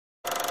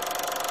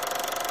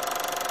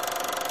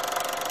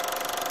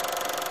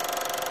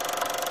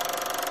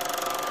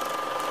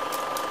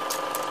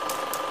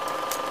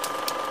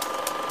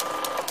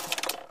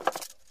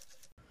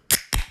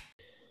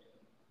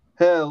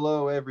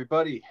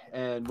everybody,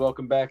 and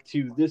welcome back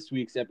to this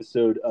week's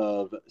episode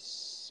of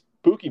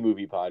Spooky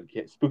Movie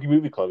Podcast, Spooky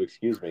Movie Club.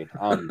 Excuse me,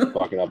 I'm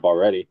fucking up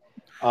already.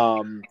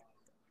 Put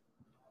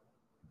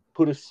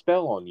a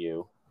spell on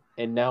you,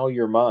 and now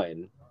you're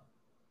mine.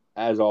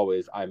 As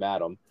always, I'm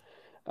Adam.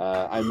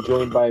 I'm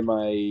joined by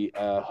my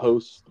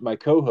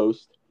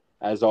co-host,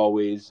 as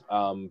always.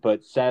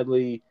 But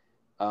sadly,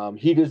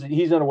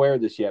 he's unaware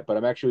of this yet. But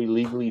I'm actually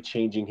legally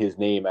changing his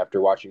name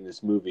after watching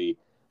this movie.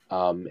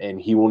 And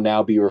he will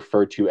now be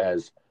referred to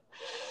as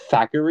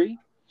Thackeray.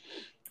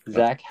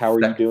 Zach, how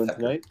are you doing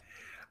tonight?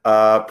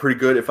 Pretty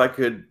good. If I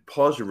could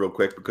pause you real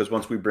quick, because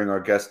once we bring our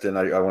guest in,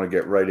 I want to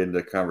get right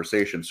into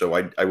conversation. So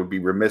I would be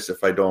remiss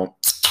if I don't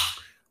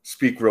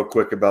speak real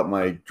quick about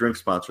my drink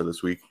sponsor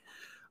this week.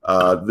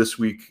 This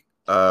week,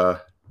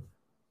 Adam,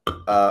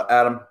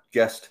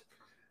 guest,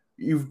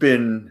 you've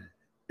been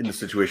in the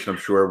situation, I'm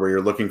sure, where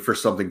you're looking for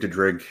something to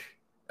drink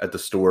at the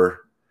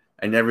store,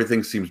 and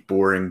everything seems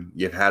boring.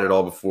 You've had it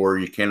all before.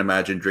 You can't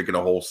imagine drinking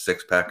a whole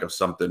six-pack of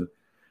something.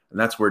 And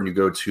that's when you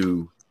go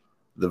to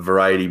the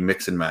variety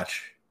mix and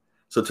match.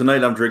 So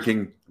tonight I'm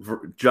drinking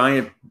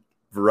giant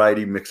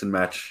variety mix and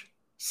match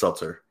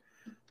seltzer.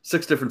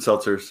 6 different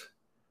seltzers,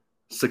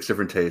 6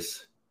 different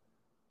tastes.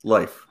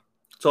 Life.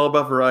 It's all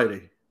about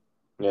variety.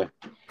 Yeah,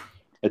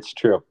 it's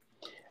true.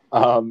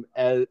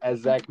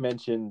 As Zach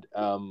mentioned,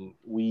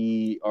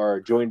 we are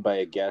joined by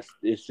a guest.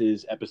 This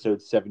is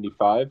episode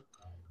 75.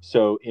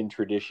 So in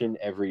tradition,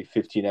 every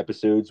 15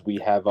 episodes, we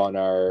have on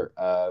probably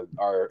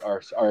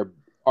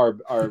our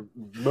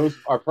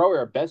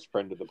best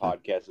friend of the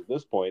podcast at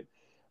this point.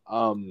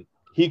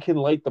 He can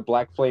light the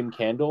black flame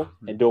candle,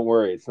 and don't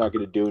worry, it's not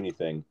going to do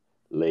anything,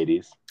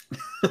 ladies.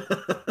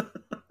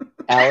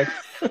 Alex,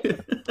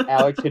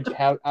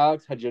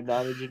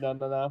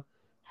 Hajjanana,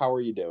 how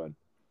are you doing?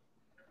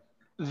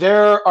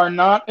 There are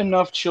not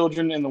enough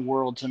children in the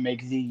world to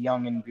make thee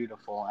young and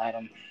beautiful,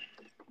 Adam.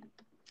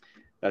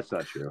 That's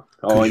not true.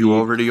 Because you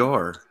already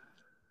are.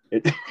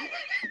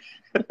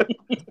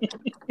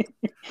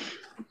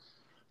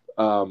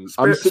 I'm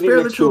sitting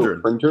next to a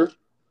printer,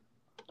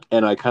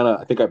 and I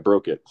think I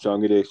broke it, so I'm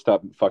going to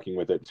stop fucking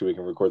with it so we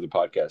can record the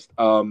podcast.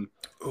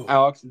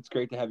 Alex, it's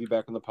great to have you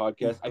back on the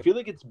podcast. I feel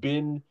like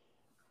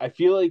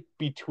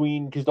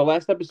because the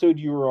last episode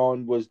you were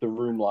on was the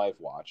Room Live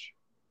Watch.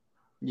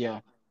 Yeah.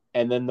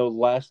 And then the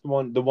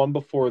one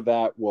before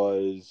that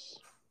was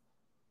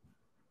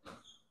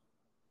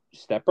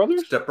Step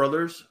Brothers? Step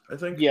Brothers, I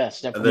think. Yeah,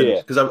 Step Brothers. Yeah.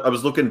 Because I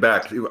was looking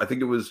back. I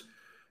think it was,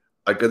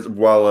 I guess,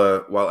 while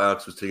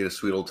Alex was taking a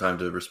sweet old time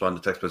to respond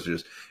to text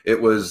messages, it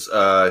was,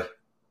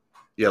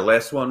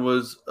 last one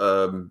was,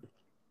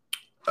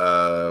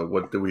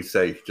 what did we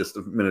say just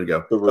a minute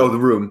ago? The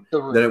Room.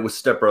 Then it was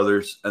Step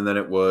Brothers, and then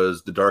it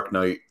was The Dark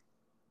Knight,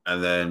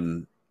 and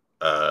then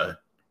Pirates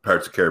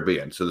of the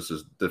Caribbean. So this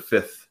is the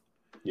 5th.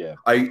 Yeah,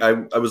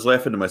 I was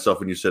laughing to myself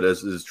when you said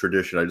as is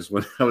tradition. I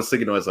was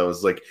thinking to myself, I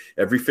was like,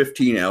 every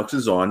 15 Alex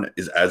is on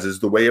as is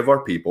the way of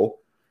our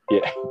people.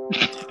 Yeah.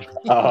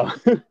 I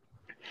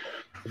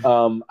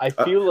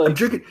feel like I'm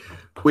drinking.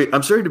 Wait,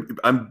 I'm sorry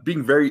I'm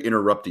being very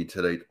interrupty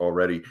today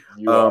already.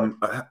 Are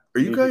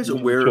you guys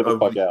aware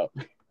of?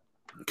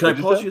 Can I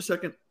pause you a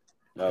second?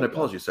 Can I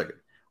pause you a second?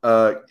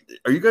 Are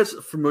you guys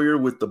familiar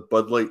with the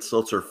Bud Light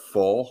Seltzer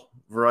Fall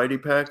variety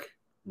pack?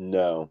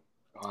 No,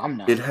 I'm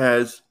not. It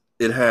has.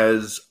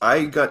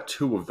 I got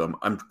 2 of them.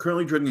 I'm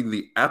currently drinking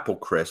the Apple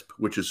Crisp,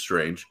 which is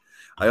strange.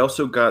 I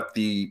also got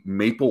the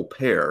Maple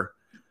Pear.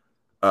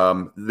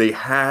 They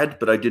had,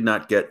 but I did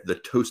not get the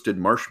Toasted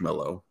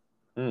Marshmallow.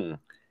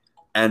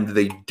 And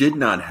they did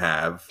not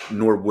have,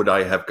 nor would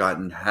I have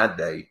gotten had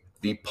they,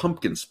 the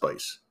Pumpkin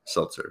Spice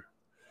Seltzer.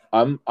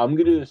 I'm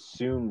going to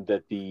assume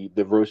that the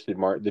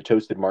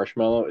Toasted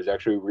Marshmallow is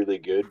actually really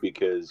good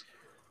because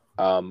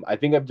I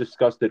think I've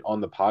discussed it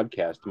on the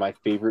podcast. My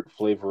favorite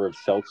flavor of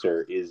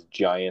seltzer is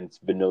Giant's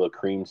Vanilla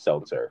Cream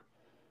Seltzer.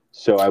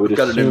 So I would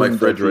assume it in my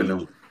fridge right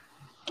now.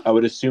 I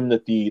would assume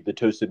that the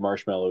Toasted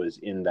Marshmallow is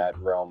in that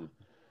realm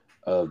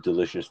of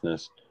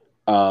deliciousness.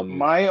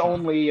 My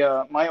only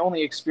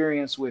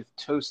experience with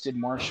Toasted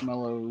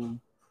Marshmallow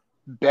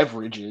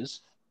beverages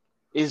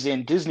is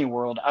in Disney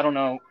World. I don't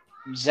know.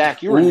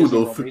 Zach, you were in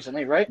Disney World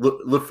recently, right?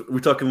 We're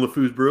talking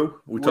LeFou's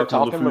Brew. We're talking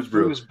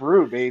LeFou's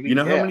Brew, baby. You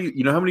know how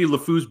many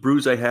LeFou's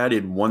Brews I had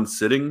in one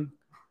sitting?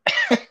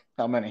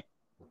 How many?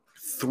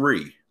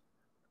 3.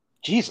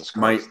 Jesus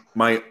Christ.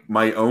 My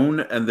own,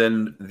 and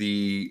then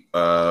the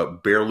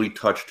barely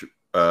touched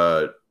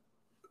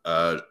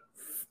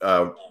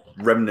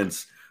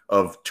remnants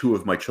of 2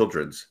 of my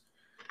children's,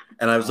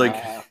 and I was like,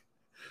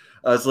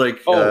 this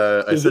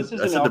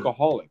is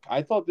alcoholic.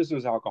 I thought this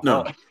was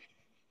alcoholic.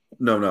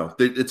 No,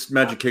 it's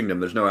Magic Kingdom.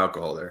 There's no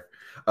alcohol there.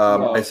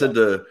 I said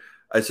to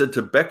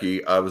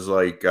Becky, I was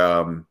like,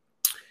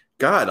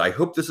 God, I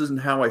hope this isn't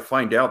how I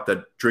find out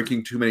that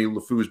drinking too many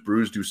LeFou's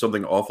Brews do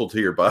something awful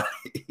to your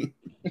body.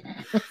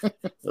 I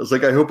was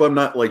like, I hope I'm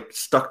not like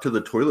stuck to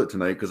the toilet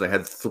tonight because I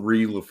had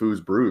 3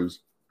 LeFou's Brews.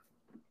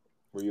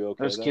 Were you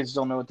okay? Those kids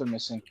don't know what they're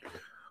missing.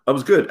 I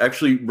was good.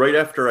 Actually, right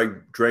after I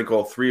drank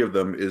all three of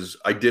them,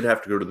 I did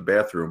have to go to the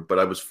bathroom, but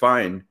I was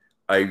fine.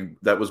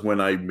 That was when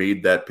I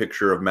made that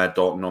picture of Matt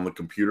Dalton on the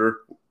computer.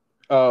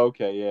 Oh,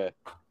 okay, yeah.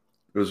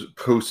 It was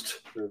post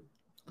for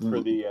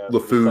the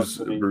LeFou's.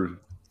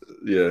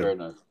 Yeah. Very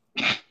nice.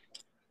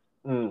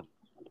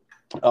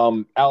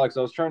 Alex,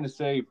 I was trying to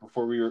say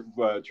before we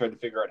were trying to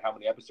figure out how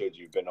many episodes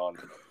you've been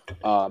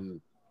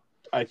on.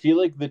 I feel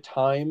like the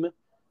time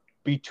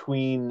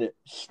between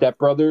Step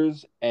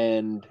Brothers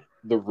and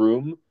The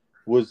Room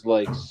was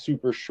like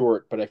super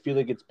short, but I feel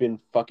like it's been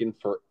fucking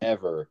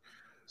forever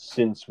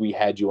since we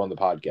had you on the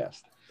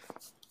podcast.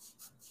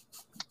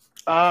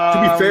 To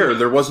be fair,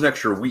 there was an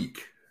extra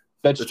week.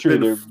 That's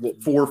true.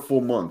 4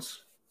 full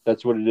months.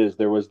 That's what it is.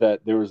 There was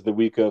the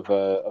week of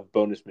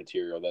bonus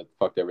material that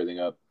fucked everything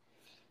up.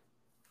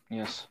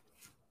 Yes.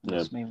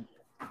 Yeah.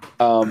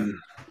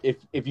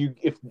 If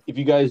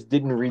you guys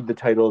didn't read the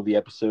title of the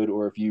episode,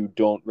 or if you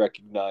don't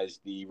recognize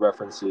the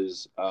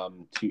references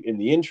in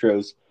the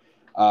intros,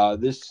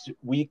 this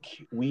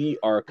week we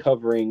are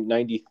covering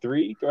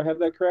 93. Do I have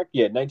that correct?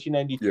 Yeah,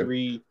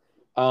 1993.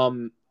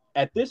 Yeah.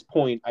 At this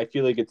point, I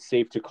feel like it's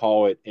safe to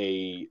call it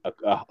a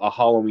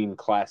Halloween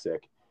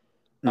classic.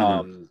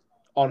 Mm-hmm.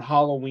 On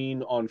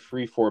Halloween, on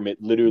Freeform,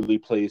 it literally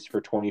plays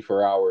for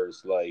 24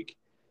 hours like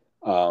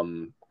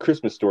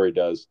Christmas Story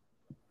does.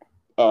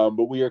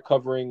 But we are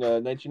covering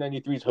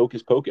 1993's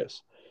Hocus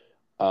Pocus.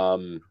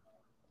 A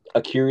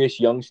curious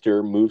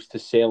youngster moves to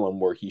Salem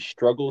where he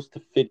struggles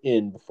to fit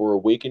in before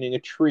awakening a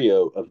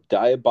trio of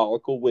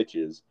diabolical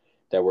witches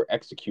that were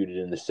executed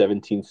in the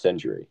 17th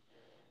century.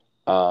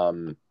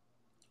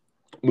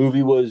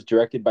 Movie was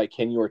directed by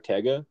Kenny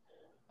Ortega.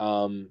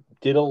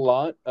 Did a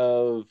lot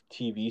of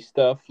TV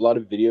stuff, a lot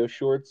of video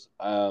shorts.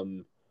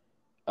 From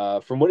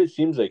what it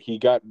seems like, he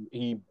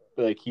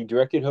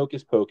directed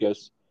Hocus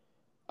Pocus.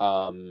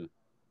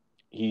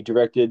 He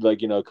directed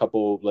a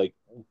couple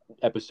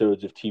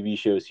episodes of TV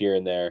shows here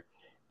and there,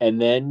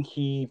 and then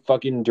he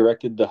fucking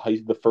directed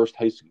the first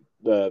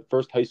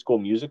High School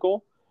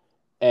Musical,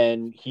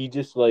 and he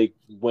just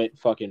went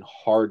fucking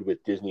hard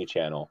with Disney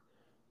Channel.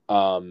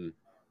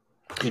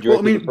 He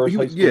directed the first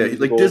High School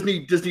Musical.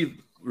 Disney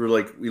were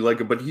we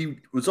like it, but he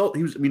was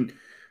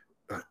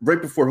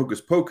right before Hocus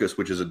Pocus,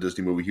 which is a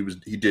Disney movie,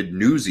 he did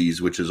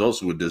Newsies, which is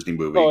also a Disney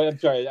movie. Oh, I'm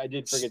sorry, I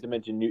did forget to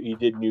mention he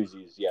did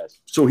Newsies.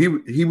 Yes. So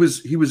he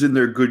was in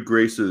their good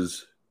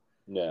graces.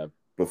 Yeah.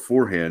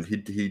 Beforehand,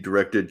 he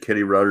directed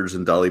Kenny Rogers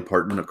and Dolly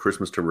Parton, A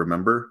Christmas to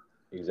Remember.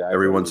 Exactly.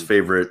 Everyone's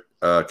favorite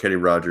Kenny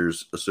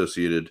Rogers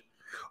associated.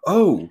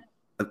 It's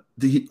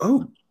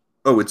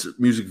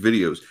music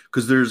videos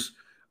because there's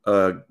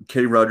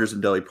Kenny Rogers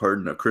and Dolly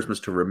Parton, A Christmas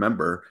to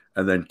Remember,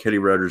 and then Kenny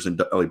Rogers and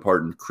Dolly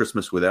Parton,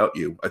 Christmas Without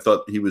You. I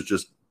thought he was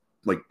just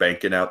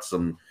banking out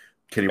some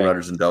Kenny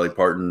Rogers and Dolly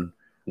Parton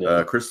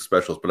Christmas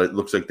specials, but it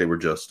looks like they were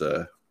just.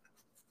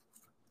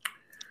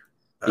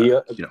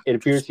 It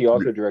appears he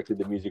also directed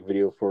the music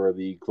video for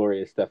the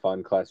Gloria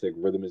Estefan classic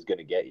 "Rhythm Is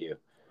Gonna Get You."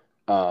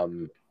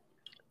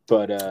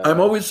 But I'm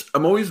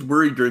always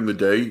worried during the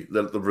day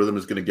that the rhythm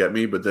is going to get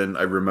me, but then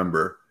I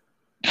remember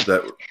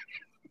that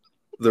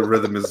the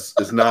rhythm is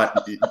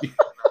not.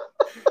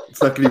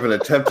 It's not going to even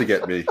attempt to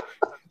get me.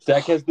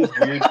 Zach has this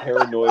weird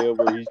paranoia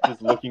where he's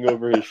just looking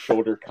over his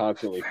shoulder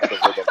constantly for the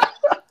rhythm.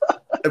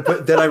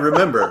 But then I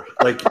remember,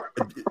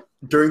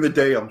 during the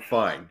day, I'm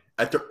fine.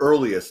 At the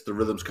earliest, the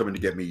rhythm's coming to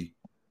get me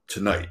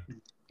tonight.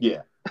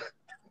 Yeah.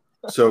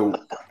 So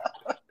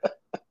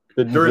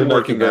during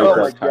working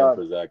hours, time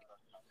for Zach.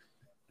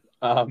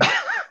 I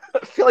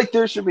feel like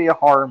there should be a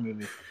horror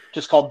movie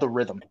just called The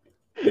Rhythm.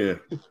 Yeah.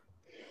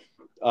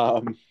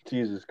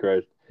 Jesus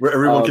Christ. Where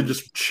everyone can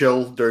just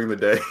chill during the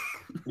day.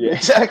 Yeah,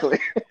 exactly.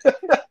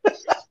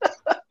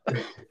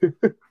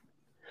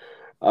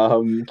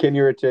 Kenny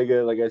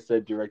Ortega, like I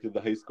said, directed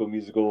the High School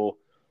Musical.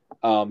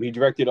 He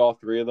directed all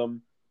three of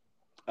them.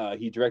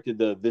 He directed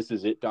the This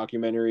Is It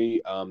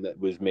documentary that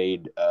was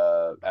made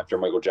after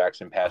Michael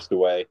Jackson passed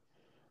away.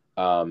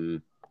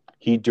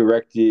 He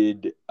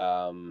directed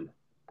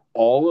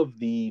all of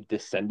the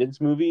Descendants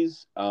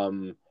movies.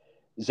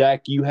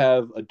 Zach, you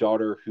have a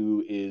daughter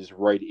who is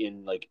right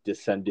in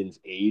Descendants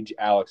age.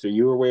 Alex, are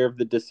you aware of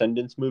the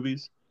Descendants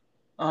movies?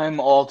 I'm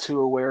all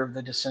too aware of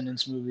the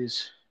Descendants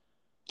movies.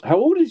 How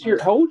old's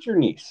your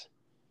niece?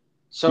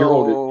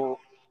 So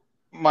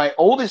my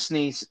oldest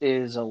niece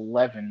is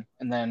 11,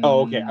 and then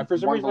okay. For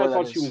some reason,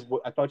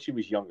 I thought she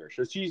was younger.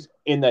 So she's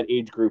in that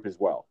age group as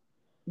well.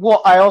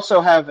 Well, I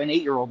also have an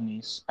 8-year-old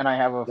niece, and I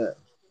have a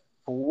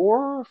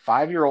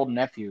 5-year-old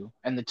nephew,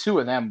 and the two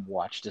of them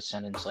watch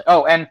Descendants.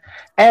 And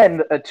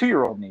a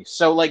 2-year-old niece.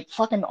 So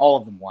fucking all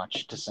of them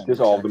watch Descendants.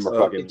 Just all of them are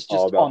fucking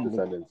all about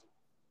Descendants.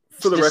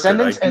 For the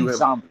Descendants record, and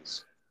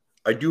zombies.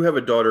 I do have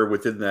a daughter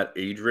within that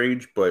age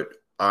range, but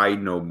I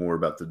know more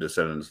about the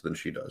Descendants than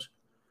she does.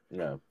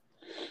 No.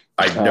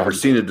 I've never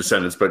seen the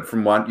Descendants, but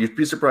from one, you'd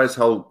be surprised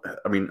how.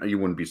 I mean, you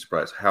wouldn't be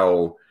surprised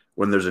how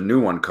when there's a new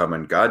one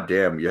coming.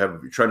 Goddamn, you're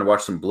trying to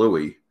watch some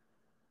Bluey,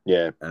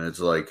 yeah, and it's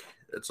like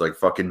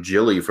fucking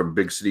Jilly from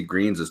Big City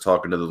Greens is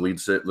talking to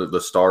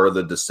the star of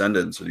the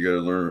Descendants, and you got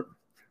to learn.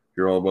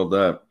 You're all about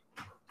that.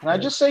 Can I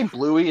just say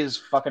Bluey is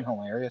fucking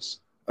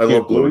hilarious? I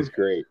love Bluey. Bluey's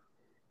great.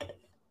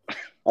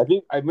 I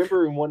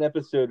remember in one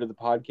episode of the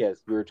podcast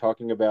we were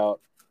talking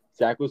about.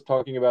 Zach was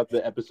talking about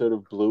the episode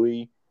of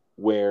Bluey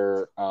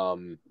where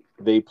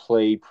they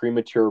play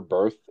premature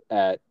birth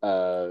at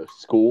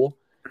school,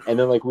 and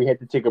then like we had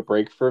to take a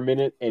break for a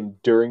minute,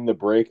 and during the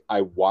break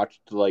I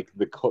watched like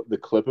the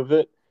clip of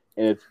it,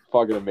 and it's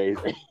fucking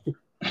amazing.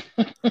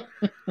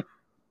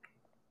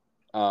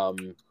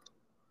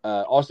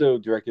 Also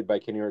directed by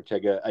Kenny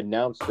Ortega.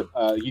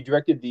 He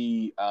directed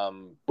the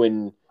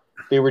when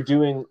they were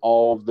doing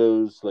all of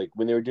those, like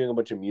when they were doing a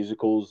bunch of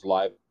musicals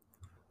live.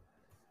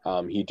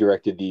 He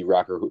directed the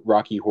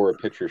Rocky Horror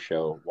Picture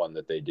Show one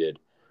that they did,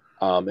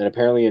 and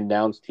apparently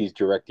announced he's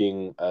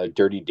directing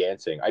Dirty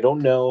Dancing. I don't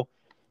know,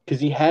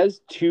 because he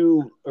has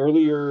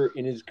earlier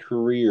in his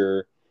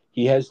career.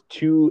 He has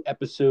 2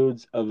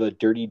 episodes of a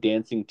Dirty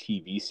Dancing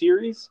TV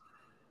series.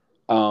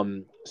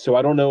 So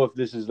I don't know if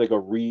this is like a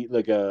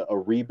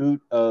reboot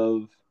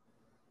of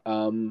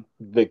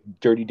the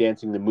Dirty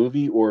Dancing the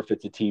movie, or if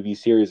it's a TV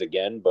series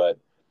again. But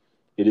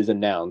it is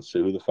announced,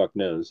 so who the fuck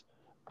knows?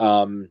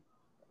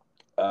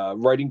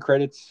 Writing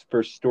credits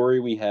for story,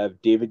 we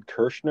have David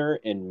Kirshner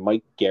and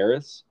Mike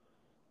Garris,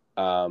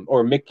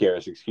 or Mick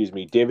Garris, excuse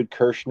me. David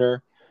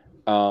Kirshner.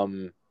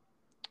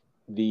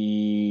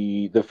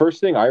 The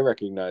first thing I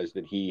recognized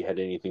that he had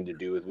anything to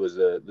do with was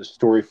the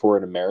story for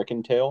An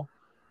American Tale,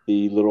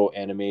 the little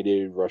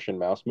animated Russian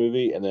mouse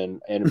movie, and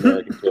then An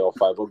American Tale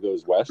 5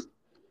 Goes West.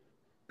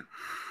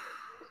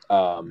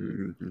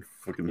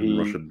 Fucking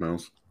Russian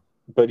mouse.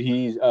 But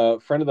he's a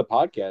friend of the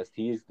podcast.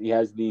 He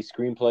has the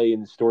screenplay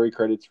and story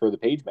credits for The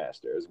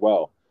Pagemaster as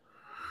well.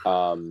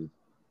 And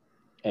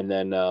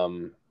then,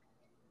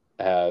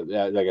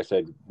 like I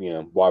said,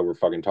 while we're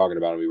fucking talking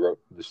about it, we wrote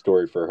the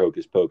story for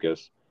Hocus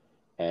Pocus.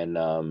 And,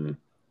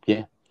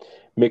 yeah,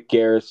 Mick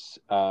Garris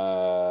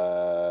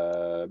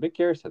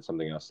had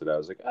something else that I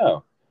was like,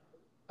 oh.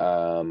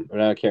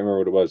 And I can't remember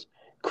what it was.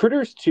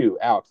 Critters 2,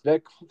 Alex,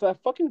 that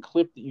fucking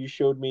clip that you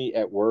showed me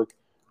at work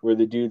where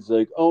the dude's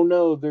like, "Oh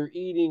no, they're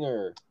eating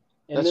her,"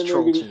 and that's then they're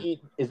Troll gonna 2.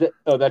 eat. Is that?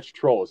 Oh, that's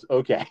Trolls.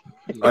 Okay.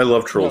 I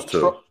love Trolls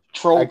too.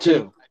 Troll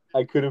 2.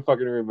 I couldn't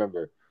fucking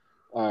remember.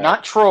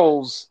 Not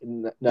Trolls,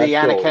 not the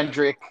Anna Trolls.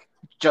 Kendrick,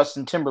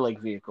 Justin Timberlake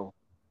vehicle,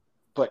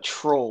 but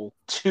Troll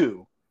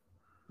 2.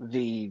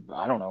 I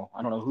don't know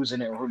who's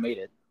in it or who made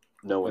it.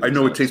 No one. I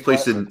know it takes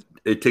place in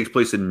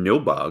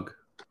Nilbog.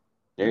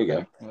 There you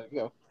go. There you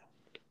go.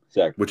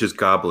 Exactly. Which is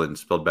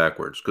goblins spelled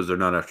backwards because they're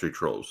not actually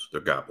trolls;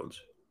 they're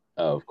goblins.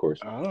 Oh, of course.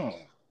 Oh.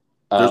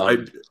 I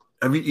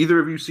mean, either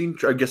of you seen?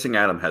 I'm guessing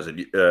Adam has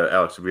it.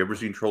 Alex, have you ever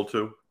seen Troll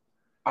 2?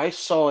 I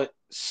saw it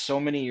so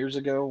many years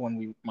ago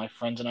when my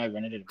friends and I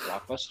rented it at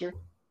Blockbuster.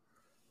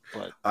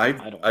 But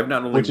I've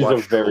not only Which is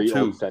watched a very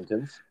Troll 2, old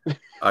sentence.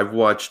 I've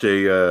watched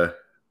because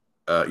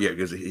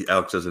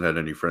Alex hasn't had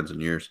any friends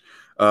in years.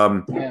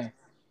 yeah.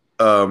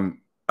 I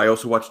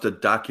also watched a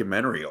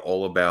documentary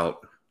all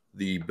about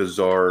the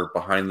bizarre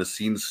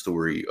behind-the-scenes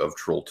story of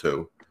Troll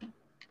 2.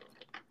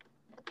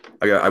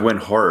 I went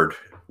hard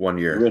one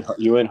year.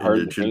 You went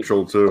hard in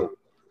Troll 2.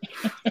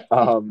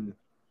 Apparently,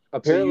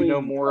 So you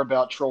know more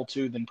about Troll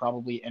 2 than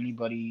probably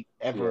anybody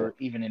ever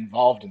even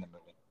involved in the movie.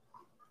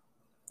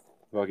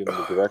 Fucking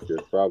the director,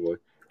 probably.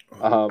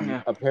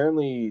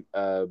 Apparently,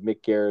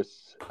 Mick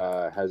Garris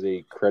has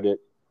a credit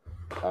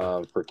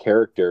for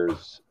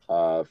characters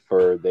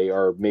for they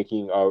are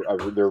making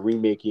they're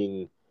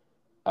remaking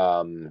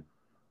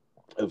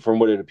from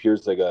what it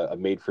appears like a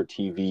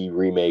made-for-TV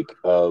remake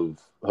of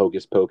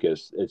Hocus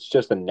Pocus. It's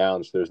just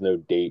announced. There's no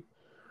date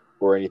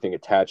or anything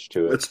attached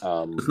to it. It's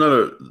not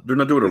they're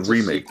not doing a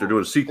remake. They're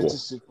doing a sequel. It's a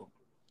sequel.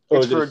 Oh,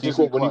 it's is it for a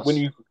sequel?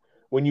 Disney Plus.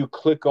 When you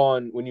click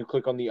on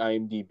the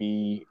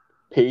IMDb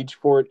page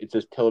for it, it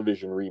says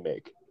television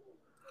remake.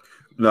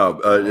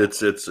 No,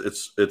 it's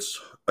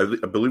I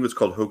believe it's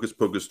called Hocus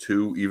Pocus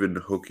 2, even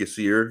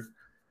Hocusier.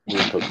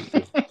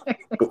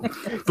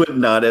 but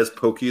not as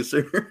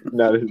Pokier.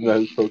 not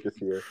as Focus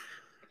here.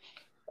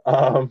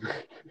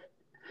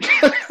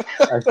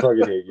 I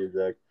fucking hate you,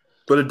 Zach.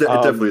 But it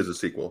definitely is a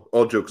sequel.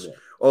 All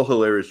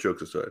hilarious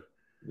jokes aside.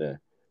 Yeah.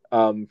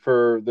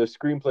 For the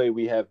screenplay,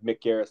 we have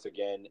Mick Garris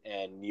again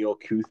and Neil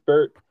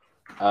Cuthbert.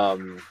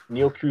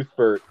 Neil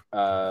Cuthbert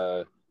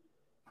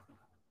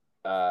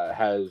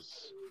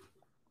has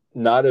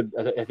not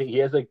I think he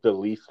has like the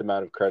least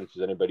amount of credits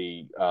as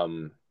anybody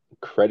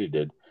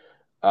credited.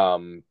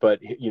 But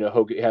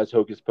has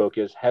Hocus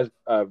Pocus,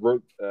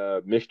 wrote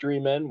Mystery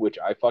Men, which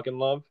I fucking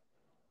love,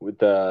 with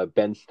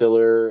Ben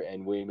Stiller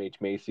and William H.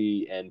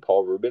 Macy and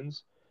Paul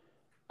Rubens,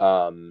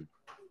 and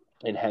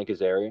Hank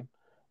Azaria.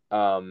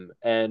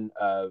 And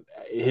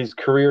his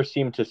career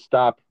seemed to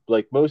stop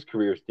like most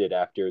careers did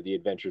after The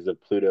Adventures of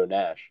Pluto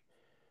Nash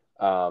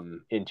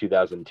in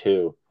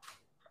 2002.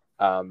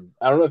 I don't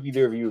know if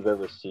either of you have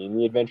ever seen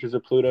The Adventures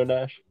of Pluto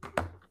Nash.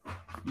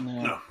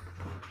 No.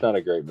 It's not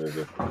a great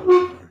movie.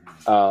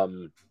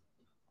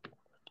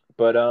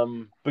 But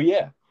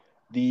yeah,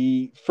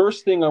 the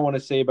first thing I want to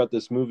say about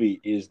this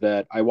movie is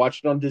that I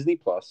watched it on Disney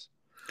Plus.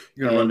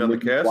 You gonna run down the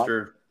cast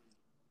or?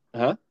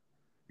 Huh?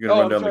 You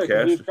gonna run down sorry, the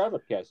cast? We forgot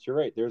about the cast. You're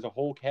right. There's a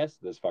whole cast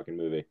of this fucking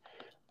movie.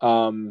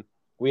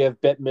 We have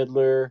Bette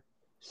Midler,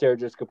 Sarah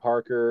Jessica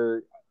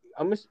Parker.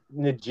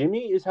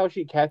 Najimy is how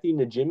Kathy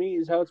Najimy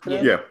is how it's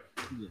pronounced. Yeah.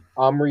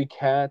 Omri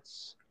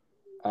Katz,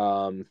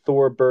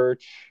 Thor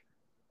Birch,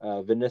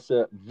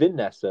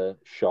 Vanessa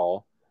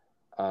Shaw.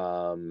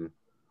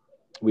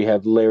 We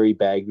have Larry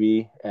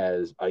Bagby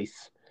as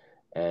Ice,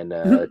 and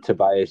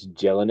Tobias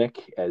Jelinek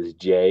as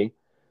Jay.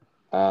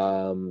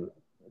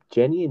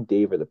 Jenny and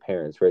Dave are the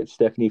parents, right?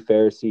 Stephanie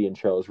Pharisee and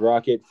Charles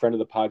Rocket. Friend of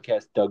the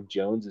podcast, Doug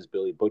Jones as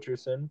Billy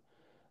Butcherson.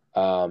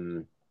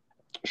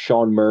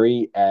 Sean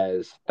Murray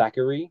as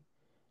Thackeray.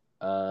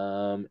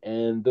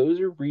 And those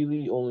are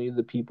really only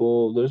the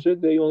people. Those are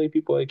the only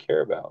people I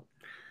care about.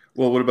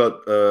 Well, what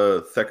about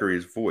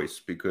Thackeray's voice?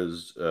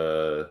 Because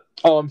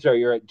I'm sorry,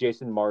 you're right.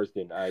 Jason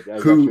Marsden.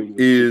 Who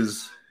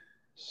is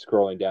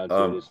scrolling down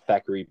to it is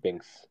Thackeray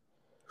Binks,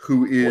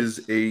 who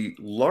is a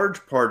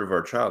large part of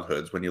our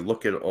childhoods. When you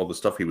look at all the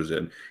stuff he was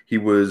in, he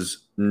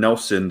was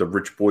Nelson, the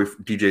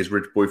DJ's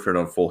rich boyfriend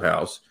on Full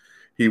House.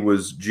 He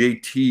was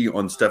JT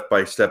on Step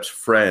by Step's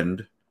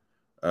friend.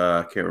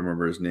 I can't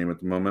remember his name at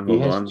the moment.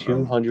 Hold on.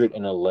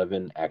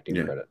 211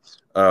 acting credits.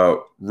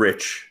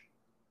 Rich.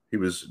 He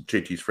was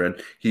JT's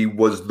friend. He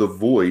was the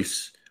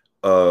voice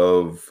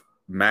of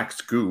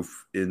Max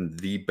Goof in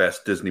the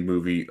best Disney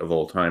movie of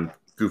all time,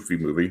 Goofy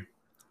movie.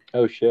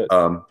 Oh shit!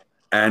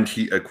 And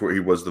he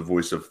was the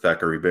voice of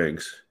Thackeray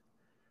Binks.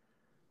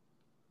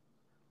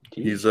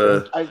 He's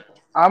I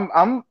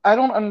don't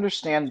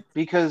understand,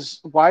 because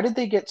why did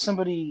they get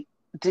somebody?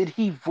 Did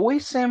he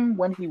voice him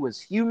when he was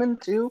human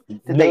too?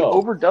 Did they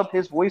overdub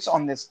his voice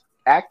on this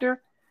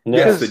actor? No.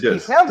 Yes, they did. He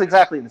sounds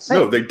exactly the same.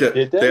 No, they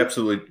did. They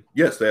absolutely.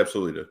 Yes, they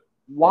absolutely did.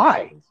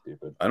 Why?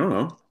 I don't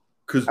know.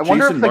 Because I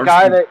wonder if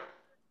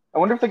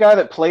the guy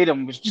that played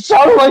him just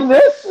sounded like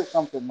this or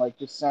something. Like,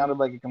 just sounded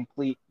like a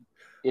complete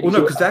idiot.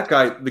 Well, no, because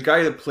the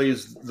guy that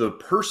plays the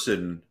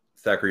person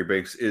Thackeray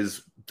Binks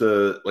is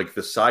the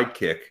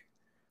sidekick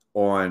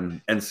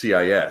on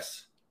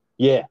NCIS.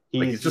 Yeah,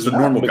 he's just a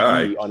normal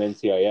guy on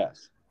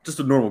NCIS.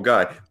 Just a normal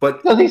guy.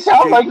 But does he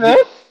sound like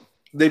this?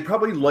 They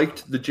probably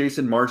liked the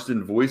Jason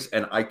Marsden voice,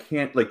 and I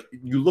can't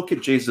you look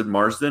at Jason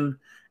Marsden,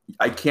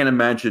 I can't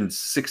imagine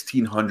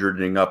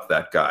 1600ing up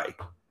that guy.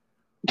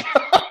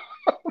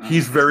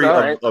 He's very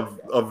of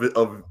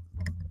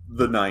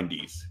the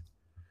 90s,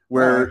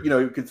 where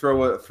you could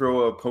throw a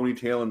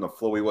ponytail and a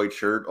flowy white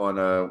shirt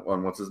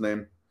on what's his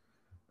name?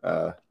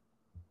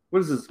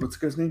 What's the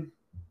guy's name?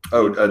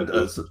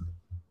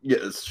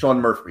 It's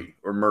Sean Murphy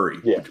or Murray,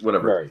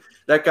 whatever. Murray.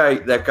 That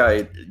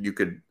guy, you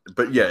could.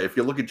 But yeah, if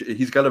you look at,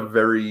 he's got a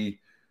very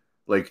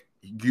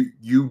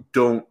you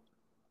don't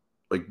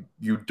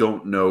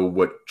know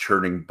what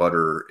churning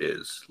butter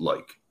is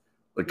like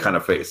kind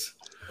of face.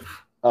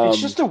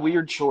 It's just a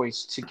weird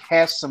choice to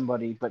cast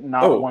somebody but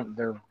not want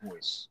their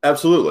voice.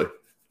 Absolutely.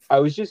 I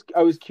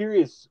was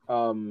curious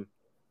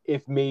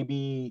if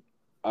maybe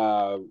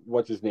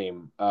what's his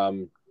name?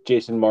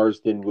 Jason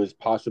Marsden was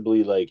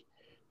possibly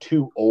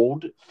too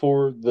old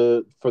for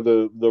the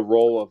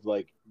role of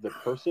the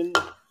person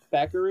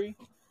Thackeray.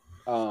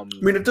 I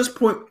mean, at this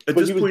point, he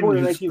was born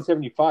in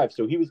 1975,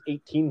 so he was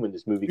 18 when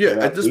this movie came out.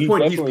 Yeah, at this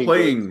point, he's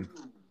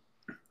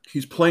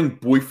playing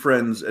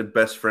boyfriends and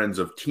best friends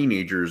of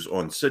teenagers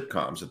on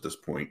sitcoms. At this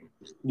point,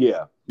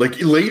 yeah,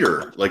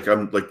 later,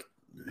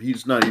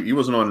 he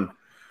wasn't on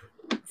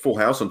Full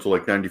House until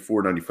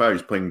 94, 95.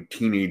 He's playing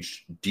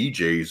teenage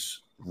DJs.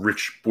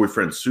 Rich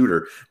boyfriend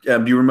suitor.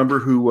 Do you remember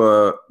who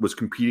was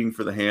competing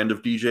for the hand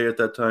of DJ at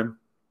that time?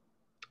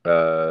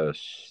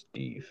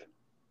 Steve.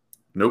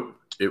 Nope.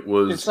 It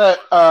was. It's that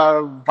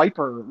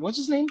Viper. What's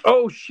his name?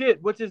 Oh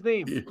shit! What's his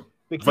name? The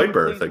kid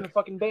Viper. who plays in the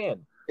fucking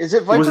band. Is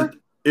it Viper?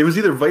 It was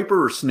either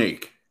Viper or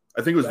Snake.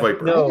 I think it was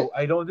Viper. No,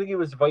 I don't think it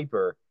was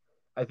Viper.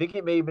 I think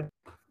it may have been.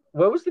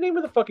 What was the name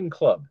of the fucking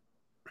club?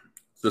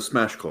 The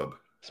Smash Club.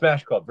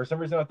 Smash Club. For some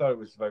reason, I thought it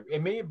was Viper.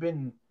 It may have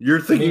been.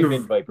 You're thinking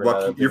of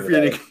Viper.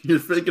 You're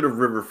thinking of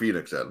River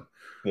Phoenix, Adam.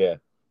 Yeah.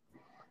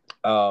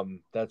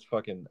 That's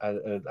fucking.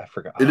 I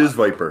forgot. It is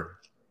Viper.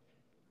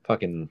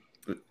 Fucking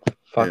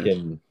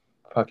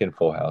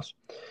Full House.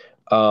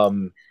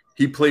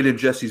 He played in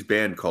Jesse's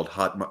band called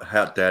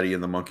Hot Daddy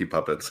and the Monkey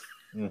Puppets.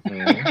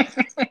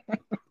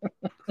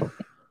 Mm-hmm.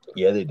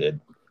 Yeah, they did.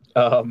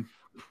 Like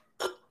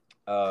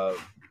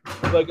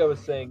I was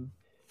saying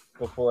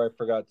before, I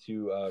forgot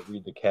to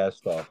read the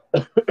cast off.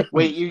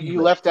 Wait,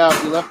 you left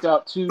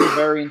out two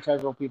very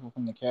integral people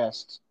from the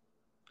cast.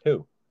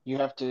 Who? You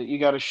got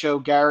to show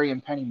Gary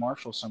and Penny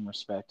Marshall some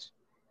respect.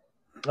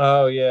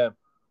 Oh yeah.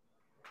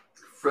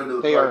 Friend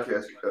of the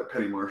podcast,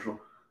 Penny Marshall.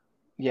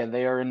 Yeah,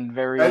 they are in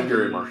very. And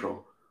Gary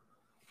Marshall.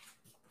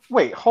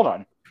 Wait, hold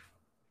on.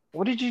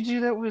 What did you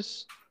do that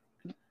was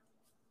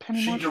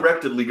Penny Marshall? She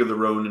directed League of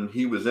Their Own, and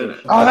he was in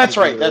it. Oh, that's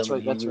right. That's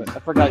right. I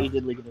forgot you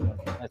did League of Their Own.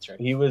 That's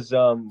right. He was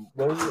what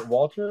was it?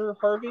 Walter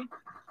Harvey?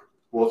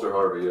 Walter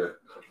Harvey, yeah.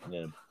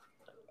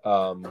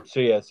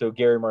 Yeah. So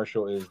Gary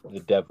Marshall is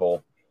the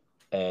devil.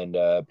 and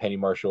Penny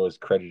Marshall is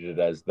credited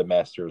as the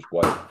master's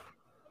wife.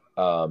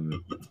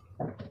 You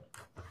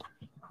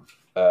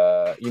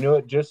know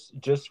what?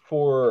 Just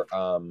for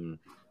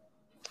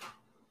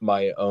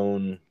my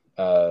own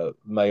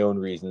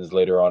reasons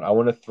later on, I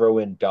want to throw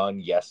in Don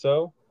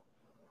Yesso,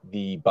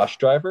 the bus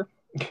driver.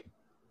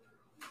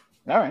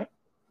 All right.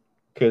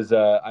 Because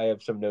I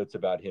have some notes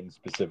about him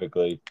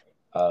specifically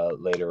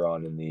later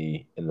on in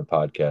the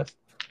podcast.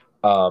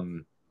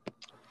 When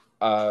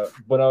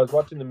I was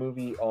watching the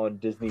movie on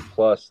Disney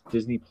Plus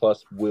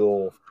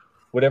will,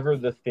 whatever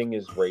the thing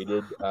is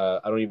rated, I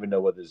don't even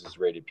know what this is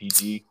rated,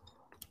 PG?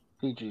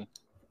 PG.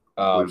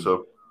 I believe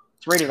so.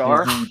 It's rated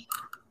R?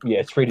 Yeah,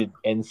 it's rated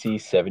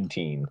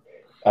NC-17.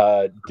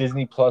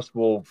 Disney Plus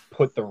will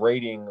put the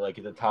rating like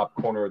at the top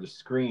corner of the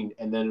screen,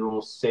 and then it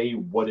will say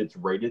what it's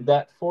rated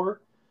that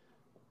for.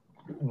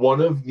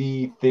 One of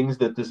the things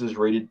that this is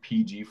rated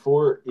PG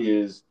for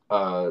is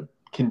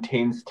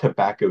contains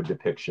tobacco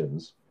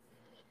depictions.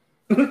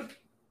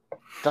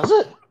 Does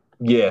it?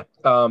 Yeah.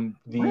 I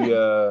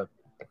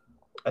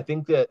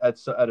think that at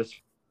a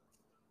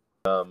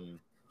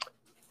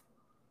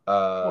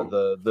I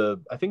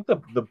think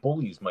the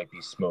bullies might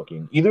be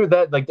smoking. Either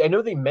that, like I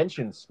know they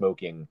mentioned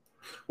smoking.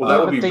 Well, that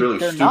would be really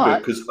they're stupid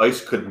because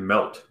ice could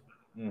melt.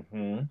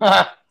 Mm-hmm.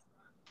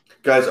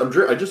 Guys,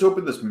 I just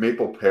opened this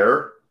maple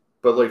pear,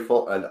 but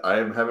and I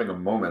am having a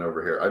moment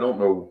over here. I don't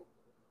know.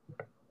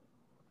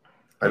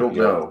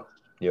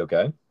 You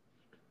okay?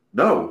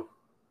 No,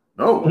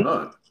 I'm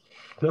not.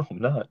 No, I'm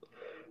not.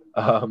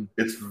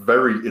 It's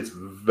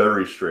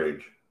very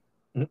strange.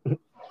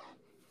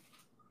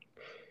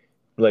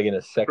 Like in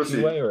a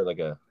sexy way, or like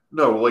a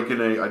no, like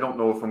in a I don't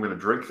know if I'm going to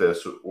drink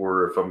this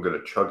or if I'm going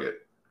to chug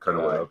it kind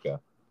of way. Okay.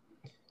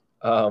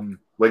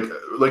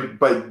 Like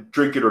by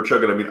drink it or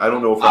chug it, I mean I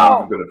don't know if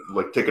I'm going to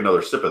like take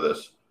another sip of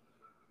this.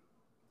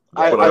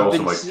 But I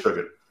also might chug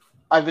it.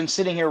 I've been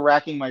sitting here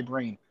racking my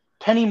brain.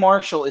 Penny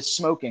Marshall is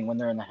smoking when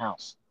they're in the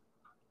house.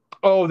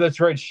 Oh, that's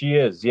right. She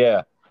is.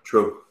 Yeah.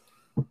 True.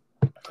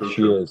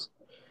 She is.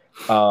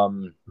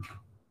 Fucking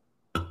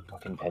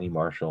Penny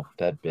Marshall,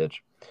 that bitch.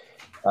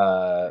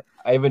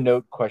 I have a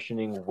note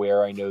questioning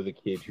where I know the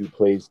kid who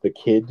plays the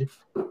kid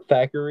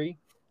Thackeray.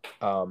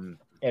 And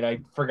I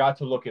forgot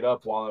to look it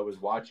up while I was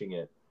watching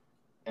it.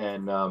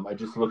 And I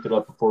just looked it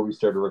up before we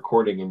started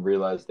recording and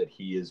realized that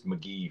he is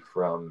McGee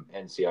from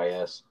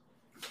NCIS.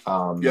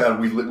 Yeah,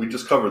 we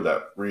just covered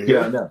that.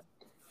 Yeah, I know.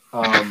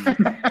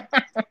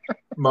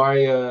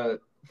 My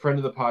friend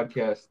of the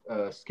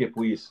podcast, Skip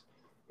Weiss,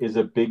 is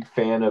a big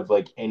fan of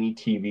like any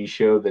TV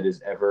show that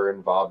has ever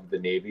involved the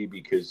Navy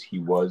because he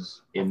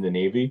was in the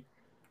Navy.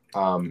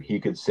 He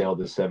could sail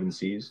the 7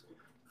 seas.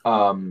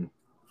 I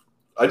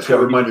just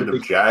got reminded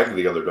of Jag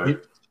the other day.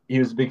 He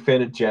was a big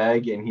fan of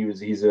Jag, and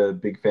he's a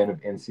big fan of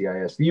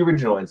NCIS, the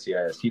original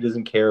NCIS. He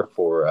doesn't care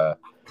for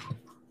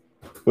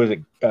what is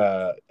it,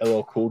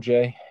 LL Cool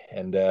J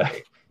and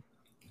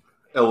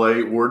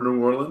L.A. or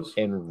New Orleans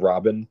and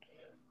Robin.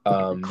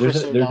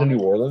 There's a New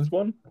Orleans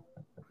one.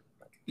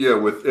 Yeah, I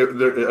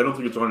don't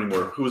think it's on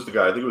anymore. Who was the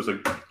guy? I think it was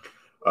like,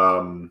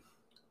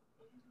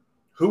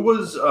 who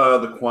was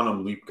the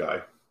Quantum Leap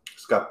guy?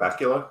 Scott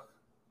Bakula?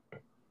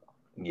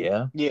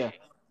 Yeah.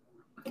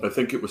 I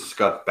think it was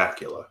Scott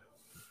Bakula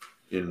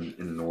in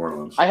New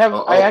Orleans. I have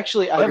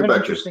an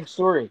interesting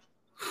story.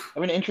 I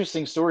have an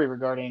interesting story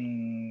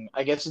regarding,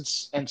 I guess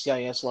it's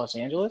NCIS Los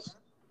Angeles.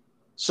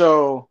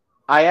 So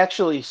I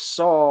actually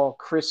saw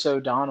Chris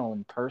O'Donnell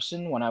in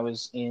person when I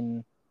was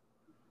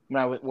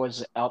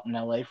out in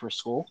LA for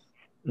school,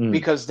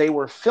 because they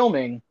were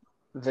filming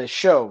the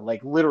show,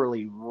 like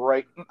literally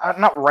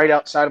not right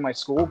outside of my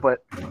school,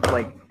 but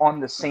like on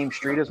the same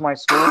street as my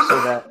school,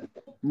 so that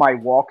my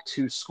walk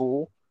to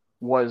school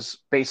was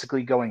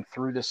basically going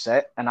through the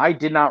set. And I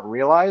did not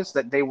realize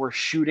that they were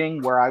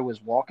shooting where I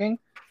was walking,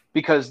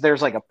 because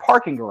there's like a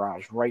parking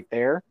garage right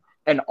there,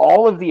 and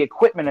all of the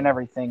equipment and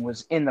everything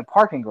was in the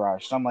parking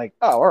garage. So I'm like,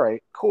 oh, all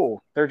right,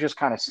 cool. They're just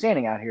kind of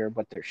standing out here,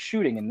 but they're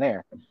shooting in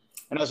there.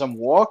 And as I'm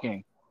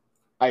walking,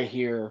 I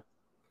hear,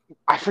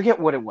 I forget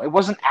what it was. It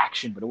wasn't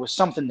action, but it was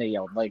something they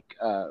yelled, like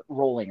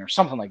rolling or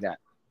something like that.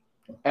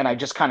 And I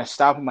just kind of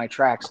stop in my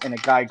tracks, and a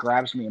guy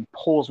grabs me and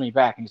pulls me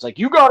back. And he's like,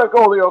 you got to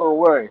go the other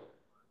way.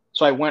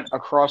 So I went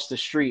across the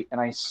street,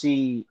 and I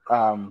see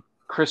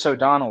Chris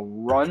O'Donnell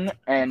run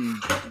and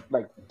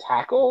like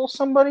tackle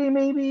somebody,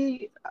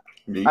 maybe.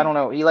 I don't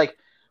know. He like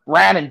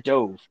ran and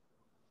dove.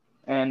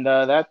 And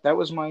that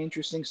was my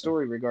interesting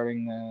story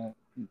regarding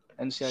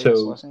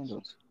NCIS Los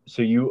Angeles.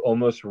 So you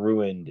almost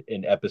ruined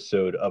an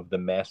episode of the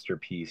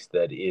masterpiece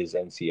that is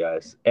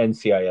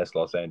NCIS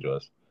Los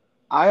Angeles.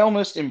 I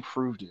almost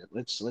improved it.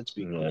 Let's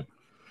be clear.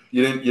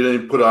 You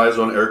didn't put eyes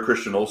on Eric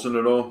Christian Olsen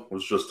at all? It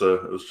was just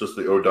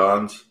the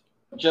O'Dons.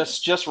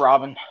 Just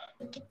Robin.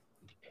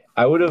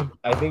 I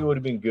think it would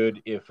have been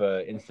good if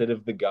instead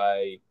of the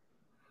guy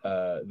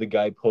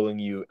pulling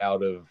you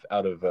out of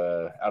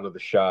the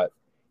shot,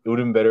 it would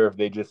have been better if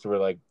they just were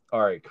like,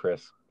 all right,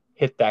 Chris,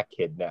 hit that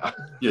kid now.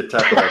 Yeah,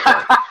 tackle that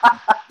guy.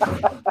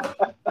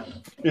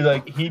 He's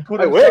like, he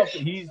put himself.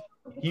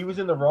 He was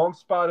in the wrong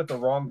spot at the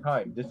wrong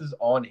time. This is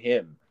on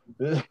him.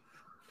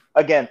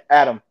 Again,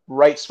 Adam,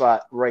 right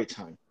spot, right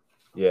time.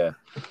 Yeah.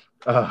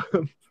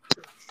 What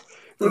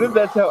if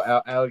that's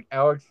how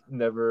Alex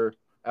never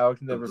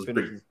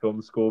finishes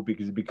film school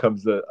because he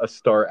becomes a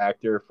star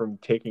actor from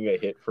taking a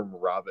hit from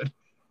Robin?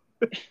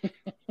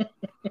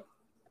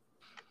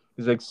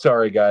 He's like,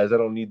 sorry guys, I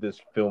don't need this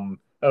film.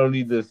 I don't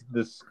need this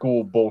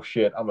school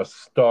bullshit. I'm a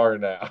star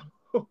now.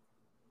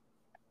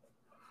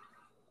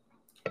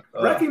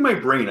 Racking my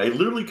brain, I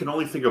literally can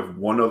only think of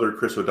one other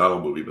Chris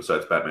O'Donnell movie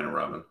besides Batman and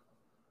Robin.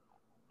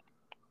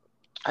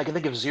 I can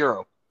think of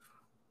zero.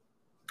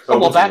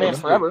 Well, Batman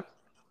Forever.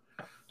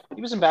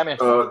 He was in Batman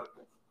Forever.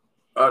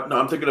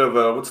 No, I'm thinking of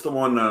what's the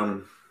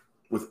one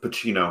with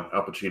Pacino,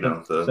 Al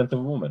Pacino, the Scent of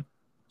a Woman.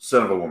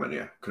 Son of a Woman.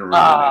 Yeah, couldn't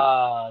remember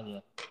the name.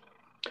 Yeah.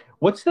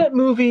 What's that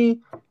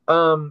movie?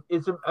 I'm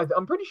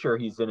pretty sure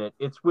he's in it.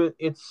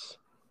 It's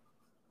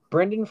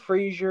Brendan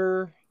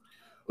Fraser.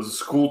 Was it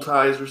School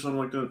Ties or something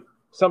like that?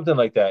 Something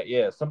like that.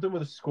 Yeah, something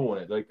with a school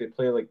in it. Like they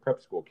play like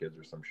prep school kids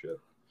or some shit.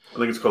 I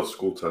think it's called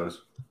School Ties.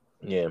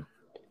 Yeah.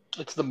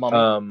 It's the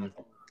Mummy.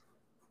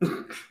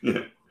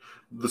 Yeah,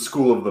 the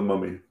School of the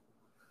Mummy.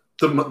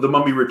 The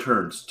Mummy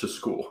returns to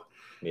school.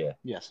 Yeah.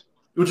 Yes.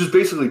 Which is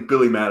basically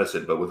Billy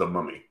Madison, but with a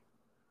mummy.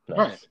 Nice.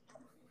 Right.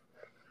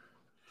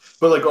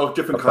 But like all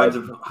different kinds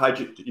of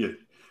hijinks,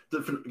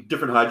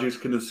 different hijinks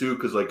can ensue.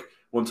 Because like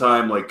one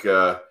time, like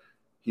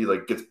he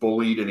like gets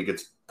bullied and he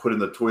gets put in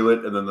the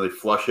toilet, and then they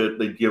flush it.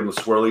 They give him a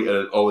swirly,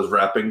 and all his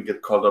wrapping gets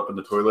caught up in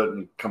the toilet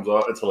and comes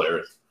off. It's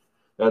hilarious.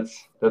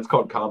 That's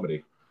called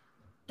comedy.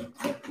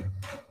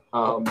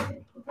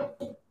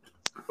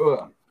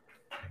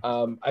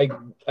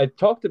 I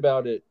talked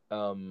about it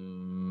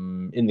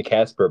in the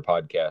Casper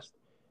podcast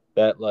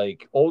that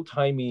like old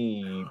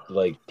timey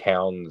like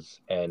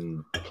towns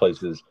and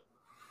places,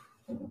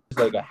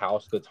 like a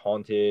house that's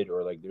haunted,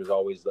 or like there's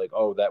always like,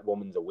 oh, that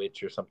woman's a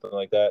witch or something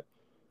like that.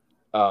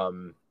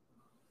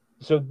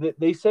 So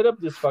they set up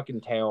this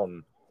fucking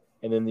town,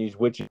 and then these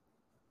witches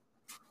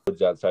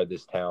outside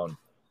this town.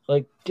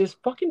 Like,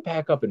 just fucking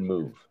pack up and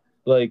move.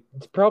 Like,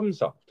 it's problem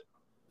solved.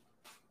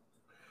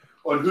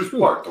 On whose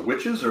part? The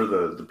witches or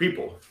the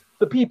people?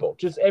 The people.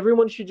 Just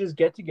everyone should just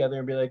get together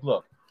and be like,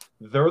 look,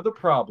 they're the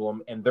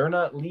problem and they're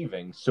not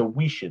leaving, so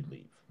we should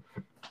leave.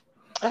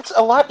 That's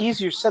a lot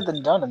easier said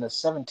than done in the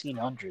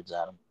 1700s,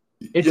 Adam.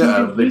 It's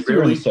even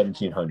easier in the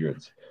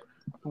 1700s.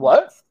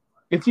 What?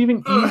 It's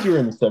even easier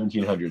in the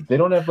 1700s. They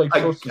don't have like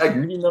social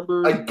security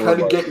numbers. I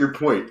kind of get your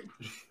point.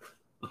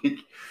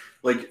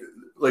 like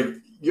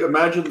you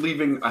imagine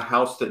leaving a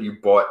house that you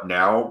bought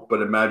now,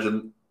 but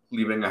imagine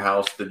leaving a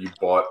house that you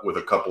bought with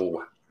a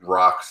couple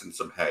rocks and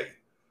some hay.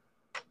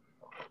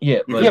 Yeah,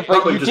 like,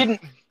 but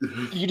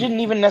you didn't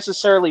even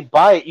necessarily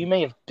buy it. You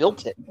may have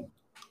built it.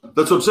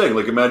 That's what I'm saying.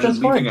 Like, imagine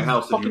leaving a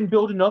house that you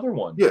build another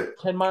one. Yeah,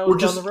 10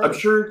 miles down the road. I'm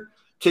sure.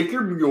 Take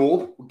your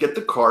mule, get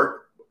the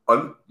cart,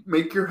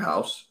 make your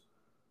house,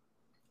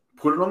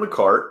 put it on the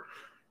cart.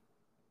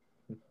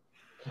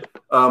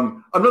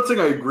 I'm not saying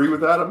I agree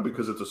with Adam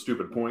because it's a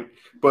stupid point,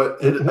 but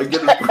I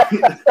get his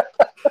point.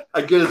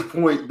 I get his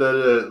point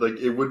that like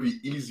it would be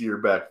easier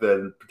back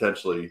then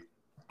potentially,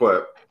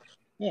 but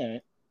yeah.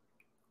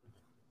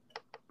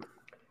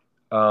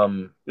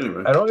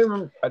 Anyway, I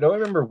don't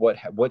remember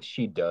what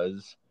she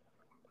does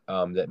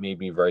that made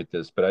me write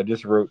this, but I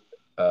just wrote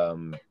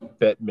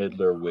Bette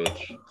Midler,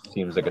 which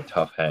seems like a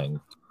tough hang.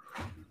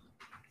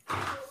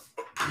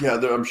 Yeah,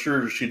 I'm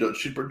sure she does.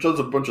 She does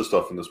a bunch of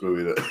stuff in this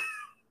movie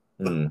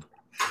that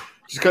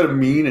she's kind of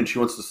mean and she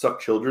wants to suck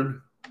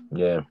children.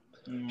 Yeah,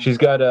 she's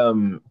got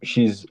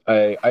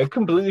I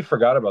completely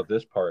forgot about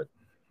this part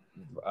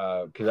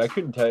because I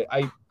couldn't tell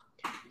you.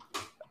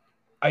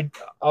 I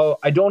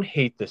don't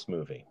hate this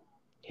movie.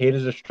 Hate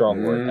is a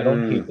strong word. I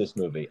don't hate this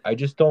movie. I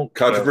just don't.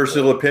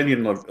 Controversial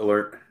opinion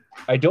alert.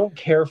 I don't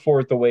care for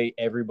it the way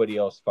everybody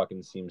else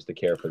fucking seems to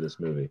care for this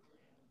movie.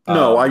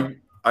 No,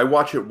 I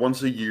watch it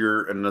once a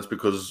year, and that's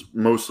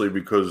mostly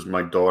because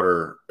my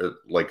daughter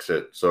likes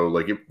it. So,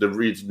 like, the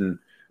reason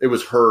it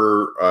was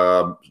her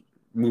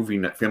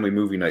family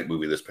movie night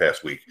movie this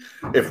past week.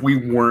 If we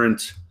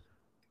weren't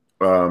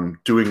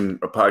doing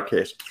a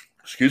podcast,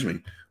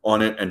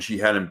 on it, and she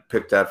hadn't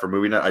picked that for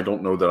movie night, I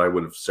don't know that I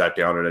would have sat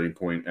down at any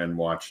point and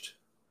watched.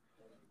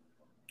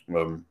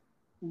 Well,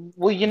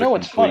 you know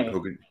what's funny?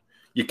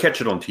 You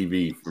catch it on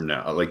TV from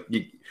now. Like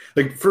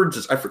for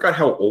instance, I forgot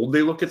how old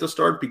they look at the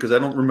start because I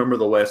don't remember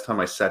the last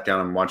time I sat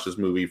down and watched this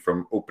movie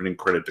from opening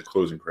credit to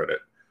closing credit.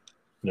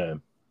 Yeah.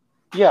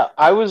 Yeah,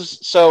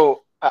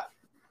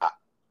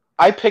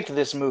 I picked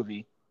this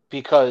movie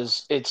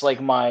because it's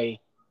like my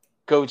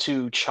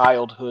go-to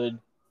childhood,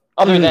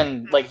 other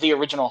than like the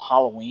original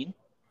Halloween.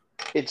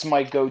 It's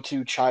my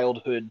go-to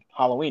childhood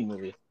Halloween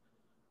movie.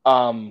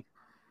 And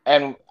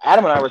Adam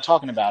and I were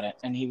talking about it,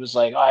 and he was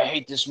like, I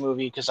hate this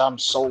movie because I'm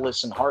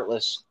soulless and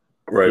heartless.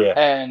 Right. Yeah.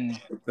 And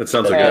that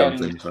sounds like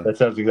Adam. That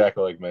sounds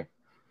exactly like me.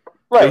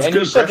 Right. It was a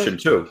good impression,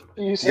 too.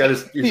 He's got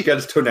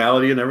his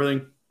tonality and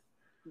everything.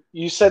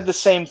 You said the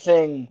same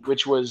thing,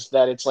 which was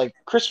that it's like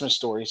Christmas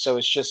Story, so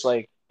it's just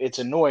like, it's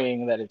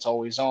annoying that it's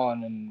always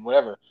on and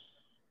whatever.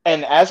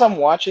 And as I'm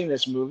watching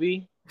this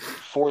movie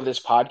for this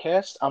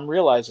podcast, I'm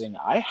realizing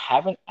I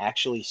haven't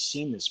actually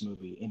seen this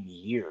movie in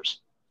years.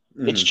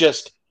 It's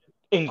just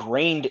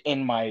ingrained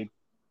in my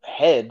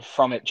head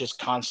from it just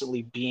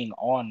constantly being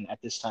on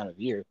at this time of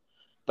year.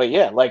 But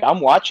yeah, like I'm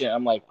watching it,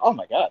 I'm like, oh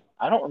my God,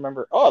 I don't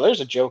remember. Oh, there's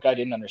a joke I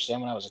didn't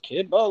understand when I was a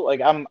kid. But like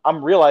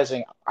I'm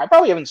realizing I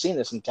probably haven't seen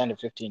this in 10 to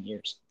 15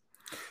 years.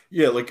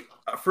 Yeah, like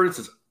for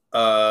instance,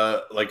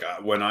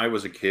 when I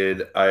was a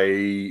kid,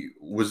 I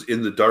was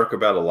in the dark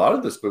about a lot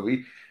of this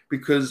movie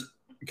because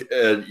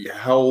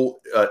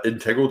how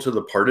integral to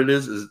the part it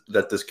is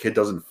that this kid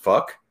doesn't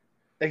fuck.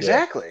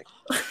 Exactly.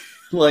 Yeah.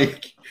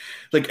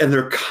 and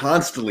they're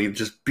constantly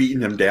just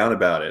beating him down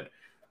about it.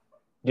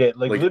 Yeah,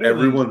 like literally,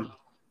 everyone.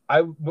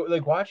 I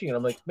like watching it.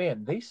 I'm like,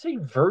 man, they say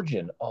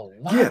virgin a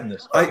lot in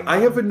this. I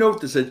have a note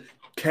that said,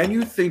 can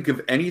you think of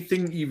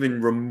anything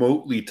even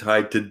remotely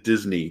tied to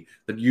Disney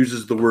that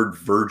uses the word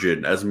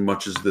virgin as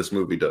much as this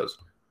movie does?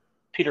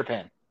 Peter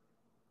Pan.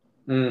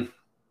 You're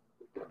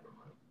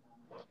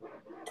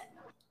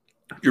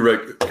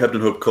right.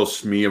 Captain Hook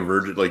calls me a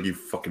virgin, like, you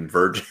fucking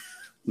virgin.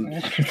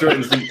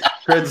 threatens to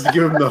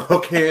give him the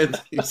hook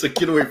hand. He's like,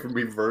 get away from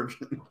me,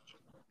 virgin.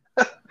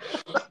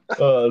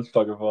 Oh, that's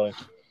fucking funny.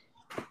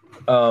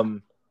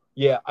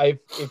 Yeah,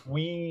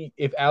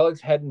 if Alex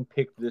hadn't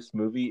picked this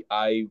movie,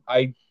 I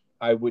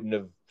wouldn't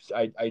have.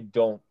 I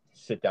don't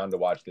sit down to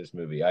watch this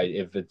movie.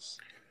 It's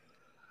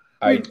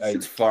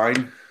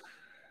fine.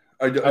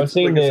 I was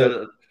saying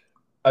to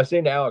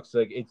Alex,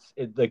 like it's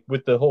like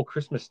with the whole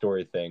Christmas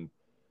Story thing.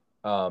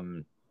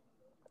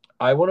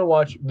 I want to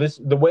watch this.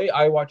 The way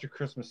I watch A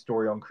Christmas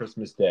Story on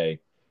Christmas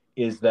Day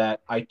is that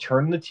I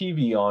turn the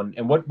TV on,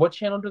 and what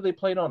channel do they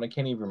play it on? I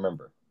can't even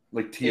remember.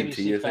 Like TNT,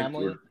 ABC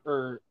Family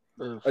or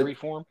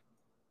Freeform.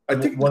 I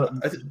think whatever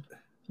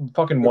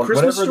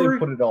Story? They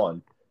put it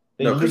on.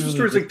 No, Christmas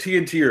Story is like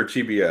TNT or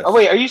TBS. Oh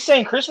wait, are you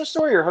saying Christmas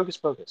Story or Hocus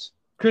Pocus?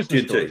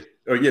 Christmas Story.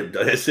 Oh yeah,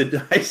 I said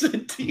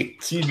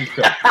TNT. Jesus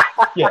Christ.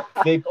 Yeah,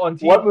 they on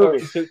TNT. What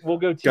movie? So we'll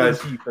go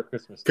TNT for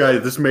Christmas Story.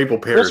 Guys, this Maple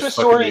Pear Christmas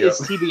Story is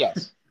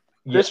TBS.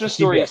 Christmas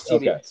Story is TBS.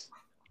 Okay.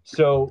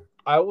 So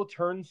I will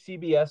turn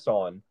CBS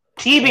on.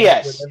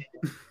 TBS.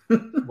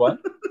 What?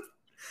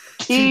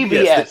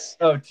 TBS.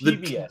 Oh,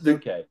 TBS.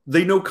 Okay.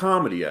 They know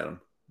comedy, Adam.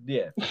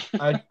 Yeah.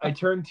 I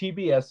turn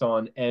TBS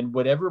on, and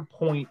whatever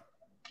point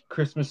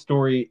Christmas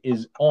Story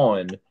is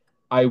on,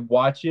 I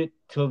watch it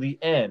till the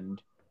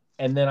end,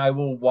 and then I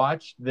will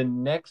watch the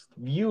next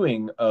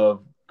viewing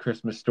of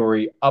Christmas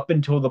Story up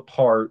until the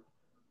part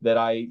that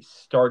I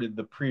started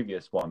the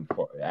previous one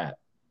at.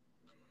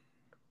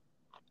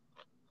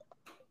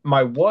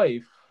 My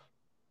wife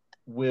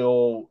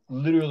will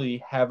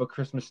literally have A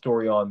Christmas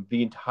Story on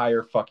the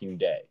entire fucking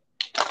day.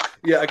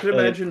 Yeah, I can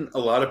imagine a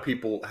lot of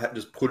people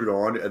just put it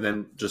on and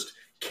then just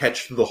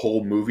catch the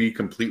whole movie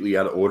completely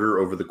out of order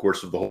over the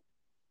course of the whole.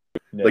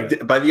 Yeah.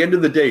 Like by the end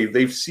of the day,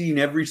 they've seen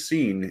every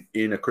scene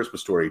in A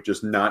Christmas Story,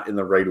 just not in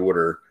the right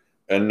order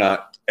and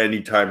not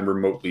anytime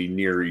remotely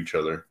near each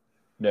other.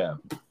 Yeah,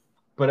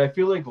 but I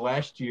feel like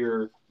last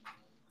year,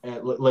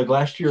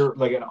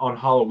 like on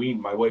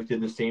Halloween, my wife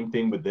did the same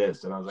thing with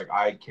this, and I was like,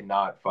 I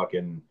cannot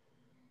fucking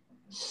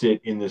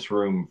sit in this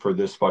room for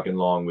this fucking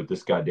long with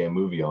this goddamn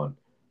movie on.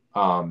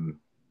 I mean,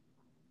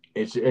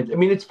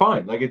 it's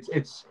fine. Like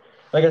it's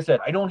like I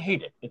said, I don't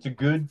hate it. It's a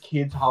good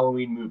kids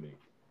Halloween movie.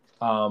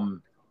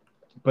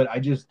 But I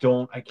just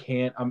don't. I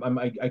can't.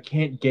 I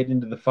can't get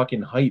into the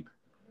fucking hype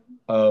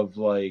of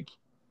like.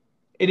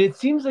 And it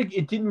seems like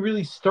it didn't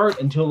really start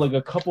until like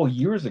a couple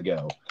years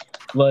ago.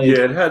 Like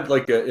yeah, it had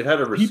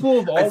a.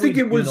 People have always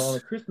been on A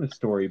Christmas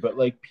Story, but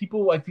like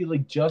people, I feel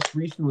like just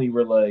recently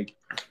were like,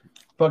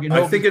 fucking.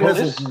 I think this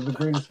is the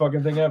greatest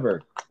fucking thing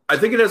ever. I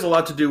think it has a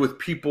lot to do with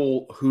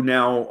people who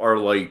now are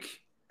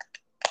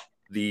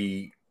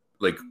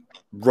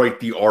write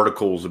the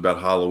articles about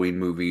Halloween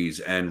movies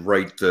and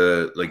write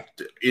the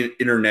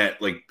internet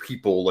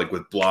people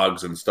with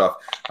blogs and stuff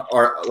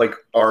are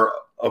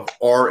of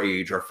our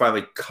age are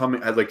finally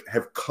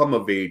have come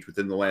of age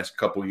within the last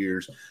couple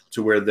years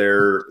to where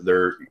they're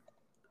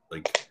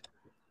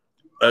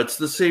it's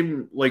the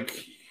same I'm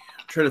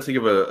trying to think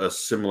of a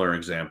similar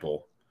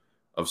example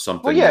of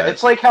something. Well, yeah,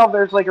 it's like how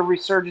there's a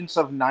resurgence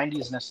of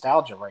 90s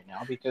nostalgia right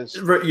now because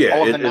all of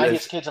the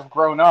 90s kids have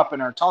grown up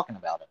and are talking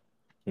about it.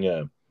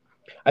 Yeah.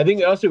 I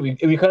think also we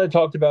kind of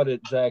talked about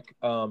it, Zach.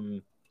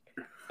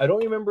 I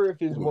don't remember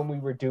if it's when we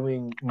were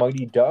doing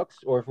Mighty Ducks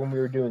or if when we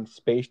were doing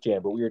Space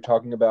Jam, but we were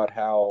talking about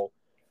how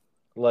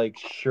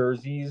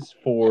jerseys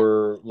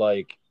for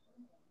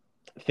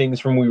things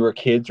from when we were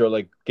kids are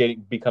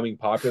becoming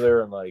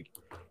popular and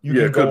you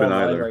can go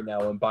online right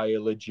now and buy a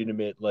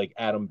legitimate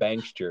Adam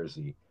Banks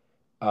jersey.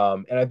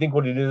 And I think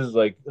what it is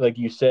like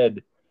you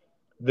said,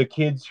 the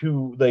kids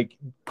who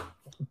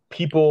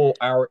people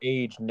our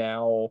age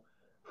now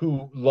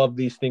who loved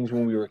these things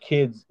when we were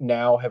kids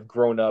now have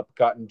grown up,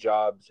 gotten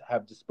jobs,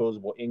 have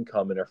disposable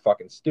income, and are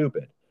fucking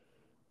stupid.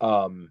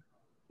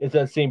 It's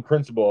that same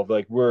principle of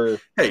we're...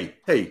 Hey.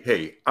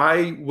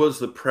 I was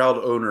the proud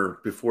owner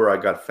before I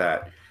got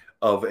fat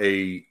of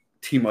a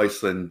Team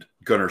Iceland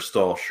Gunnar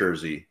Stahl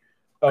jersey.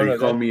 Oh, Are no, you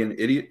calling me an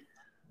idiot?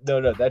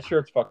 No, that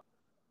shirt's fucking.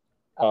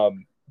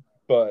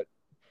 But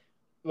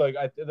like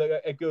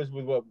it goes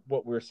with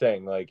what we're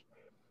saying. Like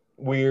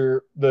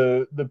we're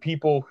the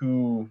people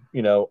who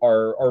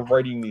are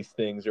writing these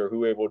things, or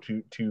who are able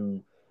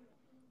to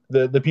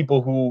the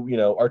people who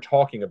are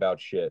talking about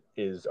shit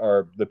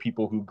are the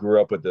people who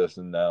grew up with this,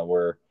 and now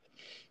we're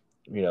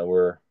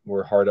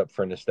hard up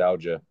for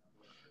nostalgia.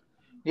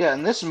 Yeah,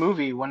 and this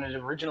movie, when it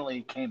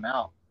originally came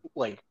out,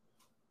 like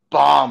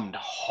bombed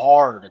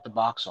hard at the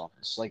box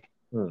office. Like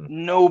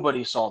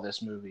nobody saw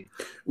this movie.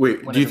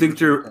 Wait, do you think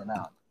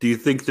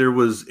there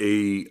was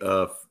a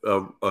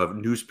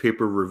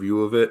newspaper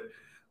review of it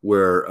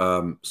where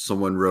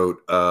someone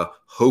wrote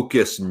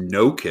 "Hocus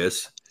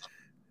Nocus"?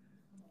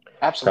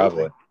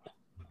 Absolutely.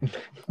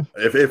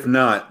 If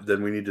not,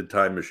 then we need a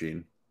time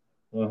machine.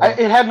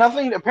 It had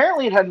nothing.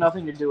 Apparently, it had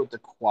nothing to do with the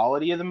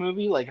quality of the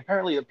movie. Like,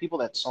 apparently, the people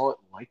that saw it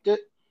liked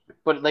it,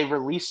 but they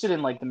released it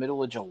in like the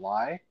middle of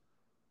July,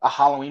 a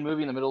Halloween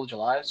movie in the middle of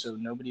July. So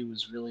nobody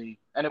was really,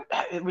 and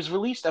it was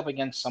released up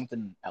against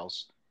something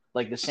else,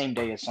 like the same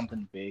day as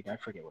something big. I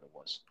forget what it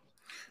was.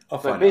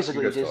 But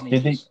basically,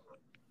 Disney.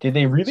 Did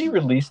they really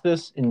release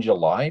this in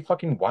July?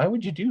 Fucking, why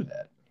would you do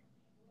that?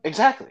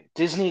 Exactly.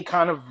 Disney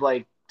kind of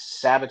like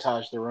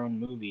sabotaged their own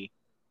movie,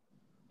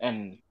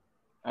 and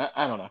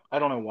I don't know. I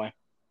don't know why.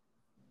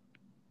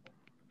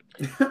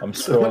 I'm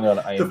scrolling on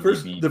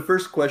IMDb. The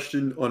first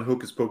question on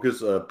Hocus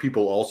Pocus,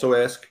 people also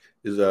ask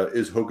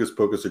is Hocus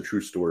Pocus a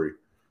true story?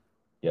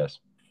 Yes.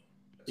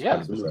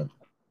 Yeah.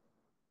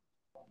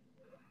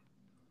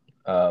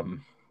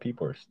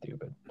 People are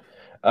stupid.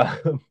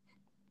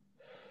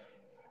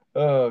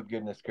 Oh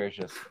goodness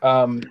gracious!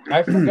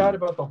 I forgot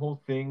about the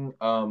whole thing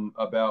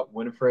about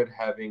Winifred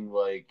having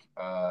like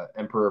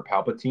Emperor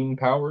Palpatine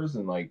powers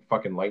and like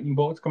fucking lightning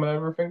bolts coming out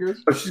of her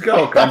fingers. Oh, she's got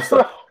all kinds of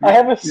stuff. I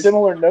have a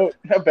similar note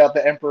about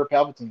the Emperor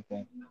Palpatine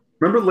thing.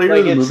 Remember later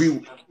in the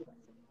movie?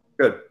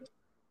 Good.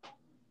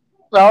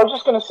 I was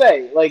just gonna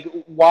say, like,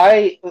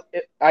 why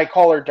I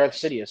call her Darth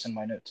Sidious in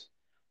my notes.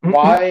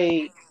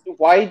 Why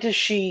does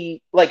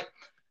she like?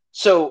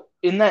 So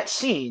in that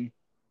scene,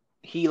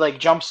 he like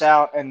jumps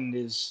out and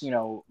is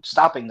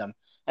stopping them,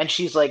 and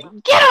she's like,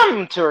 "Get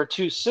him!" to her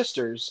two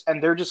sisters,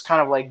 and they're just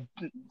kind of like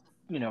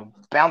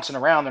bouncing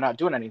around. They're not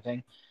doing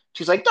anything.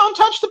 She's like, "Don't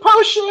touch the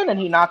potion," and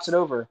he knocks it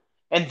over.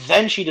 And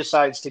then she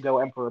decides to go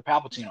Emperor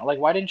Palpatine. Like,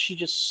 why didn't she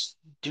just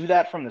do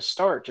that from the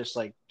start? Just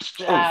like,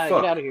 get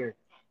out of here.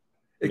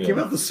 It came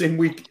out the same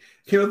week.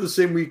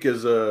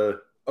 As Oh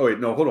wait,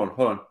 no, hold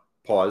on.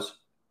 Pause.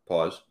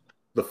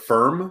 The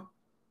Firm.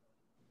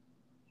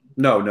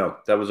 No,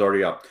 that was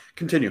already out.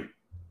 Continue.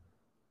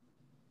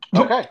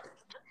 Okay.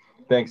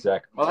 Thanks,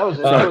 Zach. Well, that was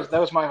it. That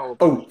was my whole.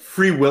 Oh,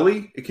 Free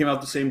Willy. It came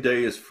out the same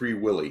day as Free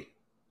Willy.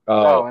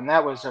 And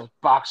that was a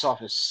box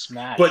office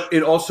smash. But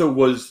it also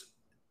was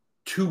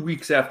 2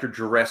 weeks after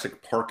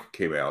Jurassic Park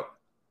came out.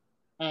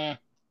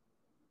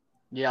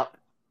 Yep.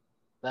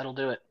 That'll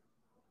do it.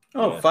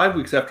 Oh, yeah. 5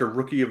 weeks after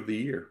Rookie of the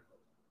Year.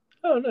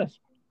 Oh, nice.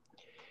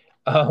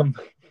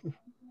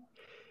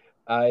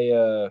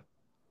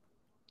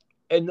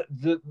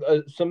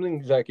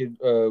 Something Zach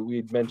we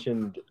had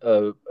mentioned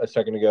a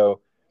second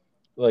ago,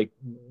 like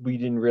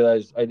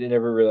I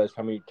never realized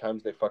how many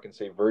times they fucking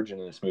say virgin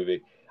in this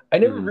movie. I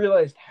never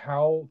realized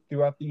how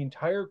throughout the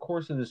entire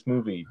course of this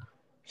movie,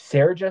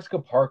 Sarah Jessica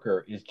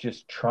Parker is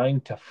just trying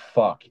to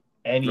fuck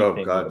anything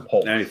with a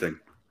pulse.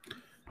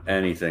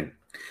 Anything.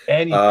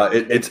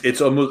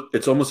 It's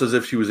almost as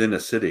if she was in a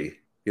city,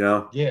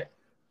 Yeah.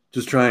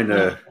 Just trying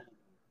to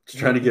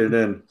get it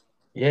in.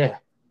 Yeah.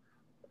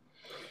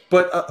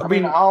 But I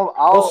mean,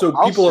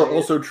 people are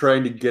also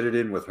trying to get it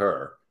in with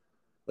her.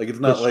 Like it's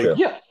not like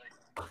yeah.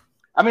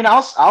 I mean,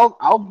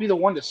 I'll be the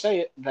one to say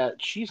it that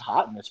she's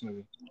hot in this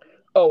movie.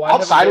 Oh,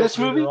 outside of this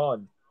movie,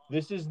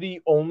 this is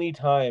the only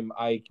time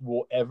I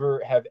will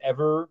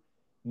ever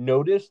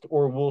noticed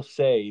or will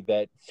say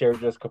that Sarah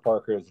Jessica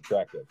Parker is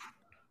attractive.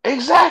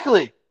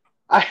 Exactly.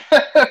 I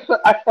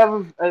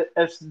have a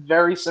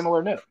very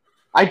similar note.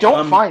 I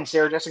don't find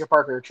Sarah Jessica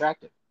Parker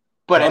attractive,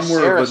 but as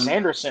Sarah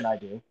Sanderson, I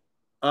do.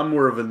 I'm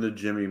more of the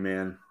Jimmy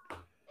man.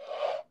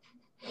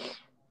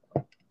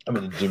 I'm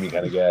a Jimmy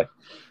kind of guy.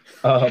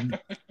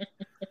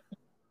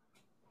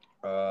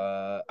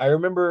 I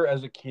remember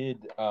as a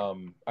kid, I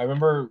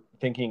remember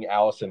thinking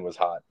Allison was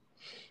hot.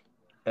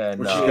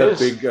 And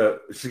she's got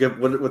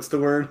what's the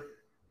word?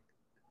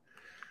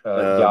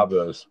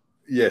 Yabos.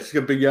 Yeah, she's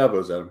got big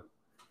yabos on them.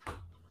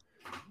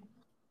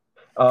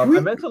 I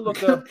meant to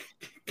look up.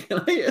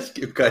 Can I ask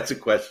you guys a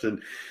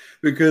question?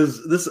 Because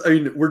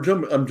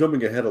I'm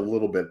jumping ahead a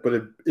little bit,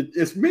 but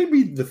it's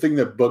maybe the thing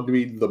that bugged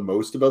me the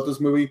most about this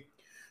movie.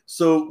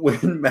 So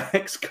when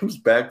Max comes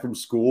back from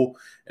school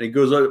and he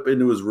goes up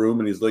into his room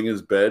and he's laying in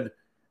his bed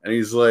and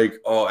he's like,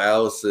 "Oh,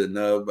 Allison,"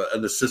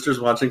 and the sister's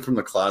watching from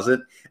the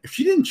closet. If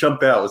she didn't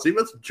jump out, was he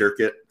about to jerk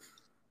it?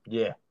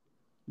 Yeah.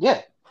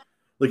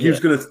 Like he was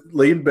going to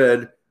lay in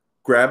bed,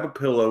 grab a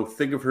pillow,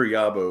 think of her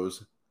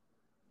yabos,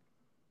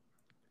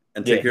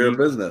 and take care of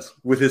business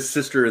with his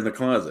sister in the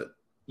closet.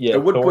 Yeah,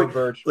 At what Thor point,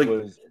 Birch like,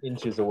 was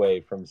inches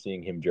away from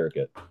seeing him jerk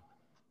it.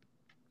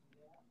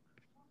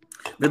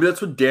 maybe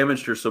that's what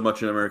damaged her so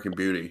much in American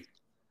Beauty.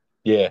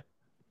 Yeah.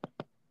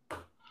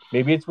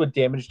 Maybe it's what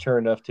damaged her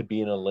enough to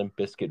be in a Limp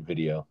Bizkit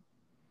video.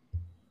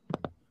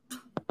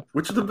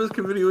 Which of the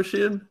Bizkit video was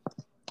she in?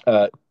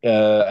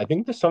 I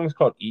think the song's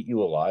called "Eat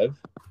You Alive."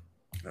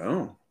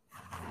 Oh,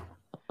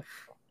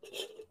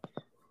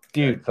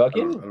 dude,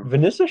 fucking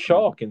Vanessa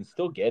Shaw can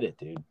still get it,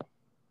 dude.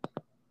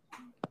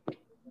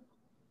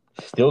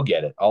 Still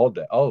get it all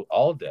day. Oh,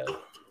 all day.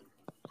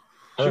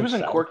 She was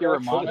in Corky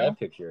Romano. Look at that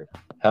picture,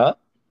 huh?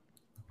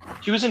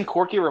 She was in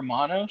Corky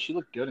Romano. She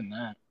looked good in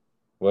that.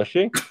 Was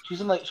she?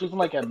 She's in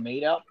like a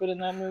maid outfit in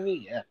that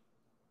movie. Yeah.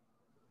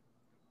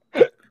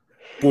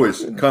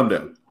 Boys, calm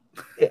down.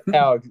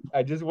 Alex,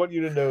 I just want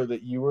you to know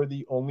that you are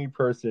the only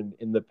person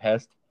in the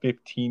past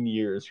 15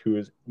 years who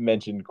has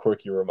mentioned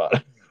Corky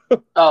Romano.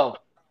 Oh,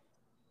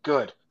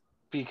 good.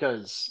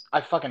 Because I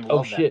fucking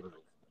love that movie.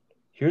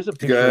 Here's a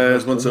picture you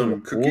guys of want her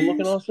some cookies?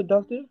 Looking all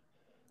seductive.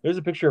 There's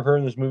a picture of her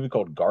in this movie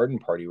called Garden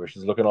Party where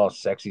she's looking all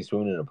sexy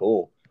swooning in a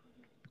pool.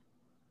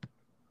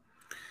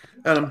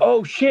 Adam.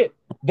 Oh, shit.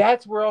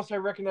 That's where else I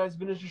recognize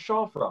Vanessa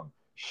Shaw from.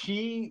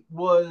 She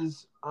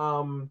was...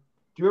 do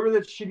you remember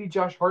that shitty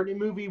Josh Hartnett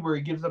movie where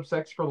he gives up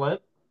sex for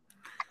Lent?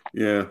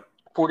 Yeah.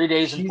 40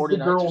 Days and 40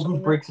 Nights. She's the girl who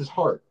breaks his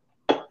heart.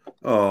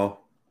 Oh.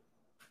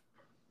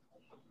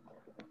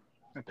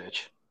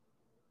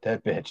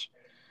 That bitch.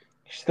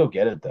 You still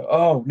get it, though.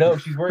 Oh, no,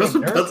 she's wearing a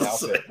nurse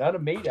outfit, not a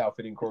maid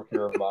outfit in Corky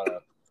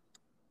Romano.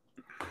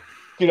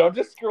 Dude, I'm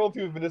just scrolling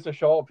through Vanessa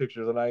Shaw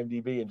pictures on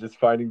IMDb and just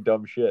finding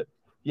dumb shit.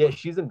 Yeah,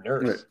 she's a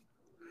nurse. Right.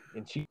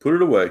 And she... Put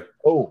it away.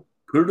 Oh.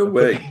 Put it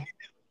away.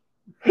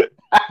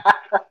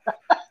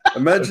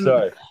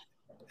 Imagine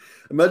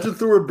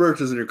Thora Birch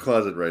is in your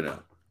closet right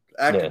now.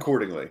 Act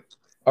accordingly.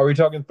 Are we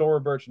talking Thora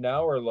Birch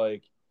now, or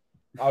like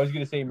I was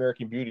going to say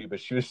American Beauty, but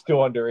she was still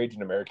underage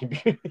in American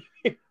Beauty?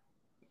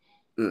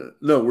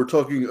 No, we're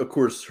talking, of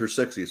course, her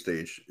sexiest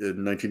stage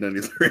in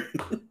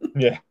 1993.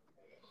 Yeah,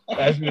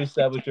 as we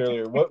established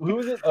earlier. Who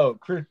was it? Oh,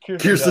 Kirsten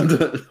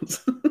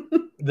Dunst.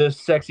 The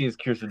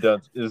sexiest Kirsten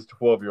Dunst is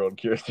 12-year-old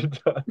Kirsten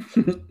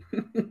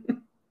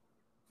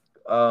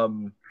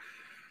Dunst.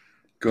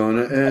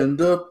 Gonna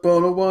end up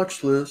on a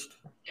watch list.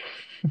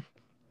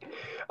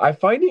 I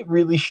find it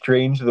really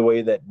strange the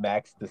way that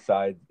Max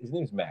decides. His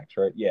name's Max,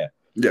 right? Yeah.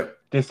 Yeah.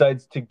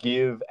 Decides to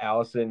give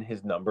Allison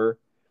his number.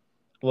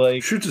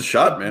 Like, shoots a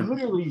shot, man.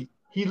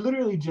 He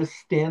literally just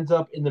stands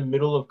up in the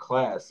middle of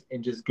class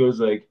and just goes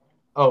like,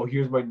 "Oh,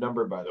 here's my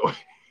number, by the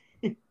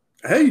way."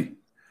 Hey.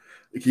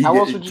 How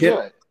else would you do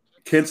it?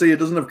 Can't say he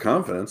doesn't have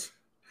confidence.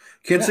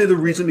 Can't say the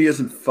reason he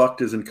hasn't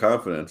fucked isn't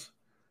confidence.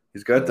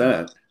 He's got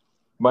that.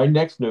 My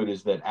next note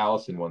is that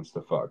Allison wants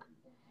to fuck.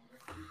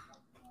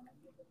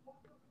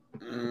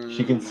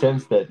 She can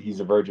sense that he's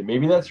a virgin.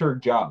 Maybe that's her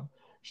job.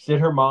 She said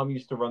her mom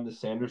used to run the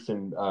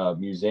Sanderson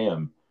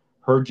Museum.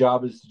 Her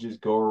job is to just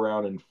go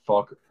around and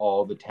fuck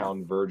all the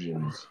town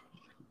virgins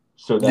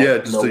so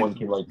that no one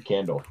can light the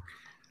candle.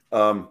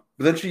 But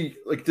then she,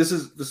 like, this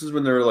is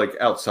when they're, like,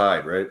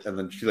 outside, right? And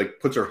then she,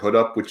 like, puts her hood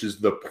up, which is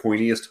the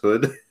pointiest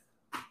hood.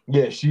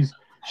 Yeah, she's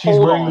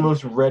wearing the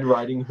most Red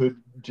Riding Hood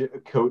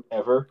coat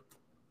ever.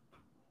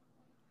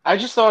 I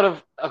just thought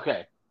of,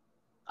 okay,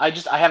 I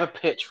have a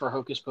pitch for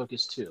Hocus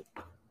Pocus 2.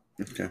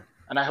 Okay.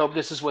 And I hope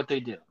this is what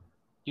they do.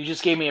 You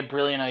just gave me a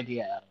brilliant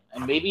idea, Adam.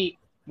 And maybe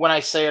when I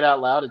say it out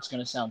loud, it's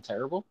going to sound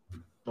terrible.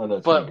 Oh,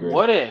 but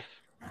what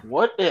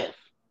if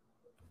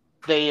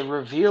they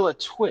reveal a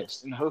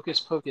twist in Hocus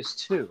Pocus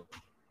 2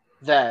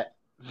 that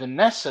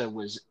Vanessa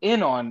was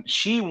in on?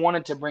 She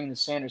wanted to bring the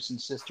Sanderson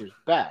sisters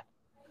back.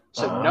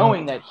 So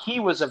knowing that he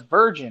was a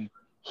virgin,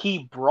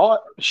 she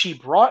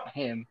brought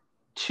him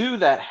to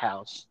that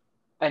house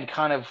and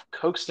kind of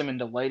coaxed him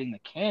into lighting the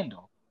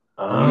candle.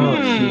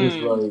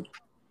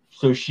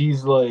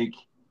 She's like,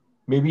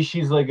 maybe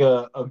she's like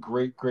a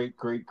great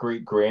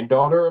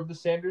granddaughter of the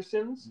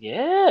Sandersons.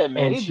 Yeah,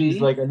 maybe. And she's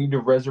like, I need to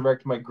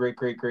resurrect my great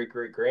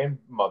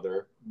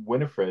grandmother,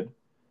 Winifred.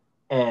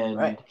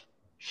 And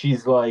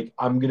she's like,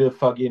 I'm gonna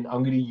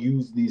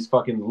use these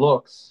fucking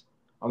looks.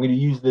 I'm gonna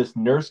use this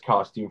nurse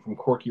costume from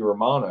Corky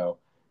Romano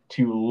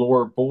to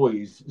lure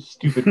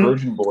stupid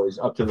virgin boys,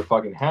 up to the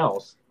fucking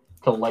house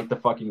to light the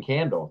fucking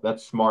candle.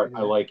 That's smart. I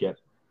like it.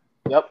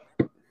 Yep.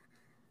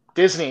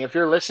 Disney, if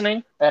you're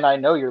listening, and I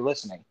know you're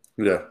listening.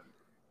 Yeah.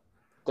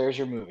 There's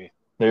your movie.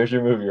 There's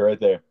your movie right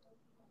there.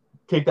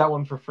 Take that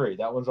one for free.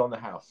 That one's on the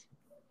house.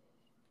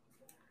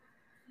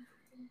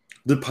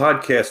 The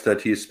podcast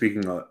that he is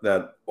speaking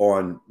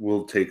on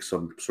will take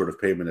some sort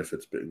of payment if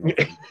it's being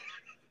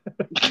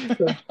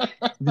the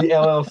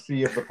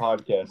LLC of the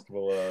podcast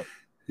will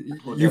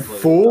you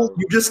fool!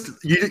 You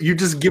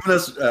just given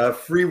us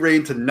free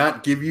reign to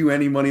not give you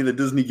any money that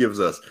Disney gives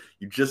us.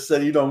 You just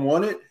said you don't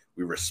want it.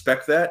 We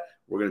respect that.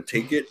 We're gonna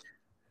take it.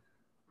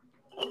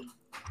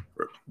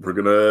 We're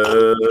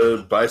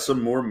gonna buy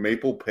some more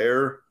maple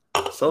pear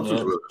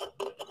seltzers with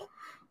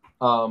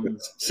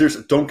it.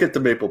 Seriously, don't get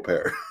the maple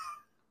pear.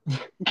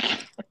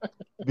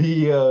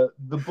 The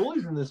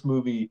bullies in this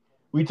movie,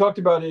 we talked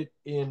about it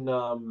in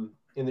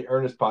the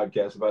Ernest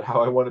podcast about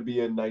how I want to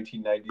be a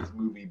 1990s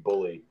movie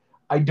bully.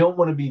 I don't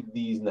want to be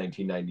these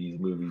 1990s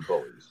movie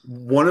bullies.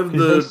 One of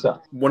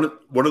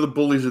the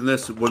bullies in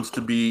this wants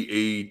to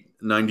be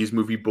a 90s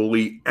movie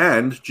bully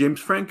and James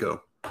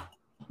Franco.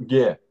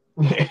 Yeah.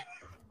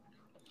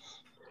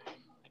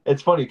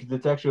 It's funny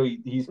because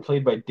he's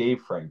played by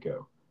Dave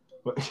Franco,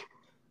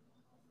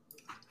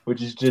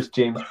 which is just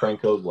James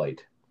Franco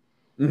light.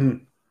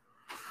 Mm-hmm.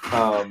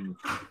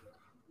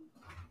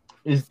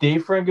 Is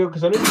Dave Franco,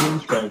 because I know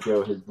James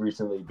Franco has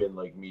recently been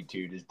like Me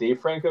Too. Is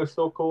Dave Franco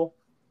still cool?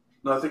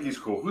 No, I think he's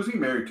cool. Who's he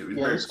married to? He's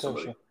married to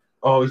somebody. Cool.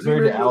 Oh, he's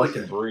married to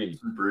Alison Brie.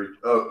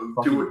 Oh,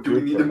 do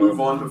we need to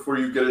move on before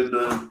you get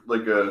into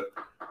like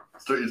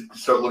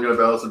start looking up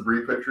Alison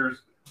Brie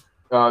pictures?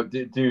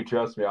 Dude,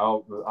 trust me,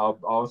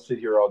 I'll sit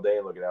here all day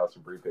and look at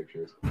Alison Brie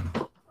pictures.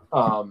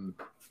 But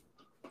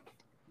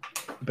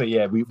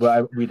yeah, we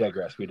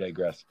digress.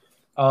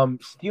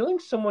 Stealing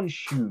someone's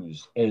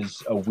shoes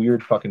is a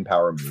weird fucking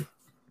power move.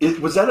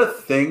 Was that a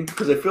thing?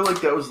 Because I feel like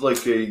that was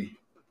like a.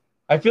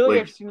 I feel like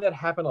I've seen that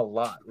happen a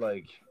lot,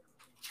 like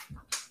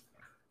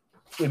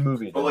in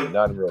movies,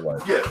 not in real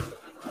life. Yeah,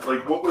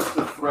 like what was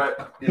the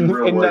threat in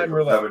real life? Not in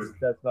real life.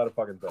 That's not a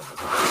fucking thing.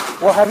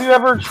 Well, have you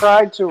ever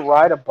tried to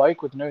ride a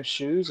bike with no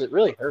shoes? It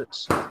really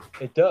hurts.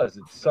 It does.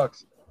 It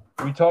sucks.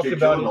 We talked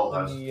about it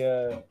in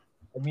the.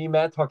 Me and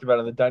Matt talked about it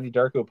on the Donnie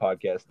Darko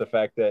podcast, the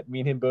fact that me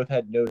and him both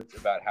had notes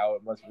about how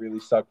it must really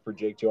suck for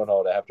Jake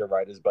Gyllenhaal to have to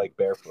ride his bike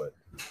barefoot.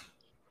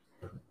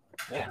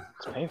 Yeah,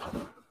 it's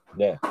painful.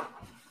 Yeah.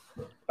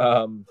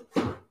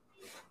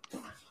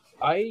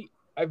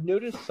 I've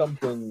noticed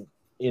something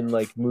in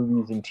like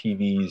movies and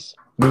TV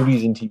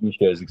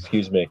shows,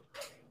 excuse me.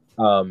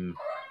 And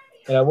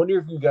I wonder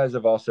if you guys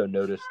have also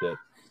noticed it.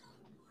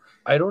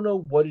 I don't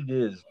know what it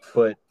is,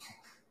 but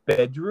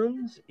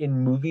bedrooms in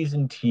movies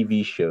and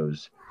TV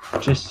shows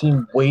just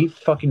seem way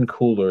fucking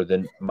cooler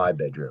than my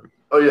bedroom.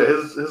 Oh yeah,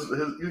 he's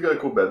got a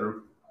cool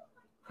bedroom.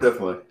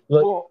 Definitely.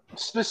 Well,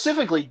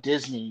 specifically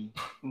Disney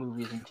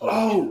movies and TV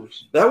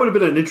shows. That would have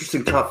been an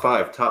interesting top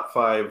five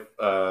TV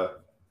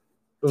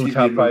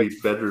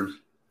movies bedrooms.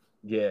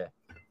 Yeah.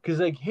 Because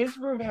like his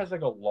room has like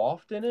a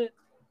loft in it.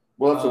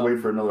 We'll have to wait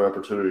for another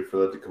opportunity for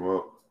that to come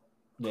up.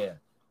 Yeah.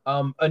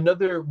 A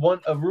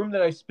room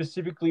that I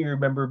specifically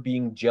remember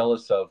being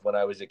jealous of when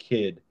I was a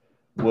kid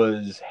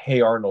was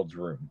Hey Arnold's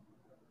room.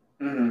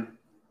 Mm-hmm.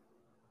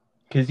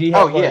 Because he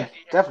had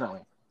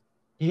definitely.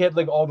 He had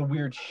like all the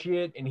weird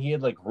shit, and he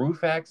had like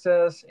roof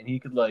access, and he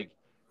could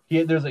he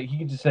could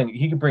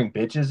bring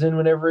bitches in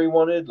whenever he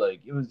wanted.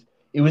 Like it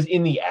was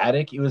in the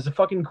attic. It was a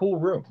fucking cool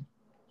room.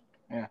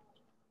 Yeah.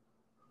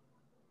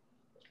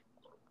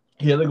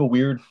 He had like a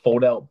weird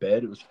fold out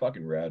bed. It was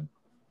fucking rad.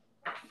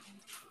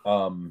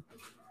 I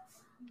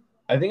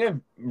think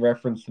I've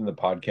referenced in the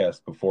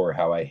podcast before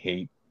how I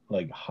hate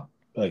like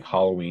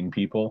Halloween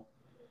people.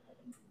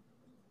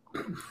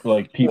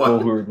 Like people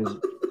who are just.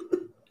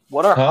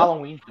 What are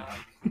Halloween people?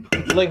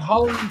 Like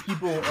Halloween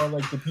people are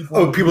like the people.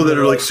 Oh, people that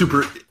are like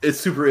super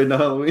into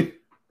Halloween.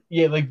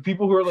 Yeah, like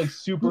people who are like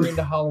super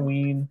into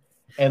Halloween,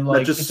 and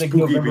like it's like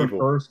November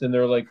 1st, and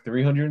they're like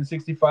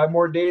 365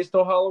 more days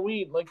till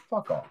Halloween. Like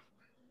fuck off.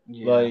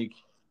 Yeah. Like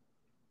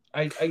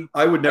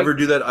I would never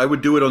do that. I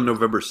would do it on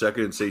November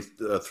 2nd and say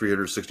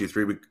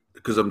 363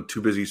 because I'm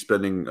too busy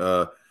spending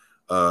November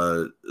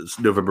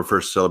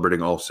 1st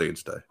celebrating All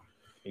Saints Day.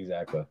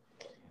 Exactly.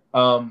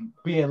 But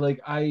yeah,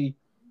 like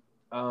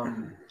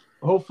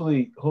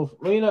hopefully,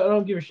 I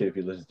don't give a shit if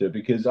he listens to it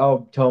because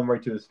I'll tell him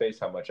right to his face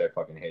how much I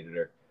fucking hated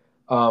her.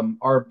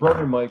 Our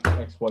brother Mike's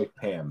ex-wife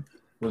Pam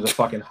was a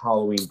fucking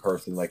Halloween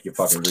person, like you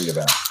fucking read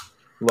about.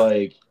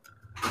 Like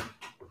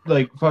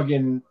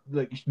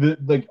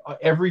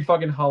every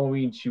fucking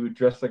Halloween she would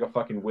dress like a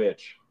fucking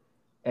witch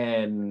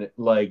and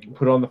like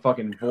put on the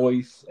fucking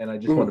voice, and I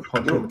just want to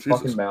punch her in the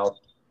fucking mouth.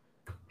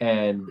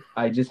 And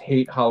I just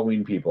hate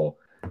Halloween people.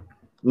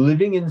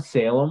 Living in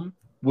Salem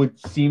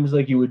seems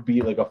like it would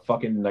be like a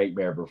fucking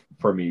nightmare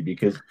for me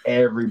because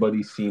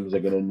everybody seems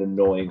like an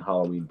annoying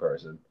Halloween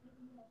person.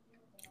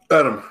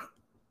 Adam,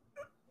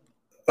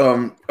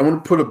 I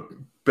want to put a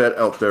bet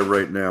out there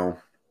right now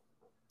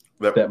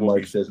that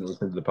Mike doesn't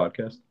listen to the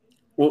podcast.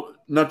 Well,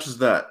 not just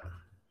that.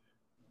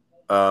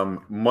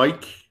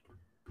 Mike,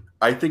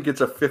 I think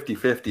it's a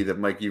 50-50 that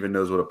Mike even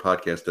knows what a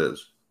podcast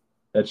is.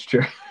 That's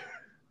true.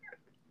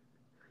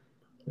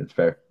 That's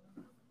fair.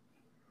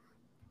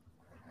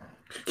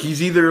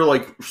 He's either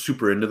like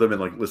super into them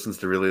and like listens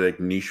to really like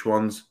niche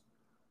ones.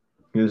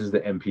 This is the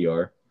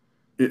NPR.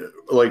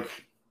 Like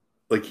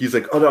he's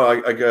like, oh no,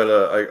 I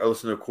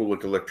listen to a cool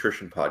like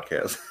electrician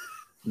podcast.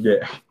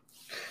 Yeah.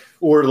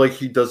 Or like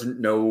he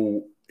doesn't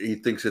know. He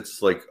thinks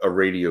it's like a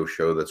radio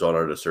show that's on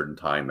at a certain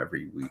time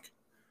every week.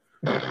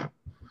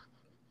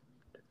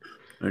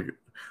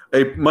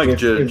 Hey, Mike,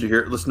 did you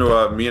hear? Listen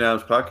to me and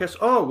Adam's podcast.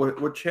 Oh,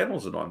 what channel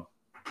is it on?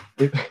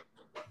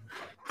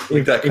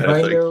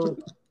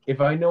 If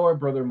I know our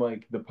brother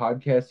Mike, the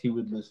podcast he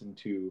would listen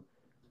to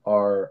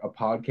are a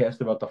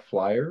podcast about the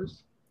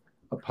Flyers,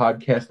 a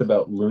podcast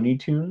about Looney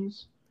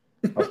Tunes,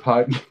 or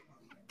like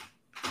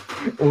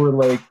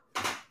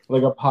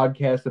a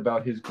podcast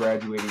about his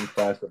graduating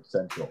class of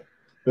Central.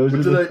 Those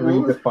are the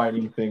three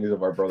defining things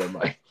of our brother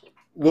Mike.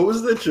 What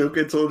was that joke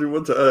I told you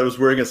one time? I was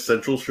wearing a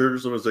Central shirt,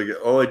 so I was like,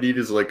 all I need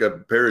is like a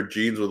pair of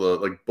jeans with a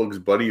like Bugs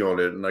Bunny on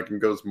it, and I can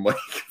go as Mike.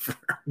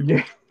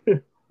 Yeah.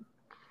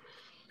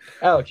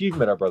 Alex, you've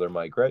met our brother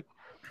Mike, right?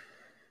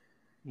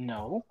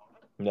 No.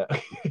 No,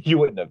 you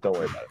wouldn't have. Don't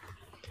worry about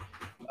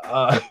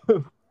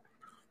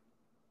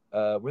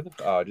it. Where the?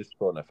 Oh, I just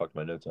scrolled and I fucked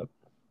my notes up.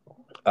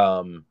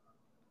 I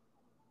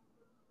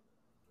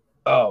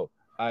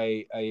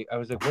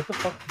was like, what the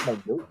fuck does my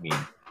note mean?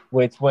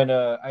 It's when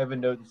I have a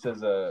note that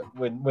says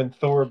when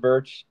Thora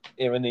Birch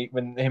when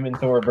him and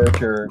Thora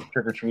Birch are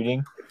trick or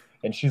treating,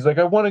 and she's like,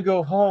 I want to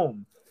go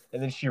home,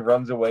 and then she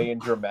runs away and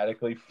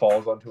dramatically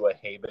falls onto a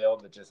hay bale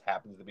that just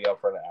happens to be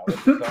out front of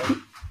Alex.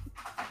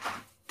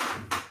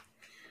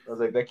 I was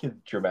like, that kid's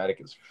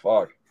dramatic as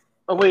fuck.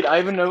 Oh wait, I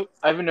have a note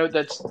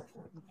that's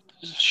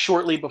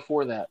shortly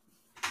before that.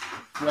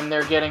 When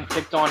they're getting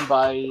picked on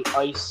by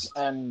Ice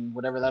and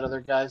whatever that other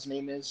guy's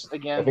name is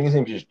again. I think his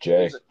name's just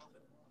Jay.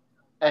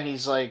 And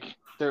he's like,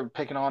 they're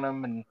picking on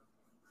him, and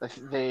I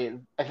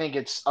think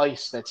it's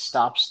Ice that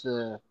stops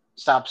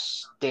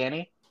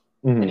Danny,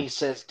 and he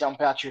says,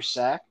 "Dump out your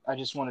sack." I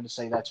just wanted to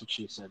say that's what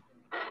she said.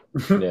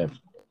 Yeah.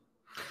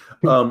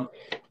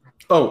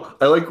 Oh,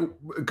 I like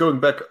going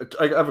back.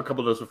 I have a couple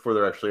of those before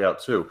they're actually out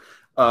too.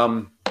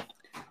 How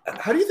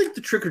do you think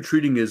the trick or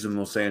treating is in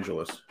Los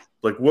Angeles?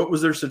 Like, what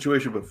was their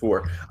situation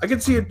before? I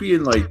could see it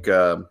being like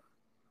kind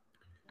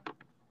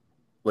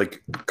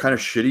of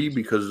shitty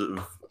because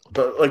of,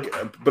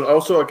 but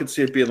also I could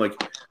see it being like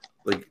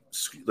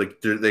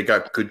they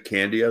got good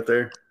candy out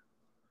there.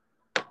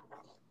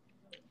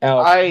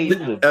 Alex,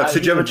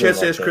 did you have a chance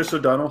to ask Chris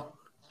O'Donnell?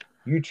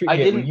 I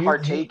didn't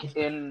partake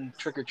in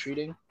trick or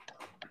treating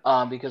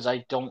because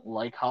I don't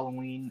like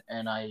Halloween,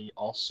 and I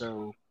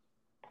also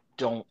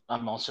don't.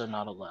 I'm also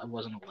not. I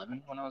wasn't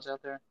 11 when I was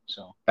out there.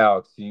 So,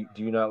 Alex, do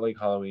you not like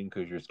Halloween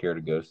because you're scared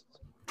of ghosts?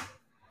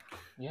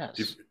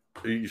 Yes.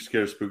 Are you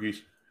scared of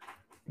spookies?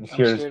 You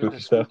scared of spooky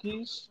stuff?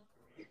 Spookies?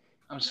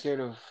 I'm scared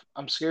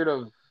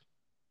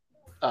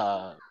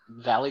of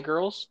Valley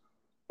Girls.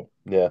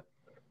 Yeah.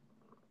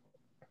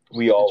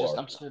 We all are.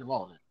 I'm scared of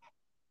all of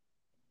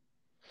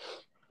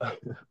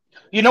it.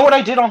 You know what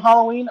I did on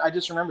Halloween? I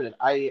just remembered it.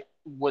 I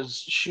was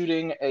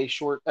shooting a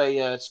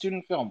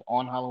student film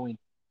on Halloween.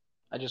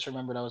 I just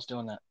remembered I was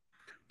doing that.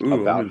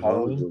 Ooh, about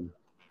Halloween?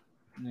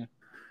 Yeah.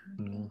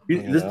 I'm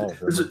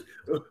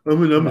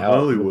in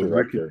Hollywood.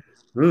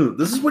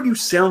 This is what you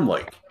sound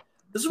like.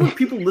 This is what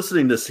people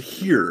listening to this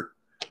hear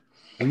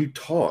when you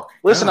talk.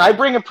 Listen, I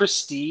bring a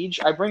prestige.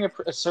 I bring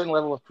a certain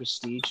level of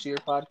prestige to your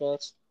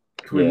podcast.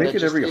 Can we make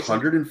it every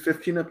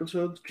 115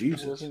 episodes?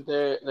 Jesus.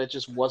 That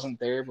just wasn't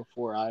there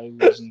before I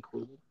was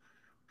included.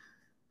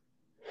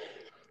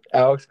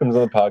 Alex comes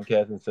on the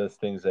podcast and says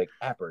things like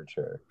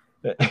aperture.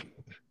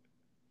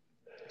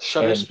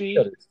 Shutter speed.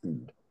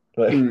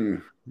 Like,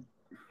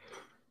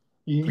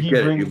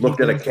 you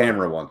looked at a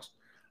camera once.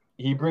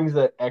 He brings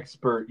that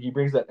expert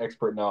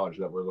knowledge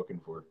that we're looking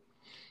for.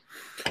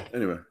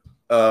 Anyway.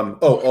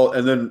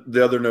 And then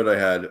the other note I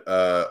had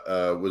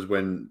was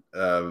when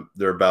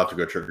they're about to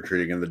go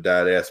trick-or-treating and the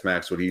dad asks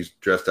Max what he's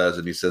dressed as,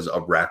 and he says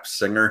a rap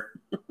singer.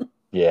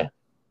 Yeah.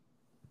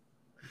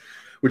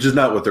 Which is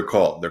not what they're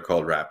called. They're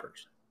called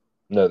rappers.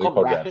 No, they're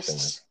called rap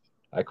singers.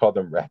 I call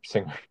them rap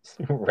singers.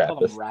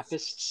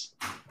 Rapists.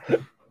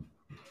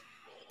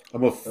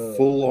 I'm a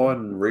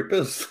full-on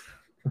rapist.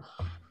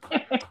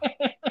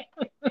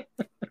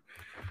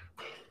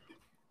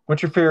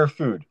 What's your favorite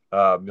food?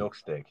 Milk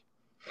steak.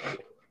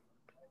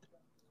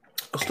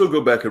 I'll still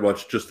go back and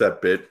watch just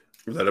that bit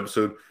of that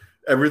episode.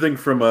 Everything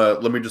from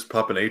let me just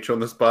pop an H on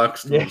this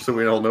box so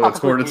we all know it's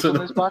Hornets in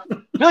it. I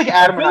feel like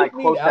Adam and I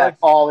quote that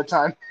all the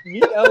time.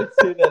 Me and Alex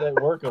say that at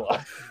work a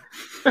lot.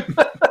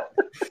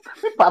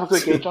 Pop a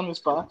quick H on this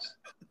box.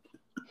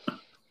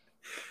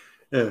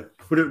 Yeah.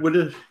 What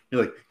is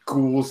you're like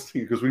ghouls?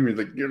 Because we mean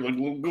like you're like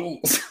little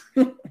ghouls.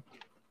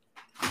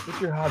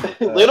 What's your hobby?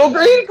 Little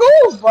green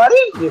ghouls,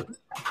 buddy.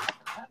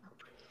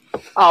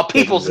 Oh,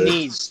 people's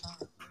knees.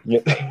 Yeah.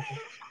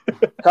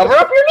 Cover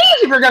up your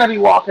knees if you're going to be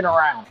walking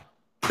around.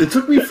 It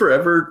took me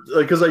forever,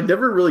 because I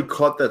never really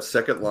caught that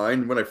second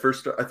line when I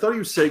first started. I thought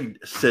you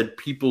said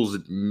people's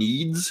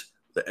needs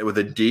with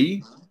a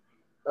D.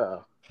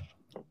 Oh.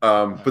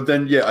 But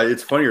then,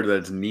 it's funnier that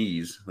it's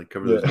knees. Like,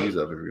 cover those knees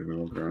up if you're going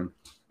to walk around.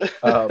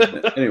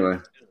 Anyway.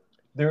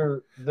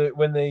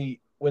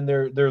 When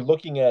they're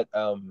looking at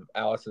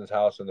Allison's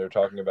house and they're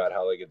talking about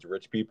how, like, it's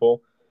rich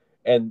people,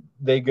 and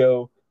they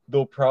go,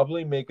 they'll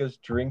probably make us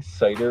drink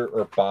cider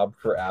or bob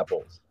for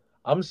apples.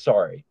 I'm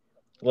sorry.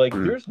 Like,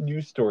 there's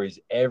news stories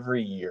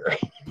every year.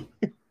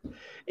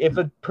 if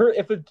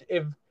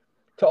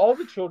to all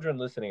the children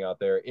listening out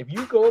there, if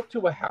you go up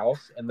to a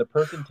house and the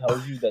person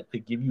tells you that to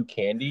give you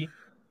candy,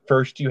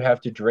 first you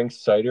have to drink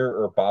cider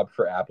or bob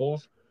for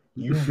apples,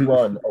 you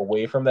run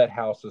away from that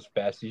house as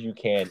fast as you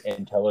can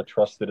and tell a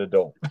trusted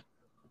adult.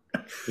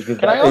 Because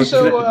Can I that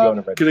also, should be on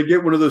a Can I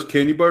get one of those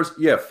candy bars?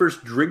 Yeah,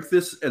 first drink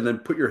this and then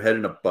put your head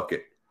in a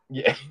bucket.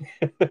 Yeah.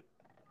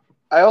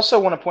 I also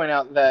want to point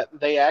out that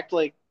they act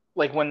like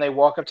when they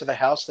walk up to the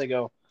house, they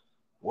go,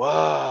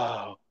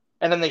 "Whoa,"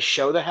 and then they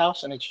show the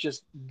house, and it's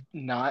just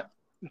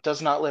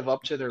does not live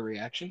up to their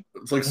reaction.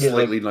 It's like Yeah,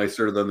 slightly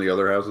nicer than the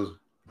other houses.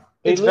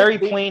 It's very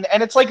plain,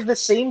 and it's like the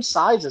same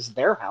size as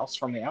their house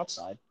from the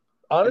outside.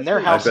 Honestly, and their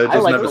I house, bet it I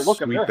doesn't like have the a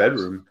look of their sweet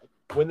bedroom.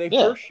 when they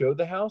Yeah. first showed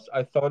the house,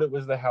 I thought it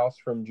was the house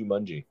from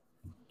Jumanji.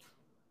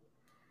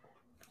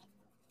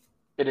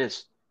 It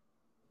is.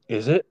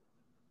 Is it?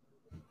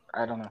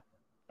 I don't know.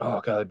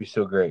 Oh god, that'd be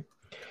so great.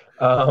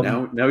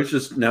 Now he's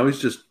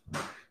just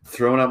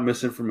throwing out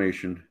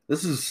misinformation.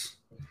 This is,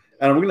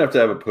 and we're gonna have to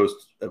have a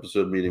post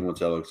episode meeting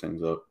once Alex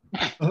hangs up.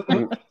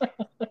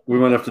 We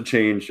might have to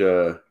change.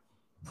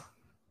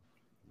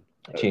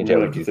 Change we how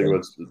might we have to do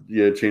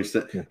think things.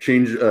 about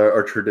change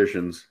our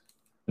traditions.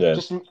 Yeah,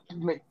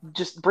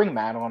 Just bring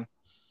Matt on.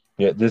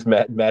 yeah. This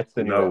Matt's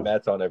the new No.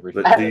 Matt's on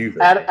everything.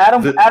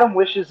 Adam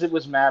wishes it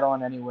was Matt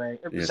on anyway.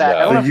 Yeah. Zach, I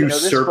don't know The if you know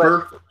this,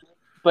 usurper.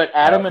 but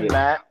Adam and Yeah.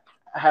 Matt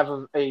have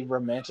a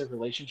romantic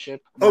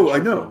relationship. I'm Oh, not I sure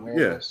if know. you're aware of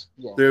Yeah. this.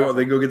 Yeah.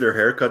 They go get their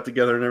hair cut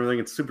together and everything.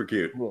 It's super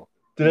cute. Cool.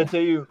 Did I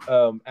tell you,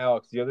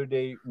 Alex? The other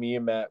day, me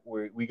and Matt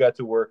we got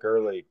to work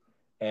early,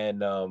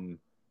 and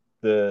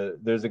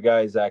there's a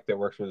guy Zach that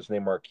works with us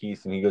named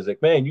Marquise, and he goes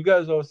like, "Man, you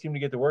guys always seem to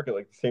get to work at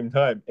like the same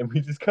time," and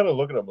we just kind of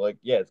look at him like,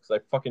 "Yeah, it's because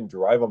I fucking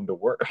drive them to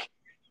work."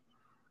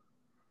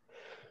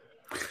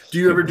 Do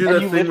you ever do And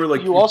that thing where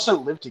like you also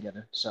live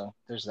together, so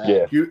there's that.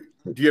 Yeah. do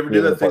you ever do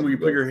Yeah, that that's thing where you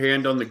possible. put your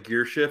hand on the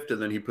gear shift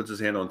and then he puts his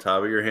hand on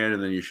top of your hand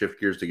and then you shift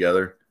gears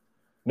together?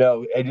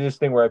 No, I do this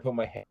thing where I put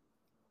my hand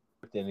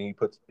and he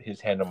puts his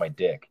hand on my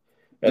dick.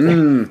 And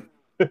then,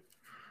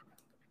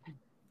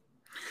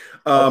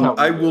 how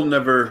I we do will it.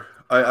 never.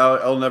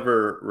 I'll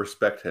never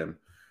respect him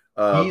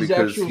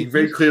because he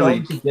very he's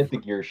clearly trying to get the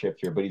gear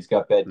shifter, but he's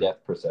got bad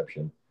depth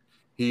perception.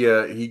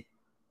 he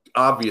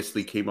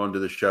obviously came onto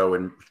the show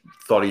and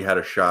thought he had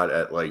a shot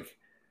at like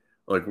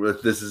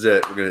this is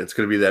it. It's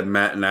gonna be that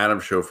Matt and Adam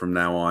show from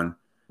now on,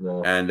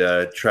 No. and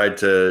tried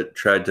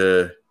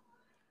to.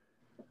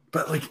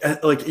 But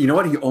like you know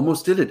what? He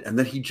almost did it, and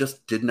then he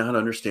just did not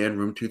understand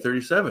Room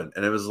 237,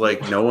 and it was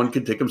like no one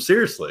could take him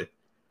seriously.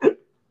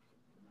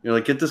 You're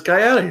like, get this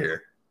guy out of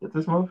here. Get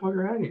this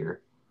motherfucker out of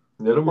here.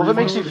 Well, if it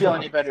makes you feel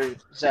any better,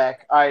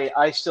 Zach,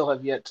 I still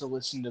have yet to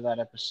listen to that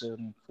episode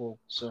in full.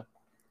 So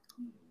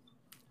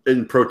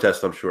In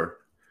protest, I'm sure.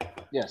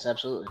 yes,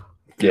 absolutely.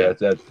 Yeah,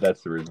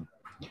 that's the reason.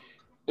 It's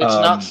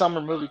not Summer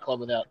Movie Club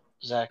without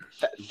Zach.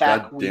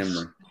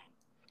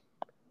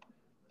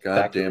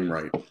 Goddamn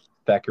right.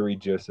 Thackeray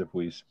Joseph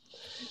Weiss.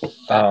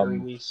 Thackeray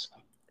Weiss.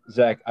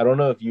 Zach, I don't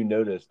know if you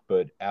noticed,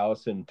 but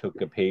Allison took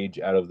a page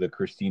out of the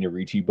Christina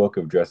Ricci book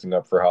of dressing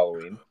up for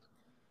Halloween.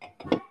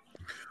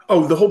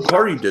 Oh, the whole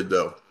party did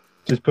though.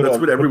 Just put That's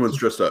what everyone's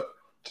dressed up.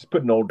 Just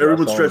put an old dress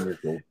Everyone's on dressed. and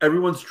you're cool.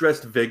 Everyone's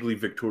dressed vaguely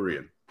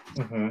Victorian,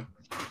 Mm-hmm.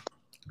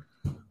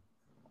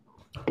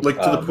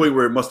 like to the point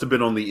where it must have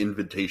been on the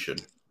invitation.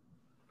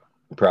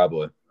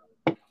 Probably.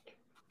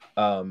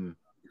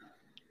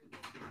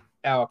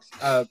 Alex,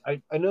 I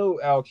know,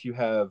 Alex, you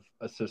have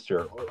a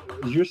sister.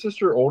 Is your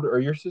sister older? Or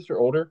your sister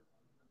older?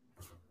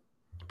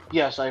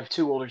 Yes, I have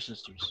two older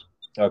sisters.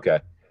 Okay.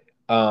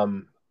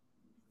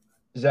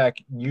 Zach,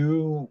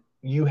 you're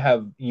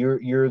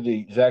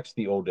Zach's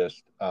the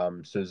oldest.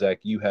 So Zach,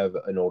 you have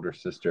an older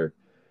sister,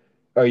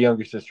 or a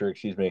younger sister,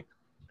 excuse me.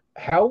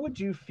 How would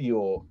you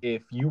feel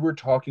if you were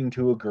talking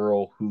to a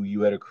girl who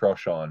you had a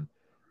crush on,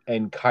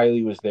 and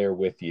Kylie was there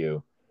with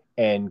you,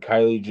 and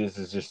Kylie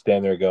is just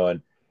standing there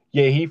going,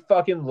 "Yeah, he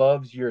fucking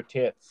loves your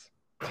tits."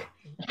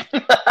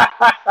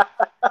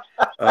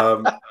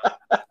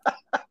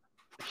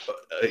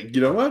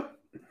 You know what?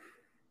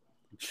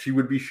 She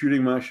would be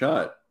shooting my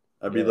shot.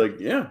 I'd be like,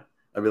 yeah.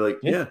 I'd be like,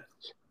 yeah.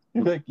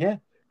 You'd be like, yeah,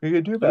 what are you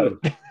gonna do about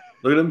it?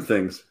 Look at them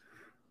things.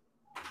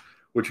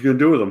 What you gonna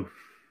do with them?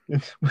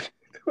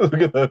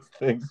 Look at those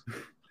things.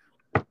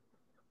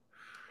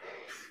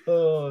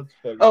 Oh, it's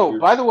fucking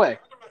weird. By the way,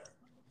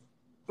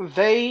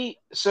 they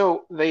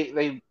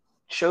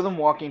show them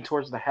walking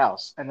towards the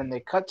house, and then they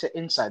cut to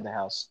inside the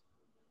house,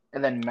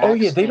 and then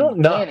Max they don't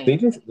knock. Danny They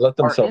just let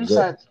are themselves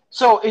inside. in.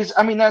 So that's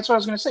what I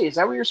was gonna say. Is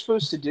that what you're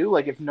supposed to do?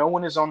 Like, if no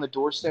one is on the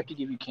doorstep to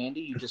give you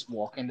candy, you just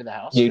walk into the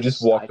house. Yeah, you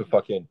just walk the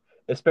fuck in.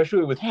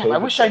 Especially with Damn, COVID I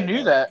wish I going knew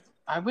on. that.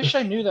 I wish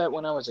I knew that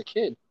when I was a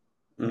kid.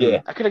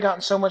 Yeah. I could have gotten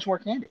so much more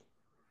candy.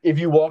 If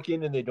you walk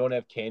in and they don't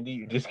have candy,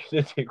 you're just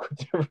gonna take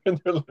whatever in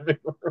their living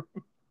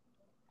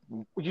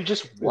room. You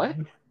just what?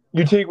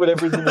 You take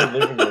whatever's in their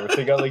living room. If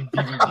they got like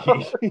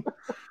DVD.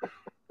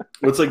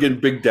 What's like in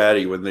Big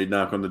Daddy when they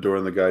knock on the door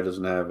and the guy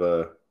doesn't have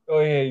a. Oh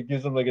yeah, he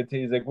gives them like a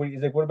tea. He's like,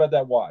 what about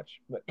that watch?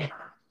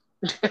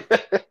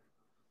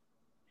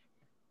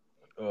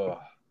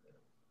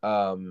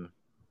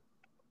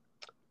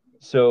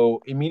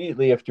 So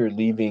immediately after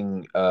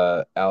leaving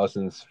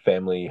Allison's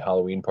family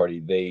Halloween party,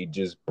 they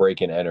just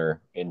break and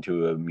enter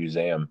into a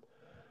museum.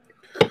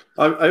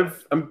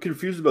 I'm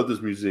confused about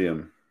this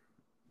museum.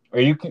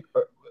 Are you?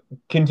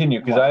 Continue,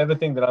 because What? I have a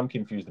thing that I'm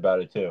confused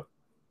about it too.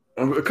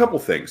 A couple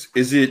things.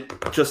 Is it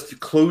just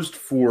closed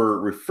for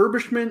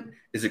refurbishment?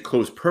 Is it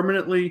closed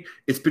permanently?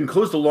 It's been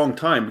closed a long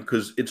time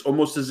because it's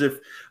almost as if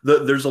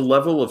there's a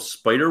level of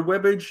spider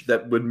webbage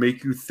that would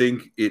make you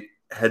think it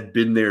had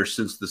been there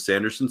since the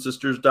Sanderson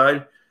sisters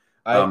died.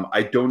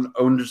 I don't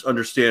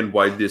understand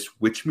why this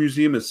witch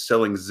museum is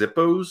selling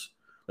Zippos,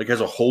 like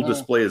has a whole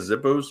display of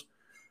Zippos.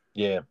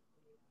 Yeah.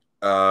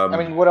 I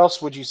mean, what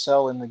else would you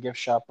sell in the gift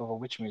shop of a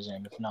witch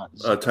museum if not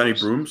tiny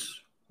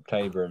brooms?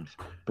 Tiny brooms.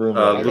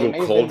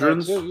 Little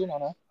cauldrons. Too, you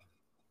don't know.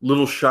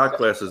 Little shot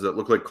glasses that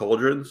look like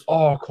cauldrons.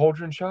 Oh,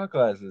 cauldron shot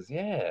glasses,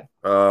 yeah.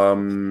 All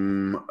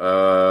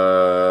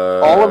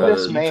of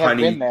this may have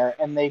been there,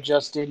 and they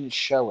just didn't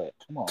show it.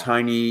 Come on.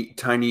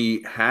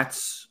 Tiny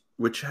hats,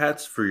 witch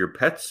hats for your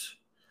pets.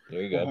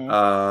 There you go.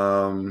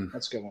 Mm-hmm.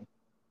 That's a good one.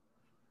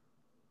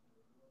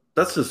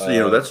 That's just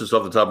that's just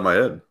off the top of my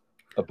head.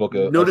 A book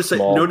of notice.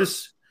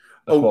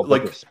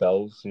 Book of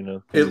spells.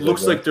 It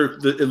looks like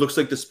it looks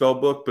like the spell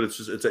book, but it's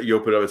you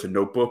open it up, it's a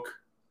notebook.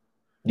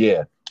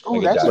 Yeah. Oh,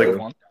 that's a good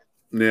one.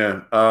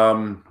 Yeah.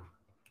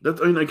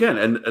 Again,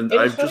 and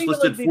I've just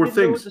listed four things.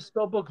 Know what the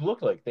spell book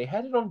looked like. They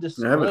had it on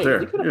display. I have it there.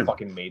 They could have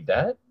fucking made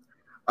that.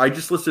 I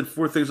just listed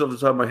four things off the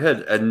top of my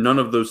head, and none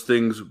of those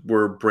things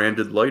were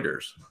branded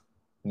lighters.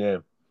 Yeah.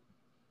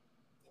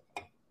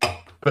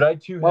 But I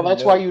too. Well,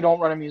 that's why you don't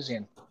run a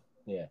museum.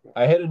 Yeah,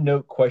 I had a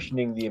note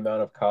questioning the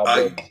amount of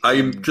cobwebs.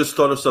 I just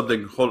thought of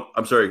something.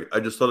 I'm sorry. I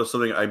just thought of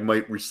something. I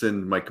might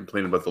rescind my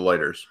complaint about the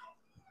lighters.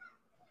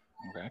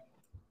 Okay.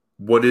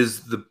 What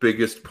is the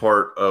biggest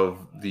part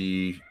of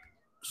the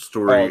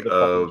story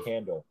of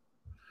candle?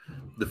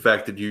 The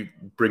fact that you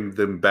bring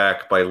them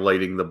back by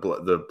lighting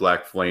the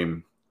black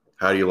flame.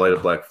 How do you light a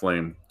black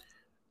flame?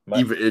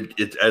 Even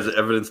it's as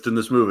evidenced in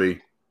this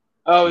movie.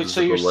 Oh, so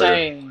you're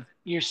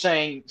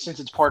saying since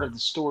it's part of the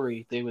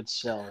story, they would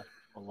sell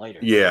a lighter.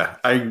 Yeah,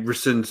 I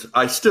rescind.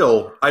 I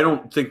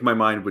don't think my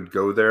mind would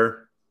go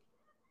there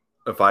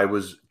if I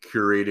was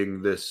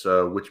curating this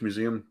witch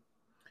museum.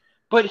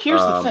 But here's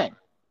the thing.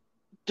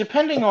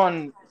 Depending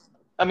on,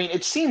 I mean,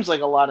 it seems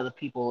like a lot of the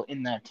people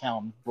in that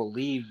town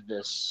believe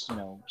this,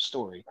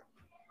 story,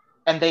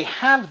 and they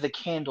have the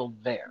candle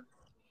there.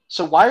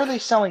 So why are they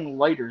selling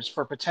lighters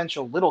for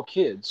potential little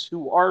kids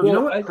who are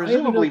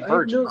presumably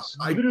virgins?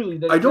 I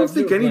don't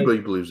think anybody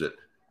believes it.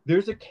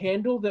 There's a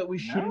candle that we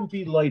shouldn't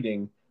be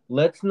lighting.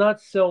 Let's not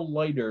sell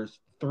lighters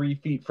 3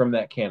 feet from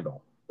that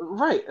candle.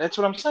 Right, that's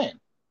what I'm saying.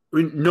 I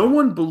mean, no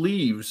one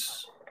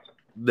believes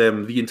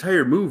them the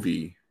entire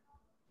movie.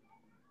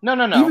 No.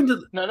 No.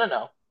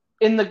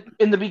 In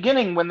the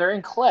beginning, when they're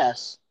in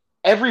class,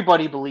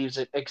 everybody believes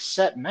it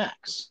except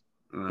Max.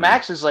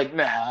 Max is like,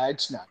 nah,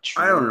 it's not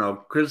true. I don't know,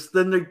 because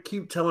then they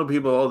keep telling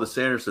people, oh, the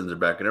Sandersons are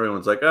back, and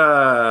everyone's like, what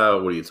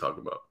are you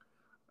talking about?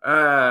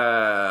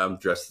 I'm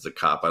dressed as a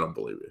cop. I don't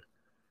believe it.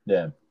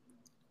 Yeah.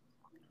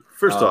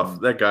 First off,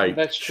 that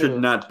guy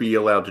should not be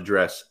allowed to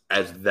dress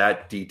as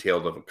that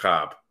detailed of a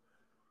cop.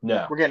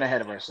 No. We're getting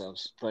ahead of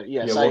ourselves, but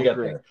yes, we'll get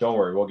there. Don't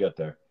worry, we'll get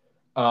there.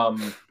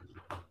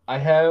 I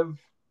have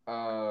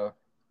it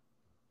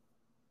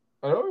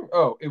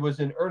was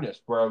in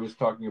Ernest where I was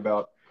talking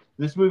about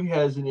this movie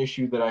has an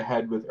issue that I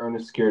had with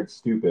Ernest Scared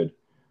Stupid,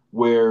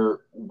 where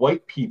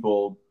white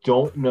people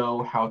don't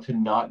know how to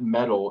not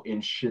meddle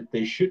in shit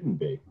they shouldn't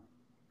be.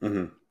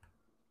 Mm-hmm.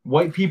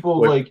 White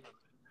people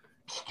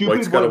stupid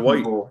white's got a white.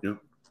 People. Yeah.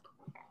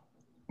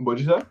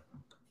 What'd you say?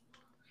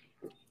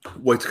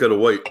 White's got a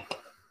white.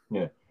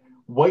 Yeah.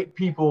 White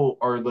people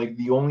are like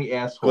the only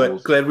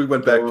assholes. Glad we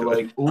went back to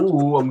like,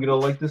 ooh, I'm gonna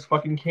light this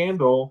fucking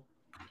candle.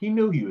 He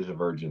knew he was a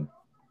virgin.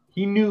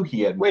 He knew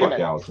he hadn't fucked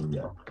Allison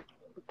yet.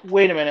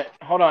 Wait a minute.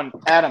 Hold on.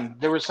 Adam,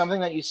 there was something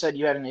that you said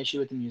you had an issue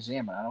with the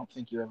museum, and I don't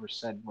think you ever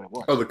said what it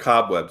was. Oh, the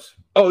cobwebs.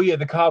 Oh, yeah,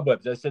 the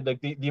cobwebs. I said, like,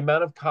 the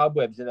amount of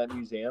cobwebs in that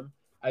museum,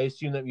 I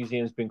assume that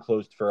museum's been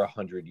closed for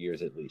 100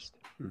 years at least.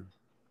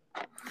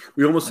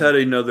 We almost had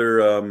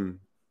another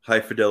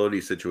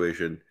high-fidelity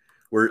situation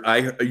where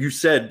you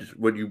said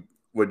what you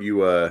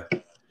said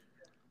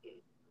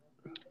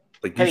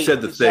the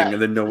thing, Zach,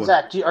 and then no one...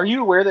 Zach, are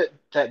you aware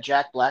that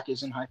Jack Black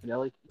is in high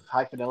fidelity?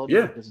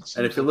 Yeah,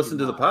 and if you listen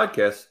to the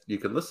podcast, you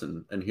can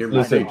listen and hear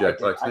me say Jack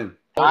Black's name.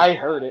 I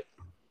heard it.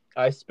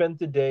 I spent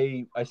the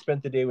day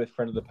with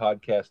friend of the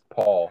podcast,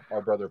 Paul,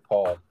 our brother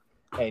Paul,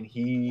 and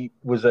he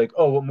was like,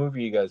 "Oh, what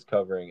movie are you guys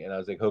covering?" And I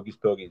was like, "Hocus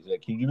Pocus." He's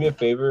like, "Can you do me a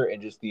favor?"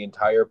 And just the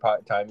entire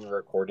time we were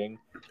recording,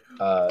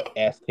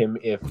 asked him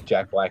if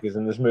Jack Black is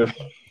in this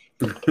movie.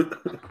 I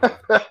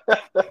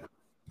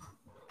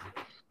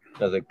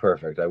was like,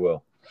 "Perfect, I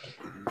will."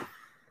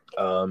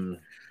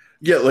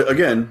 Yeah,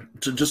 again,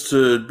 just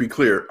to be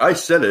clear, I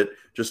said it.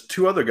 Just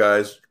two other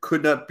guys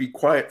could not be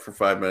quiet for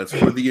 5 minutes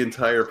for the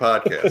entire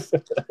podcast.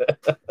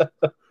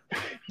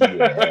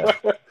 Yeah,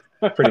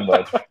 pretty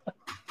much.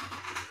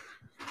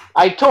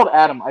 I told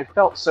Adam I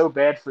felt so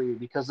bad for you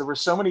because there were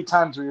so many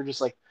times where you're just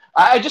like,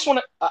 I just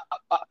want to.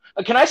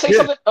 Can I say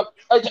something?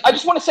 I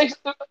just want to say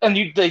something, and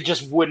they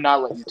just would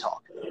not let you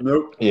talk.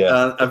 Nope.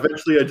 Yeah.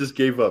 Eventually, I just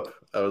gave up.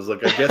 I was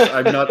like, I guess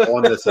I'm not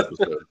on this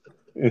episode.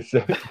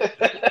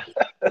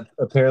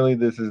 Apparently,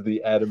 this is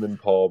the Adam and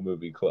Paul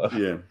movie club.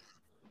 Yeah.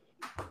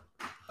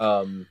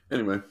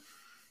 Anyway,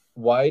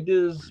 why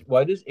does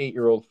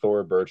 8-year-old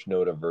Thora Birch know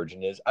what a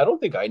virgin is? I don't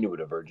think I knew what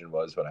a virgin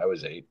was when I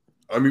was 8.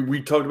 I mean,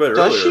 we talked about it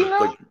Does earlier. she know?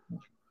 Like,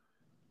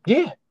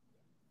 yeah.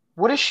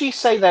 What does she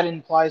say that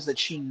implies that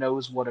she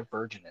knows what a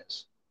virgin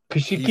is?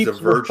 Because she He's keeps a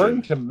virgin.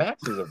 referring to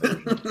Max as a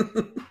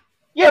virgin.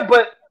 Yeah,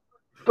 but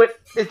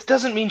it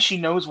doesn't mean she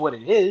knows what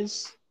it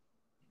is.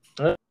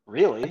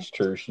 Really? That's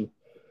true. She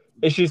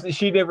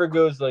never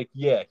goes like,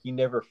 yeah, he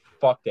never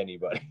fucked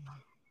anybody.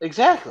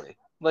 Exactly.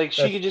 Like,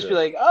 she That's could just true.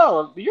 be like,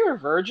 oh, you're a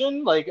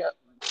virgin? Like,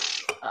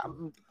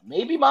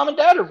 maybe mom and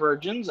dad are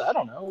virgins. I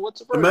don't know.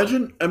 What's a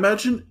virgin?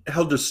 imagine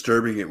how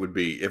disturbing it would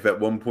be if at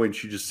one point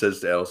she just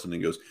says to Allison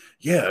and goes,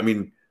 yeah, I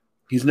mean,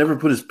 he's never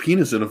put his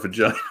penis in a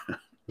vagina.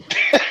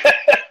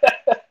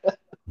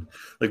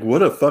 Like,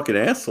 what a fucking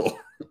asshole.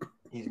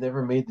 He's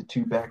never made the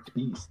two-backed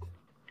beast.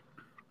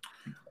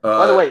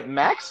 By the way,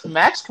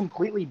 Max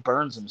completely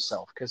burns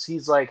himself because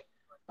he's like,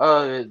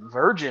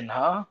 virgin,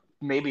 huh?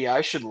 Maybe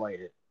I should light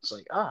it. It's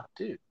like,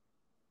 dude,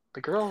 the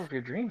girl of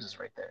your dreams is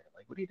right there.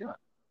 Like, what are you doing?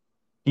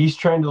 He's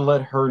trying to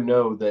let her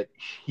know that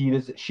she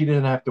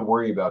doesn't have to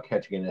worry about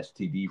catching an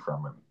STD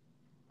from him.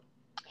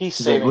 He's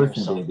She's saving like,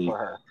 "Listen, himself baby, for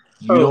her.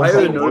 You I don't had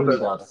have a to note worry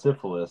about- about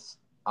syphilis.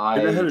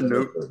 And I had a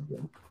note.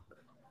 virgin."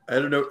 I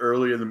had a note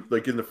early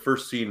in the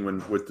first scene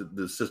when with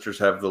the sisters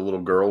have the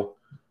little girl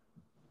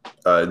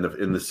in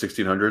the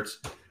 1600s,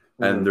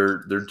 and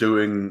they're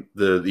doing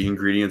the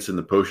ingredients in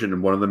the potion,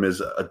 and one of them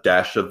is a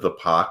dash of the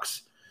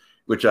pox,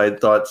 which I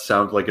thought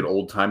sounded like an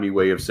old timey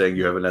way of saying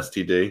you have an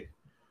STD.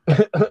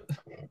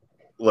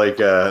 Like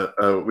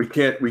we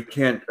can't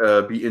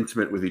be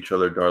intimate with each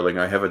other, darling.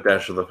 I have a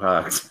dash of the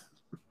pox.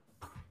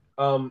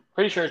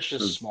 Pretty sure it's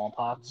just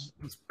smallpox.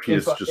 His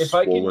penis just if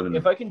swollen.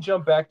 I can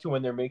jump back to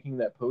when they're making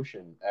that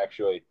potion,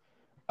 actually,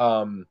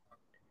 one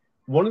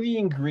of the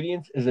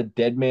ingredients is a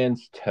dead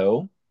man's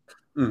toe.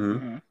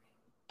 Mm-hmm.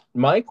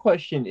 My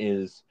question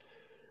is,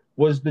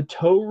 was the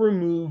toe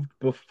removed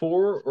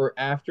before or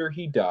after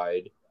he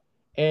died?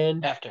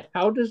 And After.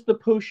 how does the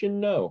potion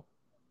know?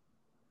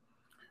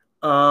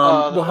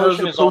 How does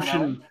potion the is all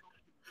potion?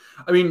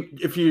 I mean,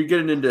 if you're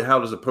getting into how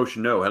does a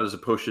potion know? How does a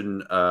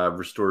potion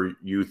restore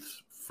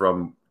youth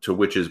to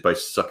witches by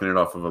sucking it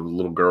off of a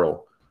little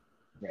girl?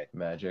 Right,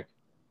 magic.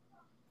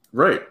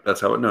 Right, that's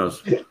how it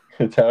knows.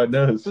 That's how it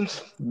knows.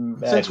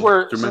 Since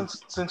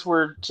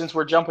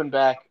we're jumping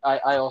back,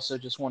 I also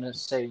just want to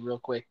say real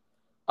quick,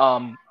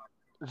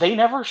 they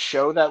never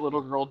show that little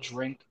girl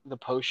drink the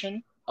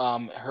potion.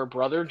 Her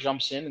brother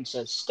jumps in and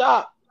says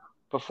stop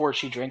before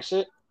she drinks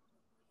it,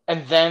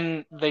 and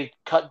then they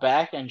cut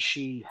back and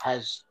she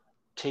has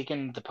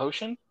taken the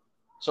potion.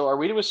 So are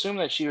we to assume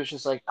that she was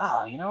just like,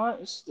 you know what,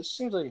 this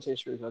seems like it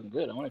tastes really fucking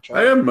good, I want to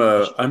try it.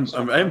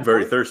 I am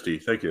very thirsty,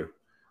 thank you.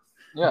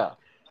 Yeah.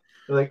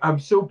 Like, I'm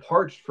so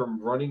parched from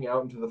running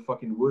out into the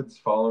fucking woods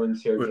following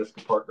Sarah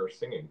Jessica Parker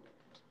singing.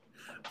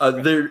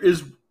 There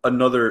is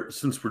another,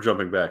 since we're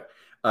jumping back,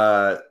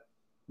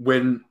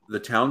 when the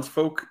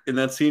townsfolk in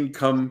that scene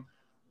come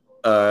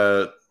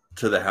to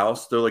the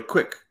house, they're like,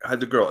 quick, hide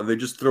the girl. And they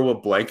just throw a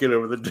blanket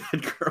over the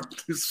dead girl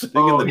who's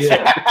sitting in the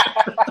chair.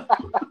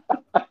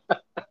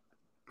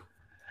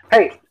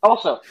 Hey,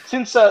 also,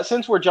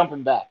 since we're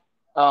jumping back,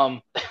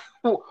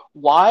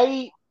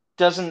 why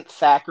doesn't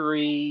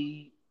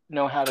Thackeray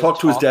know how to talk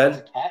to his dad? as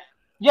a cat?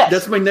 Yes.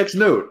 That's my next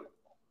note.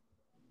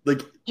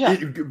 Like, Yeah.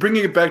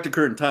 Bringing it back to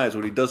current times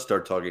when he does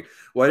start talking.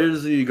 Why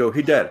doesn't he go,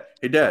 hey, dad,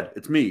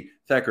 it's me,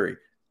 Thackeray,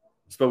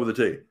 spelled with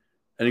a T.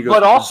 And he goes,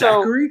 But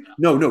also, Zachary?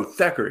 No,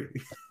 Thackeray.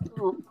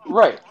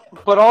 Right.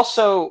 But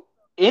also,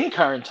 in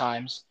current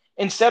times,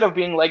 instead of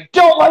being like,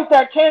 don't light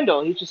that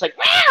candle, he's just like,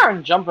 "Meow,"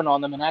 and jumping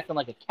on them and acting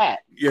like a cat.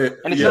 Yeah.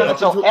 And it's not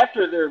until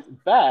after they're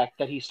back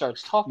that he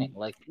starts talking.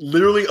 Like,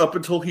 literally up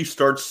until he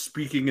starts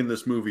speaking in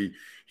this movie,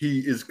 he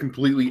is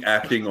completely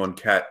acting on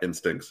cat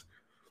instincts.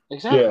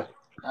 exactly.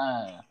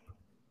 Yeah.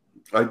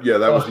 Yeah,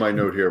 that was my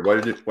note here. Why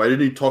didn't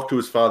he talk to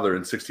his father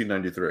in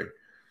 1693?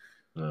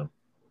 No.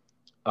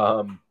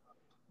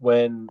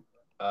 When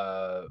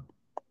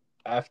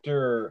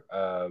after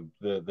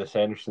the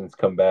Sandersons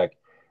come back,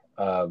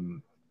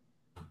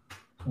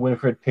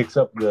 Winifred picks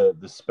up the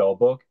spell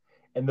book,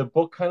 and the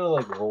book kind of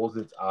like rolls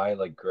its eye,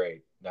 like,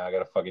 great, now I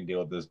gotta fucking deal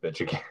with this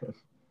bitch again.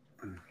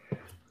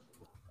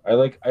 I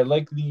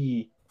like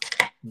the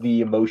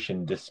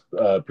emotion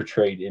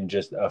portrayed in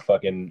just a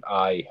fucking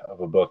eye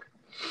of a book.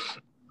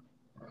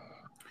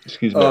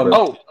 Excuse me.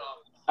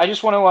 I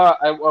just want to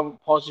I will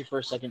pause you for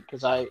a second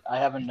because I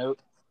have a note,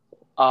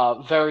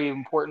 very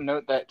important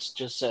note that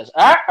just says,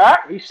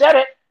 he said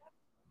it.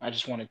 I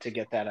just wanted to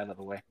get that out of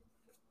the way.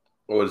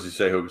 What does he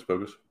say, Hocus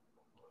Pocus?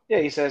 Yeah,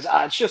 he says,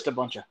 it's just a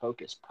bunch of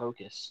hocus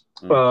pocus.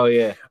 Oh,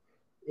 yeah.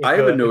 I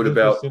have a note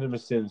about Cinema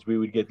Sins. We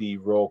would get the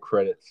roll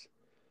credits.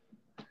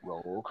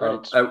 Roll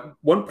credits. At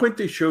one point,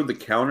 they showed the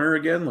counter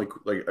again, like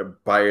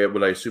buy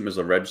what I assume is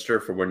a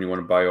register for when you want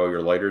to buy all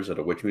your lighters at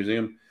a witch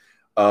museum.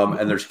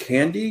 And there's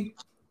candy.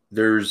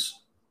 There's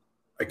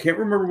I can't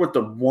remember what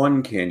the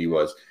one candy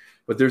was,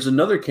 but there's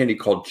another candy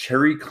called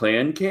Cherry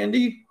Clan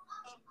candy,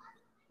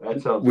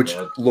 That sounds which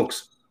bad.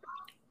 looks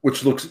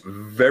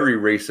very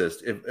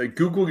racist. If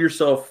Google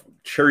yourself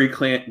Cherry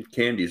Clan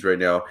candies right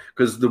now,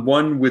 because the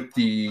one with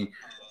the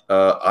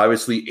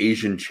obviously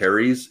Asian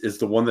cherries is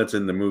the one that's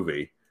in the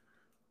movie.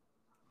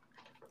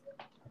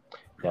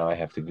 Now I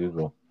have to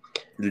Google.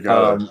 You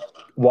got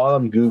While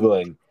I'm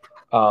Googling,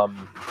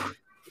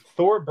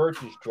 Thor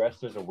Birch is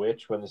dressed as a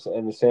witch when the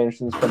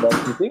Sandersons come back.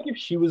 Do you think if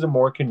she was a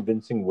more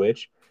convincing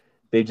witch,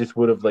 they just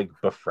would have like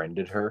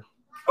befriended her?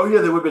 Oh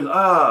yeah, they would have been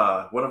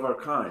one of our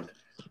kind.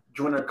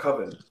 Join our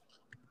coven.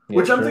 Yeah,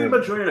 Which I'm thinking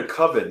about joining a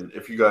coven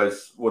if you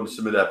guys want to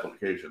submit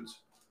applications.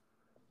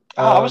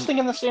 I was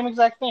thinking the same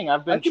exact thing.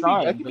 I've been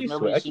trying, but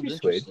nobody seems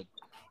interested.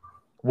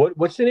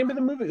 What's the name of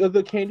the movie?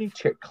 The candy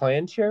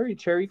clan cherry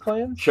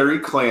clan? Cherry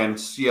Clan,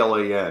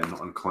 CLAN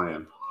on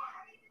clan.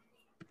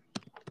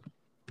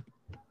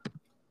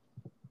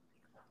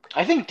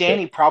 I think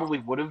Danny probably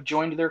would have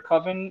joined their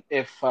coven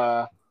if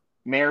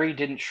Mary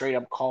didn't straight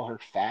up call her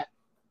fat.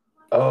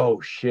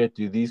 Oh shit,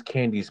 dude! These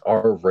candies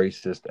are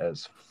racist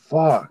as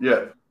fuck.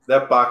 Yeah,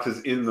 that box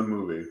is in the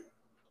movie.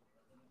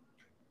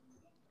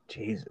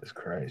 Jesus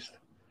Christ!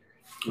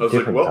 I was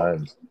Different like, well,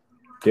 times.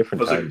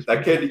 Different times.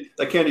 Like,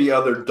 that candy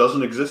either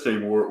doesn't exist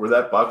anymore, or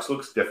that box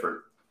looks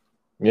different.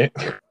 Yeah.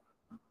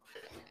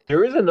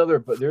 There's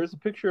a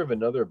picture of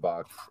another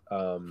box,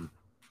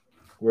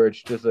 where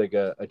it's just like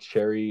a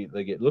cherry,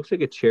 like it looks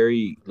like a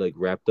cherry, like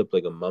wrapped up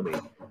like a mummy.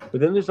 But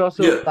then there's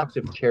also a box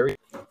of cherry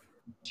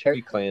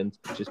clans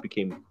that just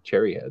became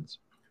cherry heads.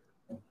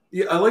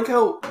 Yeah, I like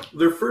how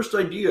their first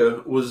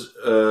idea was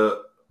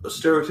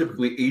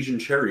stereotypically Asian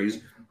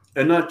cherries,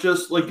 and not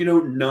just like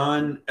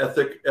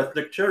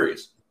ethnic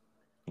cherries.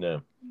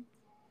 No.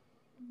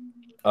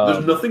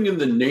 There's nothing in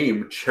the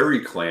name Cherry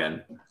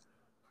Clan.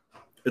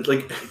 It's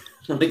like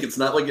it's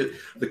not like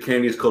the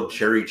candy is called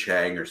Cherry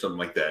Chang or something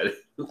like that.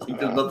 Like,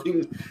 there's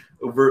nothing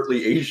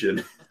overtly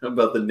Asian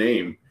about the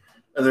name.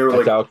 And they were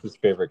That's like, Alex's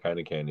favorite kind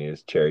of candy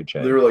is Cherry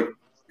Chang. They were like,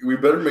 we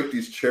better make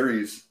these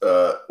cherries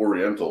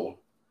Oriental.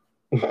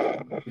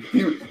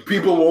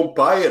 People won't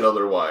buy it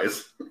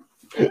otherwise.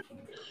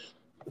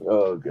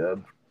 Oh,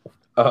 God.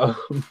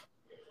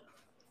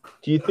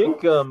 Do you think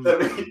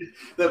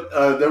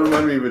that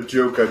reminded me of a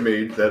joke I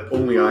made that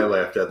only I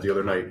laughed at the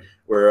other night,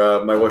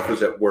 where my wife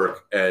was at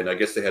work and I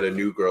guess they had a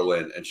new girl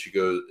in, and she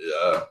goes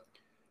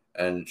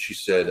and she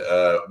said,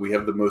 "We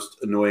have the most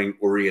annoying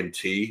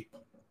Orientee,"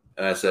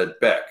 and I said,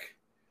 "Beck,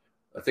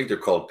 I think they're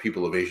called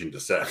people of Asian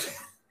descent."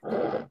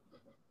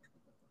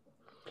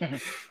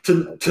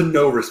 to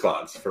no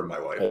response from my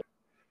wife.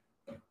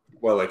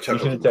 While I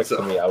chuckled. You should have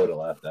texted me. I would have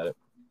laughed at it.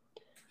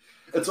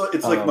 It's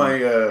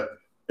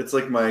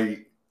like my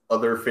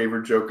other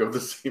favorite joke of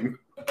the same.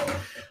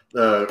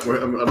 I'm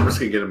just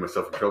gonna get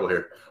myself in trouble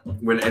here.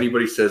 When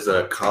anybody says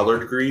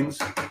collard greens,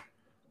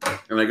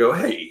 and I go,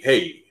 "Hey,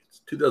 it's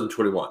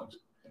 2021,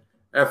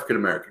 African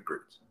American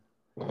greens."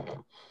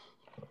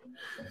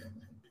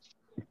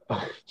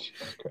 Oh,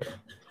 Jesus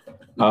Christ.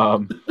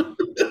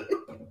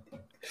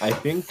 I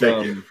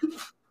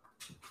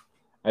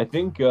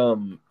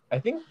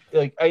think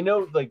like I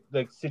know like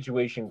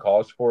situation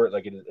calls for it.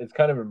 Like it's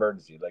kind of an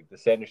emergency. Like the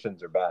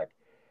Sandersons are back.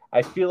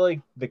 I feel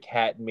like the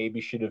cat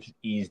maybe should have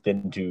eased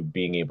into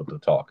being able to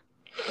talk.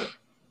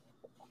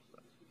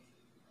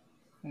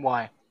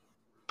 Why?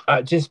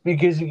 Just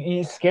because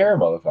you scare a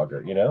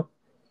motherfucker, you know?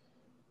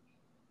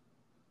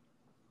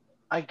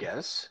 I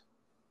guess.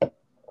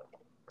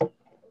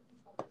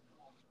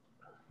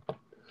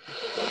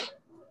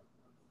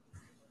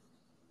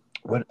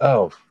 What?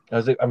 Oh, I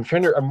was like, I'm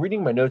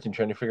reading my notes and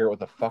trying to figure out what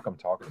the fuck I'm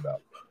talking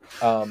about.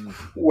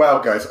 Wow,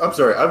 guys, I'm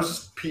sorry. I was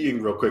just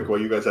peeing real quick while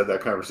you guys had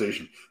that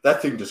conversation.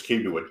 That thing just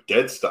came to a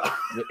dead stop.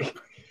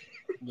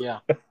 Yeah.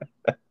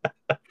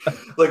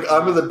 Like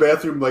I'm in the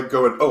bathroom, like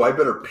going, "Oh, I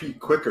better pee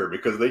quicker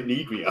because they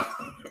need me out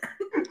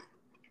there."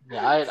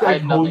 Yeah, I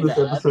had nothing this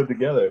to episode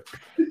together.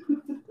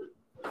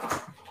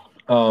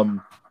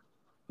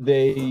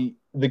 The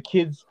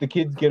kids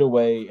get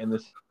away and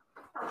this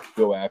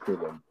go after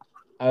them.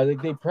 I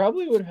think they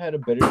probably would have had a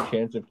better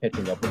chance of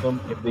catching up with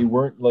them if they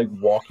weren't like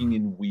walking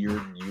in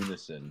weird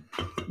unison.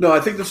 No,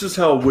 I think this is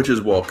how witches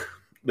walk.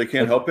 They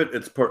can't help it.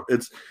 It's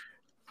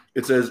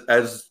as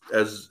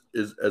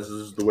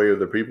is the way of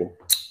their people.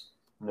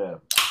 Yeah.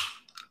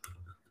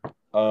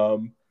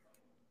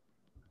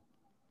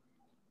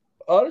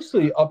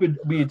 Honestly,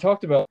 we had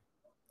talked about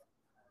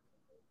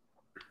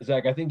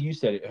Zach. I think you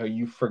said it. How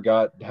you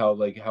forgot how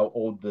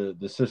old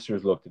the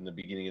sisters looked in the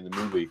beginning of the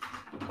movie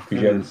because you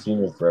hadn't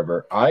seen them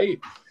forever. I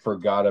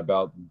forgot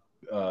about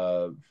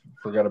the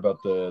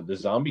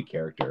zombie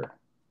character.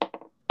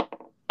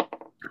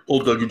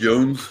 Old Dougie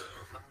Jones.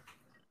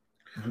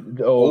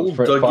 Old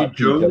Dougie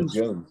Jones.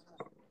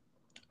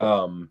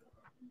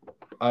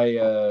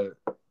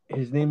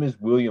 His name is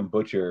William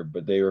Butcher,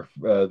 but they were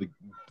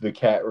the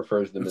cat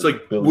refers to him as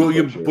like Billy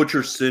William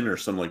Butcher. Butcherson or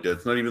something like that.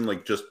 It's not even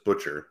like just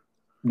Butcher.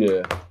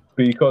 Yeah,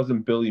 but he calls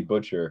him Billy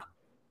Butcher,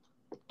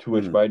 to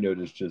which my note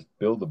is just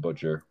Bill the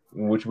Butcher.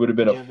 which would have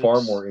been a Yeah, far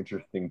that's- more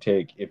interesting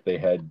take if they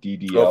had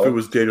DDL. Oh, if it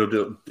was Daniel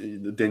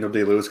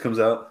Day-Lewis comes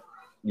out.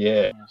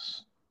 Yeah.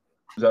 Yes.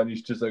 And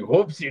he's just like,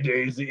 whoopsie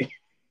daisy.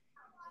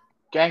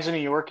 Gangs of New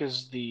York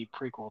is the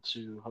prequel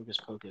to Hocus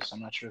Pocus. I'm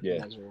not sure if you Yeah.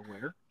 guys are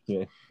aware.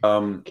 Yeah.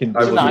 I It's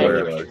wasn't not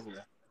aware.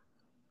 trivia.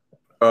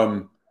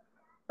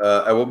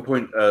 At one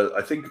point,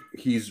 I think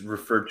he's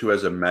referred to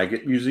as a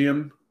maggot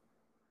museum,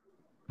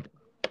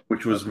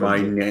 which was my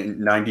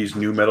 90s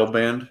new metal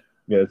band.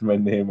 Yeah, that's my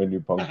name, my new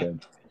punk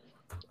band.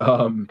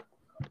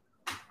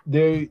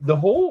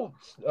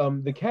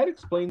 The cat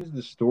explains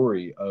the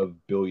story of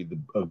Billy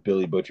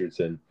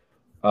Butcherson,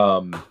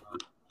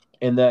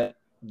 and that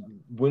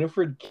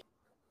Winifred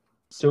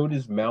sewed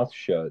his mouth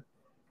shut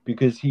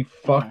because he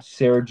fucked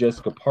Sarah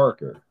Jessica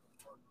Parker.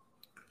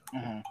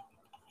 Mm-hmm.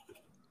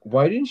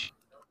 Why didn't she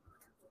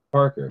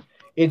Parker?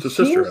 It It's a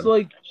seems sisterhood.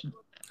 like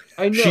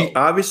I know She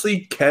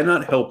obviously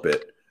cannot help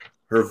it.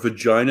 Her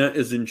vagina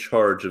is in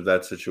charge of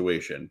that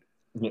situation.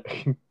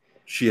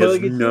 She But, has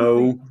like, it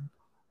no.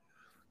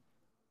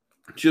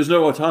 She has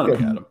no autonomy,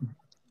 got, Adam.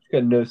 she's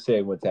got no say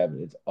in what's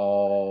happening. It's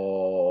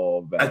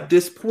all bad. At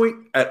this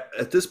point,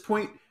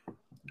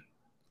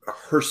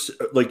 her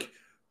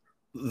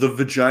the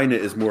vagina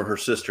is more her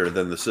sister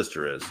than the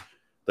sister is.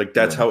 Like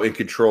that's how in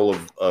control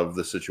of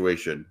the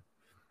situation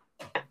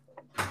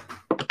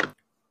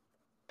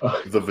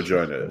the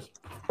vagina is.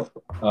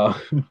 But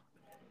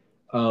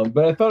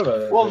I thought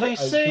about it. Well, they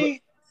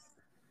say,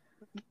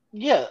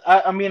 yeah.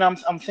 I mean,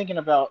 I'm thinking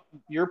about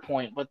your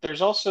point, but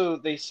there's also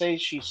they say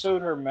she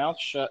sewed his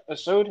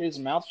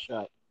mouth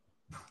shut,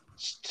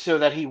 so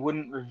that he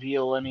wouldn't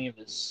reveal any of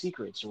his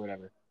secrets or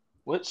whatever.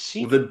 What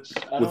secrets?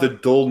 With a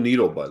dull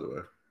needle, by the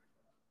way.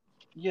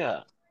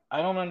 Yeah,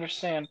 I don't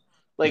understand.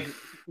 Like,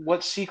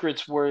 what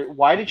secrets were?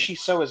 Why did she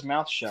sew his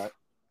mouth shut?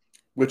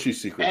 Which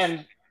is secrets?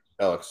 And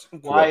Alex,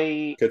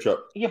 why? Catch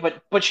up. Yeah,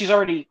 but she's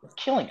already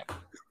killing him.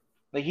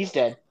 Like he's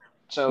dead.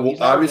 So well, he's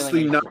not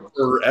obviously not secrets.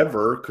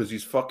 forever because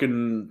he's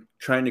fucking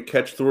trying to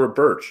catch Thora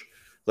Birch.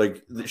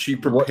 Like she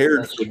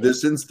prepared for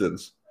this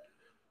instance.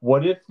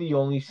 What if the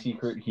only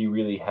secret he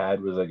really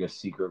had was like a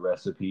secret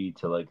recipe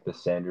to like the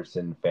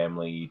Sanderson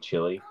family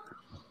chili,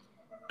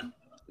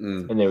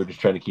 and they were just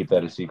trying to keep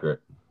that a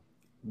secret?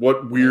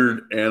 What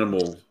weird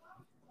animal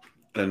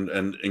and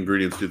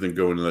ingredients do you think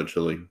go into that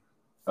chili?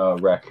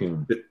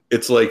 Raccoon.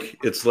 It's like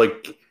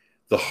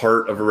the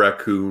heart of a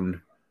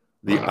raccoon,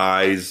 the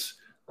eyes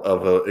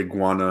of an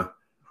iguana,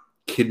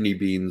 kidney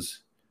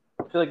beans.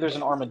 I feel like there's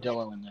an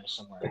armadillo in there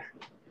somewhere.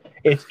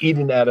 It's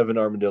eaten out of an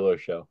armadillo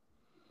shell.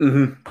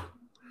 Mm-hmm.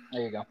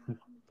 There you go.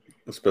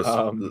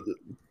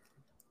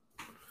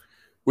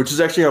 Which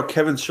is actually how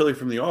Kevin's chili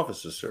from The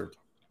Office is served.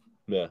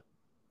 Yeah.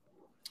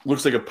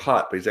 Looks like a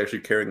pot, but he's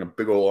actually carrying a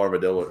big old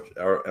armadillo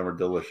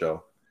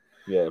shell.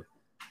 Yeah.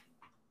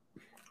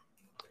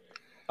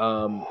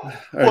 Well,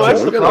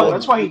 that's the problem.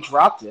 That's why he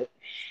dropped it.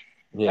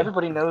 Yeah.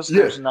 Everybody knows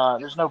there's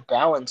no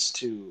balance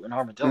to an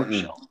armadillo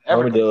shell.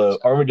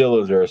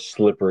 Armadillos are a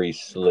slippery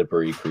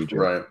creature.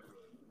 Right.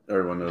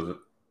 Everyone knows it.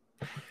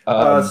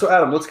 So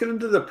Adam, let's get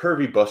into the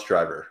pervy bus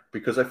driver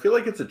because I feel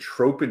like it's a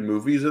trope in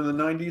movies in the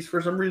 90s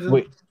for some reason.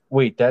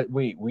 We got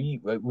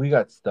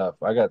stuff.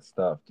 I got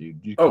stuff, dude.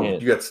 You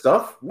got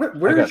stuff?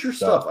 Where is your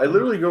stuff? I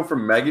literally go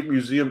from Maggot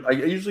Museum. I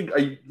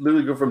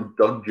literally go from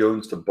Doug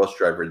Jones to bus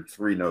driver in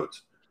 3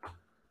 notes.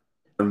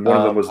 And one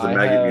of them was the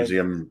Maggot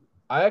Museum.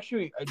 I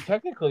actually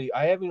technically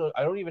I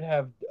don't even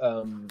have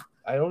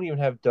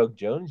Doug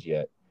Jones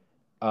yet.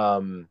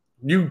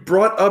 You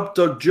brought up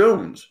Doug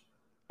Jones.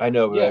 I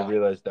know, but I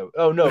realized that.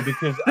 Oh no,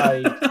 because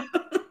I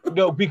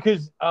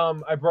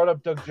brought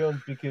up Doug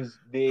Jones because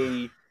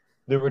they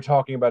were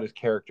talking about his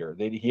character.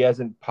 He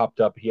hasn't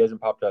popped up. He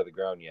hasn't popped out of the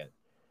ground yet.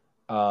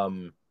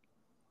 I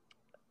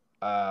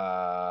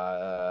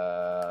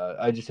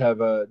just have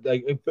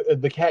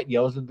the cat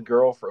yells at the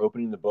girl for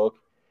opening the book,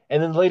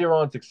 and then later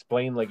on it's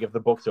explained like if the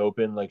book's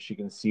open, like she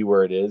can see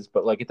where it is.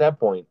 But like at that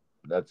point,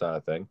 that's not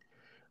a thing.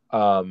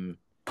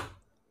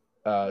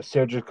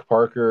 Sarah Jessica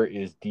Parker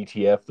is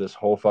DTF this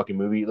whole fucking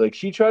movie. Like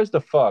she tries to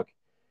fuck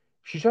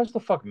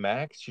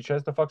Max. She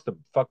tries to fuck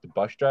the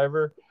bus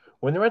driver.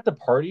 When they're at the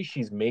party,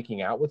 she's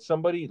making out with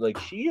somebody. Like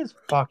she is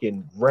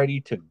fucking ready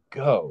to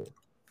go.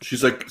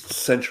 She's like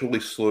sensually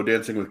slow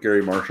dancing with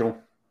Gary Marshall.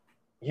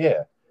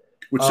 Yeah,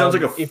 which sounds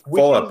like a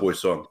Fall Out Boy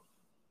song.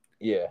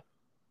 Yeah.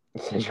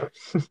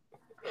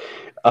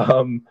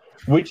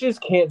 Witches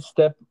can't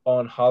step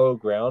on hollow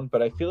ground,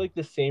 but I feel like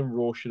the same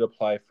rule should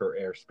apply for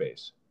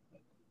airspace.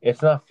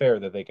 It's not fair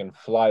that they can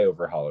fly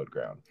over hollowed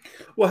ground.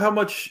 Well, how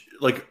much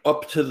like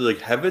up to the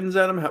heavens,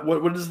 Adam?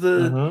 What is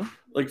the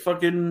like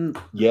fucking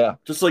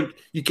Just like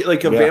you can,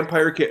 like a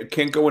vampire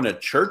can't go in a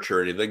church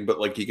or anything, but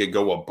like he could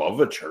go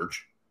above a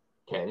church.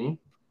 Can he?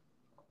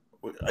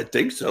 I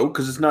think so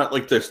because it's not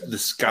like the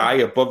sky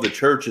above the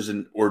church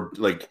isn't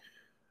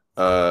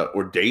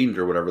ordained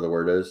or whatever the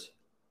word is.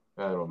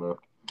 I don't know.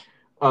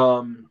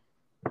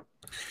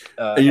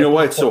 And you know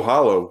why it's so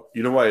hollow?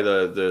 You know why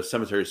the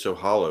cemetery is so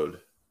hollowed?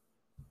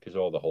 Because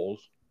all the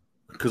holes.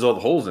 Because all the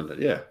holes in it,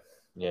 yeah.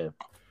 Yeah.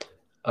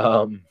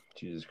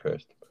 Jesus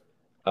Christ.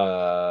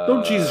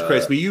 Don't Jesus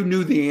Christ me. You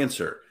knew the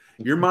answer.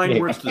 Your mind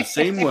works the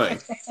same way.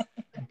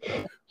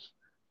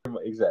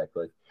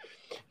 Exactly.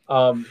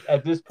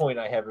 At this point,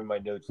 I have in my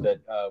notes that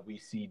we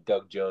see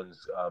Doug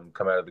Jones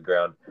come out of the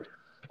ground.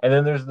 And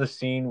then there's the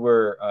scene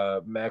where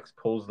Max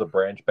pulls the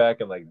branch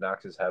back and like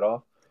knocks his head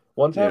off.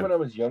 One time when I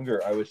was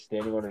younger, I was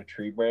standing on a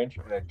tree branch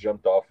and I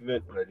jumped off of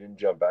it and I didn't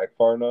jump back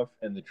far enough.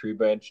 And the tree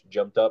branch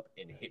jumped up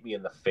and hit me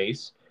in the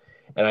face.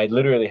 And I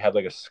literally had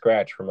like a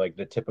scratch from like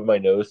the tip of my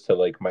nose to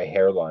like my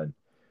hairline.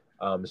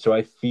 So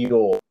I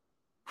feel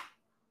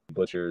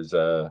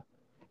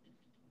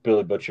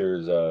Billy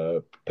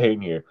Butcher's pain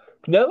here.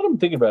 Now that I'm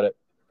thinking about it,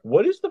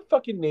 what is the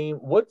fucking name?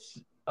 What's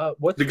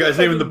the guy's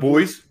name in The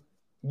Boys?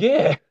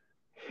 Yeah.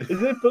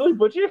 Isn't it Billy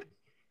Butcher?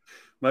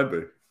 Might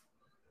be.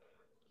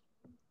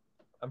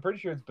 I'm pretty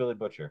sure it's Billy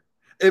Butcher.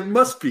 It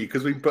must be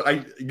because you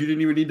didn't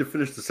even need to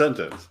finish the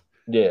sentence.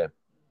 Yeah.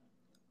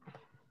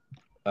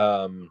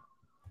 I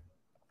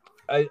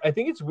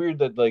think it's weird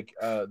that like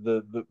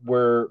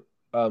where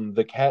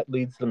the cat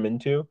leads them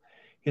into,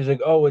 he's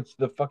like, oh, it's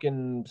the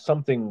fucking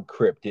something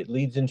crypt. It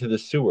leads into the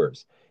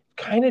sewers.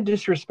 Kind of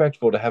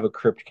disrespectful to have a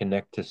crypt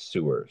connect to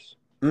sewers.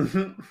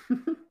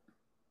 Mm-hmm.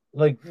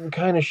 Like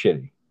kind of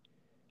shitty.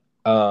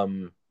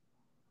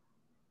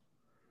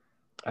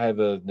 I have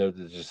a note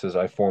that just says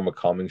I form a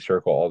calming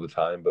circle all the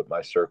time, but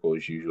my circle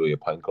is usually a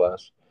pint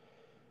glass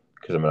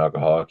because I'm an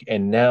alcoholic.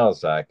 And now,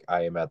 Zach,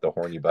 I am at the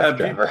horny bus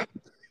driver.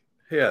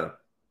 Hey, Adam.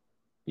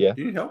 Yeah.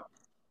 Do you need help?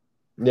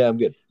 Yeah, I'm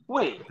good.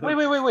 Wait.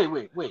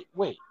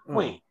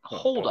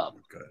 Hold up.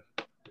 Okay.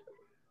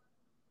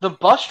 The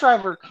bus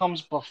driver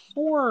comes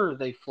before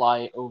they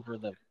fly over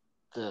the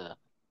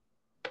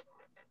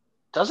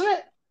doesn't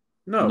it?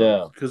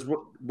 No, because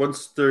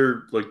once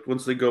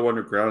they go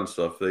underground and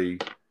stuff,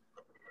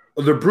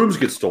 their brooms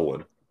get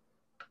stolen.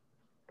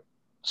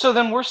 So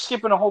then we're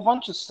skipping a whole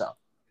bunch of stuff.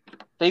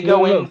 They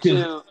go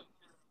into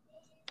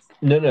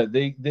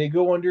they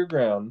go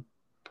underground,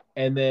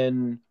 and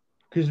then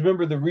because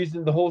remember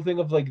the whole thing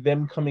of like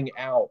them coming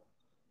out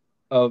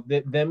of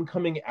the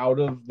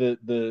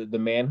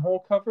manhole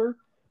cover,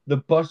 the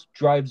bus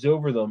drives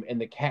over them and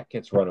the cat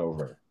gets run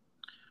over.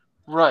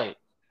 Right,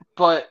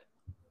 but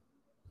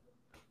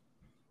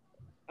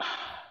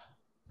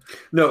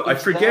no, I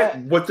forget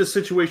what the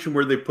situation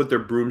where they put their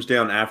brooms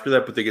down after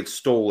that, but they get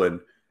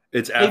stolen.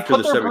 It's after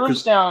the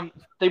seven.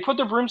 They put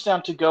their brooms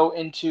down to go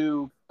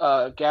into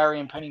Gary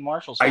and Penny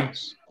Marshall's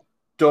house. I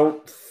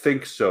don't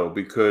think so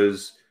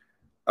because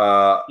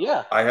I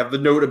have the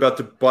note about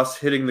the bus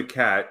hitting the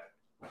cat,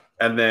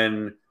 and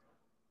then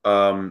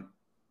I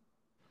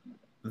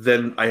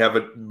have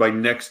my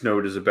next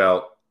note is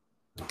about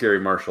Gary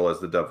Marshall as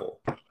the devil.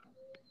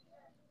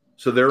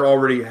 So they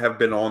already have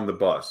been on the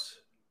bus.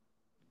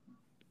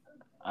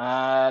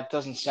 It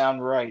doesn't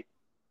sound right.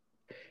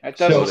 That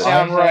doesn't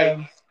sound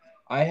right.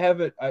 I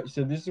have it.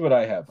 So this is what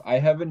I have. I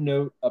have a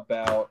note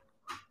about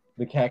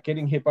the cat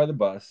getting hit by the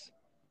bus,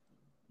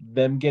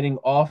 them getting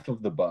off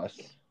of the bus,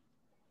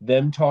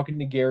 them talking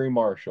to Gary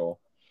Marshall,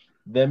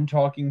 them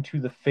talking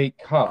to the fake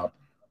cop,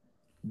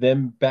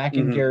 them back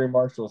in Gary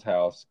Marshall's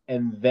house,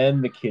 and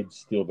then the kids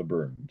steal the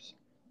brooms.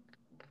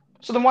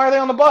 So then why are they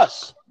on the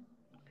bus?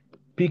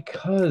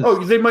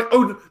 Because they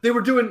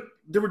were doing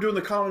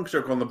the calming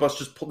circle on the bus.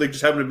 They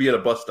just happened to be at a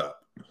bus stop.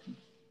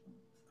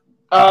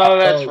 Oh,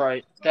 that's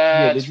right.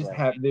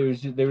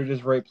 They were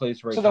just right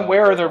place, right. So then,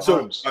 where are their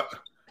brooms?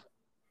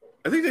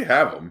 I think they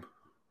have them.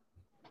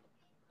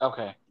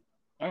 Okay,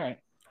 all right.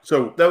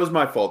 So that was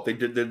my fault. They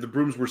did. The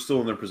brooms were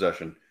still in their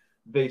possession.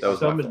 They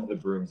summoned the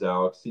brooms,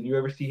 Alex. Did you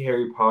ever see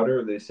Harry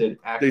Potter? They said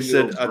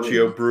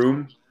Accio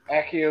broom.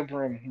 Accio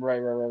broom.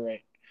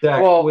 Right.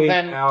 Zach, well, wait,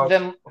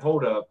 then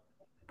hold up,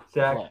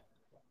 Zach.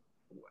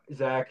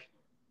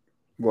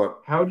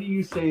 What? How do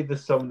you say the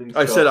summoning?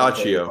 I said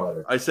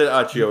Accio. I said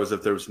Accio as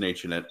if there was an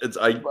H in it.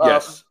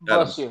 Yes.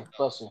 Bless you.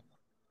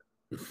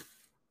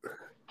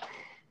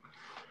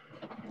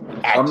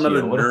 I'm not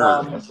a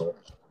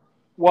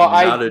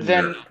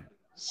nerd.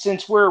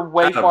 Since we're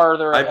way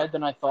farther ahead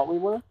than I thought we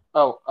were.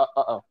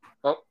 Oh.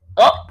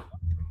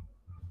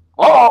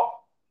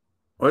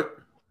 What?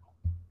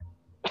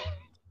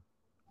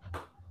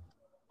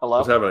 Hello?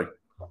 What's happening?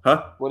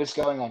 Huh? What is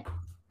going on?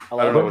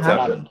 Hello? I don't know what's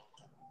happening.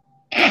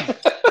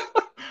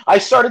 I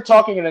started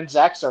talking and then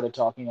Zach started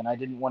talking and I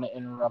didn't want to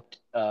interrupt.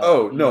 I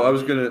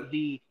was going to...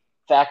 The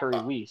Thackeray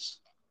Weiss.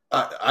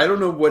 I don't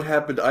know what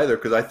happened either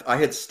because I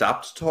had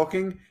stopped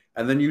talking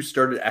and then you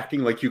started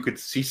acting like you could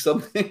see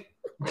something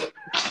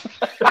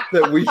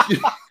that we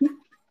should...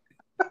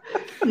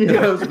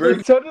 Yeah,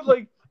 it sounded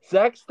like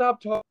Zach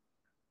stopped talking.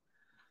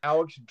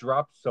 Alex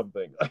dropped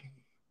something.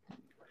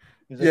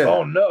 He's like,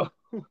 oh no.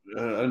 I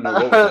don't know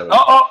what was happening.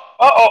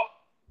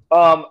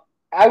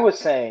 I was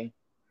saying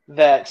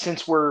that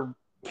since we're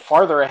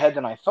farther ahead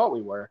than I thought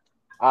we were,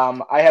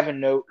 I have a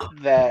note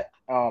that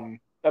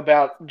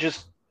about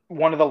just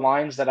one of the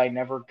lines that I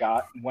never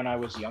got when I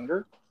was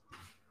younger,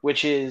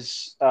 which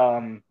is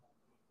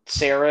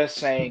Sarah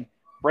saying,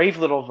 "Brave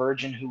little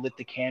virgin who lit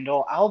the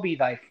candle, I'll be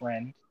thy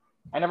friend."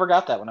 I never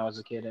got that when I was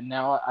a kid, and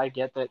now I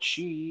get that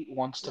she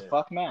wants to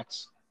fuck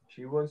Max.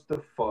 She wants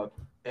to fuck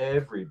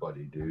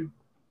everybody, dude.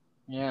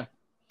 Yeah,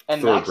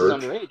 and Throw a Max is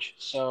birch. underage,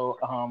 so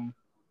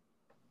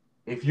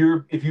If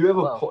you have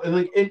Well.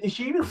 and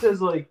she even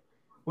says like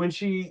when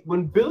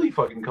Billy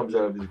fucking comes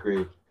out of his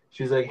grave,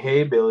 she's like,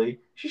 "Hey, Billy."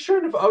 She's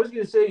trying to. I was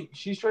gonna say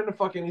she's trying to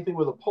fuck anything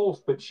with a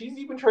pulse, but she's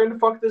even trying to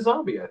fuck the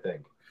zombie. I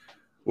think.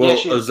 Well,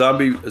 Yeah, a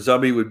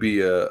zombie would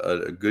be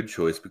a good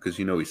choice because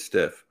he's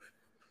stiff.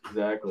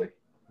 Exactly.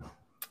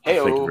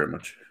 Hey-o. Thank you very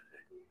much.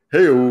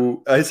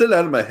 Hey-o. I said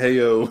out of my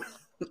hey-o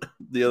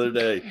the other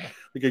day,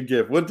 like a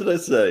gift. What did I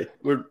say?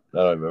 I don't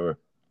remember.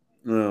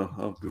 No,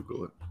 I'll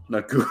Google it.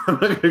 Not Google. I'm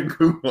not going to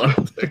Google on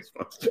text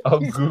message. I'll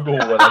Google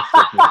what I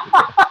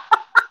said.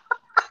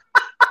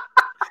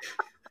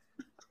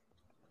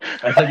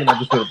 That's like an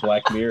episode of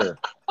Black Mirror.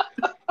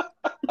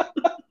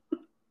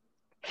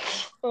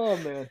 Oh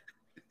man.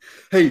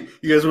 Hey,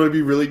 you guys want to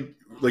be really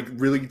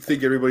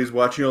think everybody's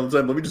watching all the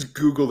time? Let me just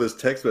Google this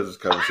text message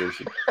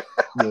conversation.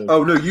 Yeah.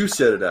 Oh no, you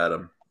said it,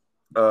 Adam.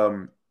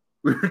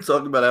 We were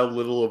talking about how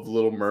little of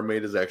Little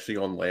Mermaid is actually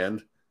on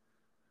land.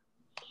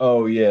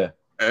 Oh yeah.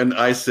 And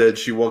I said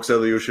she walks out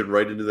of the ocean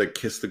right into that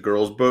kiss the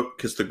girl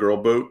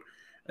boat.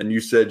 And you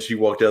said she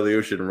walked out of the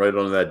ocean right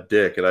onto that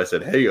dick. And I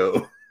said,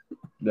 hey-o.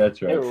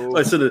 That's right. Hey-o.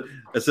 I sent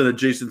a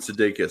Jason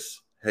Sudeikis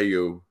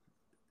hey-o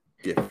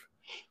gif.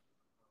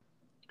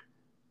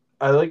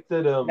 I like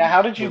that. Now,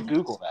 how did you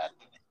Google that?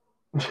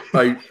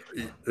 I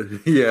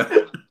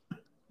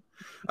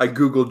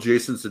Googled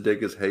Jason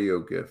Sudeikis hey-o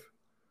gif.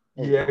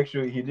 He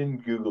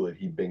didn't Google it.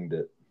 He binged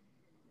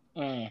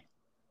it.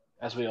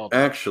 As we all do.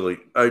 Actually,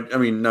 I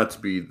mean, not to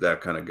be that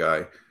kind of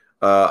guy.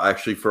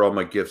 Actually, for all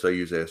my gifts, I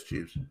use Ask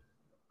Jeeves.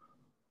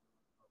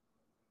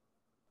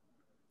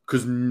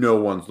 Because no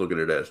one's looking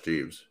at Ask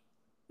Jeeves.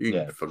 You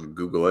can fucking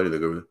Google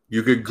anything.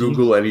 You could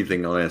Google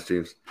anything on Ask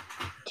Jeeves.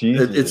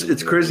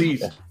 It's crazy.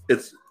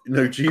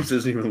 Jeeves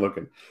isn't even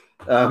looking.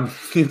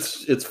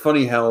 It's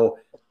funny how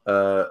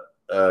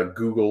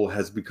Google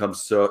has become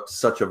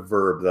such a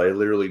verb that I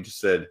literally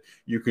just said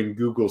you can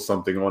Google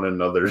something on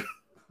another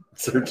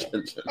search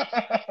engine.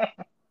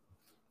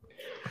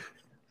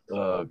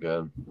 Oh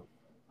god.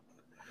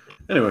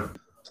 Anyway,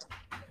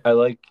 I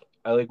like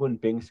when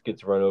Binks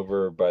gets run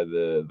over by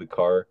the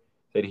car.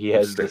 That he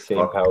has the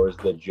same powers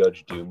that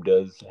Judge Doom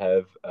does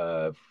have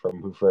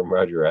from Who Framed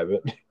Roger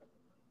Rabbit.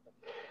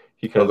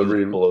 He kind of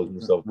blows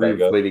himself back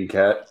up. Reinflating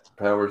cat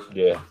powers.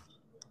 Yeah.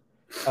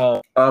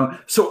 So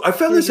I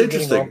found this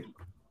interesting.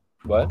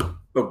 What?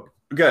 Oh,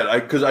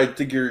 good. Because I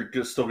think you're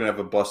still gonna have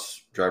a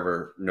bus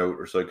driver note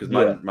or so. Because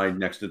my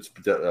next it's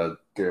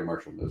Gary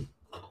Marshall note.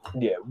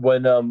 Yeah.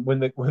 When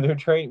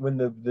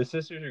the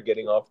sisters are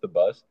getting off the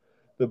bus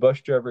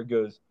driver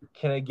goes,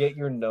 "Can I get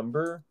your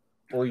number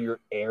or your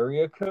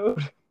area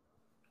code?"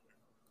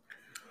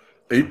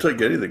 He'd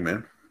take anything,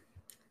 man.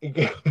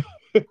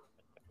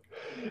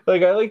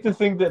 Like, I like to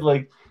think that,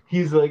 like,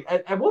 he's like,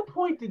 at what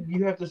point did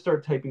you have to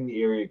start typing the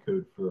area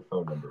code for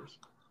phone numbers?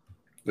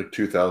 Like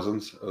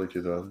 2000s? Early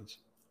 2000s?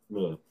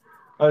 Yeah.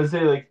 I would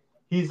say, like,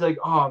 he's like,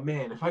 oh,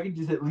 man, if I could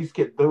just at least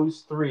get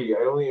those three, I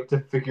only have to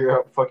figure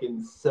out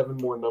fucking 7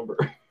 more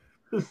numbers.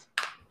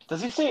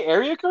 Does he say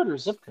area code or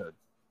zip code?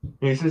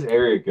 He says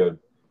area code.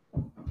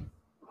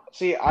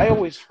 See, I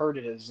always heard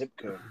it as zip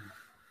code.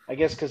 I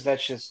guess because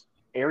that's just,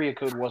 area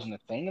code wasn't a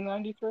thing in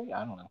 93?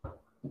 I don't know.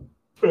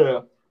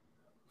 Yeah.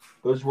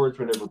 Those words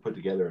were never put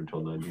together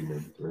until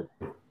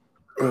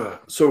 1993.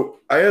 So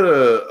I had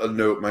a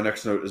note. My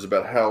next note is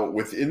about how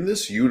within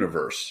this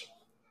universe,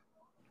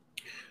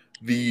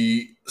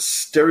 the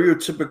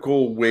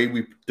stereotypical way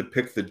we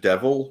depict the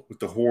devil with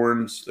the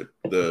horns,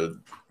 the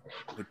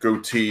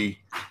goatee,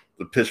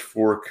 the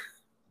pitchfork,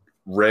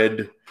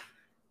 red,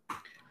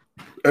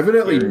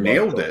 evidently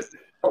nailed it.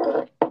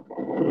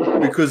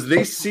 Because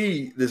they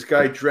see this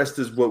guy dressed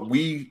as what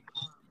we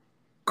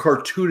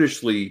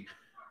cartoonishly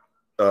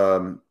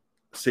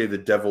say the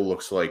devil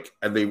looks like,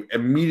 and they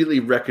immediately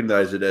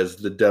recognize it as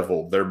the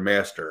devil, their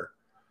master.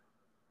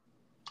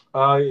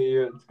 Oh,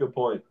 yeah, that's a good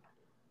point.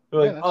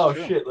 They're like,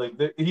 true. Shit,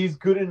 like, he's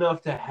good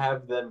enough to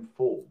have them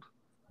fooled.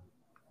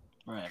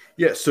 Right.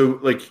 Yeah,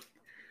 so, like,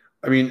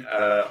 I mean,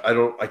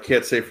 I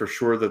can't say for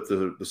sure that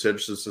the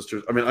Sanderson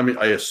sisters, I mean,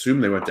 I assume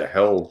they went to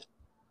hell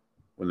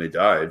when they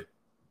died.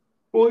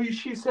 Well,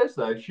 she says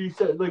that. She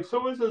said, like,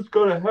 someone says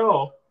go to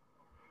hell.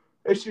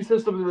 And she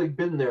says something like,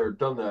 been there,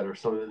 done that, or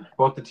something.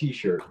 Bought the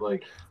t-shirt.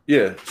 Like,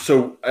 yeah,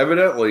 so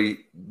evidently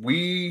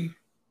we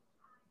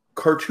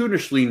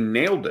cartoonishly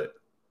nailed it.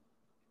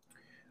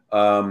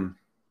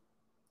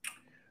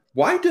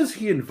 Why does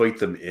he invite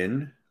them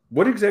in?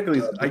 What exactly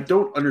is... I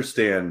don't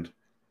understand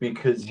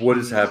because what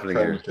is happening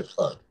here.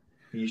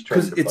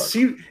 Because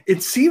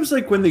it seems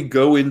like when they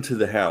go into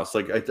the house,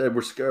 like we're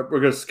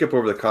going to skip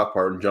over the cop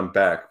part and jump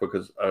back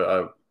because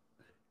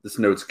this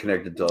note's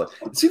connected to it.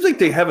 It seems like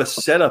they have a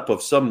setup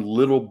of some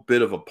little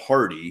bit of a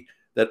party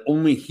that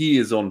only he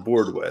is on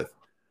board with.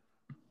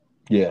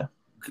 Yeah.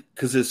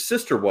 Because his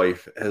sister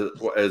wife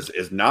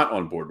is not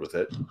on board with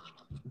it.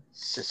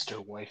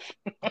 Sister wife.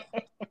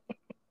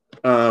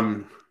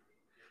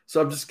 So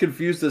I'm just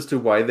confused as to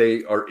why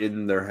they are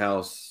in their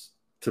house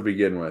to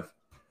begin with.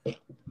 Yeah,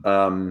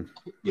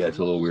 it's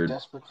a little weird.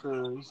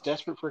 He's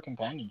desperate for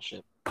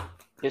companionship.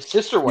 His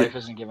sister wife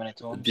isn't giving it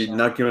to him. Did So.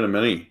 not giving him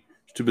any.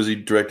 He's too busy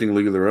directing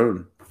League of Their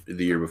Own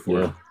the year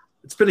before. Yeah.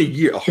 It's been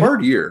a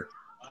hard year.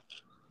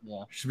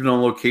 Yeah. She's been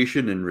on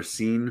location in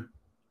Racine.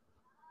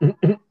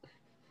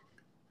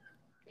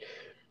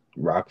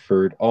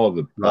 Rockford,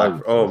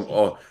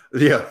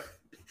 yeah.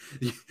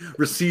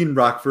 Racine,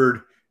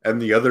 Rockford, and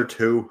the other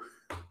two.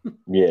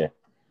 Yeah.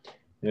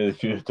 The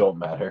two don't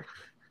matter.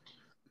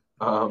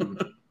 I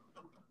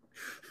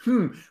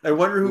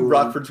wonder who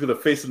Rockford's going to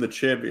face in the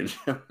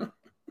championship.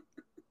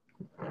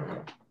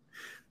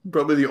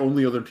 Probably the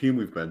only other team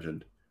we've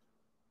mentioned.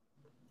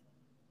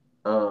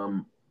 I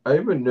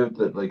even note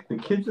that like the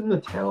kids in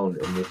the town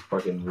in this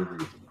fucking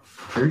movie,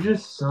 they're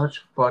just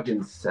such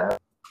fucking sad.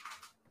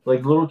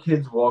 Like little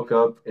kids walk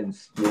up and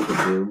steal the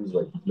brooms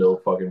like no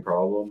fucking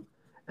problem,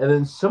 and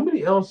then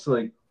somebody else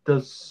like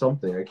does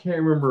something. I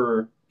can't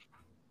remember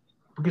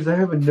because I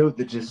have a note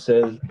that just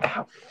says,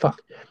 I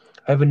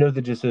have a note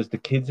that just says the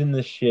kids in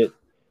this shit.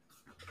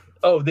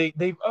 Oh, they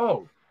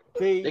call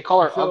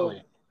her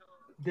ugly.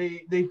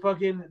 They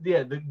fucking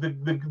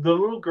the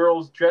little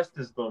girls dressed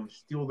as them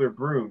steal their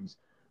brooms,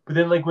 but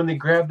then like when they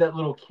grab that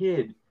little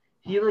kid,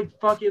 he like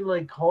fucking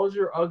like calls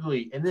her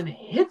ugly and then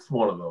hits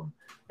one of them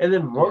and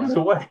then runs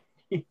away.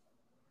 I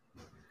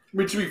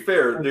mean, to be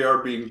fair, they are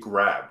being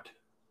grabbed.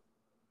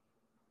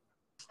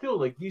 Still,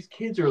 like these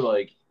kids are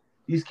stealing.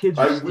 These kids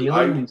are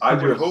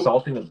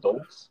assaulting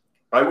adults.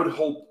 I would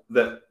hope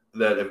that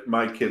if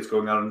my kid's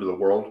going out into the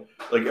world,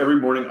 like every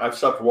morning, I've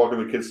stopped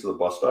walking the kids to the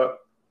bus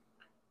stop.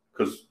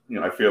 Because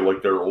I feel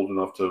like they're old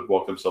enough to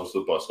walk themselves to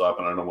the bus stop,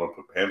 and I don't want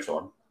to put pants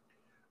on.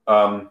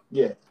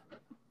 Yeah,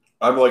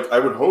 I'm like, I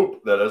would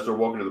hope that as they're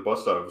walking to the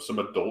bus stop, if some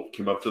adult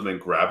came up to them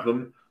and grabbed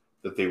them,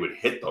 that they would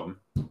hit them,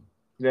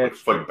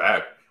 fight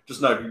back,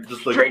 just like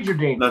stranger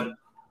danger,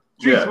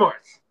 street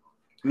smarts,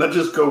 not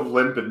just go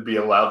limp and be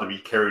allowed to be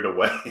carried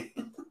away.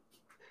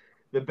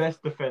 The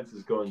best defense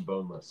is going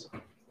boneless.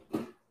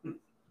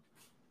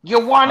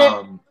 You want it?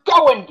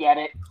 Go and get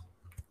it.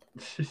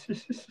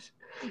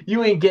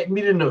 You ain't getting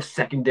me to no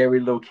secondary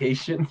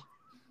location.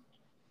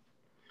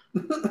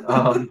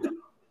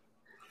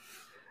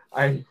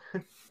 I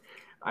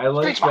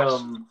like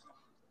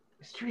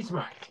street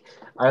smart.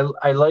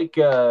 I like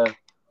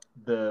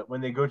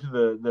when they go to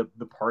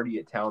the party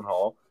at town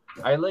hall.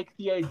 I like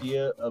the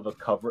idea of a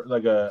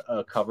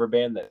cover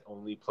band that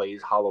only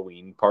plays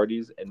Halloween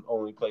parties and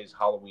only plays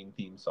Halloween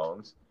themed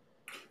songs.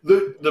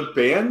 The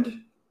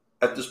band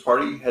at this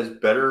party has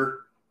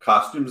better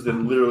costumes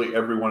than literally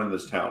everyone in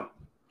this town.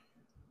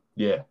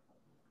 Yeah,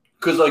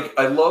 because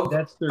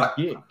that's their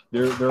gig.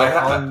 They're a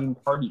Halloween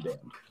party band.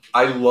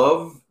 I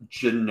love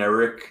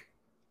generic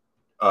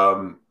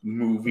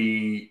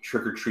movie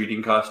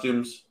trick-or-treating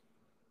costumes.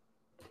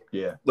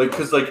 Yeah,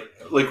 because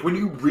when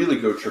you really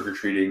go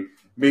trick-or-treating,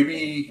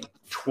 maybe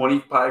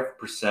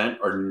 25%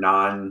 are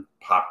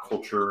non-pop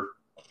culture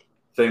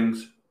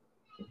things.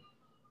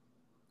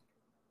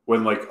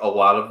 When a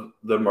lot of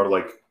them are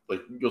like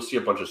you'll see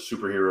a bunch of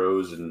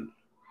superheroes and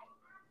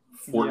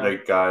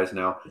Fortnite guys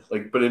now,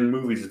 but in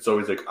movies it's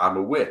always like I'm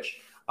a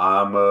witch,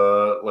 I'm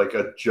a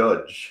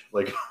judge,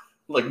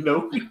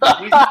 no.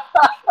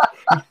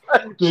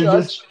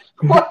 Judge.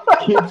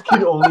 Kids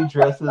can only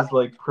dress as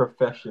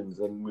professions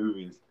in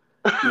movies.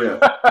 Yeah,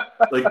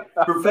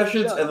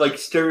 professions and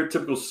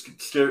stereotypical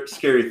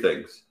scary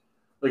things.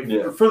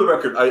 For the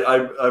record,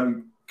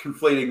 I'm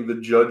conflating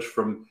the judge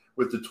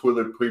with the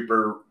toilet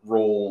paper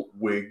roll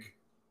wig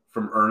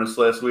from Ernest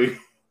last week.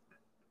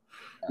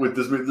 With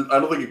this movie, I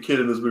don't think a kid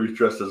in this movie is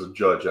dressed as a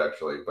judge,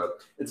 actually,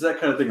 but it's that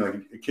kind of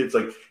thing. A kid's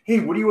like, "Hey,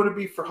 what do you want to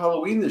be for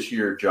Halloween this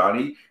year,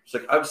 Johnny?" It's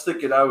like, I was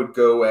thinking I would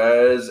go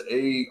as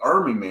a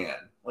army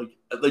man,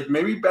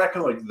 maybe back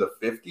in the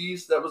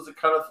 50s. That was the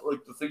kind of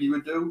the thing you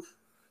would do.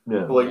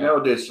 Yeah. But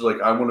nowadays,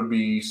 you're I want to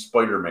be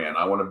Spider-Man.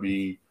 I want to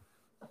be,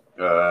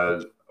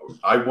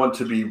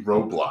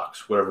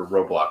 Roblox, whatever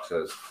Roblox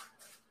is.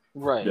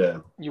 Right. Yeah.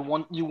 You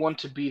want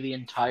to be the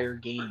entire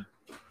game.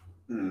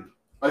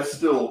 I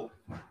still.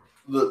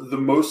 The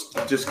most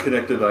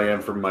disconnected I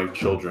am from my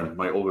children,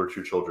 my older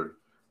two children,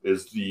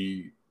 is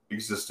the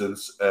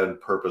existence and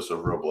purpose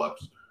of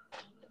Roblox.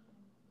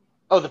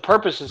 Oh, the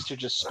purpose is to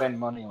just spend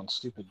money on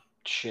stupid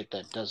shit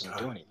that doesn't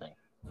do anything.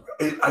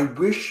 I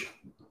wish,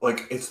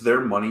 it's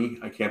their money.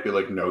 I can't be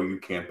no, you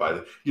can't buy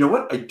that. You know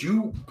what? I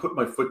do put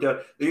my foot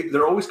down.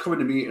 They're always coming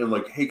to me and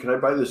hey, can I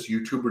buy this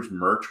YouTuber's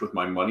merch with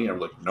my money? I'm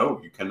like,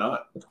 no, you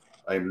cannot.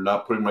 I am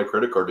not putting my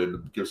credit card in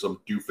to give some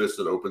doofus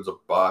that opens a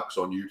box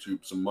on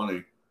YouTube some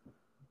money.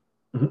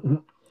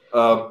 But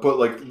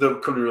they'll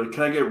come to me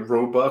can I get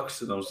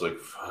Robux? And I was like,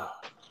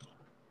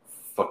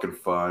 fucking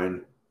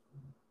fine.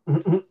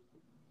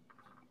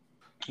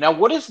 Now,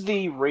 what is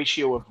the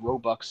ratio of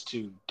Robux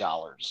to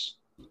dollars?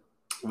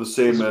 The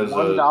same as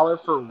 $1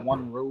 for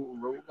one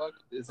Robux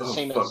is the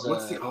same as.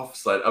 What's the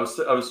office line? I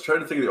was trying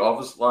to think of the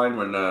office line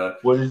when.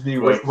 What is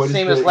the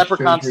same as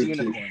leprechauns to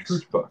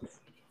unicorns?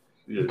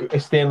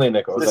 Stanley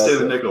Nichols.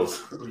 Stanley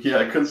Nichols. Yeah,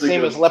 I couldn't think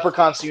Same as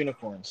leprechauns to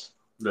unicorns.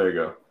 There you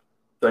go.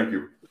 Thank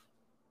you.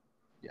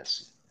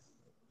 Yes.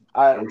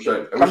 I wish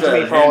I come to had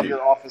me it for all of handy.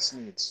 your office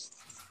needs.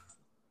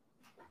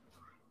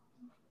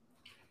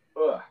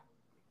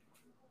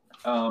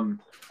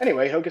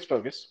 Anyway, Hocus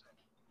Pocus.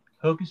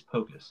 Hocus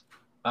Pocus.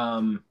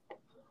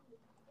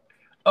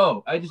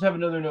 Oh, I just have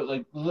another note.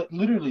 Like,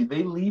 literally,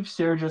 they leave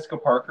Sarah Jessica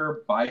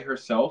Parker by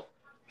herself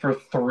for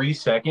 3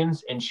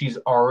 seconds, and she's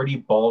already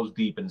balls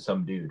deep in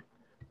some dude.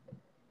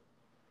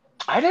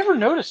 I never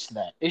noticed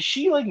that. Is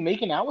she like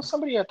making out with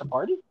somebody at the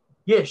party?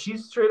 Yeah,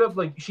 she's straight up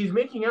like she's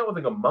making out with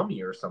like a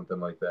mummy or something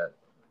like that.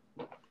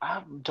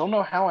 I don't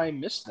know how I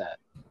missed that.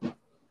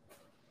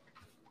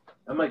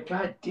 I'm like,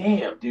 God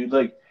damn, dude.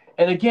 Like,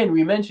 and again,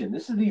 we mentioned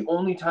this is the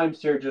only time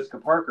Sarah Jessica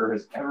Parker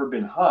has ever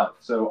been hot,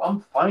 so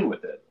I'm fine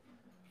with it.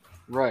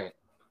 Right.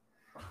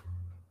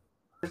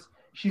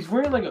 She's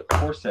wearing like a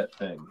corset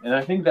thing, and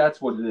I think that's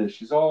what it is.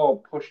 She's all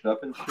pushed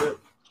up and shit.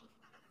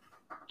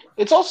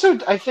 It's also,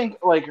 I think,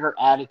 like her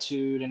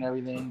attitude and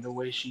everything, the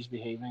way she's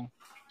behaving.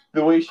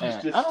 The way she's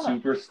just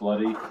super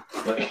slutty.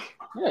 Like,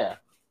 yeah,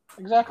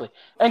 exactly.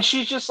 And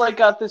she's just like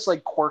got this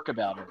like quirk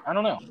about her. I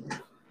don't know.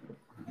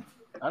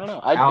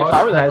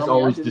 Alex has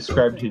always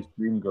described his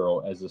dream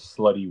girl as a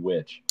slutty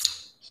witch.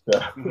 So.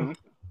 Mm-hmm.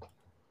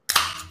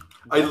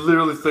 I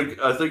literally think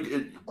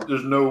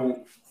there's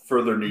no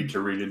further need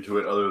to read into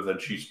it other than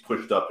she's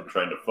pushed up and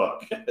trying to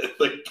fuck.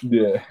 Like,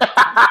 yeah.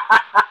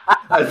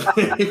 I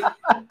think.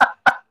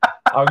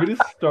 I'm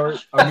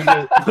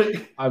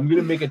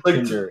gonna make a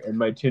Tinder, and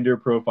my Tinder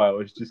profile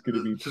is just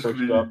gonna be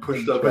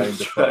pushed up and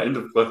trying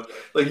to fuck.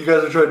 Like, you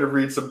guys are trying to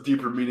read some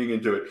deeper meaning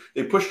into it.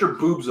 They pushed her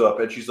boobs up,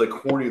 and she's like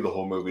horny the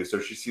whole movie, so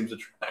she seems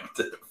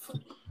attractive.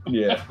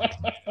 Yeah.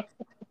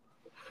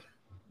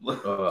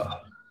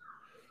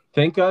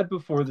 Thank God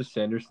before the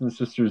Sanderson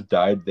sisters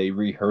died, they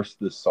rehearsed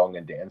this song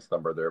and dance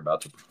number they're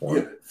about to perform.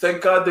 Yeah.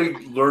 Thank God they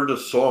learned a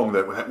song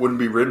that wouldn't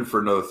be written for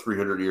another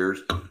 300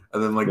 years,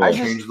 and then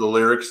changed the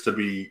lyrics to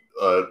be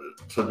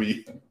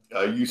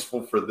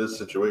useful for this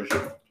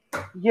situation.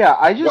 Yeah,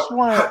 I just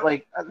want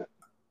to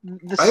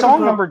the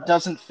song number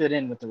doesn't fit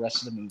in with the rest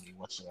of the movie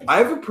whatsoever. I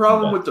have a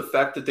problem with the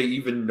fact that they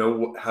even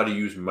know how to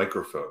use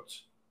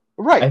microphones.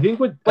 Right. I think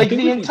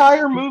the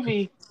entire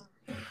movie.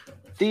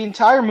 The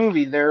entire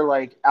movie, they're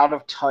like out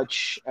of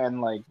touch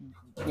and like,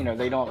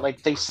 they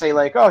don't they say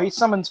like, oh, he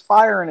summons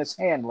fire in his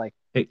hand. Like,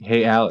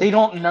 hey, Alex, they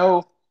don't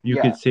know.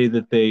 You could say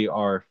that they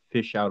are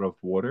fish out of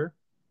water.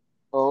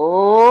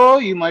 Oh,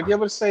 you might be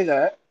able to say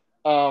that.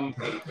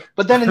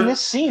 But then in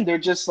this scene, they're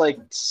just like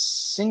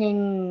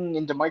singing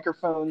into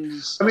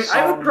microphones. I mean, I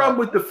have a problem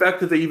with the fact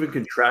that they even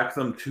can track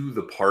them to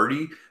the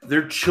party.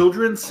 Their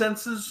children's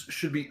senses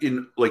should be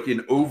in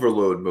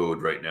overload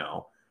mode right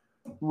now.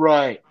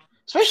 Right.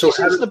 Especially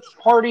since the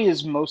party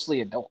is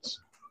mostly adults.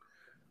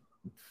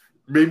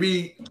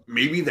 Maybe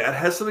that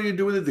has something to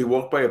do with it. They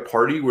walked by a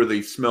party where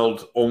they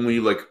smelled only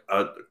like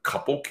a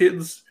couple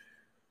kids.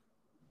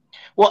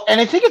 Well,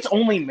 and I think it's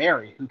only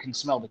Mary who can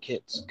smell the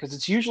kids, because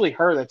it's usually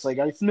her that's like,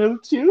 I smell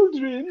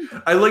children.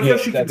 I like how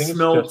she can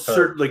smell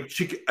certain.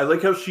 I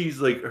like how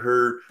she's like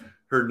her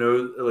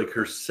nose, like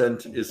her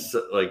scent is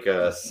like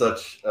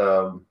such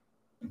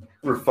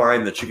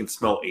refined that she can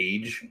smell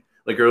age.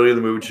 Like earlier in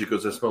the movie, she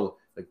goes, "I smell."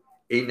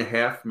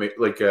 8.5,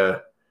 like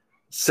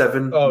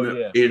 7,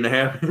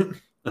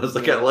 8.5. I was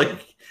like,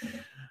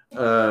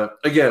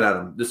 again,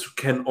 Adam. This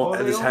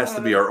has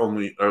to be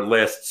our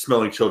last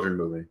smelling children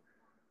movie.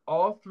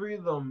 All three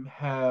of them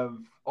have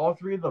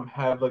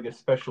like a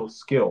special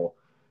skill.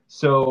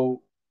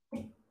 So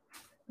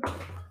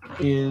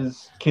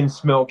can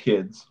smell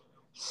kids.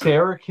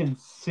 Sarah can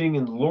sing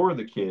and lure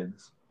the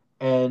kids,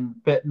 and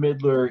Bette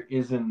Midler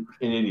isn't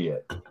an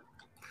idiot.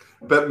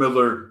 Bette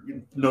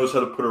Midler knows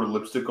how to put her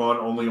lipstick on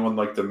only on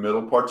like the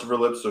middle parts of her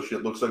lips, so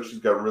it looks like she's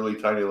got really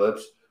tiny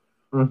lips.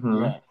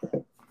 Mm-hmm. Yeah.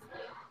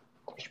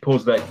 She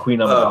pulls that Queen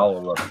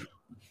Amidala look.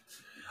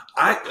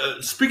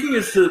 Speaking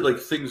as to like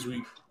things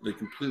we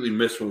completely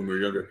missed when we were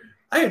younger,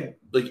 I had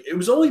it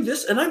was only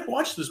this, and I've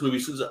watched this movie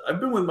since I've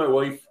been with my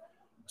wife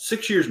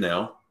 6 years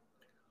now.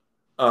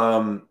 We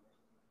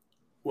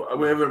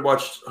haven't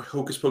watched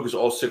Hocus Pocus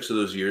all 6 of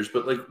those years,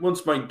 but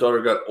once my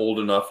daughter got old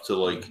enough to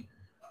like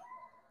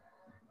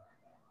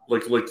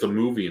the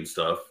movie and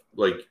stuff,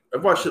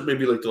 I've watched it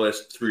maybe the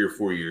last 3 or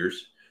 4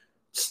 years.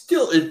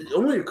 Still, it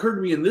only occurred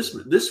to me in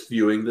this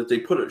viewing that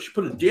she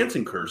put a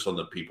dancing curse on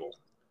the people.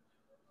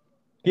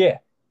 Yeah.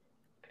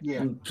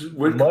 Went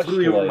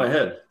completely over my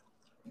head.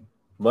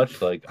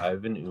 Much like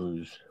Ivan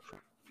Ooze.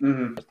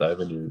 Mm-hmm.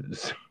 Ivan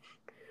Ooze.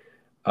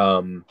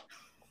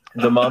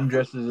 The mom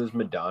dresses as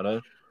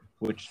Madonna,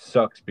 which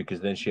sucks because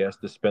then she has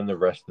to spend the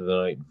rest of the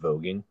night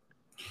voguing.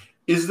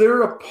 Is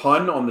there a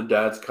pun on the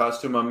dad's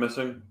costume I'm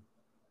missing?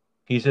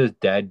 He says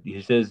dad.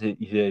 He says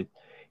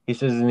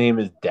his name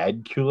is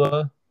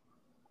Dadcula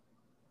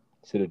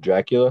instead of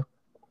Dracula.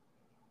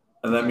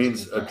 And that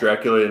means a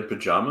Dracula in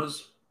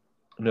pajamas?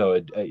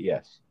 No,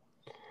 yes.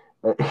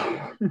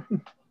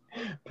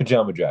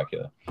 Pajama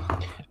Dracula.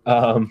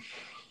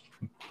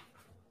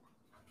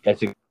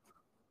 That's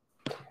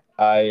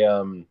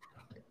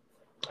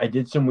I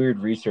did some weird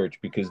research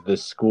because the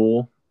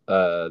school,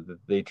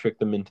 they tricked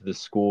them into the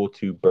school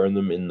to burn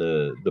them in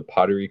the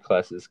pottery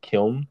classes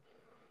kiln.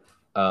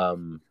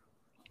 The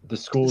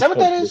school Is that what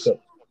called that is?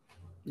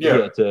 Yeah,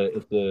 Yeah.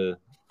 it's a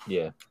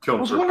yeah. I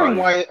Kiln was for wondering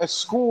potty. why a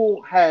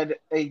school had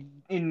a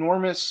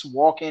enormous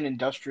walk-in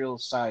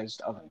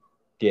industrial-sized oven.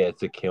 Yeah,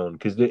 it's a kiln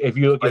because if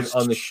you look I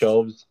on the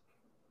shelves,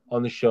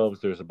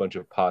 there's a bunch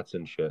of pots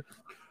and shit.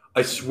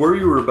 I swear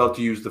you were about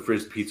to use the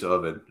phrase pizza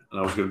oven, and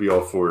I was going to be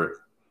all for it.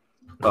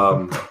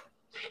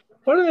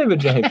 Why do they have a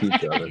giant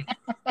pizza oven?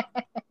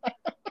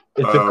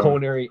 It's a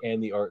culinary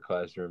and the art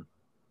classroom.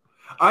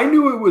 I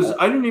knew it was.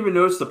 I didn't even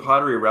notice the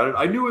pottery around it.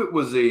 I knew it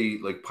was a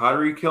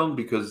pottery kiln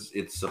because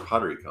it's a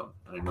pottery kiln.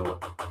 I know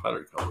what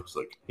pottery kiln looks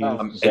like.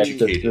 I'm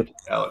educated,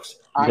 Alex.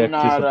 I'm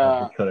not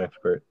an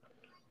expert.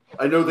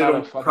 I know they not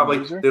don't a probably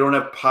loser. they don't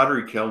have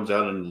pottery kilns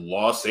out in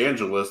Los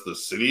Angeles, the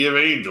city of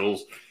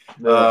angels.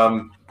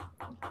 No.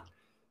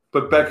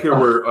 But back here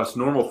where us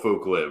normal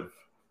folk live,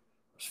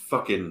 it's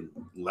fucking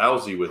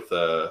lousy with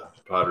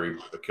pottery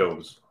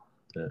kilns.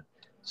 Yeah.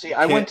 See,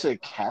 I went to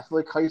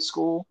Catholic high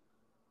school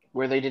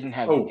where they didn't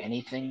have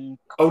anything.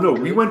 Oh no,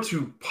 good. we went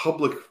to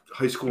public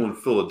high school in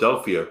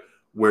Philadelphia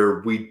where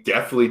we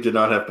definitely did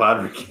not have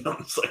pottery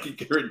kilns. I can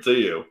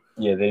guarantee you.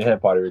 Yeah, they didn't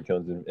have pottery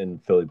kilns in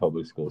Philly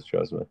public schools.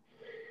 Trust me.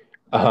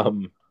 I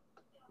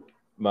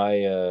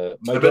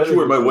bet you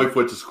where my wife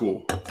went to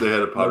school, they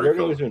had a pottery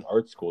kiln. My was in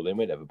art school. They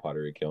might have a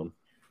pottery kiln.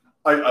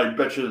 I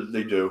bet you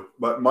they do.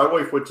 My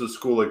wife went to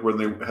school like when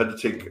they had to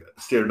take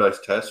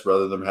standardized tests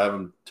rather than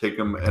having take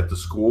them at the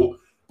school.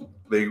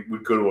 They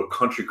would go to a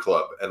country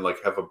club and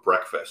like have a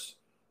breakfast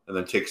and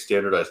then take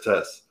standardized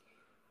tests.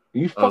 Are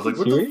you fucking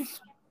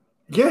serious?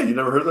 Yeah, you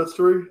never heard that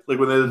story? Like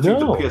when they had to take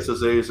the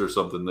PSSAs or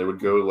something, they would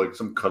go to like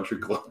some country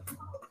club.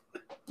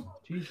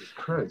 Jesus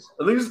Christ!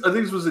 I think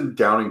this was in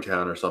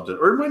Downingtown or something,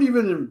 or it might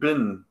even have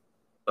been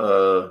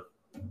the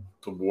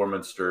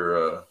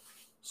Warminster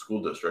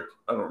school district.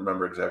 I don't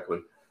remember exactly.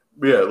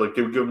 But yeah, like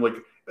they would give them like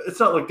it's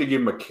not like they gave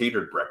them a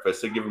catered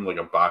breakfast; they give them like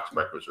a box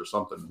breakfast or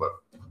something. But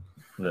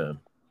no,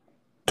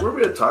 where are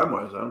we at time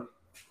wise, huh?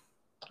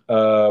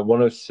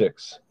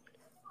 106.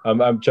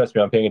 Trust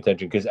me, I'm paying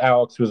attention because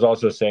Alex was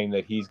also saying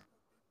that he's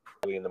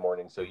early in the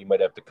morning, so he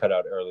might have to cut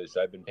out early.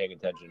 So I've been paying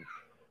attention.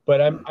 But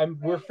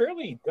we're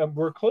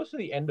close to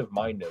the end of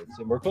my notes,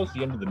 and we're close to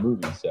the end of the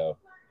movie. So,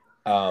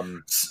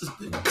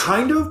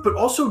 kind of, but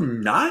also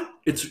not.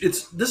 It's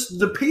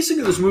the pacing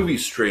of this movie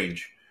is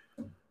strange.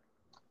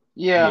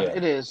 Yeah,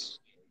 it is.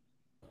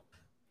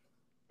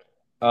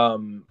 I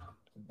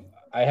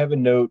have a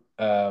note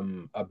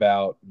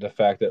about the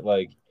fact that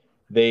like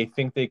they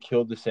think they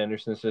killed the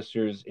Sanderson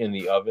sisters in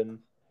the oven,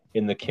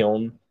 in the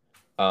kiln,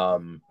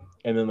 and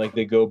then like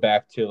they go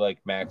back to like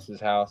Max's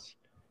house,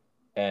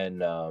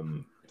 and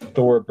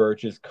Thora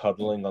Birch is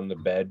cuddling on the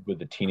bed with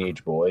a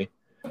teenage boy.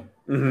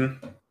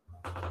 Mm-hmm.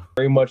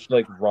 Very much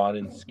like Ron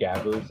and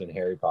Scabbers in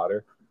Harry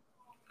Potter.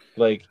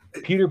 Like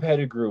Peter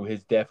Pettigrew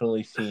has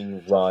definitely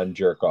seen Ron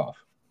jerk off.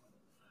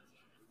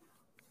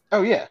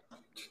 Oh yeah,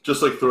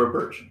 just like Thora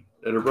Birch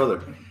and her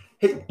brother.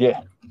 Hey,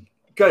 yeah,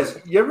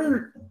 guys, you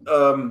ever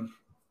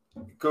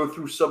go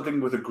through something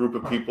with a group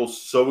of people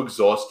so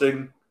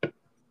exhausting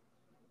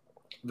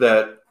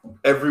that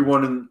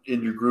everyone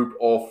in your group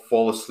all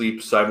fall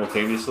asleep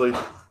simultaneously?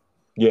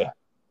 Yeah.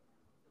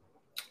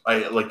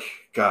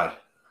 God.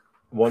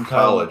 One time,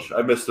 college.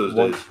 I miss those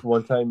days.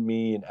 One time,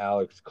 me and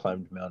Alex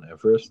climbed Mount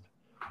Everest,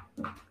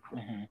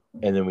 and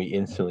then we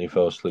instantly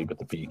fell asleep at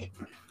the peak.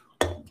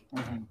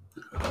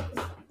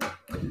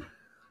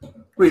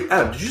 Wait,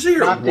 Adam, did you say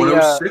you're at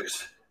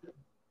 106?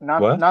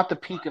 Not the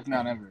peak of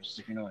Mount Everest,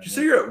 if you know what I mean. Did you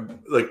say you're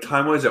at, like,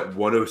 time-wise at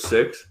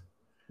 106?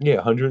 Yeah,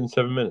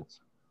 107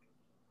 minutes.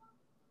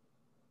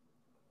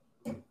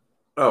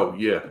 Oh,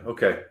 yeah,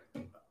 okay.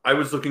 I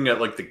was looking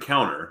at, like, the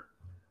counter.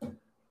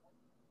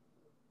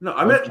 No,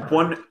 I'm at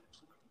on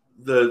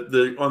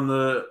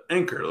the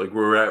anchor. Like,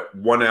 we're at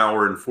 1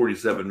 hour and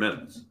 47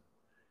 minutes.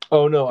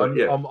 Oh, no,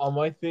 on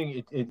my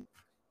thing,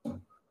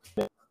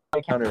 my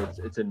counter,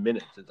 it's in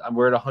minutes.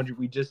 We're at 100.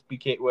 We just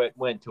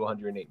went to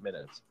 108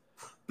 minutes.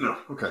 No,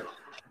 okay.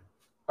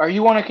 Are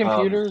you on a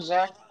computer,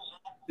 Zach?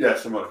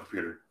 Yes, I'm on a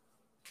computer.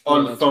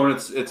 On the phone,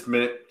 it's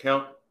minute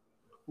count.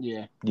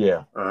 Yeah.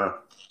 Yeah.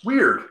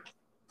 Weird.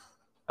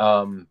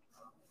 I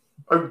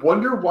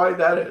wonder why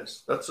that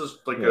is. That's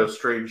just like a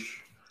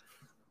strange.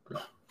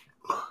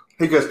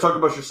 Hey guys, talk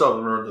about yourself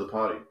and run to the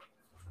potty.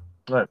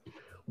 All right.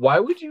 Why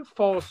would you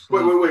fall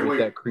asleep with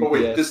that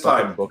creepy ass this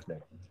time. book name?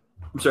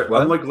 I'm sorry.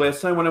 What? Unlike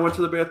last time when I went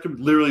to the bathroom,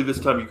 literally this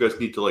time you guys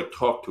need to like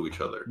talk to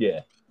each other.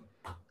 Yeah.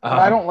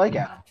 I don't like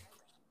Adam.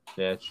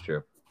 Yeah, it's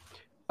true.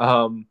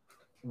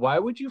 Why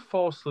would you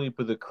fall asleep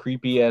with a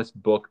creepy ass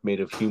book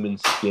made of human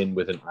skin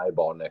with an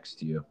eyeball next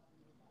to you?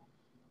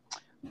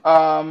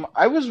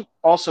 I was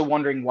also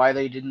wondering why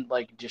they didn't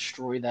like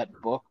destroy that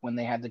book when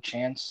they had the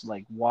chance.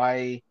 Like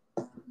why?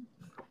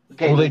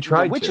 Okay, well, they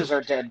tried. The witches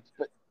are dead,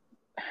 but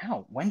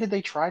how? When did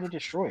they try to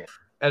destroy it?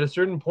 At a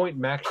certain point,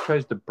 Max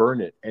tries to burn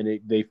it, and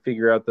they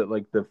figure out that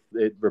like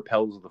it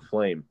repels the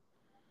flame.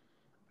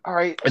 All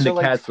right, And so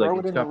the cat's throw like, it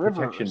it's in the got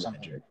river or protection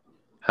something. magic.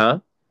 Huh?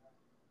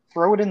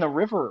 Throw it in the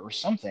river or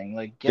something.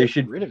 Like, They get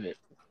should- rid of it.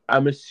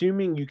 I'm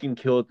assuming you can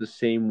kill it the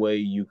same way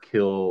you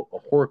kill a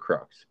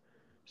Horcrux.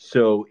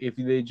 So if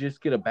they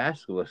just get a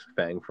Basilisk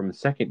Fang from the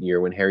second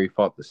year when Harry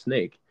fought the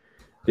snake,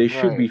 they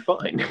should be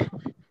fine.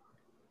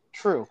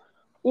 True.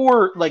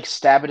 Or, like,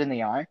 stab it in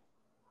the eye.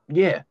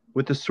 Yeah,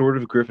 with the Sword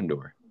of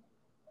Gryffindor.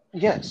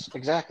 Yes,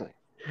 exactly.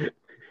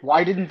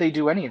 Why didn't they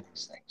do any of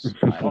these things?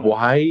 I don't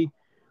know.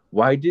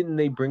 Why didn't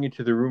they bring it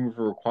to the Room of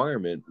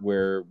Requirement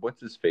where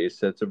what's-his-face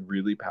sets a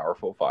really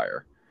powerful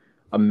fire?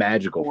 A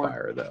magical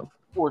fire, though.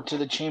 Or to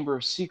the Chamber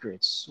of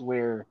Secrets,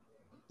 where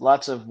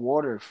lots of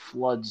water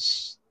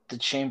floods the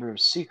Chamber of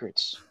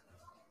Secrets,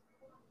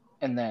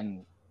 and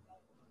then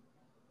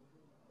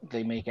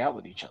they make out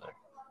with each other.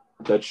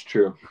 That's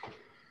true.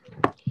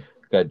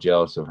 Got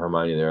jealous of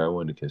Hermione there. I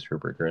wanted to kiss her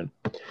breaker in.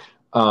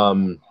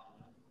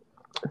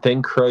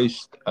 Thank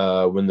Christ,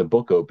 when the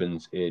book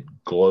opens, it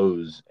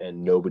glows,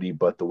 and nobody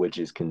but the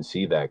witches can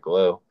see that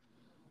glow.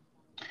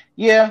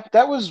 Yeah,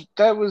 that was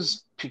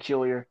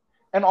peculiar.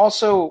 And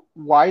also,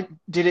 why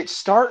did it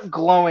start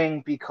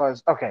glowing?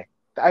 Because I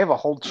have a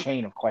whole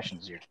chain of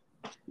questions here.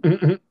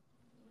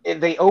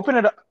 They open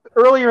it up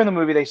earlier in the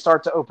movie. They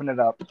start to open it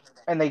up,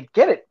 and they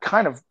get it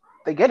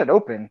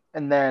open,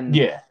 and then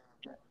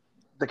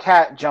the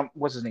cat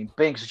what's his name?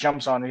 Binks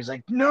jumps on, and he's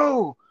like,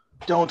 "No,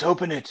 don't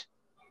open it."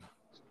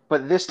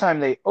 But this time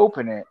they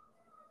open it,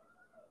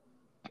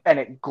 and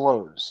it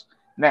glows.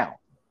 Now,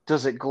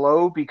 does it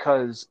glow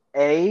because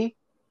A,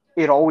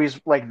 it always,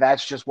 like,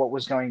 that's just what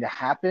was going to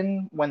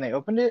happen when they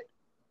opened it?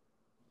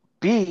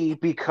 B,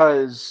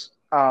 because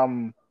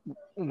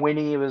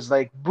Winnie was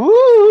like,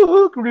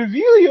 "Book,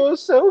 reveal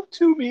yourself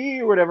to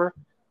me," or whatever.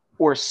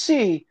 Or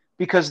C,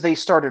 because they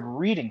started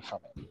reading from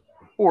it.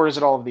 Or is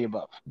it all of the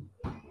above?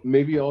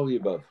 Maybe all of the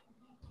above.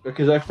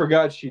 Because I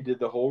forgot she did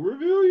the whole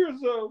reveal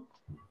yourself.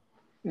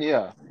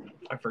 Yeah.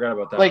 I forgot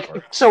about that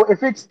part. So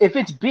if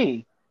it's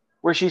B,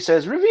 where she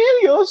says,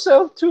 "Reveal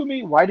yourself to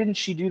me," why didn't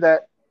she do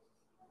that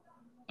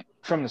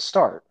from the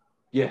start?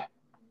 Yeah.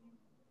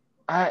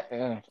 I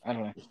don't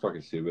know. It's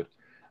fucking stupid.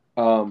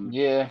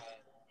 Yeah.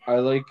 I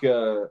like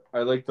the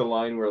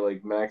line where,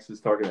 like, Max is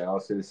talking to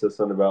Alice and he says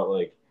something about,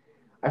 like,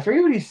 I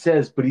forget what he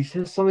says, but he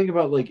says something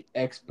about, like,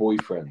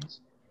 ex-boyfriends.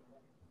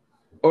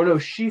 Oh no,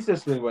 she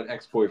says something about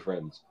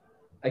ex-boyfriends.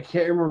 I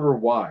can't remember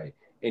why.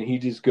 And he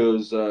just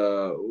goes,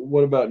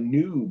 "What about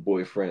new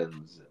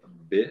boyfriends,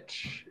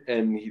 bitch?"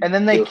 And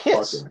then they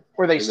kiss, fucking.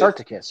 Or they start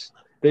to kiss.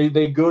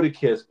 They go to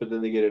kiss, but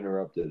then they get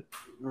interrupted.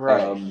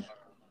 Right.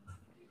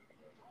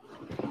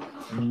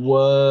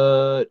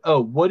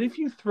 What if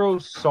you throw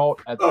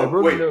salt at?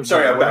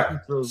 Sorry, I'm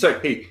back.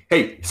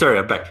 Sorry,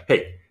 I'm back.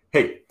 Hey.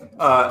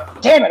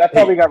 Damn it! I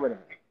thought we got rid of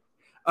it.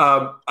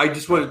 I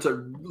just wanted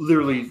to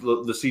literally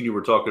the scene you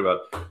were talking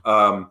about.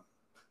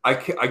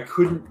 I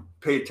couldn't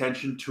pay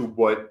attention to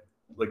what,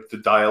 like, the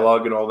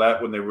dialogue and all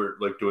that when they were,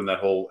 like, doing that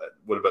whole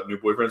 "what about new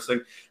boyfriends"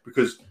 thing,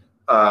 because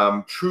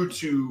true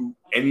to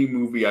any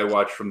movie I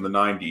watched from the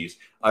 90s,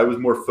 I was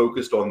more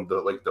focused on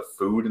the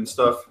food and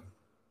stuff,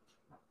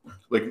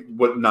 like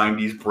what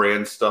 90s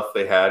brand stuff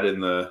they had in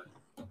the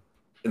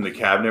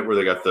cabinet where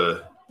they got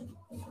because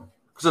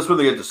that's where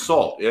they get the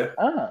salt. Yeah.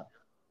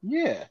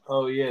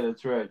 Oh yeah,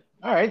 that's right.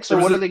 All right, so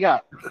what do they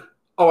got?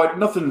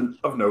 Nothing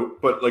of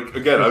note, but, like,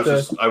 again,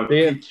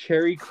 they have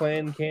Cherry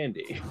Clan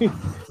candy.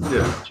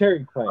 Yeah,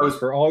 Cherry Clan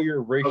for all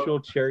your racial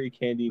cherry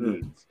candy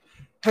needs.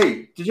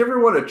 Hey, did you ever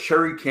want a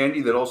cherry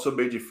candy that also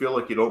made you feel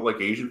like you don't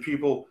like Asian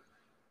people?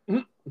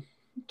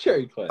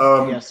 Cherry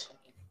Clan. Yes.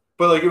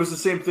 But, like, it was the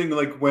same thing,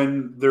 like,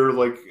 when they're,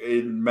 like,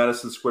 in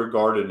Madison Square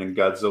Garden in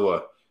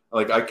Godzilla.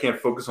 Like, I can't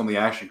focus on the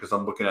action because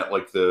I'm looking at,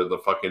 like, the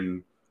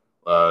fucking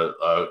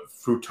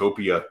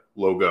Fruitopia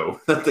logo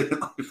that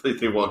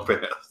they walk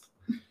past.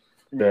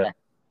 Yeah.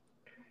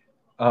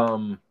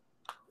 Of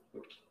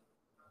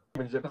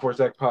course,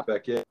 that pop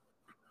back in.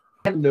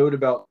 A note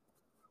about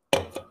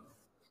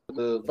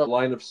the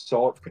line of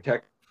salt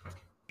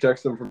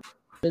protects them from.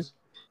 What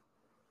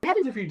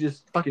happens if you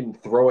just fucking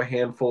throw a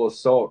handful of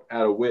salt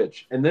at a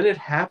witch, and then it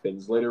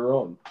happens later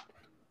on?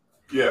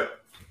 Yeah.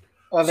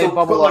 They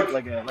bubble up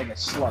like a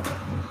slug.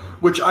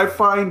 Which I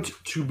find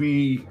to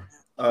be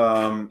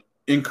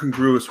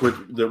incongruous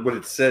with what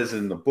it says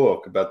in the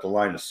book about the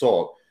line of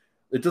salt.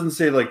 It doesn't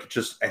say, like,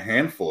 just a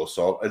handful of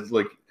salt. It's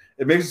like,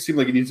 it makes it seem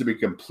like it needs to be a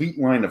complete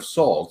line of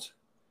salt.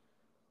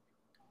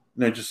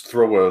 And then just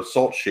throw a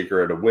salt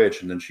shaker at a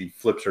witch, and then she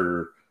flips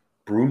her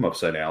broom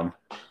upside down.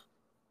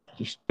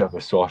 Just shove a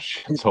salt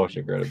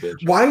shaker at a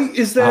bitch. Why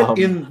is that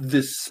in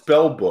this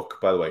spell book,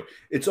 by the way?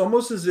 It's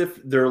almost as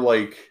if they're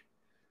like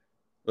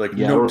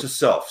note to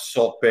self,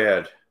 salt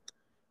bad.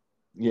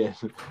 Yeah,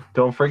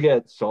 don't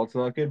forget, salt's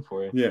not good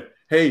for you. Yeah.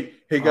 Hey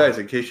guys,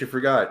 in case you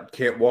forgot,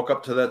 can't walk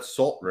up to that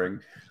salt ring.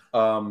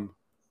 Because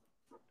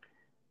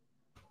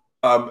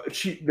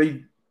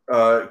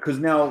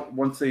now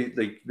once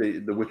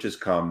the witches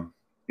come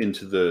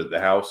into the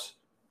house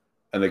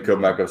and they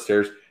come back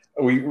upstairs,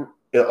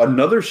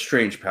 another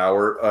strange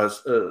power,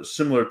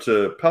 similar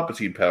to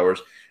Palpatine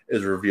powers,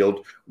 is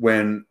revealed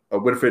when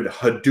Winifred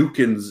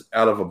Hadoukens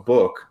out of a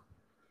book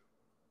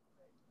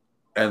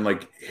and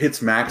like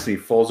hits Max and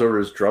he falls over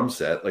his drum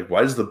set. Like,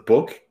 why does the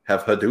book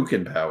have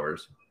Hadouken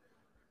powers?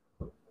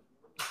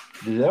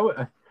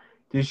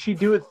 Did she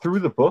do it through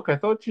the book? I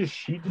thought just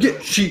she did. Yeah,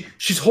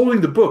 she's holding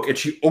the book and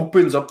she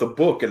opens up the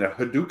book and a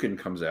Hadouken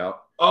comes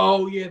out.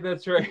 Oh yeah,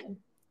 that's right.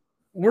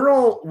 We're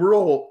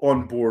all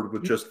on board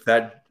with just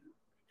that.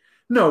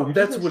 No,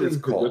 that's what it's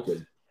called.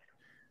 Hadouken.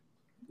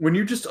 When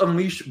you just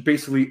unleash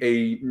basically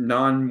a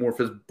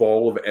non-morphous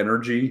ball of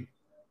energy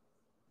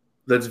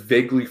that's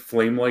vaguely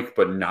flame-like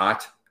but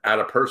not at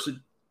a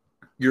person,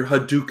 you're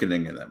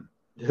Hadoukening in them.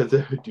 That's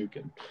a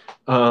Hadouken.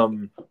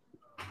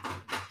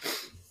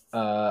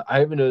 I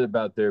have a note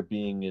about there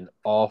being an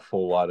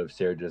awful lot of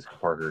Sarah Jessica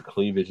Parker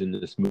cleavage in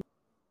this movie.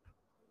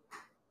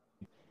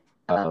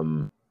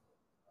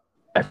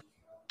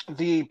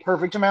 The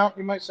perfect amount,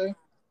 you might say.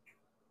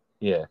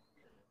 Yeah. I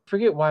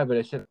forget why, but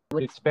I said I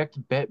would expect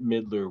Bette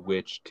Midler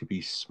Witch to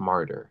be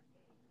smarter.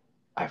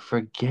 I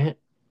forget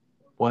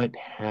what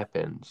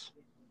happens.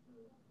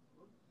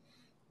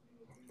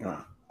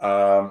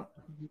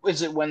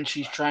 Is it when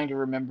she's trying to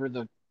remember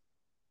the?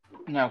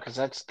 No, because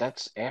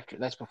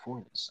that's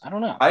before this. I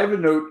don't know. I have a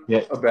note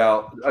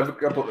about. I have a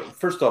couple.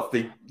 First off,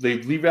 they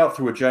leave out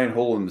through a giant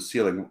hole in the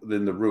ceiling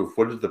in the roof.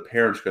 What is the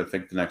parents going to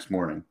think the next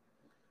morning?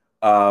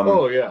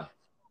 Oh yeah.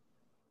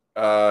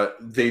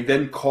 They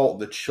then call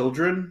the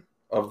children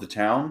of the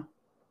town.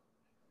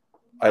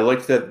 I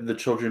like that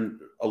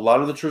a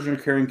lot of the children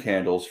are carrying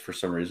candles for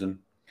some reason.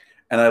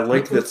 And I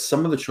like that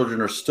some of the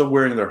children are still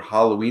wearing their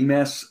Halloween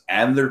masks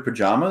and their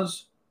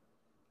pajamas.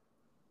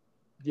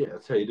 Yeah,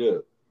 that's how you do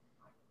it.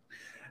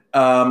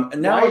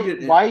 And now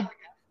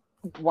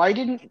why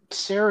didn't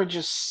Sarah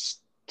just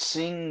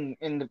sing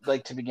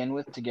to begin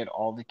with to get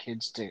all the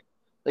kids to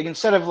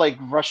instead of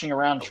rushing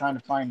around trying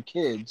to find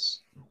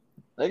kids?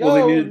 They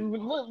need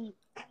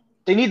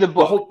the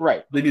book,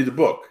 right? They need the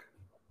book.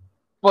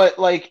 But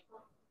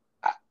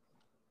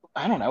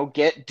I don't know,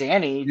 get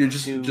Danny you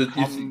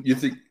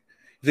think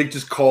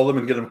just call them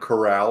and get them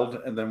corralled,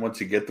 and then once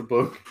you get the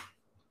book,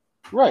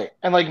 right?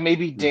 And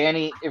maybe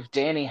Danny, if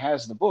Danny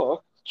has the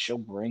book, she'll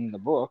bring the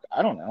book.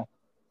 I don't know.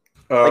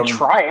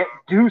 Try it,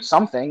 do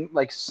something,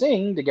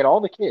 sing to get all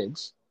the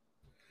kids.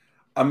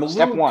 I'm a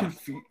little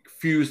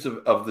confused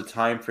of the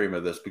time frame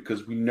of this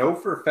because we know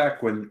for a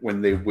fact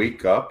when they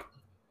wake up,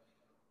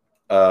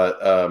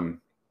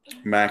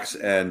 Max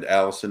and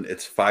Allison,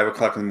 it's 5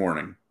 o'clock in the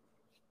morning.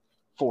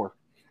 4.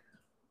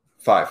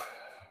 5.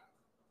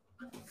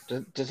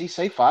 Does he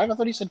say 5? I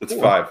thought he said 4. It's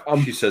 5.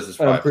 She says it's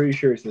 5. I'm pretty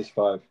sure it says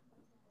 5.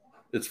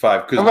 It's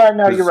 5.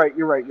 No, you're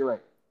right.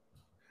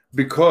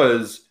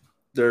 Because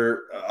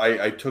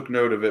I took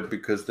note of it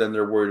because then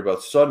they're worried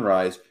about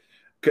sunrise.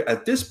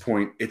 At this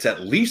point, it's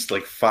at least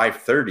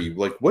 5:30.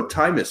 What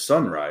time is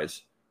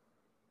sunrise?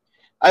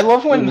 I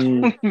love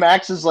when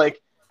Max is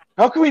like,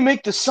 how can we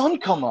make the sun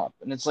come up?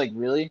 And it's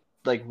really?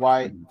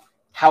 Why?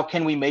 How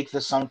can we make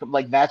the sun come?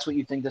 That's what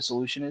you think the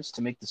solution is,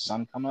 to make the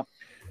sun come up?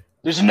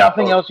 There's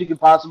nothing else you could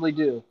possibly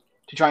do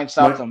to try and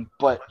stop them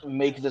but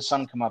make the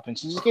sun come up. And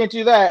since you can't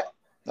do that,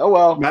 oh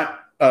well.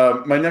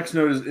 My next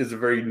note is a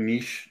very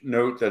niche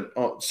note that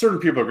certain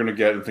people are going to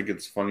get and think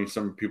it's funny.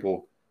 Some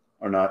people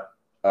are not.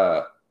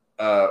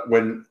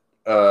 When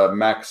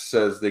Max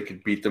says they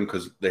could beat them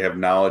because they have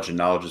knowledge and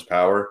knowledge is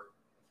power.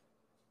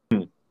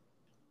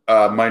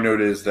 My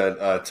note is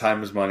that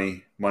time is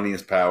money, money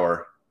is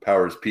power,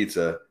 power is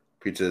pizza,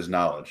 pizza is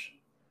knowledge.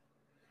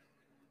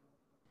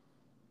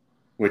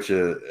 Which,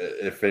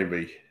 if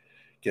anybody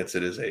gets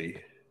it, is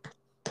a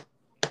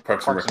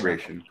Parks and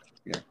Recreation.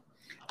 Yeah.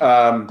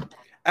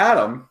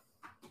 Adam.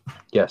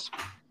 Yes.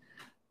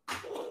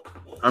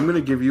 I'm going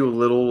to give you a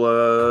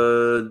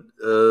little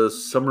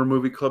summer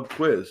movie club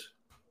quiz.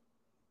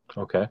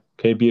 Okay.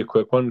 Can it be a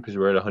quick one because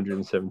we're at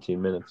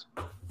 117 minutes?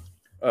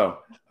 Oh,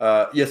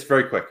 yes,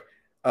 very quick.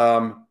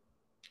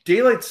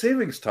 Daylight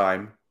savings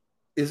time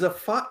is a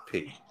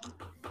FOTP.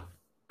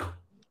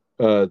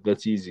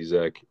 That's easy,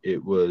 Zach.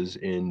 It was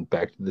in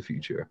Back to the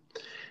Future.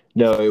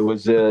 No, it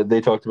was.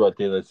 They talked about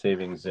daylight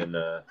savings and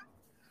the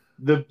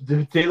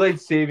daylight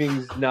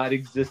savings not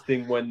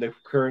existing when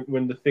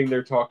the thing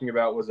they're talking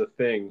about was a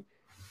thing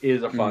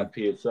is a FOTP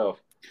itself.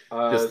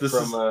 This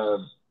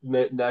from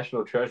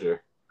National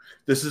Treasure.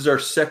 This is our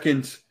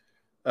second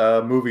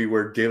movie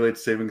where daylight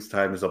savings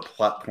time is a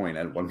plot point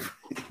at one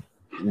point.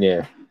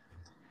 Yeah.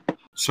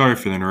 Sorry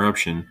for the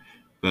interruption,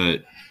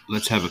 but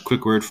let's have a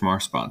quick word from our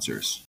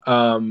sponsors.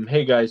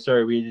 Hey guys,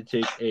 sorry we had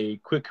to take a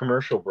quick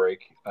commercial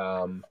break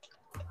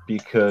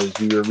because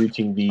we were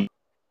reaching the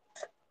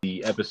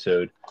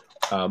episode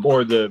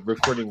or the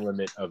recording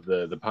limit of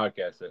the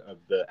podcast of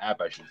the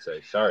app, I should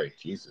say. Sorry,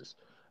 Jesus.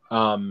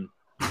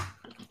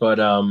 But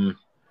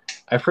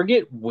I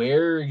forget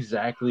where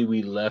exactly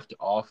we left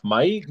off.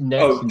 My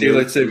next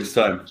daylight savings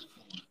time.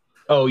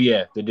 Oh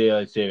yeah, the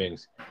daylight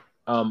savings.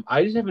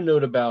 I just have a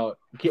note about.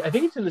 I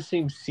think it's in the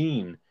same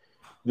scene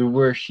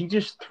where she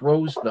just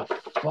throws the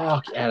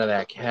fuck out of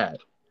that cat.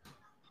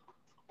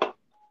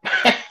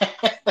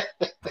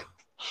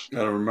 I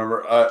don't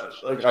remember.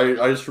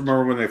 I just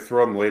remember when they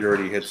throw him later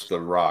and he hits the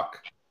rock.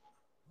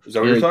 Is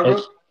that what you're talking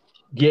about?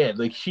 Yeah,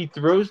 like she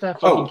throws that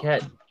fucking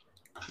cat.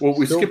 Well,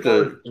 we so skipped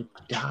hard, it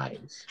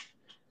dies.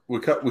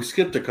 We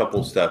skipped a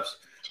couple steps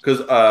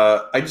because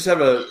I just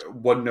have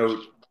one note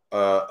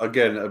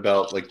again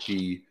about like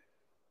the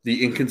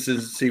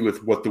inconsistency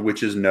with what the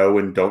witches know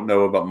and don't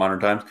know about modern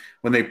times.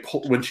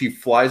 When she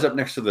flies up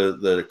next to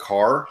the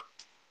car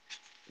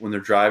when they're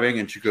driving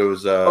and she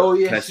goes,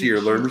 "Can I see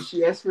your learner's?"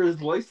 She asks for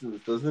his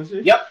license, doesn't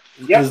she? Yep.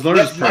 His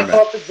learner's My permit.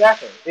 thoughts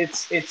exactly.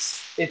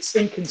 It's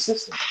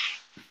inconsistent.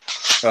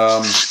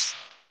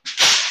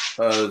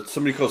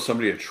 Somebody calls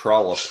somebody a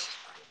trollop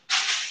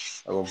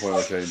at one point,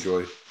 which I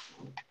enjoy.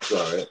 It's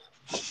all right.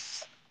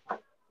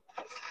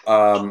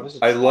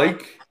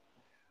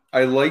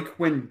 I like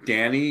when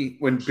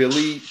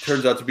Billy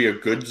turns out to be a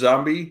good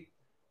zombie,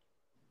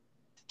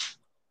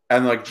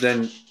 and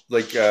then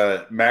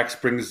Max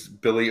brings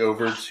Billy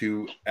over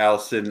to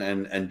Allison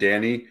and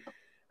Danny,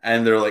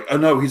 and they're like, "Oh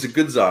no, he's a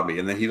good zombie,"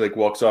 and then he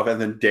walks off,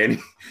 and then Danny,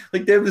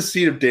 they have the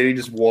scene of Danny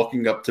just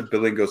walking up to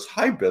Billy and goes,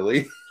 "Hi,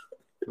 Billy."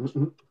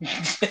 I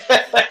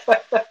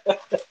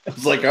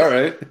was like, all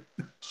right.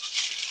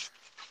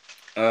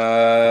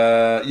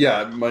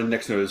 Yeah, my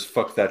next note is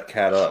fuck that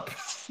cat up.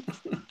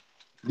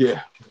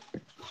 Yeah.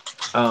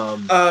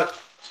 Oh,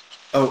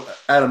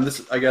 Adam,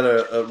 I got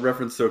a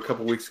reference to a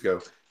couple weeks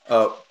ago.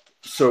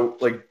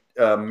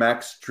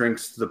 Max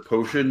drinks the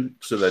potion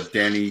so that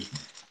Danny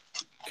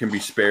can be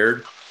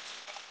spared.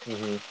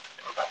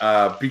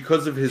 Mm-hmm.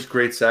 Because of his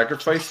great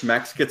sacrifice,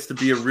 Max gets to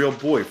be a real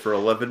boy for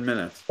 11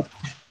 minutes.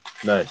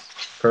 Nice.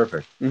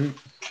 Perfect. Mm-hmm.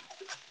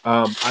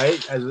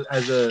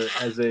 As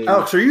a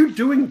Alex, are you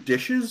doing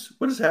dishes?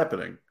 What is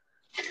happening?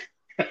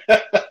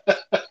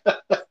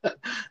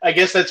 I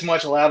guess that's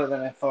much louder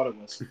than I thought it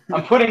was.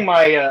 I'm putting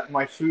my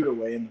my food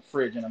away in the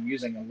fridge, and I'm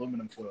using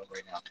aluminum foil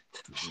right now.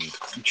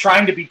 I'm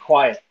trying to be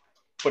quiet,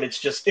 but it's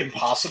just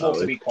impossible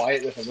to be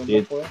quiet with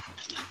aluminum foil.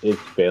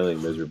 It's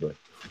failing miserably.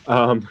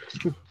 I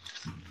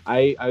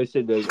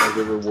said that as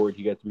a reward,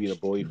 he got to be in a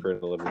bully for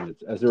 11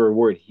 minutes. As a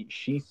reward,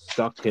 she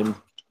sucked him.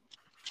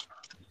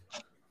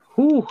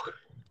 Whew.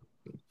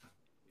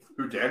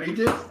 Who, Danny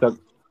did?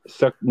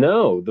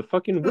 No, the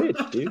fucking witch,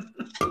 dude.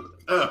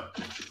 I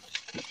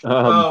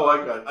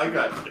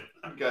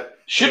got.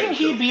 Shouldn't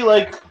he be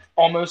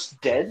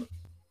almost dead?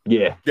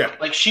 Yeah.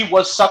 Like she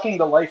was sucking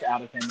the life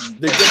out of him.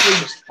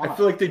 I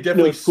feel like they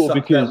definitely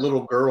sucked that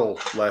little girl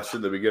last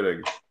in the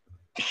beginning.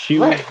 She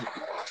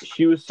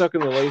was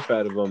sucking the life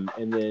out of him,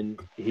 and then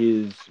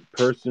his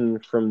person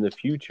from the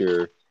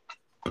future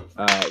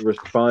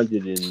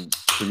responded and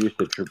produced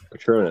a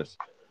Patronus.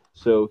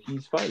 So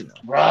he's fine now.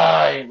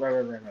 Right.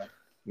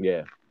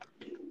 Yeah.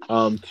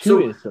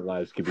 Two innocent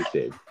lives could be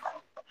saved.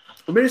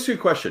 Let me ask you a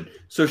question.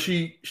 So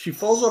she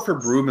falls off her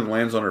broom and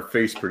lands on her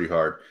face pretty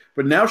hard,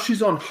 but now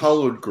she's on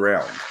hollowed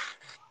ground.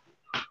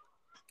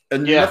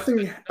 And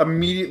nothing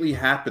immediately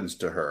happens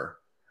to her.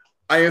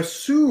 I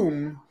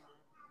assume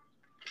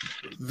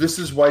this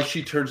is why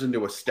she turns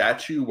into a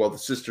statue while the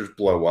sisters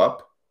blow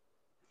up.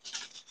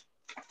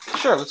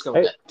 Sure, let's go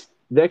with that.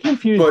 That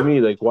confused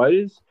me. Why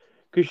does...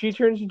 Because she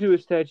turns into a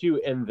statue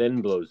and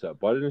then blows up.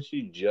 Why doesn't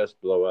she just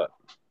blow up?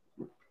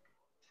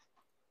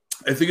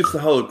 I think it's the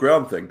hollow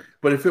ground thing.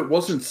 But if it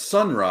wasn't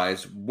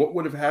sunrise, what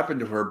would have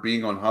happened to her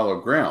being on hollow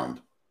ground?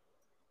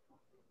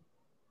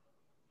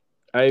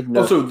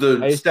 Also,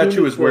 the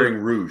statue is wearing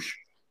rouge.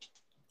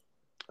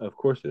 Of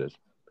course it is.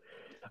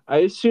 I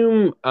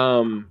assume,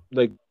 ground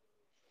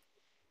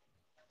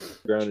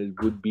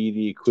would be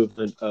the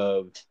equivalent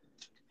of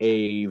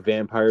a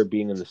vampire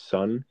being in the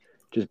sun,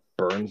 just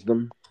burns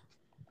them.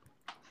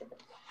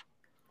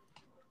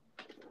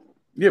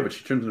 Yeah, but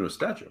she turns into a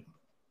statue.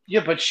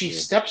 Yeah, but she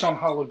steps on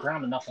hollow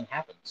ground and nothing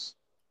happens.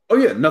 Oh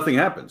yeah, nothing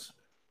happens.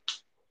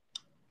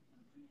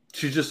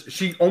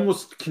 She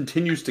almost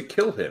continues to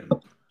kill him.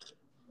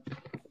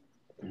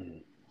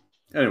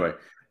 Anyway,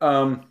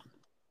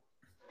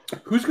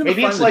 who's going to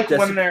maybe find it's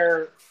when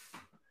they're...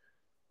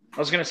 I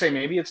was going to say,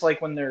 maybe it's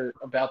when they're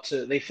about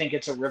to... They think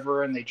it's a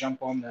river and they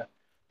jump on the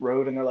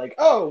road and they're like,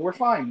 oh, we're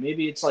fine.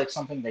 Maybe it's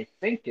something they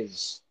think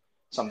is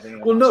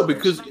something... Well, no,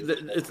 because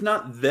it's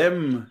not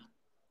them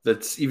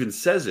that even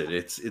says it.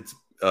 It's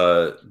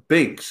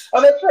Binks.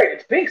 Oh, that's right.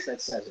 It's Binks that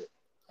says it.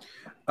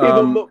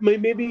 Yeah, but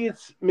maybe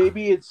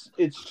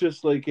it's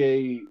just like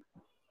an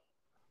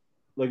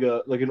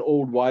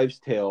old wives'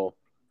 tale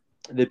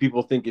that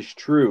people think is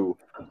true,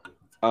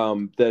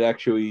 that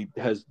actually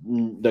has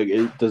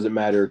it doesn't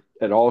matter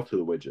at all to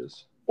the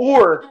witches.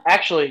 Or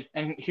actually,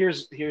 and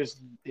here's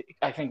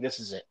I think this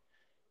is it.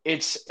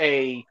 It's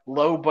a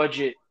low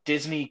budget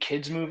Disney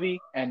kids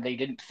movie, and they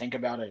didn't think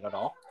about it at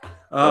all.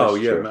 Oh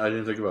yeah, true. I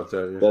didn't think about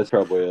that. Yeah. That's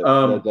probably it.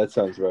 That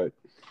sounds right.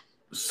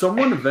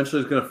 Someone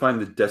eventually is going to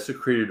find the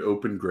desecrated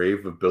open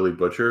grave of Billy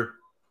Butcher.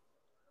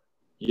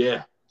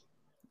 Yeah.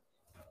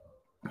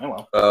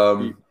 Oh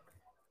well.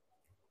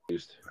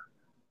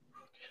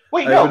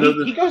 Wait, no,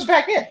 he goes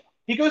back in.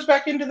 He goes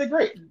back into the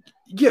grave.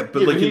 Yeah,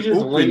 but he just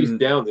lays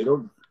down. They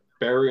don't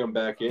bury him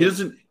back in.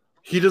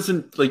 He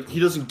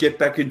doesn't get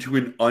back into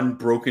an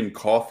unbroken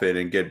coffin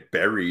and get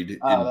buried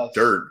in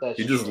dirt.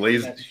 He just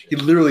lays. He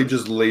literally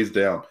just lays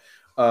down.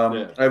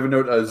 I have a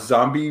note: a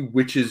zombie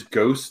witch's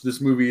ghost.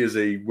 This movie is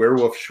a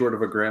werewolf short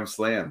of a grand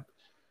slam.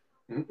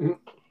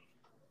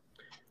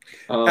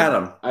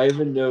 Adam, I have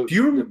a note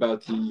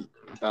about the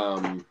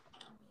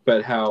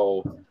about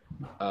how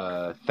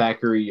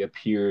Thackeray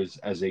appears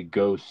as a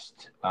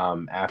ghost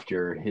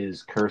after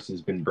his curse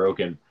has been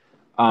broken.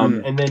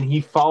 And then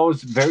he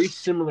follows very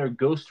similar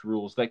ghost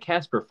rules that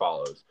Casper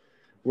follows,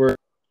 where he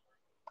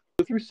can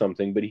go through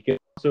something, but he can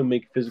also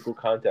make physical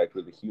contact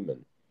with a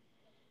human.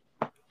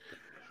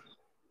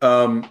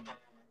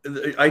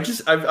 I've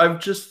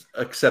just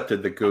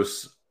accepted that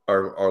ghosts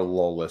are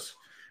lawless.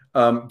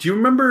 Do you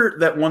remember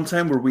that one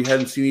time where we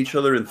hadn't seen each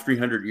other in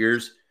 300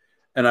 years,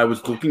 and I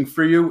was looking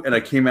for you, and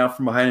I came out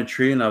from behind a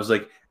tree, and I was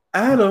like,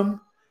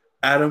 Adam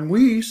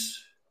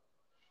Weiss.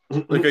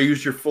 Like I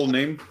used your full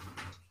name.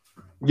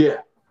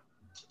 Yeah.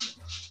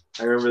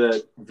 I remember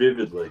that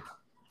vividly.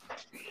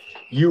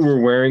 You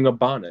were wearing a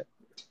bonnet.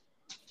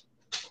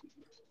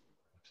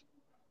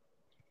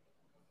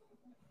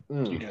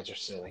 You guys are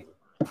silly.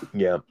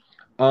 Yeah.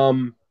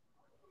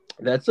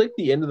 That's like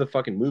the end of the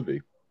fucking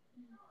movie.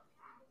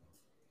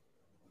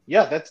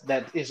 Yeah,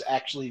 that is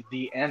actually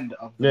the end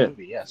of the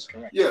movie. Yes,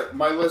 correct. Yeah,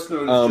 my last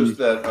note is just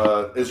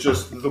that it's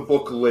just the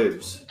book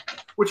lives,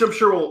 which I'm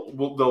sure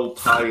they'll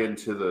tie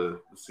into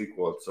the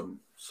sequel at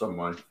some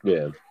way.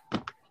 Yeah.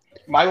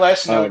 My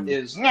last note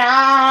is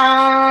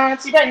yeah,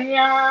 that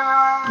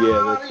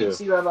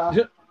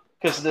too.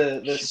 Because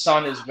the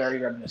sun is very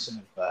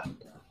reminiscent of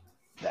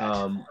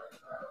that.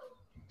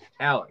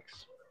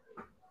 Alex.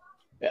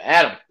 Yeah,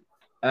 Adam.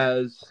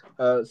 As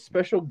a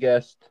special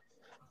guest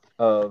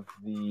of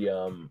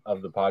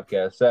the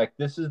podcast, Zach,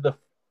 this is the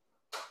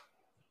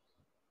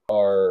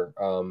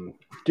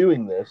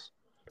doing this,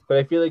 but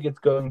I feel like it's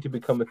going to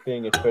become a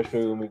thing,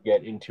 especially when we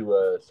get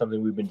into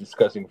something we've been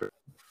discussing for.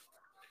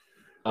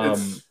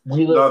 It's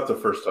not the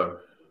first time.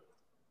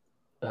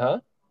 Huh?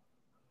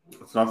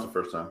 It's not the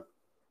first time.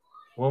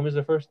 When was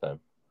the first time?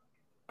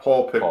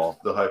 Paul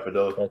picked the High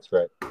Fidelity. That's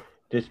right.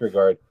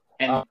 Disregard.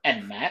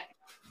 And Matt.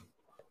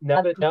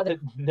 Now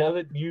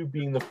that you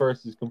being the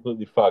first is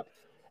completely fucked.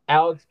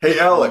 Alex. Hey,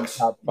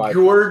 Alex,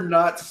 you're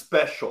not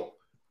special.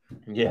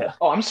 Yeah.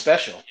 Oh, I'm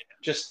special,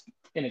 just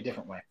in a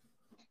different way.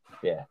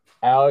 Yeah.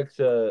 Alex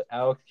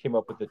came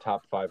up with the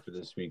top 5 for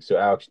this week. So,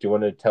 Alex, do you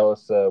want to tell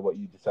us what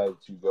you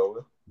decided to go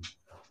with?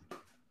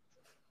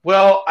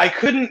 Well, I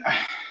couldn't.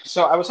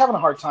 So I was having a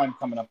hard time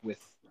coming up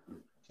with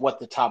what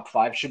the top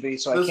 5 should be.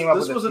 So I came up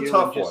with a few. This was a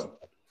tough one.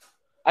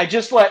 I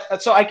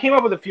came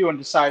up with a few and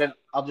decided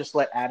I'll just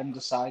let Adam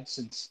decide,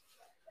 since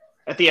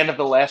at the end of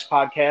the last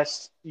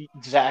podcast,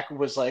 Zach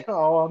was like,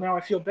 "Oh, well, now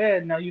I feel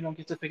bad. Now you don't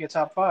get to pick a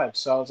top 5."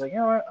 So I was like, "You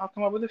know what? I'll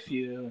come up with a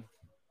few.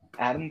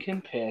 Adam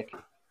can pick."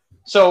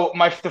 So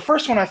the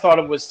first one I thought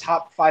of was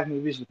top 5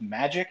 movies with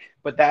magic,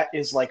 but that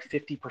is like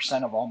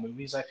 50% of all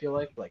movies. I feel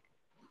like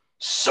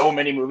so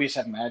many movies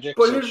have magic.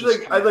 But here's the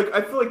thing: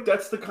 I feel like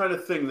that's the kind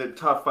of thing that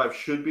top 5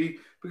 should be,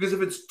 because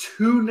if it's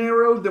too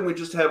narrow, then we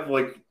just have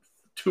like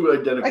 2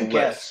 identical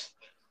lists.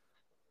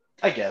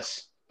 I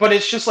guess. But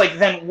it's just like,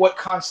 then what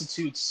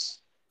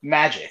constitutes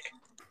magic?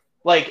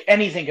 Like,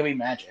 anything can be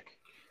magic.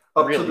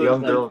 Up to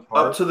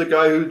the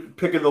guy who's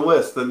picking the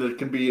list, then it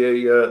can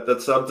be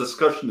that's how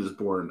discussion is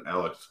born,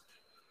 Alex.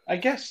 I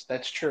guess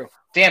that's true.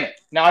 Damn it!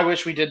 Now I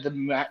wish we did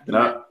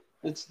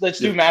let's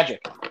do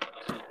magic.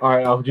 All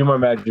right, I'll do my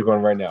magic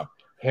one right now.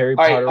 Harry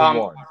Potter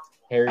 1.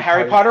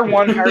 Harry Potter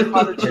 1, Harry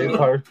Potter 2. Harry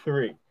Potter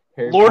 3.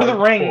 Lord of the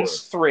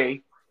Rings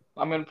 3.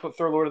 I'm going to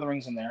throw Lord of the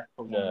Rings in there.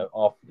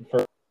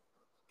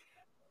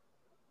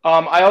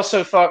 I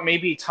also thought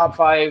maybe top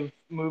 5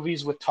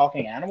 movies with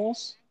talking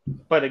animals.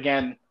 But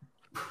again,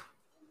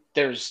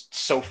 there's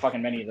so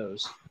fucking many of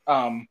those.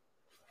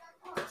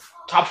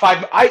 Top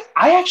 5. I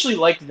actually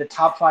liked the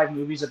top 5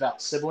 movies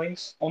about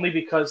siblings, only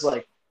because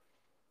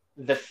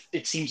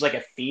it seems like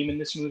a theme in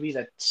this movie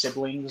that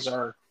siblings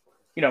are,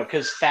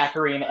 because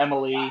Thackeray and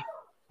Emily,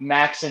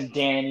 Max and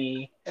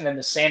Danny, and then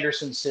the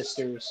Sanderson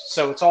sisters.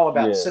 So it's all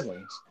about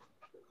siblings.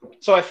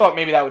 So I thought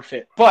maybe that would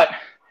fit. But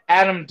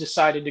Adam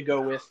decided to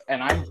go with,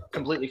 and I'm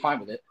completely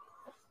fine with it,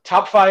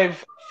 top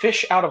 5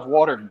 fish out of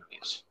water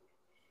movies.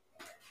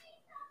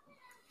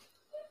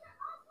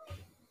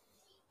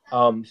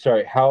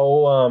 Sorry,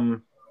 how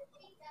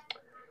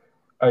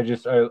I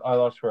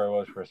lost where I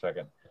was for a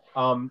second.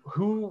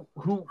 Who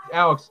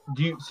Alex,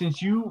 since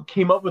you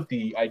came up with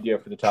the idea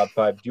for the top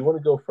 5, do you want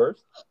to go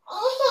first?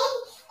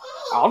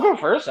 I'll go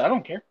first. I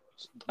don't care.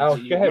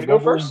 Alex, go ahead.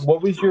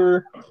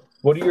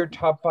 What are your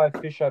top 5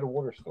 fish out of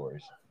water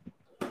stories?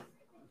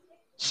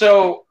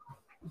 So,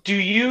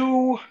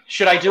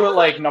 should I do it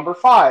like number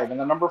 5 and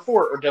then number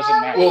 4, or does it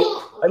matter?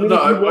 Well, I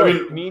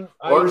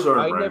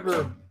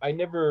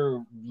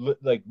never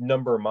like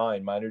number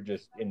mine. Mine are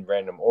just in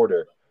random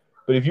order.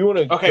 But if you want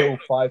to go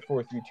 5,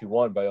 4, 3, 2,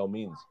 1, by all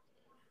means.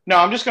 No,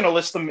 I'm just going to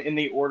list them in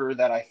the order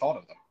that I thought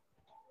of them.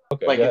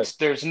 Okay. Like it's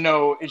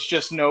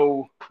just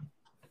no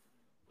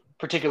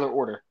particular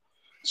order.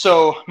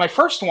 So my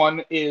first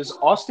one is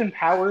Austin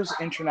Powers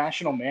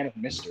International Man of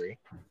Mystery,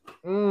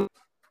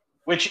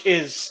 which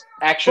is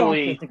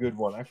actually that's a good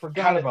one. I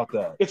forgot kinda- about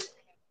that.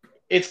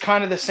 It's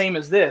kind of the same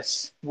as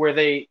this, where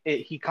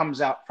he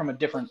comes out from a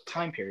different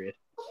time period.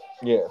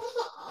 Yeah.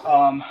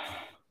 Am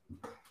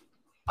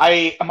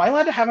I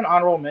allowed to have an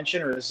honorable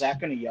mention, or is Zach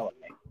going to yell at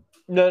me?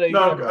 No,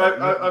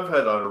 I've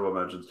had honorable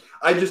mentions.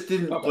 I just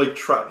didn't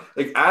try.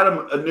 Like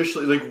Adam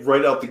initially,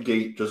 right out the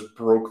gate, just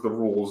broke the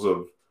rules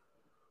of.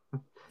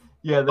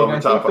 Yeah, I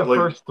think the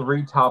first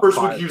three top.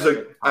 First week he was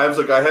like, I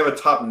have a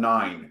top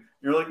 9.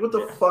 You're like, what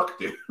the fuck,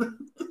 dude?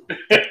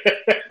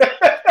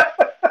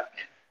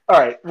 All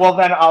right, well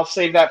then I'll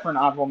save that for an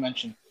honorable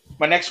mention.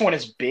 My next one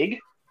is Big,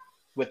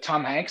 with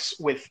Tom Hanks,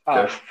 with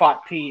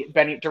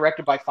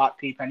directed by Fot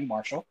P. Penny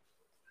Marshall.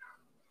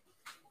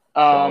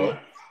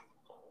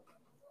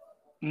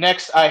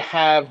 Next, I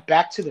have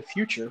Back to the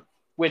Future,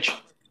 which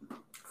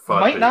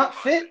might not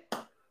fit.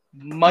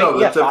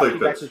 Definitely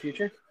fits. Back to the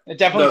Future. It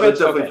definitely fits.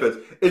 It definitely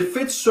fits. It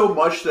fits so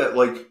much that,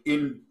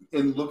 in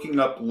looking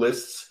up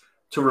lists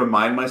to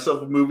remind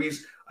myself of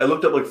movies, I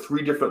looked up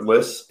 3 different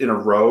lists in a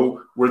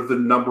row where the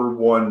number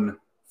 1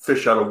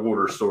 fish out of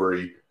water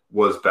story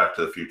was Back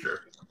to the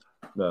Future.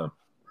 No.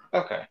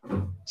 Okay.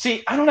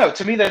 See, I don't know.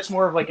 To me, that's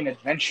more of an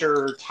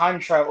adventure, time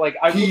travel.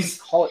 I wouldn't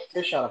call it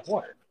fish out of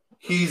water.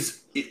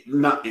 He's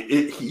not.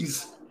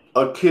 He's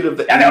a kid of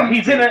the 80s.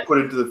 He's in it. Put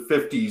into the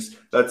 50s.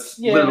 That's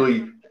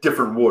literally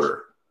different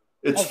water.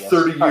 It's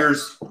 30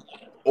 years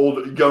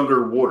old,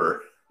 younger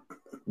water.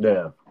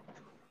 Yeah.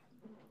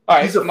 All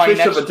right. He's a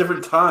fish of a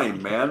different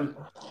time, man.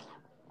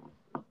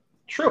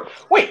 True.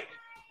 Wait,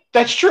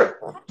 that's true.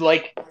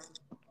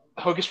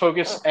 Hocus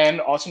Pocus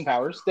and Austin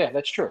Powers. Yeah,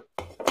 that's true.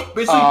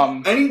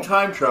 Basically, any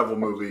time travel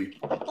movie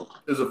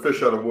is a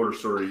fish out of water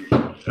story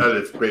at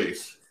its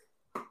base.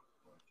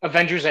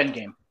 Avengers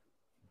Endgame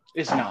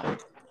is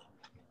not.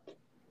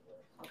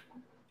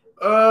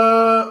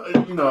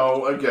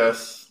 No, I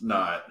guess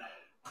not.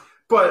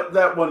 But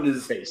that one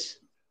is base.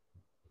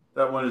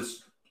 That one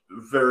is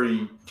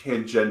very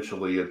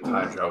tangentially a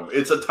time travel.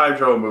 It's a time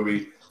travel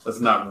movie. That's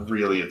not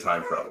really a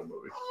time travel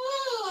movie.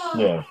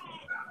 Yeah.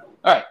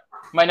 All right.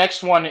 My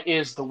next one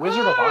is The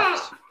Wizard of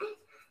Oz.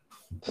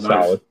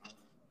 Solid.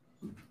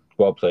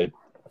 Well played.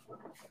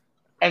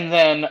 And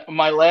then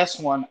my last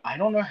one, I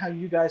don't know how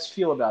you guys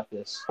feel about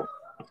this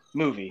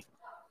movie,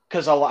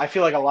 because I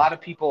feel like a lot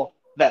of people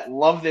that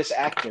love this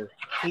actor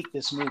hate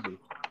this movie,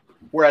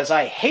 whereas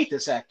I hate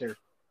this actor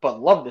but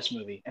love this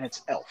movie, and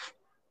it's Elf.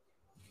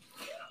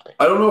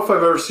 I don't know if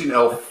I've ever seen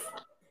Elf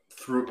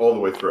all the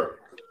way through.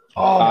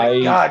 Oh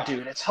my god,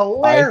 dude, it's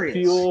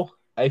hilarious.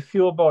 I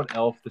feel about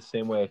Elf the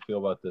same way I feel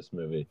about this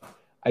movie.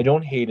 I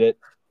don't hate it.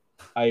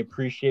 I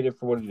appreciate it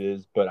for what it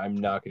is, but I'm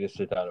not going to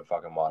sit down and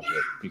fucking watch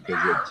it because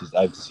it's just,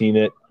 I've seen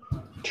it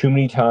too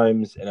many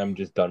times and I'm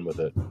just done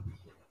with it.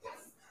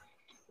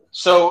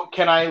 So,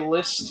 can I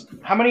list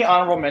how many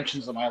honorable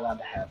mentions am I allowed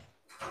to have?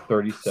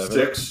 37.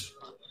 6.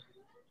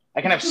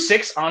 I can have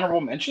 6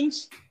 honorable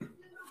mentions?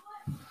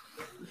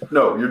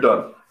 No, you're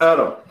done.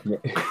 Adam.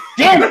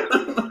 Damn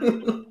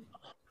it!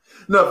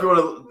 No, if you want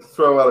to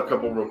throw out a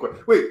couple real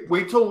quick.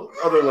 Wait till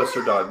other lists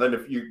are done. Then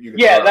if you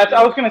can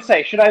I was going to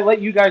say, should I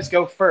let you guys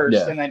go first?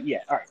 Yeah. And then,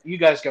 all right, you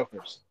guys go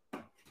first.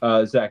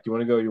 Zach, do you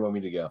want to go or do you want me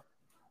to go?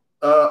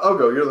 I'll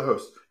go. You're the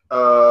host.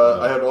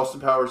 I had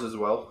Austin Powers as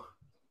well.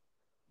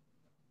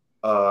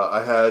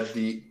 I had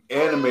the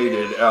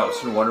animated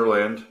Alice in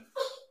Wonderland.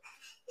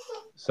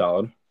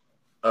 Solid.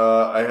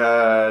 I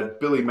had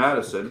Billy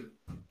Madison,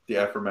 the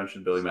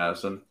aforementioned Billy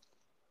Madison.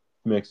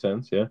 Makes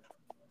sense, yeah.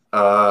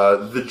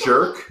 The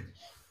Jerk.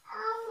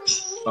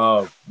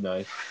 Oh,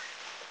 nice.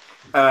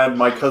 And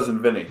My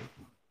Cousin Vinny.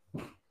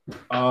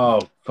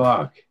 Oh,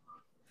 fuck.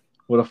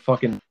 What a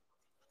fucking...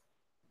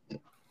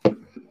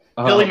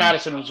 Billy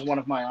Madison was one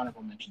of my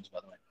honorable mentions, by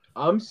the way.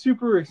 I'm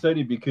super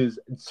excited because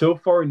so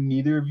far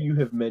neither of you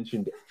have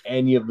mentioned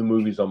any of the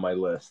movies on my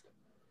list.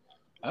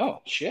 Oh,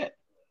 shit.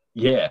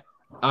 Yeah.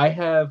 I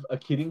have A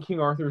Kid in King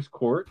Arthur's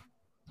Court.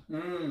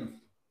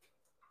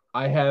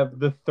 I have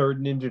the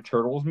third Ninja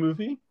Turtles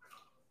movie.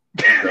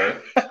 Okay.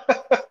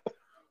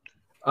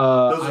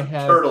 Those are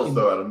turtles,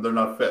 though, Adam. They're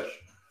not fish.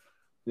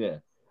 Yeah.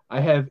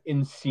 I have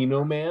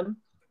Encino Man.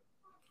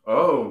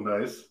 Oh,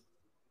 nice.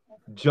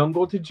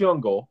 Jungle to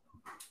Jungle.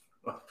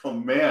 Oh,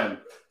 man.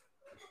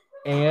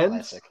 And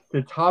classic.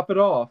 To top it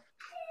off,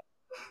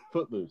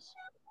 Footloose.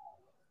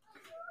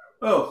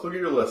 Oh, look at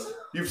your list.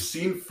 You've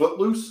seen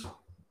Footloose?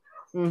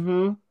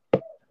 Mm-hmm.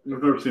 I've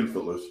never seen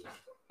Footloose.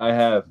 I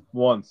have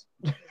once.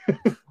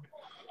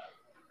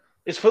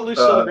 Is Footloose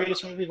still the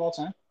greatest movie of all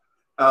time?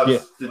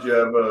 Alex, did you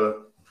have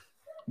a...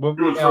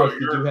 Alex,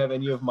 did you have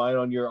any of mine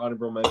on your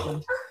honorable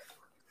mentions?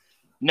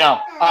 No.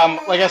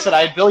 Like I said,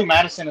 I had Billy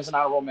Madison as an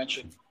honorable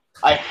mention.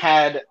 I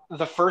had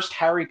the first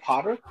Harry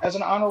Potter as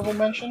an honorable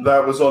mention.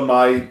 That was on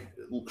my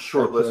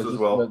short list as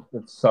well.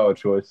 That's a solid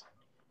choice.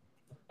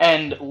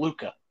 And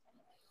Luca.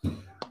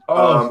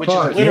 Which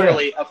is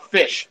literally a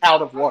fish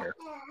out of water.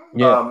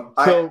 Yeah.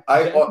 So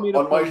I Zach made a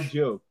on my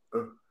joke.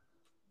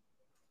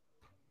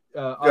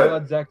 I'll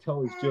let Zach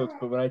tell his jokes,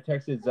 but when I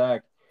texted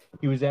Zach,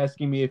 he was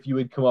asking me if you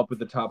had come up with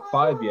the top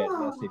 5 yet,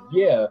 and I said,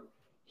 yeah.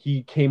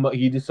 He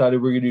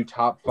decided we're going to do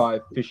top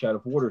 5 fish out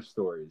of water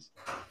stories.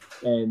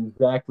 And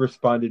Zach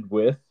responded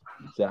with,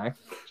 Zach?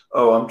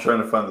 Oh, I'm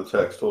trying to find the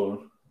text.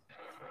 Hold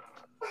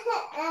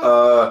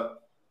on.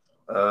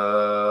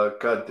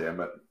 God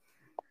damn it.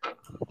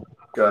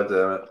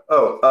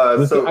 Oh,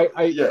 listen,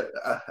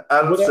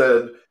 Adam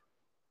said...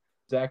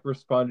 Zach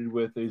responded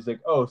with, he's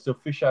like, oh, so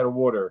fish out of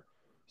water.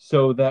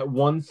 So that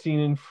one scene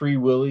in Free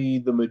Willy,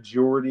 the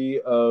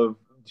majority of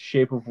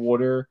Shape of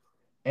Water,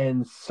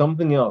 and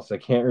something else I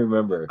can't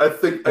remember. I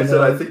think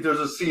there's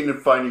a scene in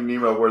Finding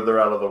Nemo where they're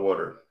out of the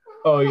water.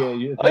 Oh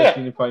yeah,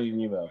 scene in Finding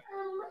Nemo.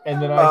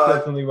 And then I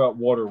said something about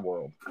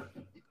Waterworld.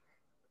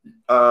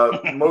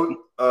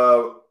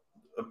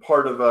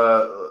 Part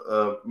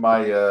of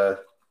my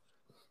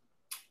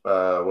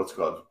what's it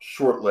called,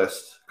 short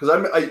list,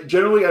 because I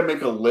generally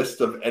make a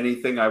list of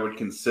anything I would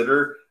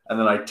consider, and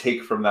then I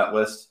take from that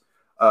list.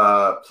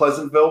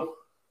 Pleasantville,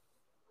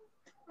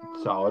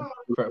 solid.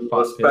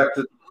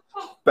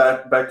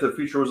 Back to the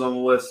Future was on the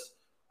list.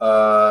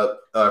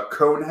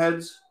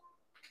 Coneheads.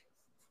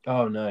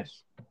 Oh,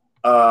 nice.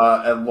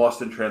 And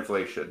Lost in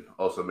Translation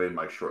also made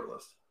my short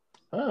list.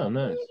 Oh,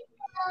 nice.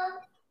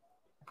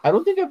 I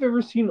don't think I've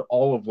ever seen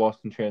all of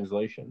Lost in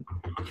Translation.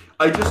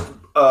 I just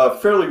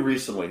fairly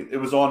recently. It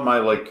was on my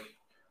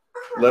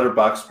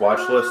Letterboxd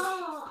watch list.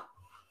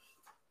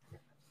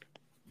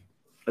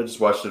 I just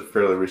watched it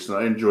fairly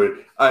recently. I enjoyed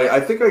it. I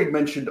think I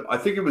mentioned. I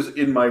think it was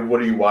in my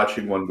 "What Are You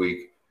Watching" one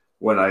week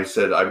when I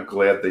said I'm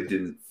glad they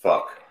didn't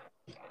fuck.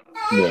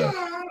 Yeah.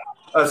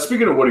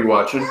 Speaking of "What Are You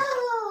Watching?"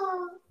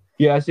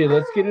 Yeah, I say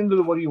let's get into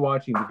the "What Are You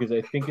Watching?" because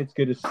I think it's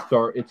going to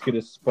start. It's going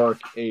to spark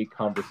a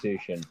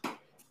conversation.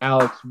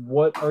 Alex,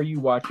 what are you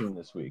watching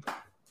this week?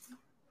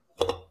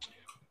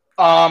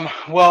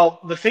 Well,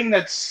 the thing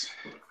that's...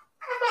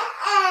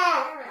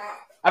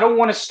 I don't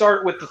want to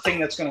start with the thing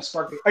that's going to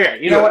spark... Okay,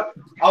 you know what?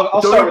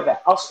 I'll start with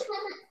that.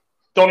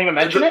 Don't even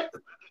mention it?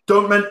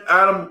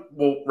 Adam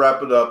will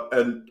wrap it up.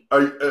 And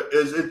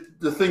is it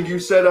the thing you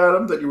said,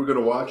 Adam, that you were going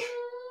to watch?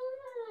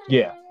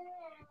 Yeah.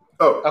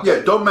 Oh, okay.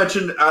 Yeah, don't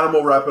mention. Adam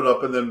will wrap it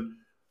up, and then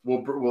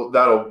we'll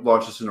that'll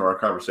launch us into our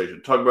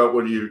conversation. Talk about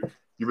what you've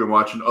been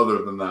watching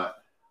other than that.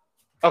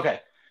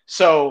 Okay,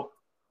 so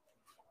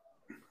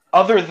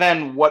other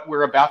than what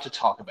we're about to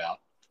talk about,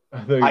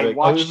 I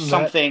watched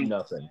something.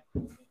 Nothing.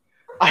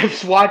 I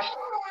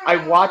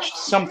watched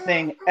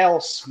something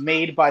else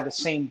made by the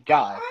same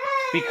guy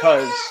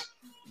because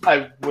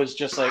I was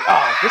just like,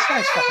 this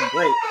guy's fucking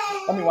great.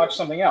 Let me watch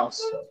something else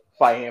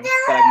by him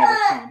that I've never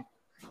seen.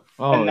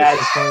 Oh, and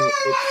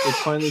it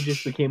finally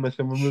just became a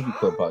Summer Movie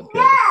Club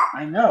podcast.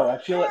 I know. I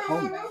feel at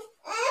home now.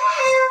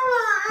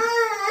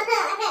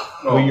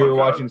 Well, you were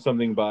watching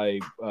something by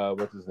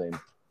what's his name?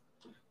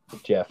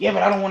 Jeff. Yeah,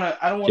 but I don't want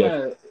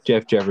to.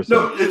 Jeff Jefferson.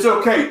 No, it's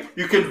okay.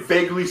 You can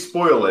vaguely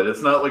spoil it.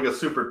 It's not like a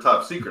super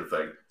top secret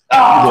thing.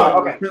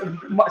 Oh, okay.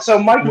 So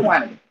Mike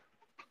Flanagan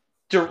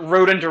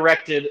wrote and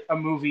directed a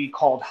movie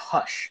called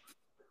Hush.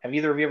 Have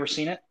either of you ever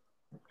seen it?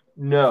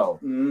 No,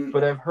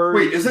 but I've heard.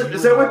 Wait, is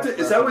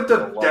that with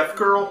the deaf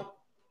girl?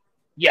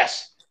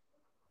 Yes.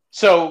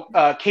 So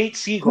Kate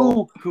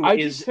Siegel, who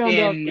is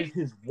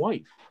his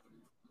wife.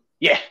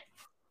 Yeah.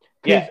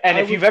 Yeah, and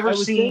if you've ever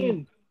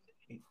seen...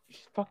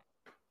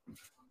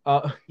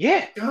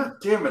 yeah. God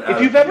damn it, Adam.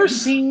 If you've ever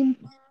seen...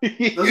 This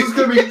is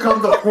going to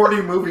become the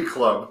Horny Movie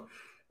Club.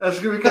 That's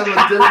going to become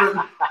a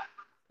different...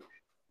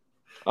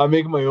 I'm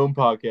making my own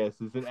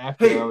podcast. It's an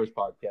after-hours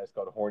podcast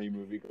called Horny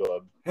Movie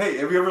Club. Hey,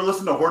 have you ever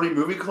listened to Horny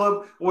Movie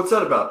Club? What's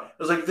that about?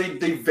 It's like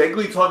they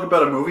vaguely talk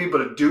about a movie,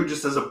 but a dude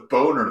just has a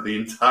boner the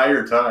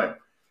entire time.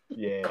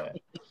 Yeah.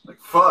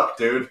 Like, fuck,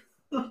 dude.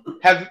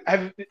 Have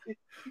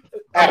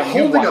I'm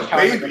holding a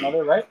baby.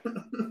 Mother, right?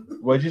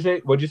 What'd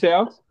you say,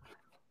 Alex?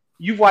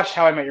 You've watched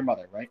How I Met Your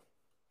Mother, right?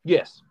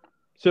 Yes.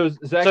 So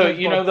Zach. So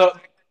you know the.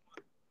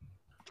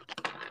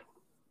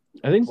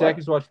 I think Zach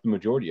has watched the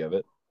majority of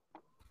it.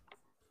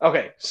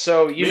 Okay,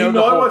 so you know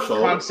the whole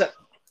concept.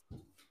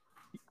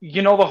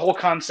 You know the whole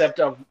concept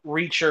of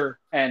Reacher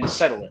and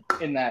Settler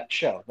in that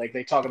show. Like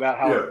they talk about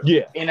how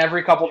in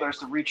every couple there's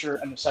the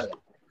Reacher and the Settler.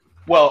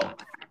 Well,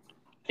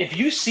 if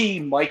you see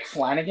Mike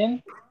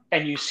Flanagan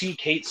and you see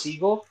Kate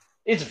Siegel,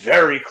 it's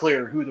very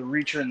clear who the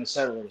Reacher and the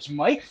Settler is.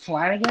 Mike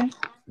Flanagan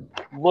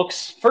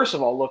looks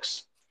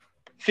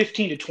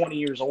 15 to 20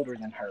 years older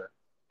than her.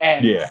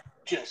 And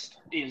just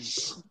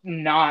is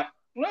not...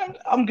 Well,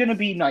 I'm going to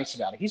be nice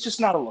about it. He's just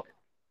not a looker.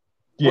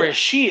 Yeah. Whereas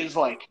she is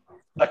like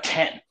a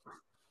 10.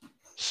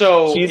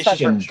 So it's just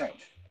very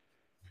strange.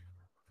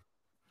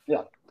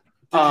 Yeah.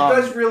 Did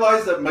you guys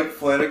realize that Mike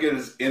Flanagan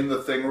is in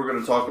the thing we're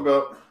going to talk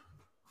about?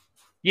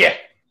 Yeah.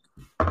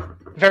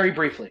 Very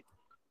briefly.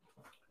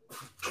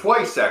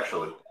 Twice,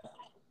 actually.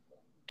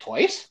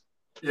 Twice?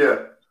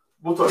 Yeah.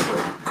 We'll talk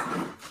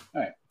about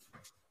it.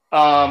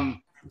 All right.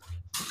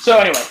 So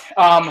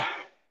anyway,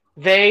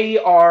 they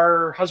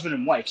are husband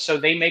and wife, so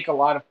they make a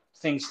lot of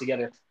things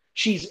together.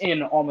 She's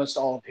in almost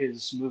all of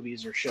his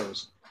movies or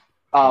shows.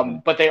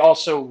 But they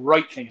also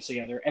write things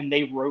together, and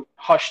they wrote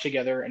Hush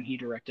together, and he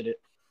directed it.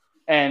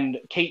 And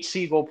Kate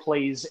Siegel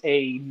plays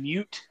a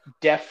mute,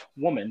 deaf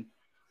woman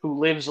who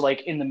lives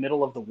like in the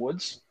middle of the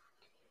woods.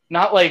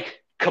 Not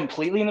like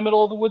completely in the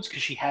middle of the woods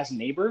because she has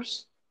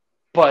neighbors,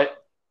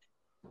 but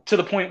to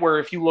the point where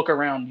if you look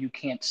around, you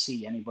can't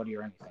see anybody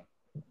or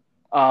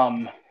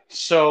anything.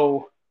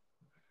 So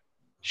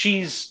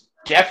she's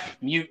deaf,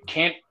 mute,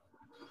 can't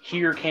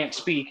hear, can't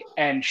speak,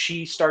 and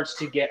she starts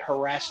to get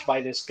harassed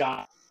by this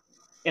guy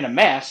in a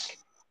mask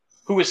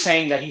who is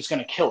saying that he's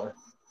going to kill her.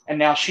 And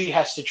now she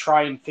has to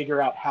try and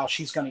figure out how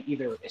she's going to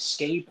either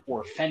escape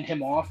or fend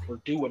him off or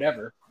do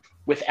whatever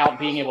without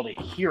being able to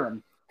hear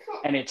him.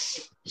 And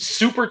it's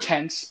super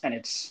tense, and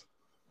it's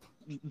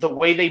the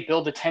way they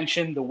build the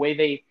tension, the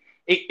way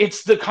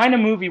it's the kind of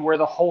movie where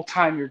the whole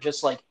time you're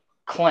just like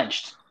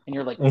clenched and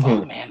you're like,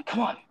 oh man, come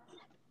on.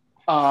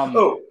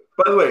 Oh,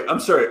 by the way,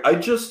 I'm sorry. I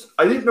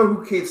didn't know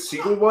who Kate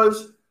Siegel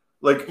was.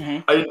 Like,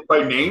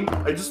 by name,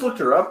 I just looked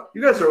her up.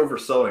 You guys are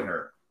overselling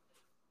her.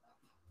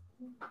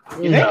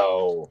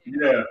 No.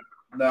 Yeah.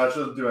 No, she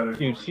doesn't do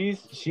anything. Dude,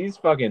 she's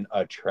fucking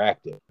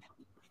attractive.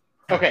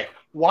 Okay,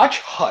 watch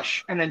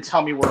Hush and then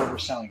tell me we're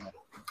overselling her.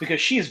 Because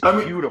she's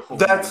beautiful.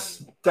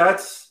 That's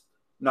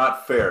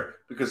not fair.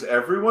 Because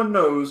everyone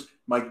knows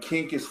my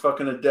kink is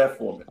fucking a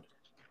deaf woman.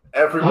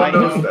 Everyone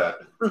knows that.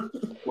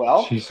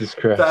 Well, Jesus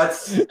Christ.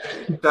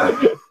 That's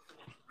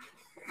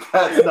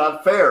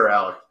not fair,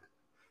 Alex.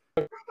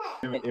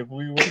 If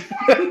we went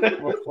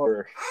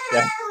before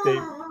that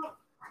statement.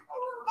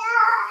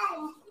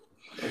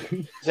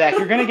 Zach,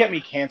 you're gonna get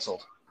me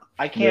canceled.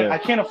 I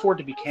can't afford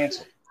to be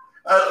canceled.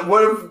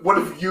 What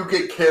if you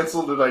get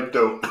canceled and I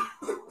don't?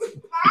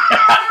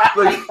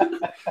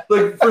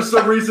 like for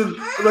some reason,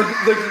 like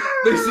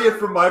they see it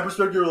from my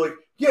perspective. Like,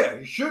 yeah,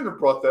 you shouldn't have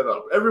brought that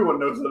up. Everyone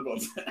knows that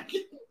about Zach.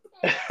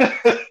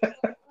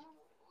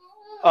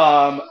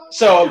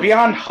 So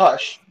beyond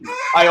Hush,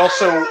 I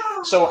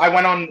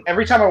went on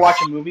every time I watch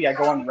a movie, I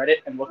go on Reddit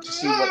and look to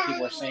see what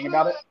people are saying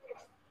about it.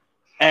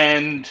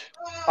 And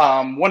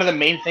one of the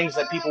main things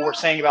that people were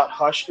saying about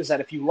Hush is that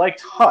if you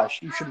liked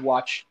Hush, you should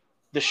watch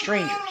The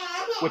Strangers,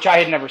 which I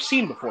had never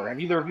seen before. Have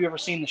either of you ever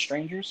seen The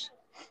Strangers?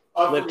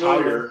 I'm Liv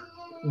familiar. Tyler.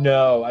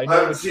 No, I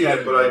haven't seen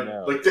it, but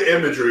I like the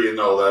imagery and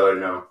all that. I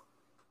know.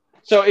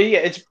 So yeah,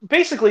 it's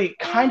basically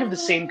kind of the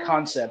same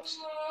concept.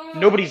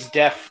 Nobody's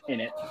deaf in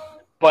it,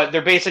 but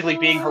they're basically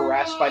being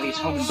harassed by these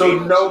home invaders. So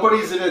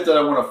nobody's in it that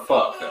I want to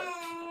fuck then?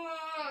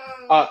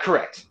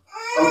 Correct.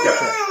 Okay.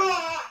 Correct.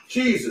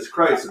 Jesus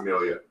Christ,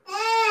 Amelia.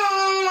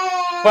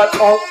 But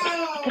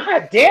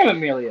God damn,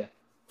 Amelia.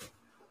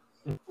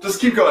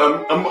 Just keep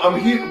going. I'm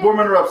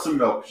warming her up some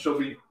milk. She'll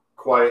be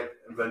quiet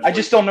eventually. I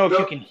just don't know if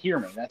you can hear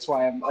me. That's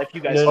why I'm like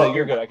you guys. No,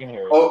 you're good. I can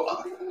hear you.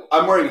 Oh,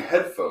 I'm wearing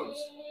headphones.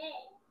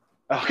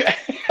 Okay.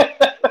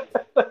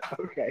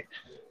 Okay.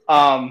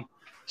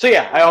 So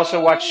yeah, I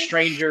also watched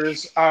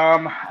Strangers.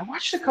 I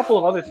watched a couple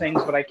of other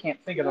things, but I can't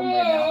think of them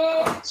right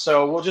now.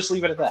 So we'll just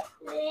leave it at that.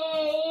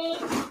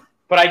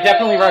 But I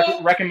definitely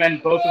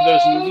recommend both of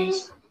those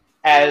movies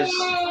as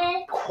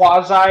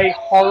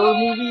quasi-horror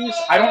movies.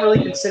 I don't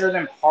really consider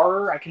them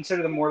horror. I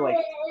consider them more like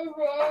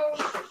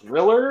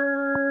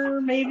thriller,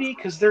 maybe,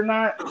 because they're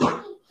not.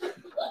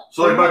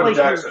 So like Michael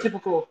Jackson. Your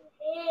typical.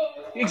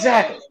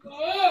 Exactly.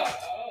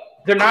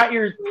 They're not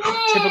your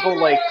typical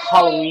like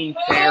Halloween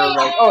fare.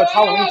 Like, oh, it's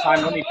Halloween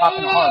time. Let me pop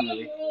in a horror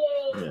movie.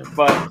 Yeah.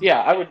 But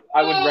yeah, I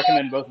would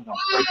recommend both of them,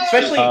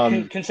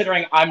 especially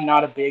considering I'm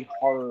not a big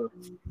horror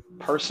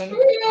person.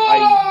 I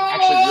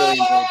actually really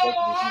enjoyed both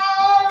of these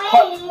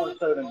movies. More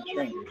so than The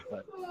Strangers,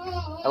 but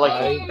I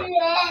like them.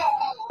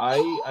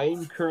 I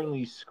am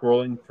currently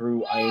scrolling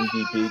through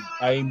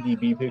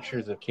IMDb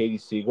pictures of Katie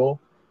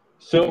Siegel.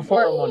 So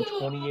far, I'm on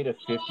 28 of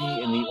 50,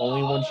 and the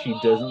only one she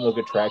doesn't look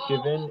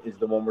attractive in is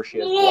the one where she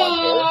has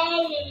blonde hair.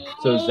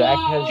 So Zach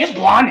has... She has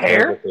blonde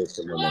hair?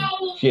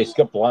 She's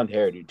got blonde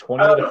hair, dude.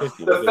 28 of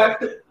 50. The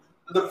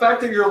fact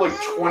that you're like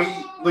 20,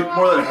 like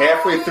more than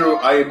halfway through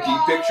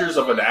IMDb pictures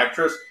of an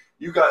actress,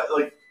 you got,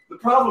 like, the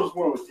problem is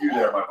more with you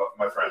there, my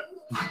friend.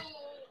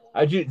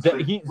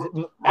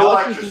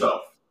 Relax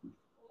yourself.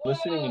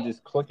 Listening and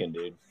just clicking,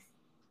 dude.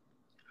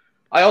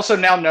 I also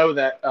now know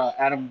that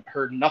Adam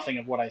heard nothing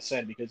of what I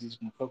said because he's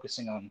been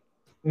focusing on.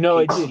 No,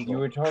 I did. You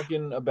were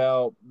talking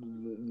about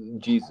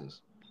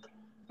Jesus.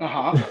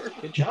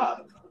 Good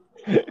job.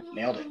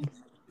 Nailed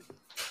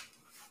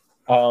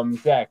it.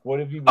 Zach,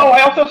 what have you? Oh,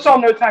 I also saw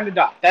No Time to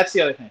Die. That's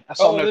the other thing. I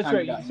saw No Time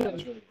to Die. That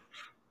was really good.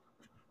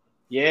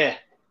 Yeah.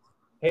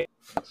 Hey,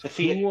 the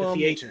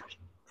theater.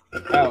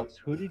 Alex,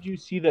 who did you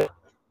see that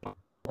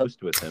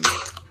host with him?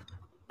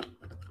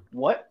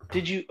 Who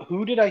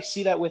did I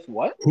see that with?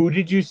 What? Who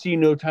did you see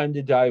No Time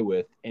to Die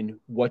with, and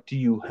what do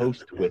you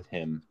host with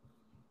him?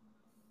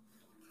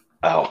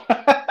 Oh,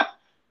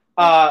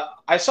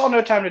 I saw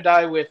No Time to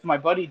Die with my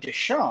buddy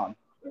Deshaun,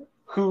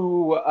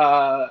 who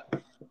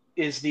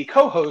is the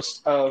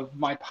co-host of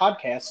my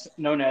podcast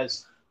known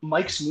as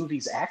Mike's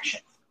Movies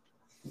Action.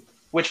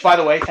 Which, by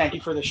the way, thank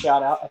you for the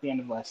shout out at the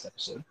end of last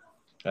episode.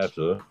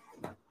 Absolutely.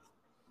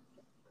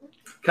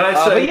 Can I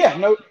say? But yeah,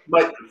 no.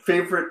 My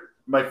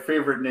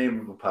favorite name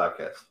of a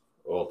podcast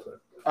of all time.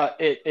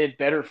 It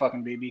better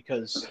fucking be,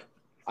 because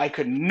I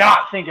could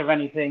not think of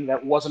anything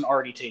that wasn't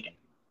already taken.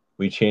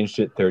 We changed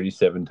it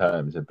 37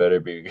 times. It better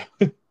be.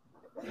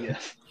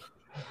 Yes.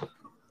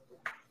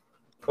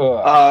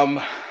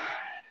 Ugh.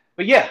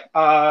 But yeah,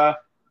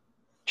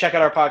 check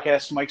out our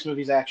podcast, Mike's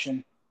Movies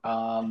Action.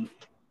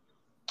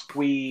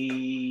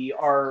 We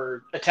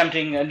are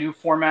attempting a new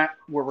format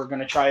where we're going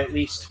to try at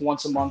least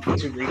once a month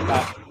to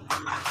recap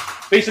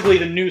basically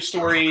the news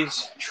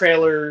stories,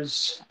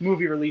 trailers,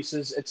 movie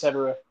releases,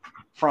 etc.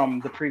 from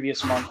the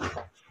previous month,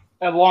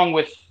 along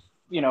with,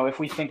 if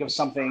we think of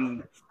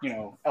something,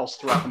 else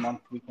throughout the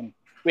month,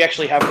 we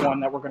actually have one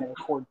that we're going to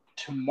record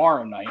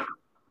tomorrow night,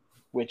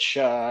 which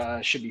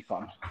should be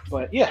fun.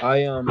 But yeah,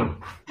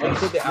 I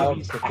said to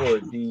Alex before,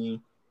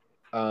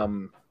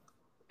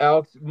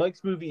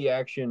 Mike's Movie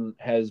Action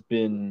has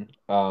been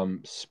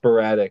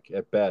sporadic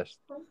at best.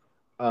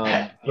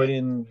 But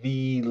in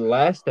the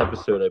last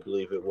episode, I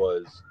believe it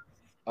was,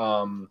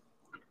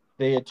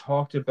 they had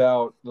talked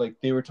about,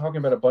 they were talking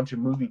about a bunch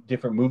of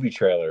different movie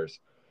trailers.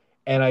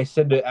 And I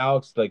said to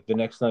Alex, the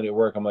next night at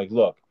work, I'm like,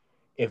 look,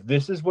 if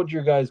this is what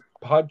your guys'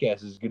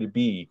 podcast is going to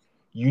be,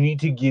 you need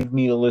to give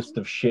me a list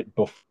of shit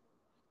before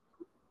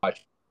I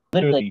watch.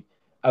 Literally,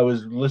 I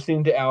was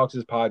listening to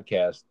Alex's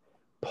podcast,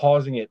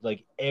 pausing it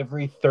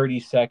every 30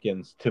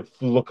 seconds to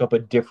look up a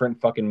different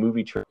fucking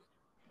movie trailer.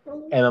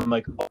 And I'm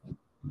like, oh,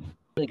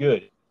 really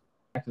good.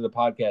 Back to the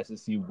podcast to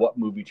see what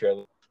movie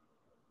trailer.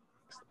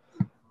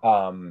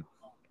 In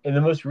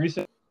the most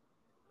recent,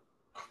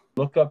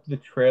 look up the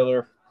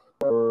trailer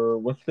for,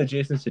 what's the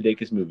Jason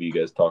Sudeikis movie you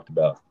guys talked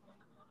about?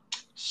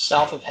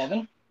 South of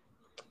Heaven?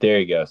 There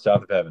you go,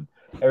 South of Heaven.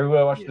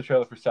 Everybody watched the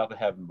trailer for South of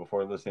Heaven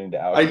before listening to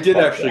Alex. I did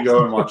actually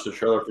go and watch the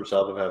trailer for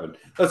South of Heaven.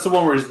 That's the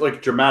one where he's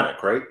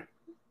dramatic, right?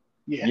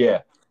 Yeah.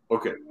 Yeah.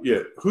 Okay. Yeah.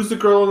 Who's the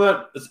girl in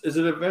that? Is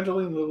it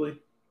Evangeline Lilly?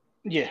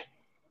 Yeah.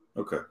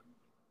 Okay.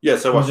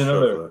 Yes, I watched the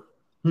trailer for that.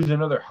 Who's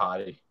another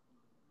hottie?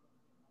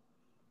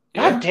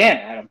 God damn,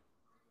 Adam.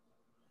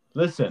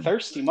 Listen.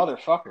 Thirsty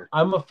motherfucker.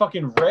 I'm a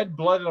fucking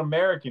red-blooded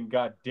American,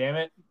 god damn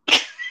it.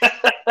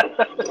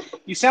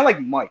 You sound like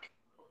Mike.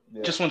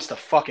 Yeah. Just wants to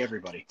fuck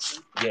everybody.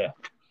 Yeah.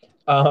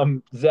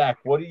 Zach,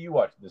 what are you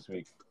watching this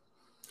week?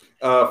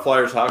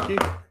 Flyers hockey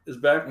is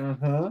back.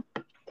 Mm-hmm.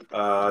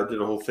 I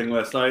did a whole thing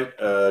last night.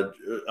 I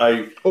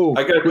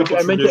got a couple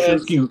I meant to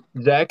ask you,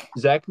 Zach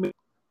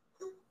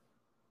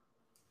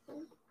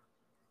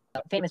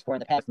famous for in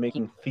the past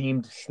making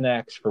themed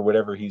snacks for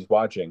whatever he's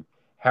watching.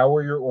 How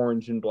are your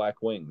orange and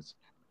black wings?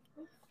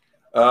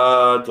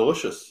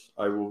 Delicious.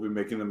 I will be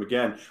making them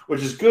again,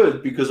 which is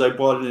good because I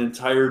bought an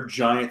entire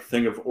giant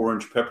thing of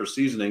orange pepper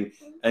seasoning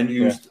and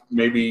used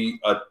maybe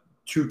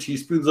 2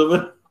 teaspoons of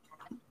it.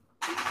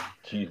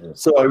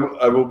 Jesus. So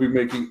I will be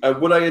making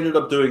what I ended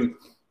up doing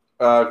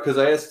because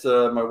I asked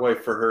my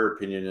wife for her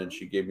opinion and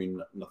she gave me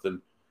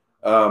nothing.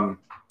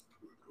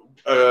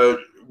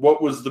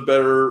 What was the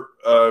better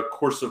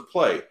course of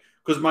play?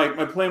 Because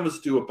my plan was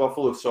to do a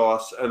buffalo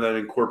sauce and then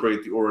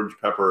incorporate the orange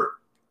pepper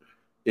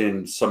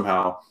in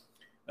somehow.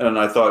 And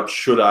I thought,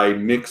 should I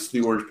mix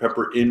the orange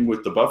pepper in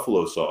with the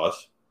buffalo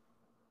sauce?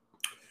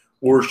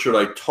 Or should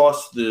I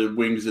toss the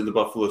wings in the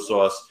buffalo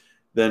sauce,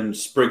 then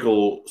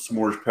sprinkle some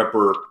orange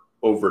pepper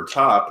over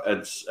top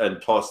and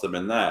toss them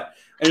in that?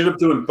 I ended up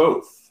doing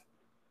both.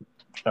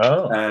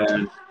 Oh.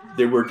 And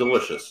they were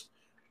delicious.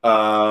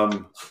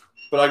 But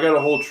I got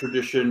a whole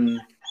tradition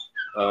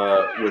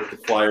with the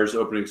Flyers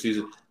opening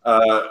season.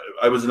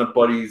 I was in a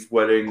buddy's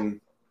wedding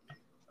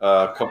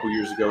a couple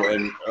years ago,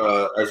 and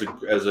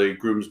as a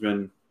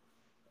groomsman,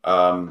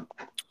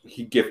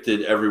 he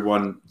gifted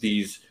everyone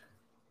these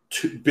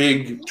 2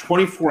 big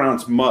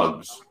 24-ounce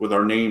mugs with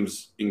our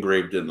names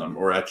engraved in them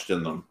or etched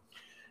in them,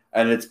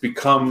 and it's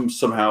become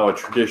somehow a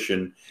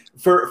tradition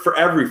for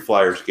every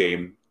Flyers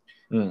game.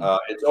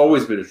 It's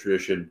always been a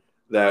tradition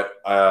that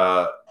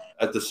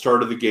at the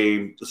start of the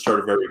game, the start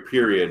of every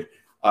period,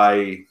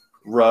 I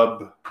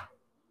rub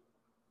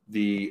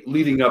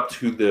leading up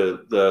to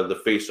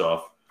the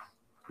face-off,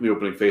 the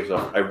opening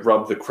face-off, I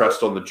rub the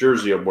crest on the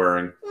jersey I'm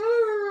wearing.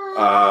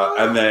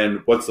 And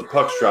then once the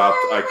puck's dropped,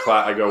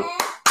 I go,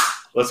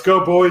 let's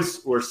go,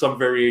 boys, or some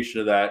variation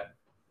of that,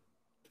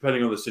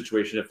 depending on the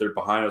situation. If they're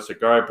behind us,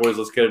 like, all right, boys,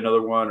 let's get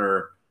another one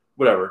or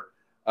whatever.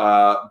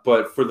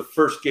 But for the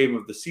first game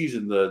of the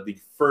season, the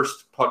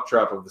first puck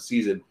drop of the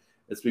season,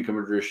 it's become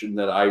a tradition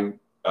that I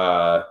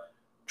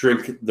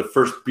drink the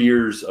first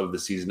beers of the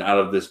season out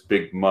of this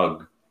big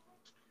mug.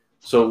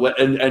 So,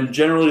 and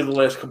generally the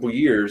last couple of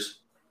years,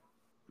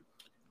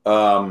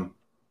 for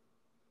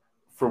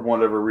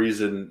whatever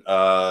reason,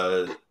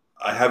 I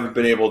haven't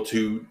been able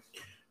to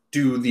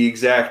do the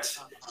exact,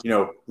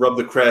 rub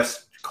the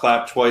crest,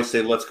 clap twice,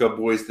 say, let's go,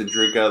 boys, then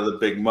drink out of the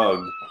big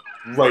mug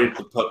right at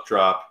the puck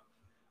drop.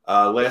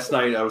 Last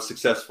night I was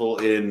successful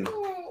in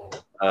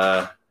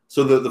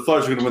so the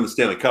Flyers are going to win the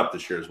Stanley Cup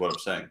this year is what I'm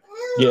saying.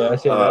 Yeah, I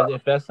said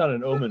if that's not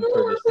an omen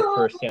for this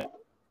first game.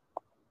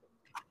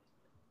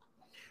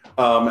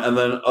 And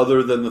then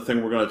other than the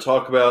thing we're going to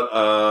talk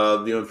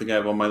about, the only thing I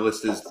have on my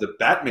list is the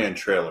Batman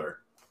trailer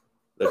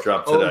that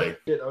dropped today.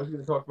 Oh, shit. I was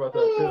going to talk about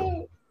that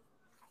too.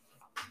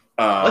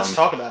 Let's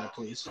talk about it,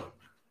 please.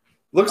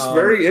 Looks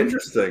very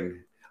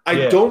interesting.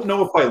 I don't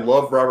know if I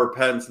love Robert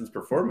Pattinson's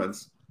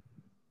performance.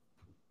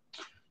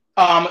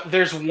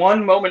 There's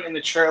one moment in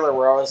the trailer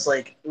where I was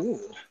like, ooh.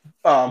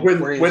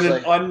 When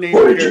an unnamed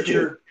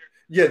character...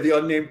 Yeah, the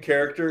unnamed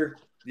character,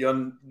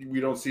 we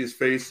don't see his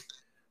face.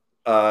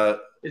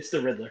 It's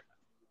the Riddler.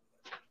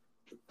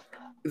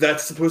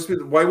 That's supposed to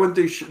be... Why wouldn't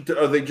they...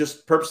 Are they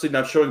just purposely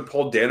not showing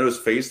Paul Dano's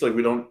face? Like,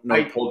 we don't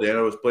know Paul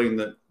Dano is playing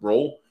that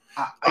role?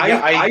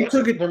 I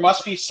took it... There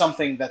must be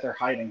something that they're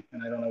hiding,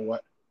 and I don't know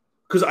what.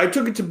 Because I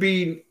took it to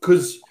be...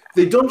 Because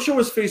they don't show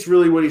his face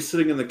really when he's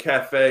sitting in the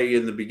cafe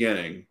in the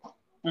beginning.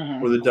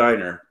 Or the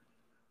diner.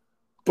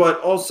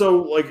 But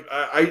also, like,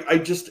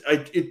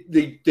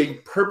 they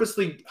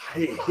purposely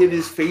hid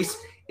his face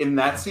in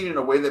that scene in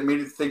a way that made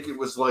it think it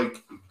was,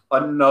 like,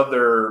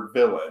 another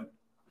villain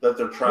that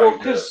they're trying to... Well,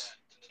 because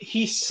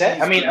he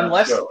said... I mean,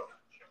 unless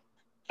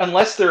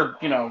they're,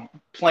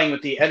 playing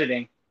with the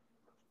editing,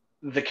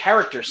 the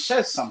character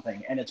says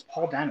something, and it's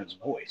Paul Dano's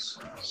voice.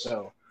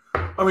 So...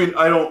 I'm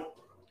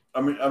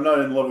not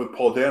in love with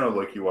Paul Dano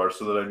like you are,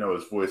 so that I know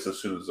his voice as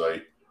soon as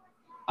I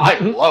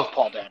love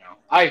Paul Dano.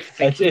 I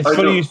think it's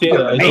funny you say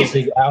that. I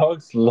think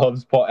Alex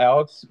loves Paul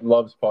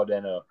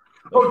Dano.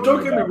 Oh,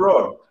 don't get me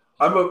wrong.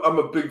 I'm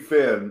a big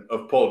fan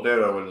of Paul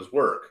Dano and his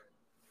work.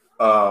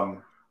 But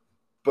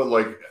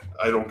like,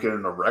 I don't get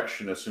an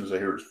erection as soon as I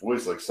hear his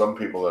voice, like some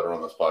people that are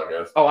on this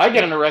podcast. Oh, I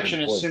get an erection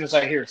as soon as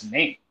I hear his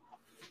name.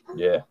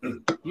 Yeah.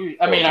 I'm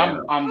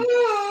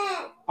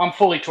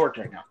fully torqued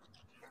right now.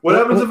 What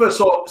happens if I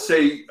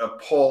say a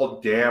Paul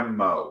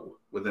Damo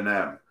with an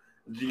M?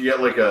 Do you get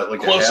like a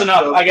close a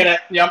enough? chub? I get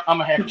it. Yep,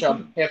 I'm a half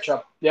chub. Half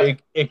chub. Yep.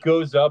 It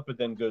goes up, but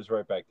then goes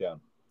right back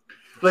down.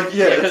 Like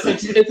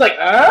it's like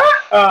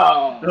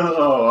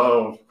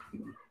oh.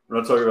 We're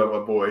not talking about my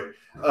boy.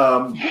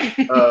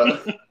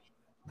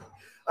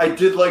 I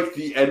did like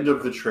the end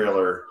of the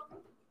trailer,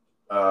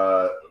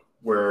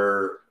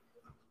 where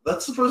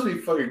that's supposed to be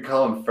fucking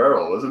Colin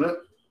Farrell, isn't it?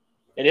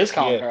 It is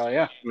Colin Farrell,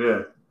 yeah.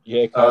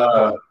 Yeah.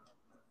 Colin.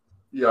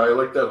 Yeah, I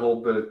like that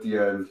whole bit at the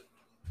end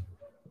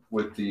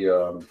with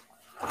the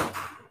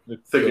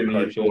thinking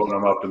he's blowing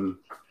him up, and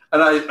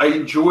I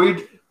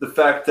enjoyed the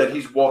fact that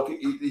he's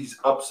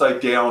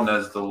upside down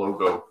as the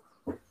logo,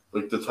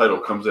 like the title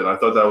comes in. I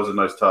thought that was a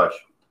nice touch.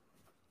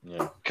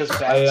 Yeah, because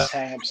bats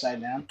hang upside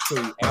down.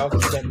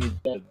 Alex sent me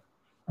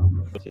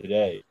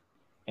today,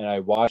 and I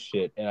watched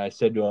it, and I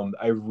said to him,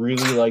 I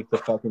really like the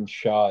fucking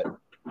shot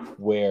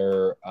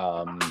where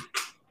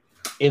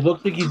it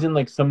looks like he's in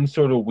like some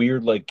sort of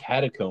weird like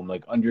catacomb,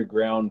 like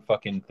underground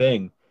fucking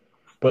thing.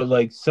 But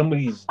like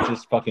somebody's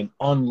just fucking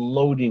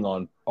unloading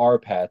on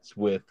R-Pats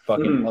with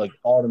fucking like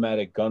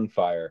automatic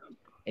gunfire,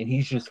 and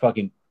he's just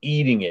fucking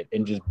eating it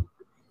and just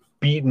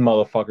beating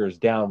motherfuckers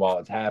down while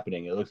it's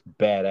happening. It looks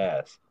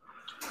badass.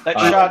 That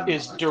shot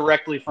is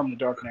directly from The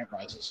Dark Knight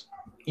Rises.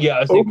 Yeah,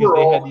 I think because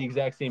they had the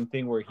exact same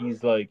thing where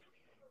he's like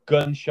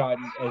gunshot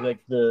and like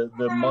the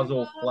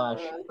muzzle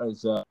flash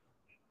as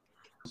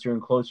closer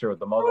and closer with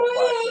the muzzle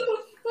flash.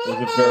 It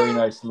was a very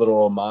nice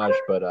little homage,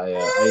 but I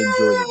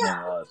enjoyed it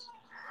nonetheless.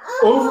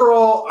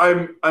 Overall,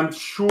 I'm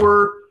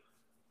sure.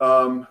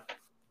 I'm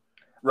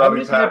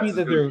just happy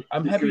that they're.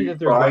 I'm happy that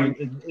they're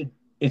going.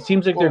 It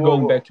seems like they're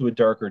going back to a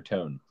darker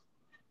tone.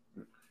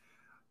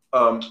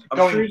 I'm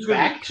going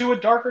back to a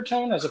darker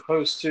tone as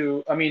opposed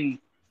to. I mean,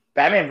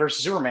 Batman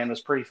versus Superman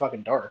was pretty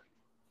fucking dark.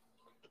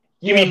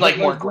 You mean like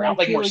more ground,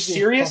 like more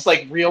serious,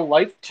 like real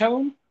life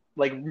tone,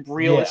 like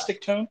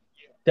realistic tone?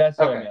 That's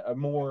what I meant.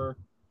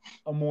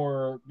 A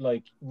more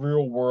like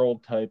real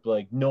world type,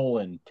 like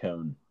Nolan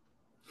tone.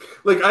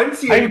 Like I didn't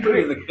see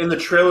anybody in the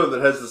trailer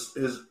that has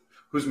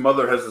whose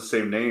mother has the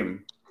same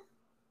name.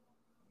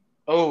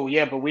 Oh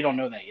yeah, but we don't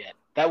know that yet.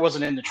 That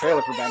wasn't in the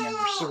trailer for Batman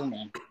vs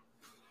Superman,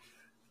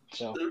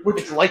 so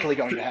it's likely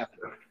going to happen.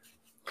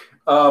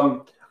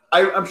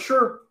 I'm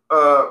sure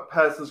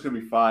Pattinson's going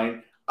to be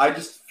fine. I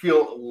just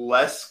feel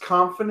less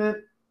confident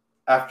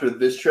after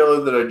this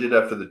trailer than I did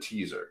after the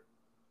teaser.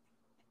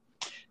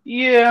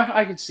 Yeah,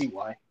 I can see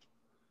why,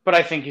 but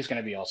I think he's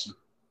going to be awesome.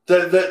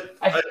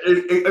 I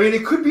mean,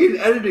 it could be an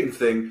editing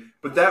thing,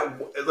 but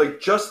that, like,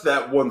 just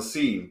that one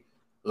scene,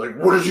 like,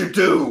 what did you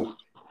do?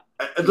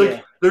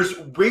 Like, there's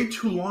way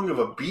too long of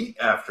a beat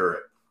after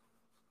it.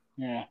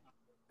 Yeah,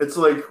 it's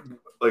like,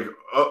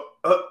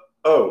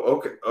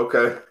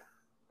 okay,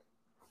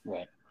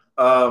 right.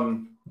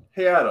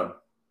 Hey, Adam.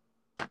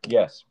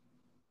 Yes.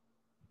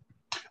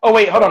 Oh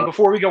wait, hold on.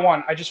 Before we go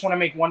on, I just want to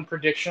make one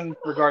prediction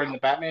regarding the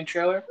Batman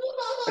trailer.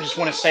 I just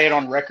want to say it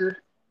on record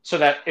so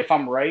that if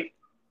I'm right.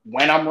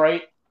 When I'm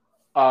right,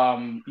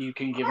 you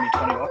can give me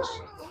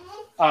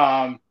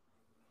 $20.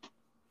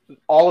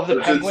 All of the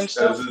Penguin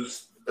stuff.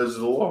 As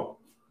the law.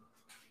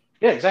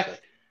 Yeah, exactly.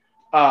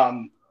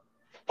 All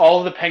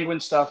of the Penguin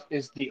stuff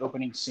is the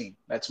opening scene.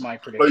 That's my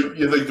prediction. But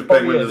you think the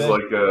Penguin is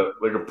like a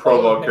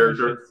prologue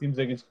character? Seems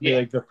like it's gonna be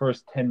like the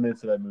first 10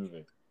 minutes of that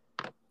movie.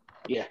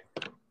 Yeah.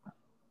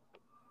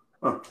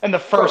 Huh. And the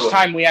first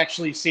time we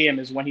actually see him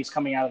is when he's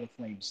coming out of the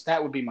flames.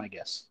 That would be my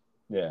guess.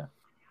 Yeah.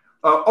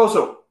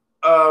 Also,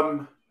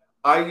 I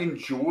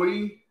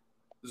enjoy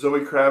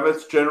Zoe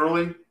Kravitz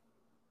generally.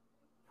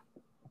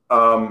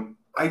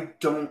 I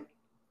don't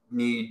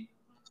need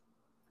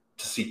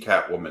to see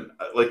Catwoman.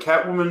 Like,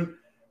 Catwoman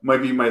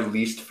might be my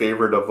least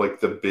favorite of like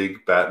the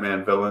big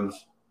Batman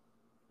villains.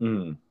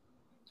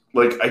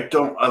 Like, I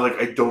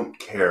don't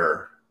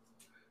care.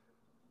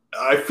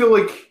 I feel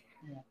like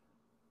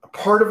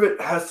part of it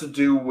has to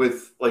do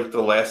with like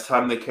the last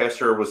time they cast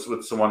her was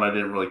with someone I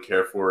didn't really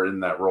care for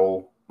in that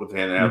role with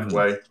Anne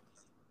Hathaway.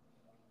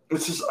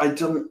 It's just I'm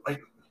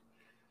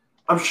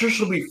sure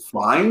she'll be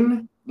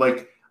fine.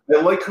 Like,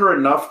 I like her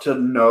enough to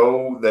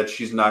know that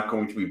she's not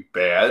going to be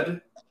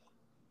bad,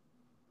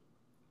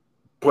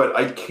 but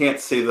I can't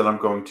say that I'm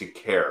going to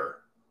care.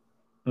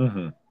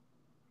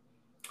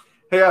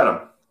 Hey,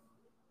 Adam.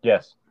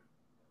 Yes.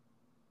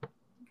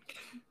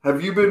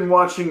 Have you been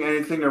watching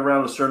anything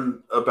around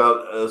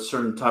about a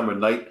certain time of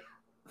night?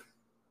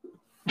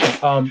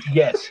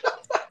 Yes.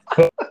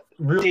 But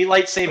really,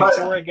 Daylight saving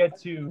before I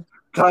get to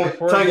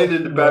tying it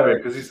into Batman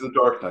because he's the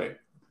Dark Knight.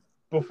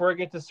 Before I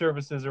get to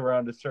services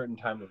around a certain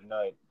time of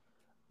night,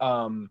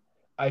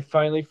 I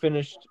finally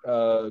finished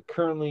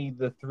currently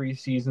the 3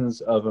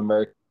 seasons of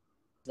American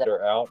that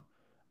are out.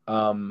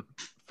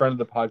 Friend of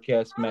the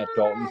podcast, Matt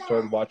Dalton,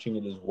 started watching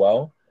it as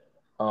well.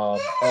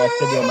 And I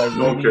said, "Am I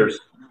No one cares.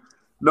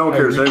 No one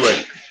cares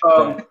anyway."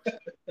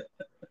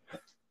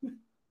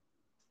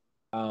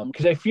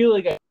 Because I feel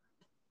like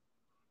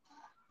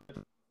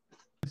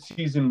this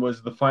season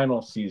was the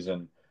final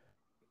season.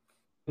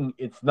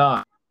 It's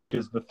not,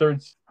 because the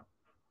third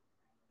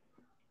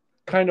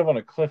kind of on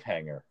a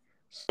cliffhanger.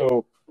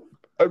 So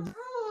I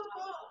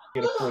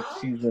get a 4th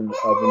season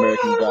of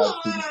American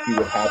Gods to see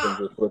what happens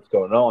with what's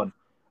going on.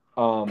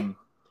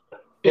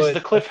 Is the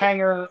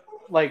cliffhanger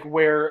like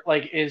where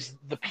is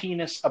the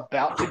penis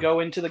about to go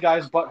into the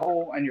guy's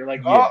butthole and you're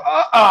like,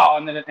 oh,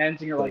 and then it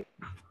ends and you're like,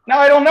 no,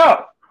 I don't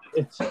know.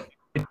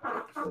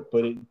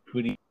 But you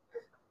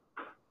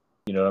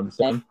know what I'm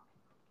saying?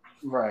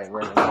 Right.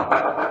 Like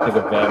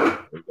a vampire.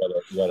 You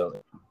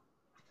gotta.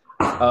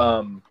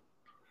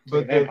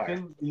 But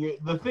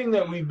the thing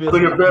that we've been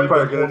like a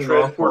vampire going to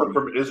transport him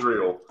from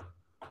Israel.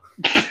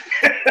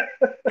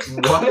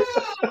 What?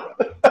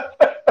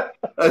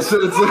 I said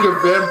it's like a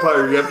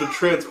vampire. You have to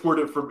transport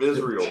it from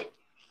Israel.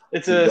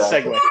 It's a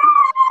segue.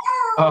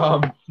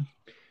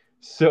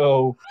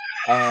 So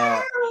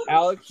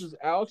Alex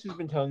has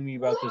been telling me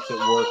about this at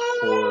work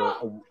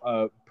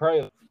for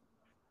probably.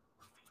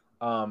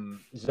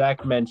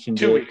 Zach mentioned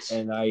 2 it, weeks.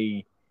 and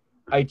I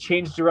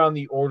changed around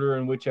the order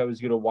in which I was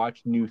going to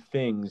watch new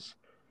things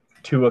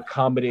to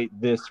accommodate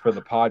this for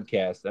the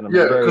podcast, and I'm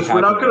very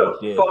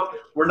happy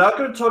we're not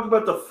gonna talk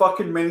about the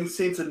fucking Many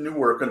Saints in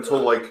Newark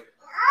until like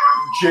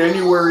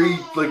January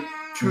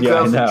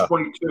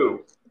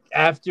 2022.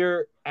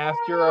 After I'm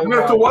gonna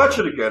have to watch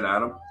it again,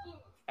 Adam.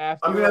 I'm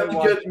gonna have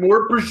to get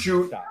more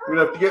prosciutto. I'm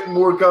gonna have to get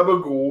more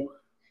gabagool.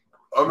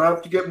 I'm gonna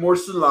have to get more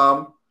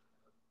salam.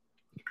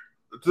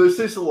 Do they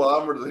say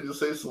salam or do they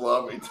just say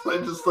salami?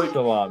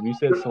 Salam. You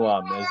said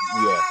salam. Yeah.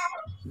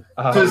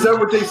 Is that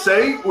what they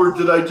say, or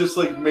did I just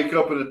make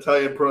up an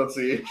Italian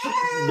pronunciation?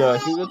 No, I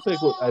think that's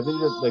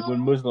like when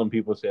Muslim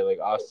people say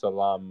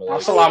as-salam.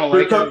 As-salamu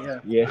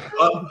alaikum. Yeah.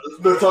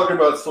 They're talking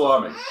about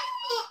salami.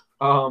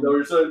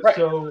 Right.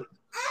 So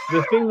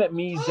the thing that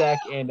me, Zach,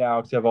 and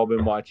Alex have all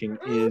been watching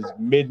is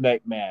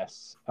Midnight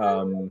Mass,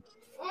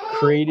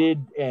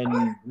 created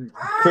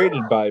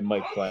by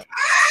Mike Flanagan.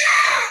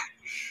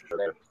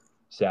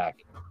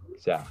 Zach.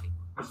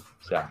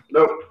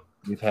 Nope.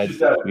 We've had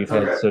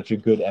such a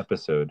good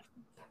episode.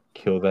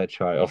 Kill that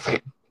child.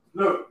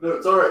 No,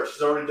 it's all right.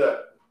 She's already dead.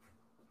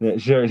 Yeah,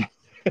 sure.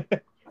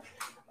 If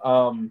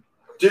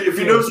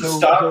you notice, it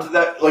stopped.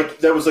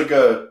 There was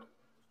a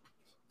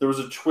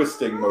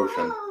twisting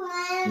motion.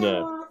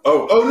 Yeah.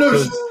 Oh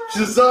no,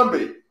 she's a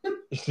zombie.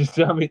 She's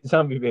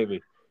zombie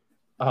baby.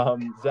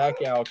 Zach,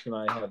 Alex, and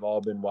I have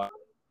all been watching.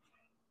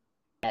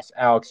 Yes,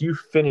 Alex, you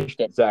finished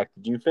it. Zach,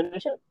 did you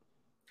finish it?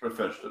 I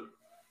finished it.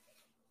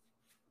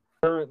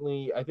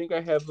 Currently, I think I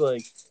have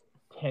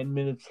 10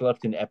 minutes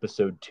left in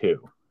episode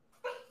 2.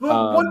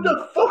 Well, what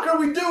the fuck are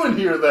we doing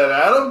here then,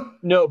 Adam?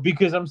 No,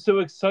 because I'm so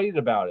excited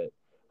about it.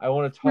 I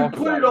want to talk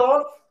about it.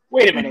 Off?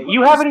 Wait a minute.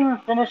 You haven't even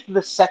finished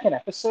the second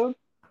episode?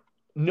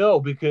 No,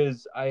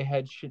 because I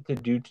had shit to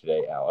do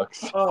today,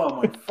 Alex.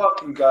 Oh my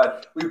fucking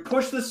god. We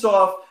pushed this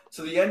off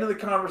to the end of the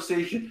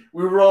conversation.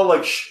 We were all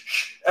like,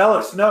 shh,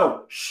 Alex,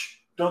 no, shh,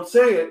 don't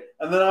say it.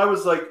 And then I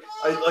was I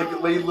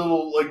laid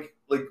little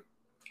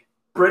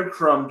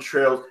breadcrumb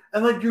trails,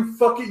 and you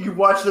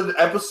watched an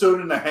episode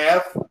and a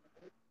half.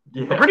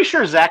 Yeah. I'm pretty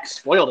sure Zach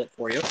spoiled it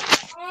for you.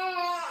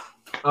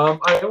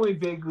 I only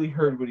vaguely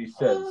heard what he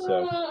said,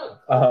 so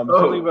I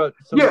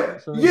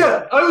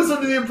was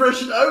under the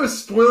impression I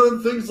was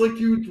spoiling things like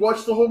you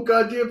watched the whole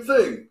goddamn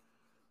thing.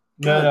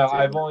 No,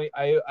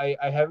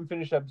 I haven't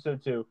finished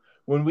episode 2.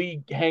 When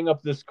we hang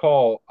up this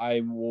call,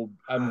 I'm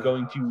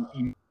going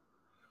to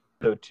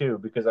too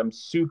because I'm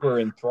super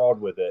enthralled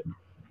with it.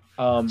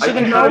 So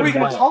then how are we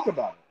going to talk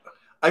about it?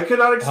 I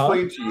cannot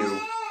explain to you.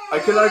 I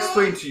cannot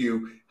explain to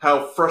you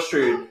how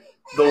frustrated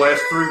the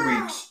last 3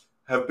 weeks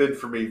have been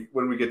for me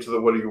when we get to the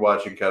 "What are you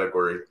watching"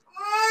 category.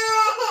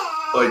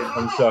 Like,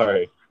 I'm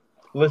sorry.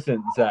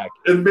 Listen, Zach.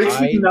 It makes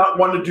me not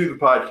want to do the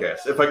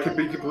podcast. If I can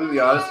be completely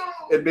honest,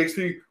 it makes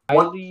me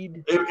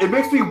it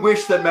makes me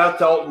wish that Matt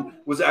Dalton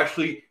was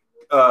actually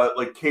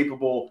like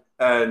capable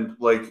and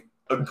like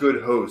a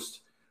good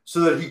host, so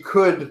that he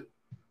could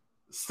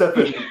step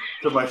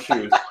into my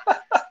shoes,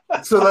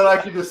 so that I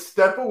could just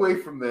step away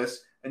from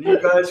this, and you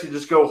guys can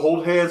just go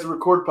hold hands and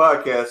record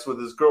podcasts with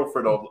his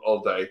girlfriend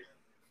all day.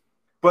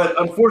 But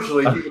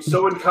unfortunately, he was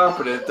so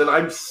incompetent that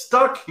I'm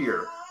stuck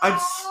here. I'm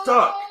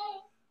stuck.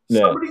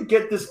 Somebody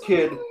get this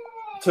kid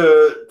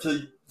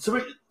to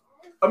somebody.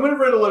 I'm going to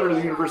write a letter to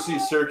the University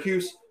of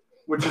Syracuse,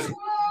 which is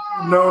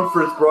known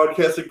for its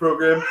broadcasting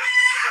program.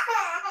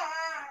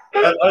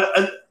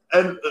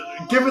 And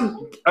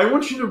given, I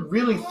want you to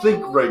really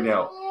think right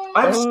now.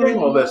 I'm saying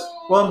all this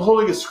while I'm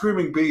holding a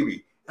screaming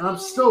baby, and I'm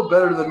still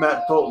better than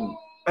Matt Dalton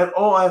at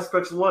all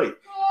aspects of life.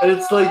 And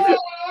it's like,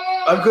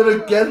 I'm going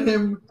to get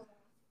him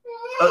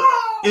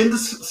into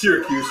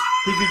Syracuse.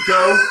 He could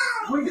go.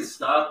 Will you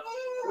stop?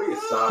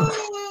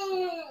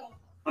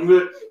 I'm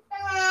going to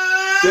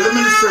get him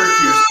into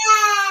Syracuse.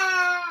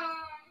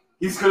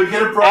 He's going to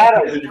get a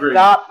broadcasting degree.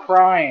 Stop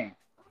crying.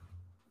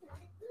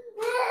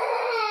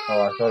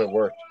 Oh, I thought it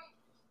worked.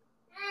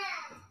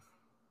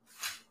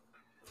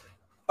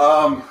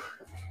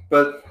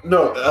 But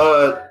no,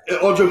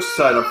 all jokes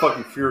aside, I'm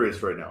fucking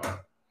furious right now.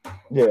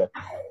 Yeah.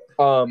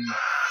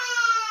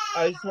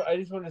 I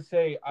just want to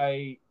say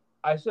I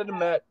said to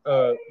Matt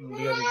the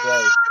other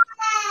day.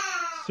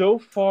 So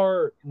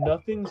far,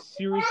 nothing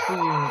seriously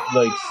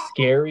like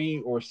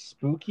scary or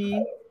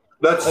spooky.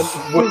 That's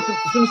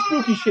some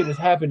spooky shit has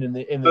happened in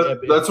the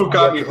That's what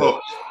got me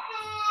hooked.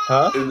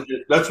 Huh?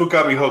 That's what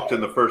got me hooked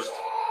in the first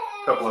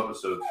couple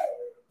episodes.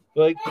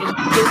 Like, so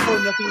far,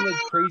 nothing like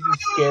crazy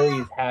scary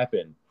has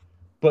happened,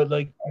 but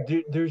like,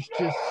 there's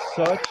just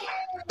such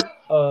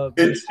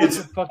there's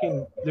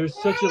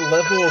such a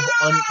level of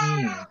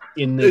unease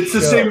in this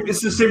show.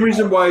 It's the same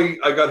reason why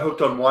I got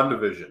hooked on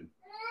WandaVision.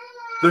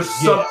 There's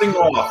something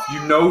off. You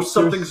know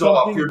something's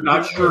off. You're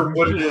not sure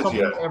what it is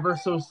yet. Ever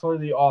so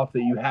slightly off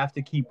that you have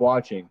to keep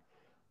watching.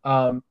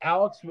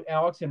 Alex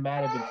and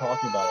Matt have been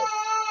talking about it.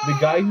 The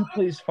guy who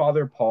plays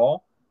Father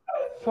Paul,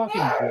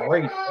 fucking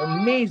great,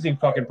 amazing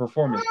fucking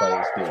performance by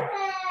this dude.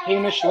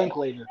 Hamish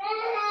Linklater.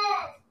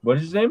 What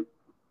is his name?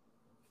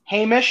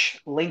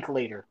 Hamish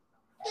Linklater.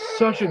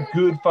 Such a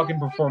good fucking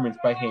performance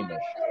by Hamish.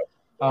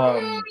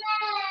 I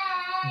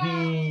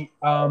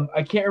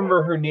can't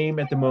remember her name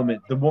at the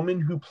moment. The woman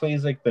who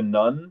plays like the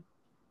nun.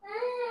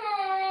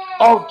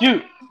 Oh,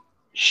 dude,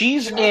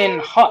 she's in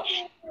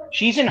Hush.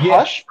 She's in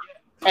Hush,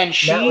 and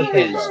she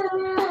is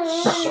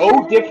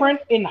so different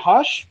in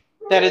Hush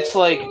that it's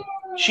like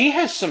she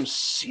has some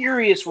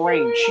serious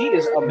range. She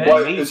is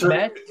amazing.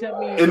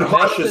 In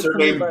Hush, is her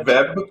name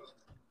Beb?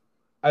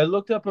 I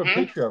looked up a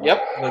picture of her.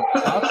 Yep. Like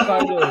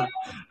outside of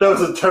that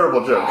was a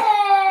terrible joke.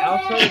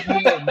 Outside of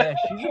Moonlight Mass,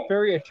 she's a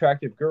very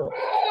attractive girl.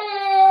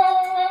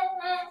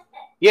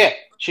 Yeah,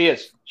 she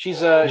is. She's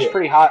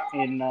pretty hot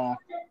in.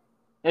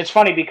 It's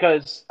funny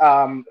because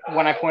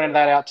when I pointed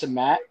that out to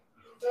Matt,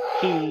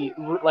 he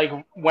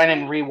went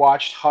and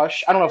rewatched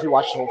Hush. I don't know if he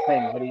watched the whole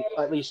thing, but he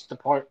at least the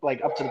part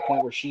up to the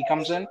point where she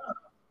comes in,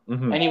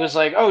 and he was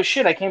like, "Oh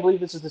shit, I can't believe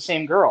this is the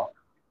same girl."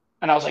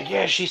 And I was like,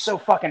 "Yeah, she's so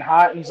fucking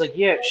hot." And he's like,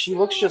 "Yeah, she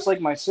looks just like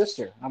my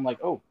sister." I'm like,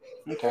 "Oh,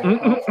 okay."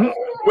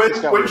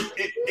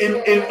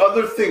 In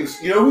other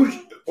things, you know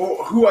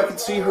who I could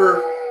see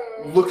her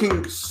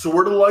looking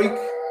sort of like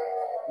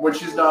when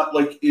she's not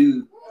like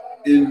in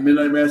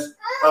Midnight Mass.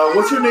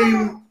 What's her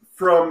name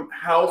from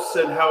House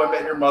and How I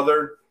Met Your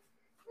Mother?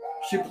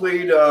 She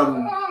played.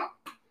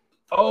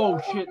 Oh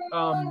shit!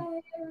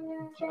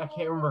 I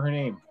can't remember her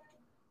name.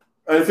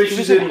 I think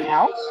she's in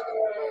House.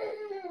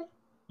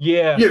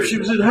 Yeah. Yeah, she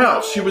was in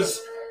House. She was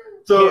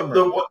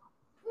the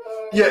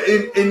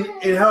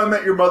in How I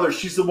Met Your Mother.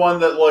 She's the one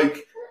that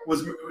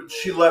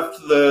she left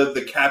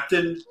the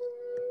captain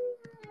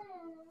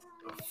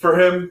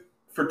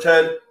for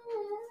Ted.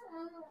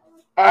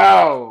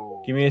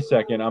 Oh. Give me a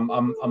second. I'm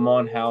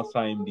on House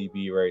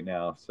IMDb right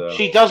now. So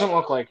she doesn't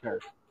look like her.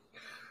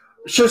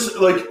 It's just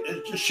like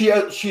she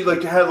had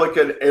like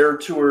an air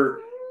to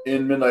her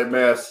in Midnight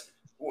Mass,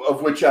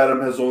 of which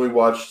Adam has only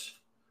watched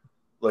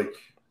like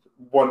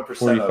 1%.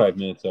 45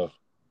 minutes of.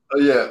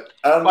 Yeah.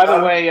 By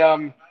the way,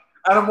 Adam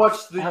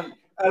watched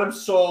Adam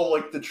saw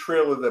like the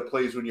trailer that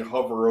plays when you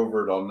hover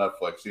over it on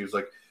Netflix. He was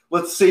like,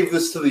 "Let's save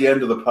this to the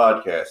end of the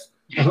podcast."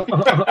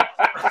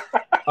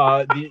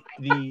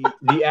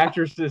 The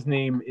actress's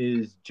name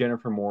is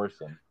Jennifer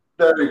Morrison.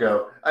 There you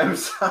go. I'm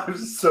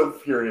so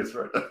furious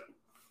right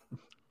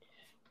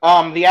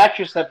now. The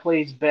actress that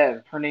plays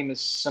Bev, her name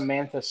is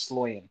Samantha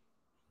Sloyan.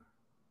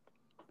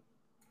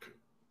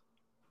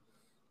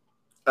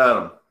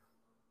 Adam.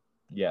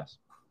 Yes.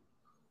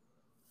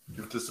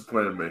 You've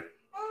disappointed me.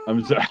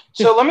 I'm sorry.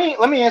 So let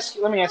me ask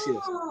you this: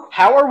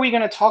 how are we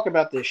going to talk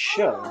about this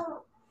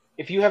show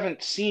if you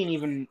haven't seen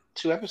even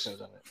 2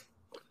 episodes of it?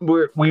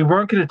 We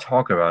weren't going to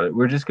talk about it.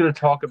 We're just going to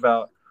talk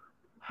about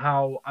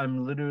how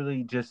I'm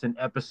literally just an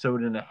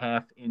episode and a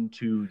half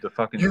into the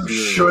fucking You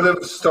series. should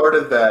have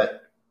started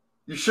that.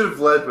 You should have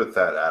led with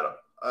that, Adam.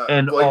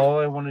 And all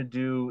I want to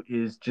do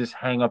is just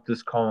hang up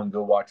this call and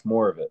go watch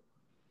more of it.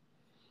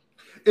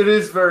 It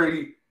is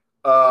very.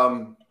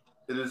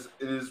 It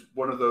is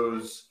one of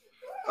those.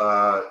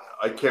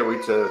 I can't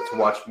wait to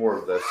watch more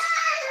of this.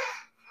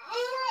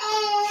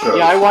 Shows.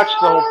 Yeah, I watched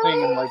the whole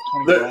thing in like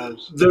 24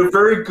 hours. They're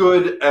very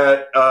good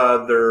at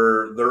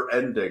their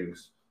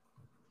endings.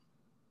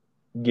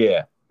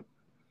 Yeah,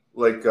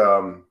 Like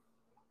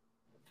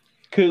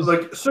because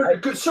like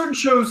certain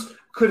shows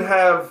could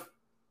have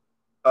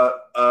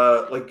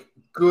like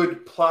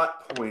good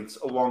plot points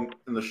along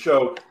in the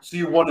show, so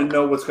you want to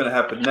know what's going to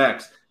happen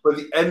next. But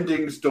the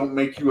endings don't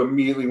make you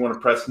immediately want to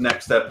press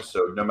next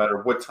episode, no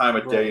matter what time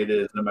of day it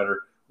is, no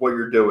matter what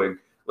you're doing.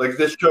 Like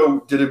this show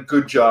did a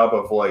good job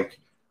of like,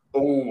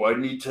 oh, I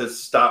need to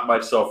stop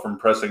myself from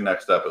pressing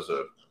next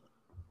episode.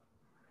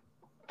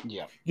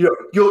 Yeah,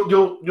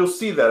 you'll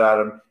see that,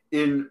 Adam,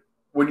 in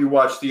when you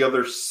watch the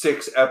other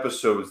 6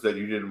 episodes that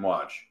you didn't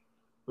watch.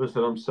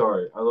 Listen, I'm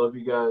sorry. I love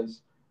you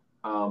guys.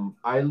 I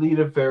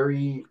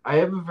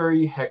have a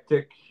very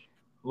hectic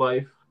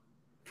life.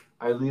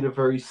 I lead a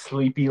very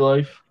sleepy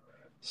life.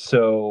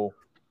 So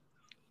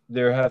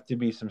there have to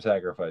be some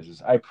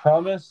sacrifices. I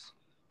promise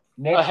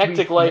a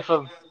hectic life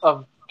of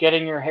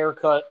getting your hair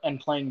cut and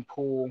playing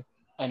pool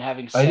and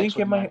having sex. I didn't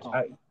get my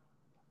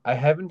I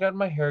haven't gotten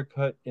my hair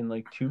cut in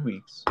like 2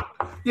 weeks.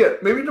 Yeah,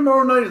 maybe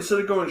tomorrow night, instead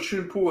of going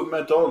shooting pool with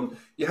Matt Dalton,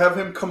 you have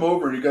him come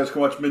over and you guys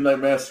can watch Midnight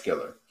Mass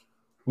together.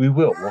 We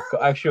will. Well,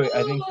 actually,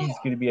 I think he's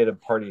going to be at a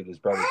party at his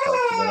brother's house,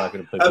 so we're not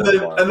going to play and pool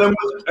then, tomorrow.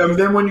 and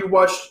then when you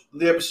watch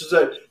the episodes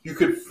that you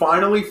could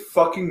finally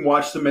fucking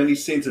watch The Many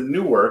Saints of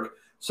Newark,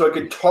 so I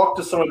could talk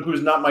to someone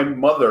who's not my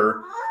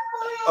mother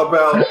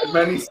about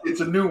Many Saints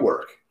of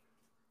Newark.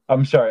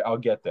 I'm sorry, I'll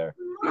get there.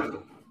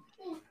 Listen,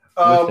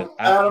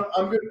 Adam,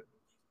 I'm good.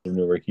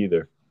 Newark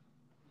either.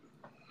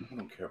 I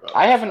don't care about.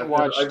 I haven't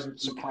watched I've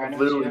Sopranos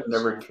literally yet,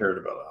 never so. cared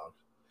about Alex.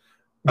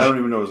 I don't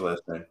even know his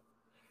last name.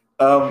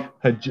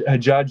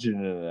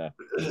 Hajjaj.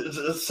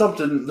 It's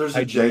something. There's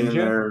a J in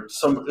there.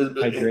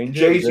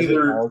 Jay's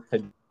either.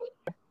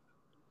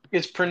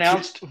 It's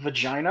pronounced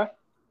vagina.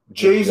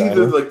 Jay's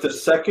either like the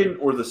 2nd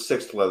or the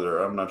 6th letter.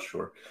 I'm not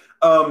sure.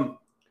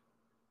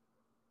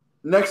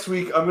 Next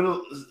week, I'm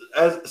gonna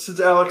since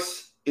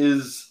Alex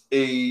is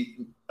a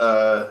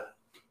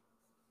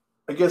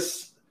I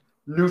guess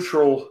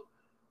neutral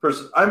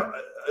person.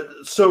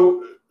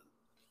 So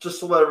just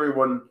to let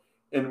everyone.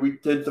 And we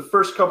did the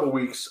first couple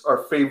weeks our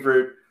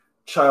favorite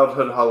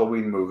childhood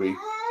Halloween movie.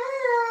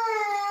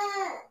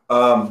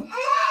 No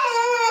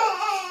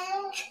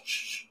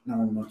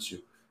one wants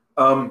you.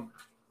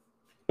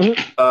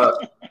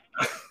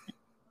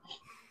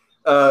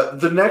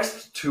 The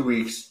next 2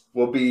 weeks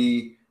will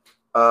be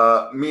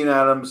me and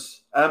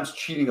Adam's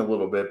cheating a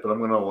little bit, but I'm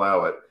going to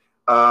allow it.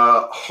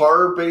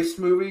 Horror-based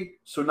movie.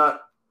 So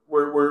not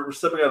we're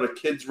stepping out of the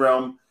kids'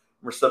 realm.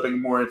 We're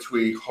stepping more into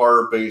a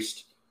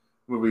horror-based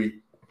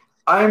movie.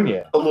 I'm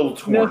a little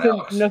torn,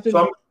 Alex.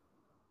 So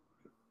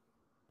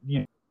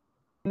you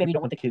don't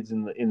want the kids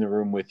in the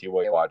room with you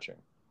while you're watching.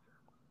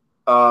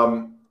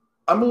 I'm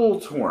a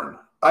little torn.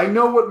 I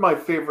know what my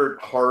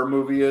favorite horror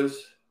movie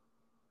is.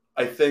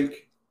 I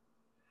think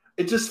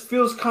it just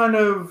feels kind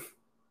of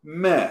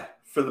meh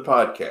for the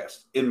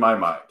podcast in my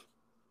mind.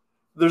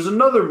 There's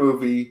another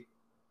movie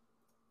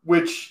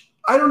which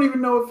I don't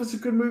even know if it's a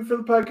good movie for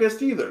the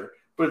podcast either,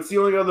 but it's the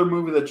only other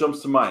movie that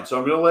jumps to mind. So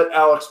I'm going to let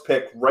Alex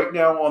pick right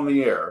now on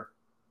the air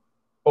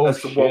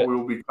as to what we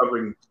will be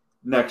covering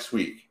next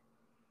week.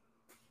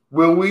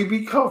 Will we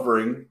be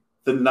covering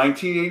the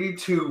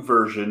 1982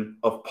 version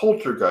of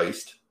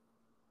Poltergeist,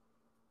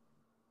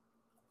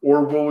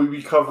 or will we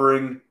be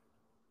covering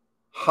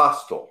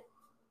Hostel?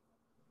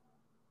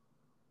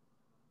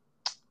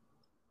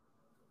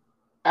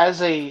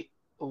 As a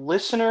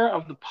listener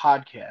of the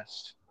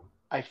podcast,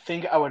 I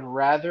think I would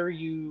rather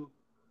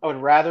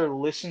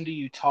listen to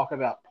you talk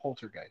about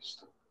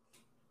Poltergeist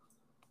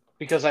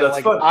because I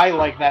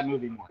like that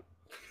movie more.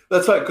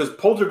 That's right, because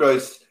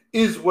Poltergeist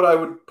is what I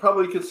would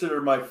probably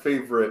consider my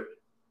favorite,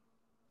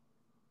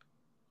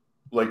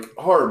 like,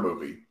 horror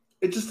movie.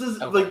 It just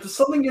doesn't like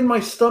something in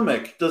my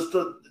stomach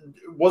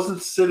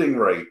wasn't sitting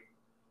right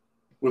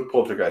with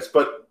Poltergeist,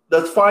 but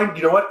that's fine.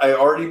 You know what? I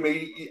already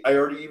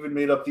even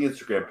made up the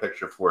Instagram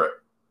picture for it.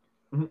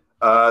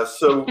 Mm-hmm.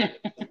 So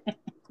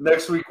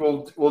next week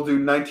we'll do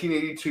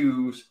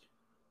 1982's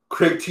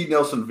Craig T.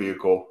 Nelson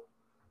vehicle,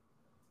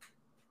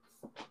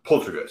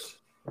 Poltergeist.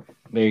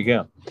 There you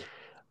go.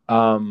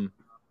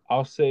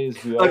 I'll say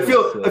as we I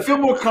feel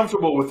more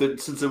comfortable with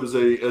it since it was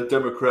a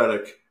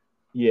Democratic.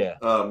 Yeah.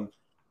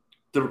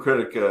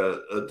 Democratic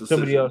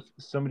decision.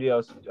 Somebody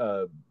else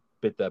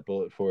bit that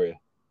bullet for you.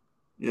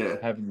 Yeah.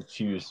 Having to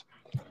choose.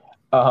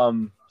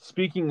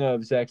 speaking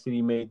of Zach said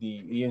he made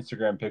the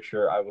Instagram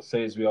picture, I will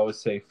say, as we always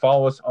say,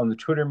 follow us on the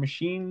Twitter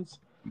machines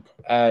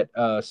at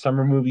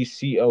Summer Movie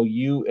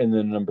COU and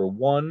the number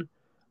 1.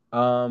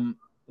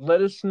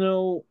 Let us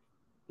know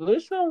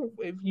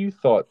if you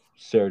thought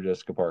Sarah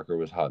Jessica Parker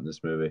was hot in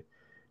this movie,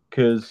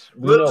 because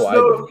Let us know I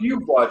did. if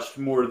you've watched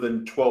more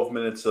than 12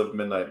 minutes of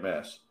Midnight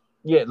Mass.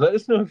 Yeah, let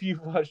us know if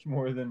you've watched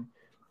more than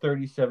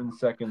 37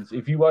 seconds.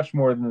 If you watched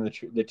more than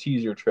the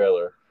teaser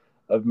trailer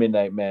of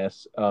Midnight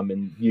Mass,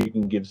 and you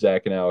can give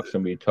Zach and Alex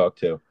somebody to talk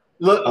to.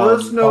 Let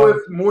us know if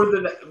more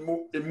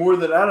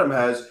than Adam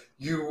has,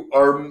 you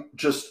are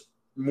just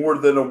more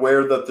than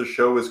aware that the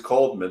show is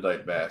called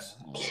Midnight Mass.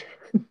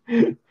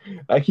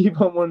 I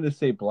keep on wanting to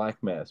say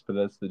Black Mass, but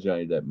that's the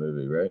Johnny Depp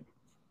movie, right?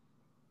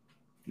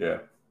 Yeah.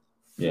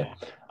 Yeah.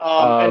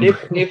 And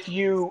if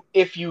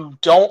you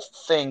don't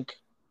think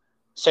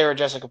Sarah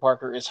Jessica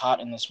Parker is hot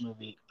in this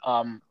movie,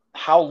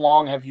 how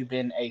long have you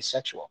been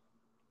asexual?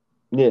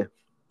 Yeah.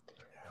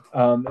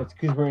 It's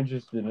because we're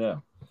interested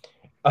now.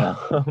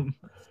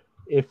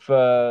 If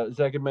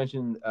Zach had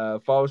mentioned,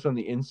 follow us on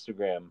the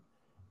Instagram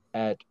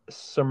at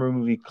Summer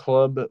Movie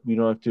Club. We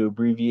don't have to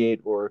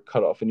abbreviate or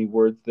cut off any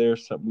words there.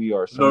 We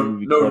are Summer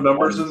Movie No Club.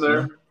 numbers in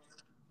there.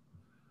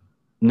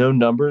 No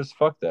numbers.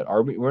 Fuck that.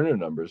 We're no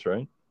numbers,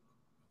 right?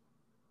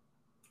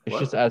 It's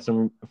just add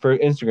some for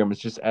Instagram. It's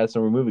just add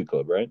Summer Movie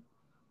Club, right?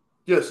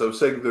 Yes, I was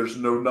saying there's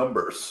no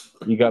numbers.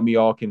 You got me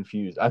all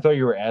confused. I thought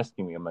you were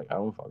asking me. I'm like, I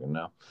don't fucking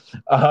know.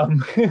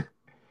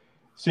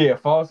 So yeah,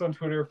 follow us on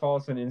Twitter. Follow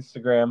us on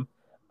Instagram.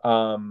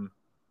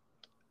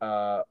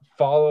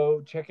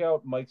 Check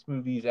out Mike's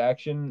Movies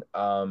Action.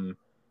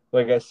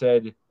 Like I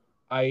said,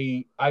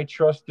 I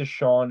trust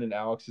Deshaun and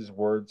Alex's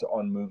words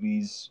on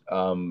movies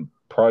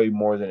probably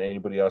more than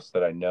anybody else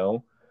that I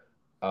know.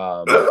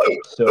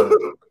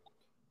 So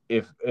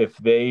if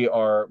they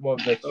are, well,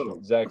 that's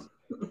true. Zach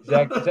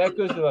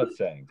goes without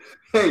saying.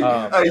 Hey,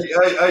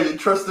 I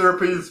trust their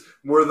opinions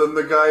more than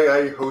the guy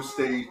I host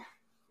a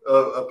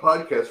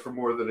podcast for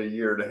more than a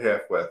year and a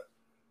half with.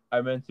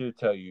 I meant to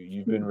tell you,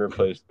 you've been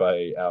replaced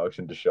by Alex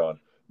and Deshaun.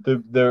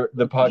 The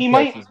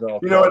podcast is now.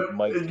 You know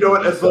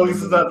what? As long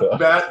as it's not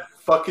Matt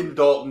fucking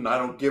Dalton, I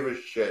don't give a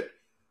shit.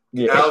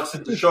 Yeah. Alex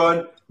and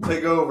Deshaun,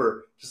 take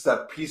over. Just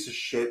that piece of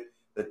shit,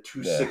 that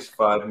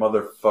 265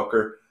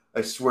 motherfucker.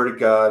 I swear to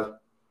God.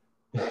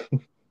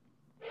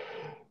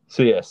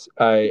 So yes,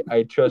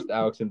 I trust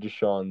Alex and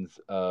Deshaun's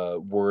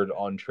word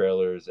on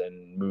trailers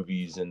and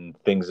movies and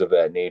things of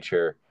that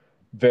nature.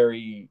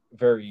 Very,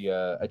 very.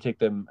 I take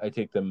them.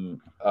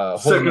 Second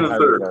and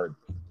third. Regard.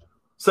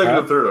 Second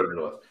and third on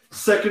your list.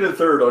 Second and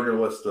third on your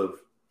list of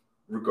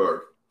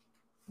regard.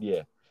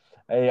 Yeah,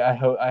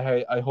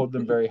 I hold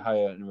them very high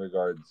in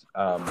regards.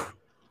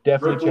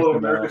 Definitely check them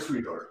America out.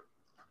 Sweetheart.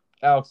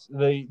 Alex,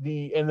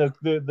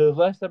 the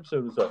last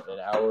episode was what, an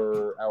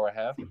hour and a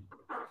half.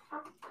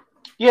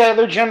 Yeah,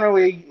 they're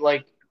generally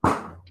like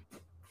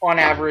on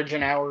average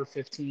an hour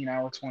 15,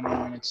 hour 20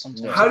 minutes.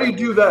 Sometimes. How do you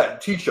do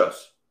that? Teach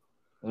us.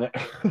 Do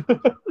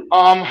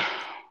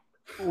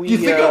you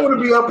think I want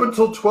to be up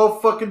until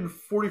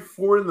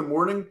 12:44 in the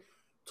morning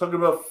talking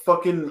about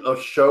fucking a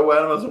show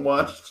Adam hasn't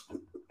watched?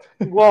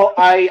 Well,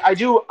 I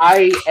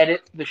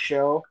edit the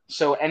show,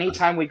 so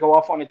anytime we go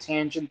off on a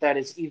tangent that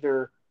is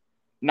either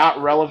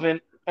not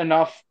relevant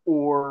enough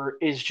or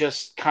is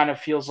just kind of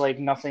feels like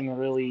nothing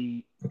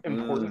really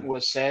important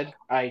was said,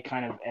 I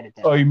kind of edit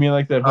that. Oh, you mean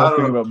like that whole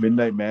thing about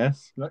Midnight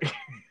Mass?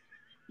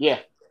 Yeah.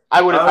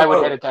 I would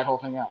edit that whole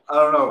thing out. I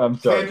don't know.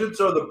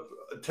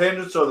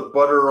 Tangents are the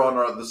butter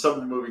on the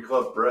Summer Movie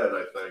Club bread,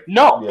 I think.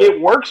 No,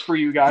 It works for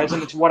you guys,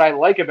 and it's what I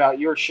like about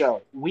your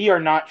show. We are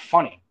not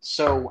funny,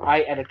 so I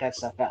edit that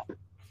stuff out.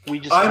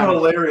 I'm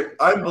hilarious.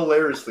 I'm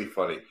hilariously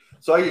funny,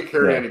 so I can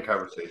carry any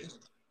conversation.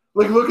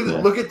 Like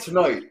look at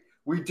tonight.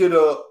 We did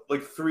a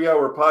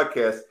 3-hour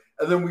podcast,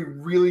 and then we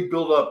really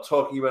built up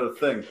talking about a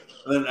thing,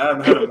 and then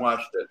Adam hadn't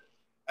watched it,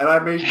 and I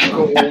made you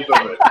go hold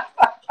of it.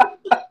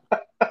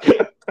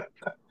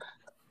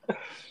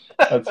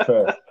 That's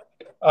fair.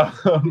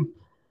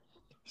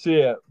 So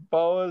yeah,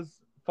 follow us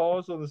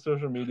on the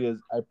social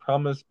medias. I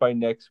promise by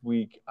next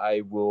week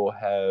I will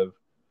have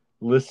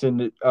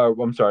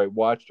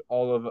watched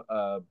all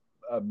of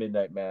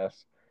Midnight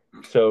Mass.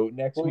 So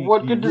next week,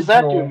 what good does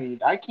that do me?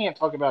 I can't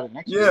talk about it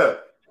next week. Yeah.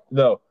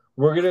 No,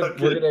 we're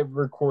gonna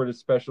record a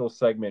special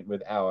segment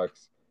with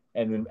Alex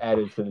and then add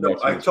it to the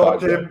next. I talk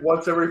to him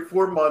once every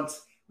 4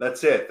 months.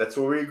 That's it. That's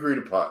what we agreed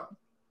upon.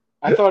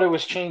 I thought it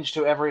was changed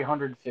to every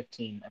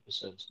 115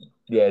 episodes.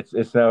 Yeah,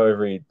 it's now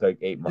every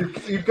 8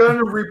 months. You've got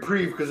a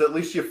reprieve because at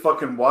least you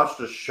fucking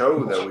watched a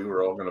show that we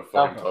were all going to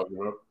fucking talk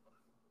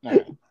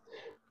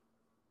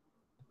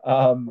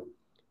about.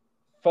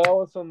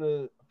 Follow us on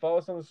the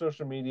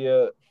social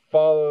media.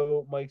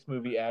 Follow Mike's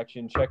Movie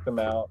Action. Check them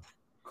out.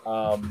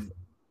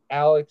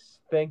 Alex,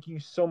 thank you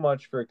so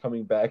much for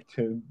coming back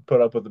to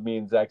put up with me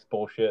and Zach's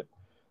bullshit.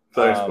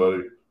 Thanks,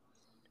 buddy.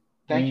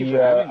 Thank you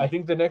for having me. I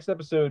think the next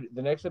episode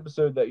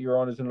that you're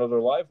on is another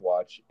live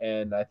watch,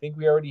 and I think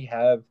we already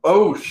have.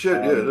 Oh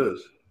shit! Yeah, it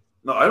is.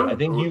 No, I don't. I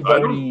think you've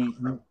already.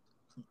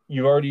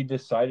 you've already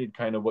decided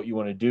kind of what you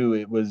want to do.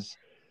 It was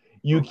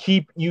you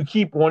keep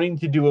wanting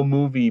to do a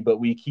movie, but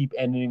we keep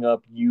ending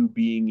up you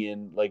being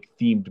in like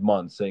themed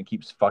months, and it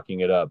keeps fucking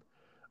it up.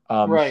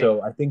 Right.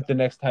 So I think the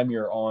next time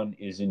you're on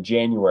is in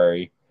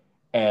January,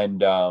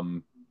 and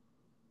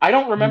I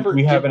don't remember.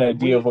 we have an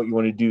idea of what you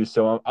want to do.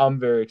 So I'm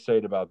very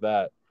excited about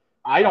that.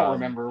 I don't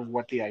remember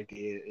what the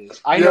idea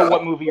is. I know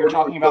what movie you're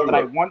talking about that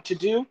I want to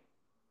do,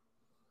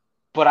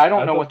 but I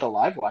don't know what the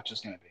live watch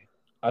is going to be.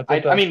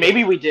 I mean,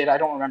 maybe we did. I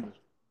don't remember.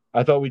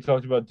 I thought we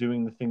talked about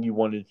doing the thing you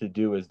wanted to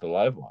do as the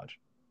live watch.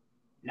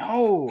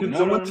 No. I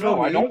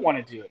don't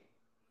want to do it.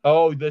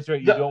 Oh, that's right.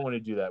 You don't want to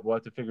do that. We'll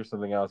have to figure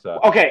something else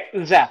out. Okay,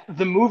 Zach,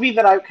 the movie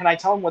that can I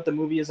tell him what the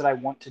movie is that I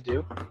want to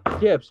do?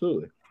 Yeah,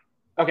 absolutely.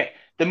 Okay,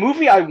 the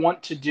movie I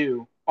want to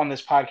do on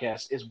this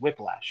podcast is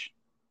Whiplash.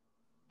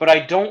 But I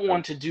don't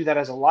want to do that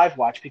as a live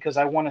watch because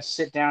I want to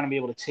sit down and be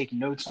able to take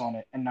notes on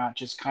it and not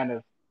just kind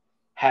of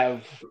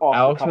have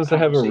Alex wants to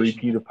have a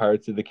repeat of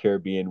Pirates of the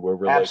Caribbean where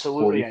we're like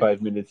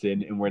 45 minutes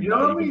in and we're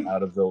not even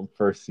out of the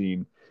first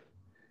scene.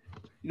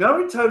 You know how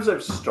many times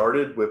I've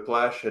started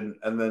Whiplash and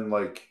then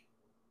like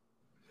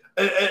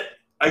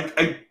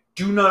I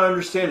do not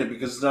understand it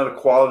because it's not a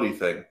quality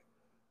thing.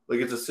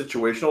 Like it's a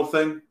situational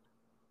thing.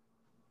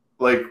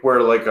 Like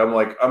where like I'm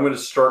going to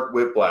start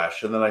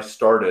Whiplash and then I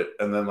start it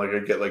and then like I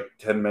get like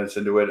 10 minutes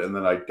into it and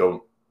then I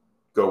don't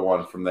go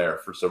on from there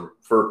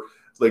for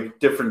like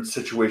different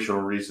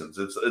situational reasons.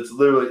 It's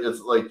literally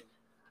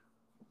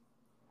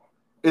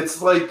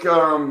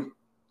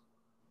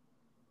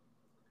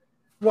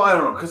well, I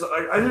don't know because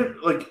I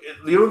didn't like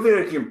the only thing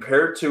I can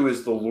compare it to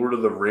is the Lord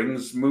of the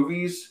Rings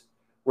movies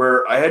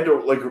where I had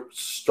to like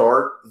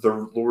start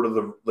the Lord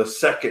of the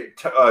second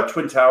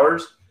Twin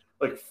Towers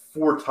like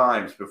 4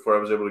 times before I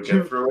was able to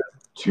get through it.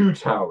 2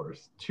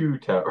 towers.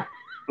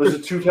 Was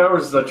it 2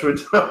 towers? Is that Twin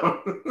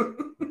Towers?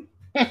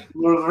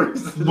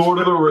 Lord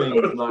of the Rings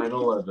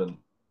 9/11.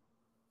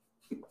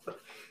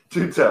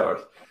 2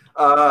 towers.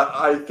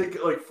 I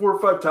think like 4 or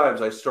 5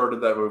 times I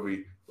started that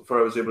movie before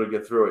I was able to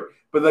get through it.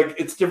 But like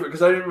it's different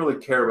because I didn't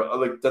really care about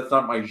like that's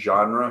not my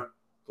genre,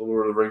 the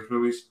Lord of the Rings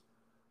movies.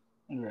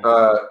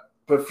 Right.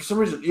 But for some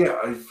reason, yeah,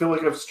 I feel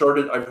like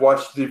I've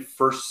watched the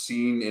first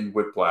scene in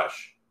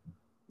Whiplash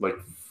like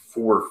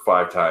 4 or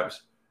 5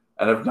 times,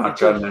 and I've not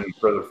gotten any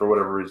further for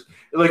whatever reason.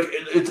 Like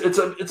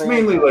it's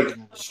mainly like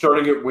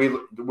starting it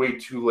way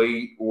too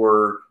late,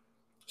 or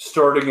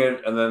starting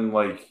it and then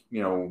like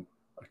a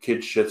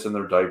kid shits in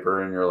their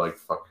diaper and you're like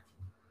fuck.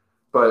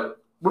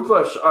 But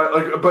Whiplash,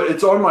 but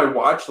it's on my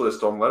watch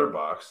list on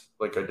Letterboxd.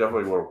 Like I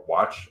definitely want to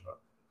watch.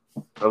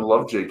 I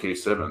love J.K.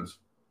 Simmons.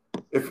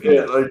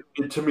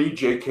 To me,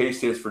 J.K.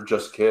 stands for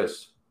just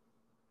kiss.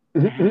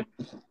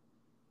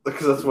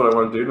 Because that's what I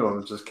want to do to him,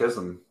 is just kiss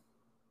him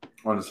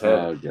on his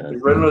head,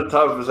 right on the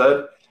top of his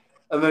head,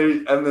 and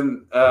then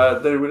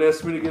he would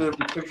ask me to get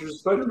pictures of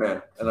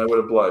Spider-Man, and I would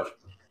oblige.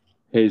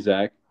 Hey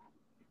Zach.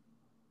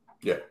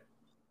 Yeah.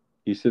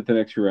 You sit the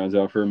next few rounds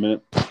out for a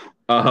minute.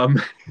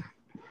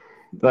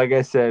 Like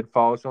I said,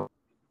 follow us on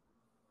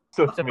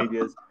social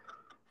medias.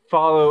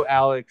 Follow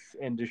Alex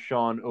and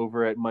Deshaun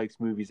over at Mike's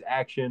Movies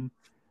Action.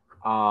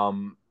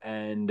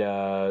 And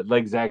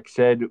like Zach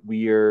said,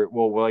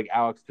 like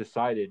Alex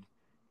decided,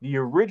 the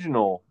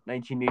original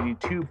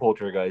 1982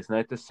 Poltergeist,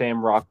 not the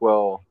Sam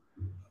Rockwell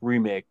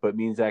remake, but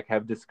me and Zach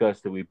have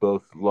discussed that we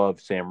both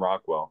love Sam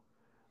Rockwell.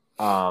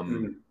 How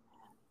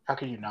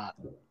can you not?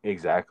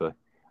 Exactly.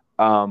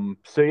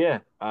 So yeah,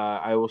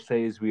 I will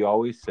say, as we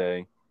always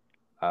say,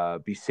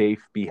 be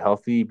safe, be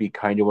healthy, be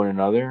kind to one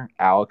another.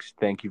 Alex,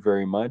 thank you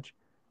very much.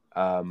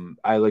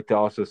 I like to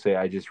also say,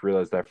 I just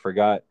realized I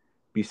forgot.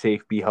 Be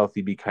safe, be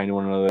healthy, be kind to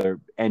one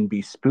another, and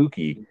be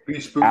spooky. Be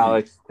spooky.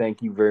 Alex,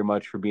 thank you very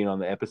much for being on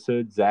the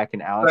episode. Zach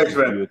and Alex,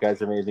 do you guys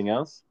have anything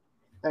else?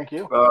 Thank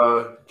you.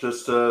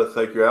 Just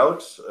thank you,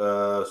 Alex.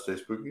 Stay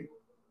spooky.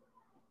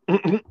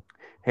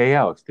 Hey,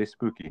 Alex, stay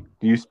spooky.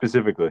 You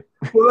specifically.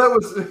 Well, that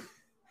was...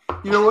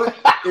 You know what?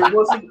 It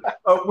wasn't...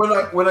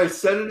 when I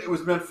said it, it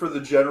was meant for the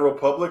general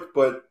public,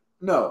 but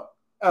no.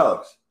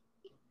 Alex.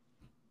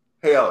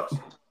 Hey, Alex.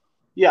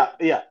 Yeah.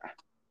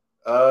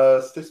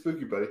 Stay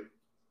spooky, buddy.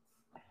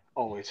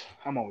 Always.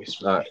 I'm always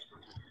spooky. All right.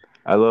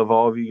 I love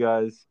all of you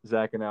guys,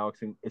 Zach and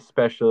Alex, and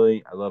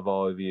especially, I love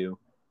all of you.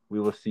 We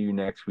will see you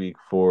next week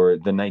for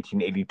the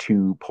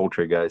 1982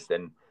 Poltergeist,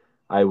 and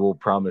I will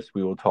promise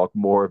we will talk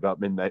more about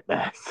Midnight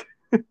Mass.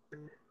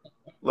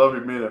 Love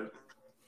you, Mina.